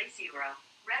 Anthony Laciero,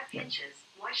 Red Pinches,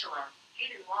 Moishala,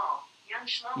 Hayden Wall, Young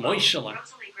Shlomo,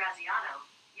 Rosalie Graziano,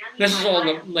 This is all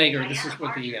the later. This is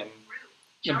what the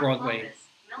Broadway.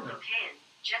 Milton Cain,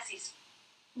 Jesse.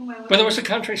 But there was a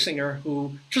country singer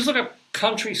who just look up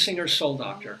country singer Soul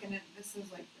Doctor. This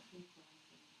is like the people.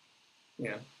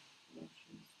 Yeah.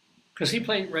 Because he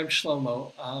played Reb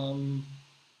Shlomo.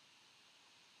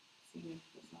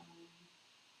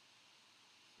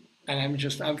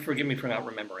 And forgive me for not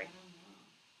remembering.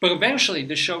 But eventually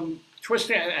the show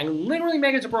twisted and literally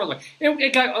made it to Broadway.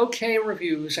 It got okay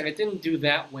reviews and it didn't do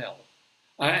that well.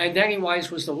 And Danny Wise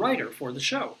was the writer for the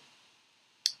show.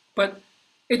 But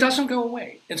it doesn't go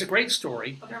away. It's a great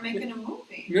story. But they're making a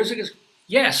movie. Music is,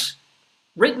 yes,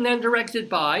 written and directed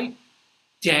by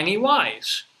Danny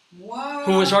Wise. Whoa.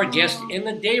 Who is our guest in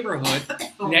the neighborhood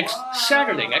next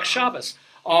Saturday, next Shabbos,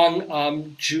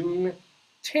 on June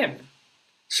 10th.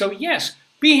 So yes,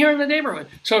 be here in the neighborhood.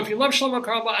 So if you love Shlomo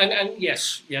Carlebach, and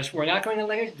yes, we're not going to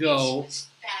let it go. It's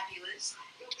fabulous.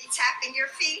 You'll be tapping your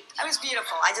feet. That was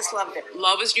beautiful. I just loved it.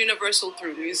 Love is universal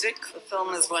through music. The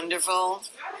film is wonderful,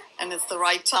 and it's the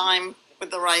right time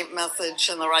with the right message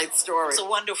and the right story. It's a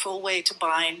wonderful way to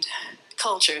bind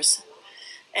cultures.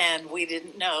 And we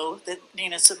didn't know that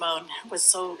Nina Simone was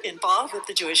so involved with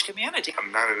the Jewish community.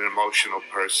 I'm not an emotional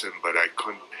person, but I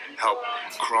couldn't help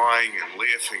crying and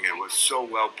laughing. It was so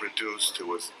well produced. It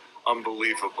was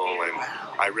unbelievable, and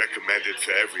I recommend it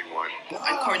for everyone.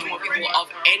 I encourage more people of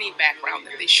any background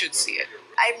that they should see it.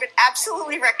 I would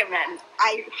absolutely recommend.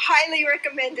 I highly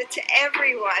recommend it to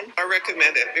everyone. I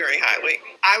recommend it very highly.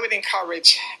 I would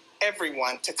encourage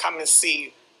everyone to come and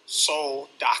see Soul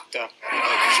Doctor.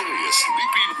 A curious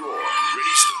leaping roar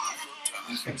released.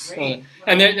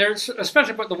 And there's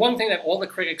especially, but the one thing that all the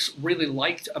critics really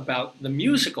liked about the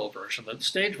musical version, the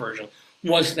stage version,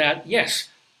 was that yes,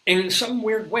 in some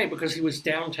weird way, because he was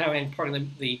downtown and part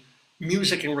of the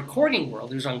music and recording world,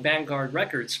 he was on Vanguard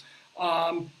Records.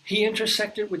 He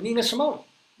intersected with Nina Simone.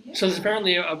 Yeah. So there's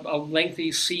apparently a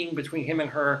lengthy scene between him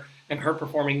and her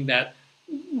performing that.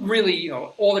 Really,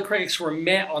 all the critics who were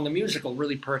met on the musical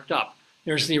really perked up.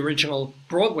 There's the original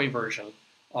Broadway version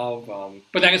of,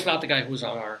 but that is not the guy who was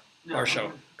on our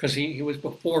show, because he was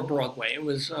before Broadway. It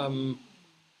was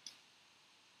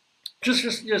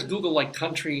just Google like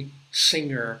country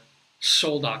singer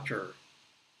Soul Doctor.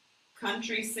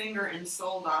 Country singer and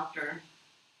Soul Doctor.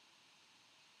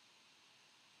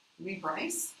 Lee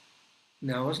Bryce?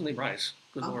 No, it wasn't Lee Bryce.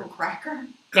 Good Uncle Lord. Cracker?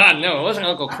 God, no, it wasn't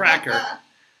Uncle Cracker.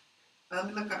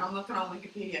 I'm looking on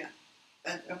Wikipedia.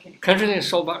 Okay. Country singer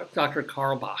Soul Doctor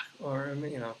Carlebach, or I'm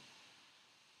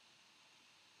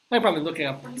probably looking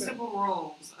up. Principal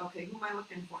roles. Okay, who am I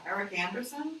looking for? Eric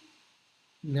Anderson?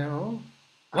 No.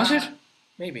 Was it?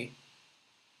 Maybe.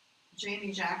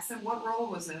 Jamie Jackson. What role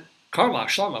was it? Carlebach,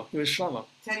 Shlomo. He was Shlomo.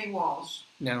 Teddy Walsh.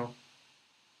 No.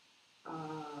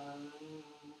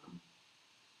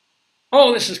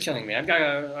 Oh, this is killing me. I'm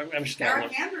just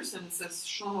Eric Anderson says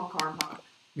Shlomo Carlebach.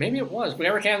 Maybe it was, but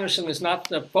Eric Anderson is not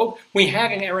the folk. We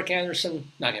had an Eric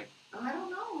Anderson, not him. I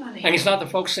don't know, honey. And he's not the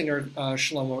folk singer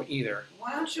Shlomo either.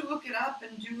 Why don't you look it up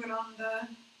and do it on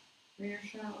for your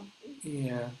show?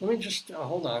 Yeah, let me just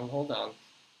hold on.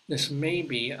 This may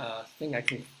be a thing I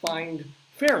can find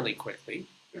fairly quickly.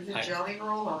 Is it Jelly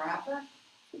Roll a rapper?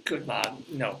 Could not.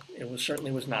 No, it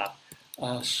certainly was not.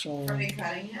 So. Freddie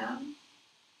Cunningham.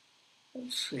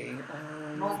 Let's see.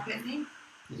 Mo Pitney.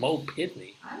 Mo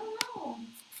Pitney. I don't know.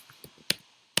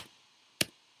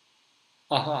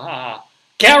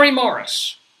 Gary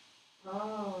Morris.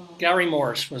 Oh. Gary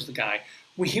Morris was the guy.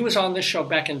 He was on this show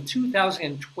back in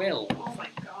 2012. Oh my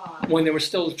God. When they were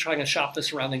still trying to shop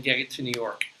this around and get it to New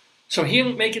York. So he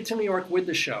didn't make it to New York with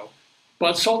the show.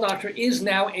 But Soul Doctor is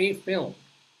now a film.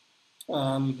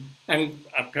 And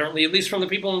apparently, at least from the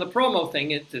people in the promo thing,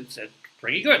 it's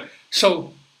pretty good.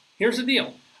 So here's the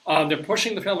deal. They're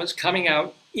pushing the film. It's coming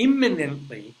out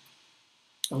imminently.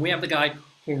 And we have the guy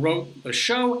who wrote the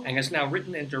show and has now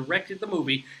written and directed the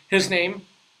movie. His name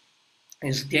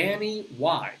is Danny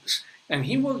Wise. And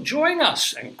he will join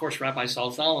us, and of course Rabbi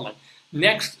Sal Solomon,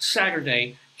 next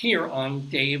Saturday here on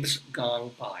Dave's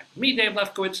Gone By. Me, Dave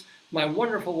Lefkowitz, my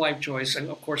wonderful wife Joyce, and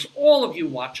of course all of you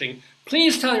watching.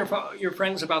 Please tell your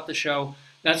friends about the show.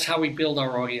 That's how we build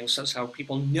our audience. That's how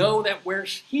people know that we're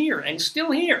here and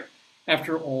still here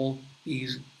after all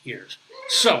these years.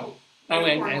 So,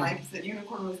 Unicorn likes it.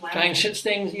 Unicorn was laughing. Giant shit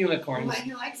stings, unicorns.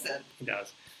 He likes it. He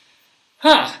does.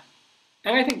 And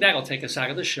I think that'll take us out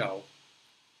of the show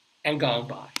and gone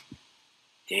by.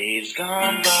 Days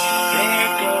gone by,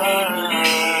 days gone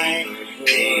by,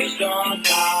 days gone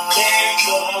by, days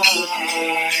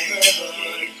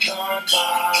gone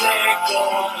by, days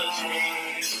gone by.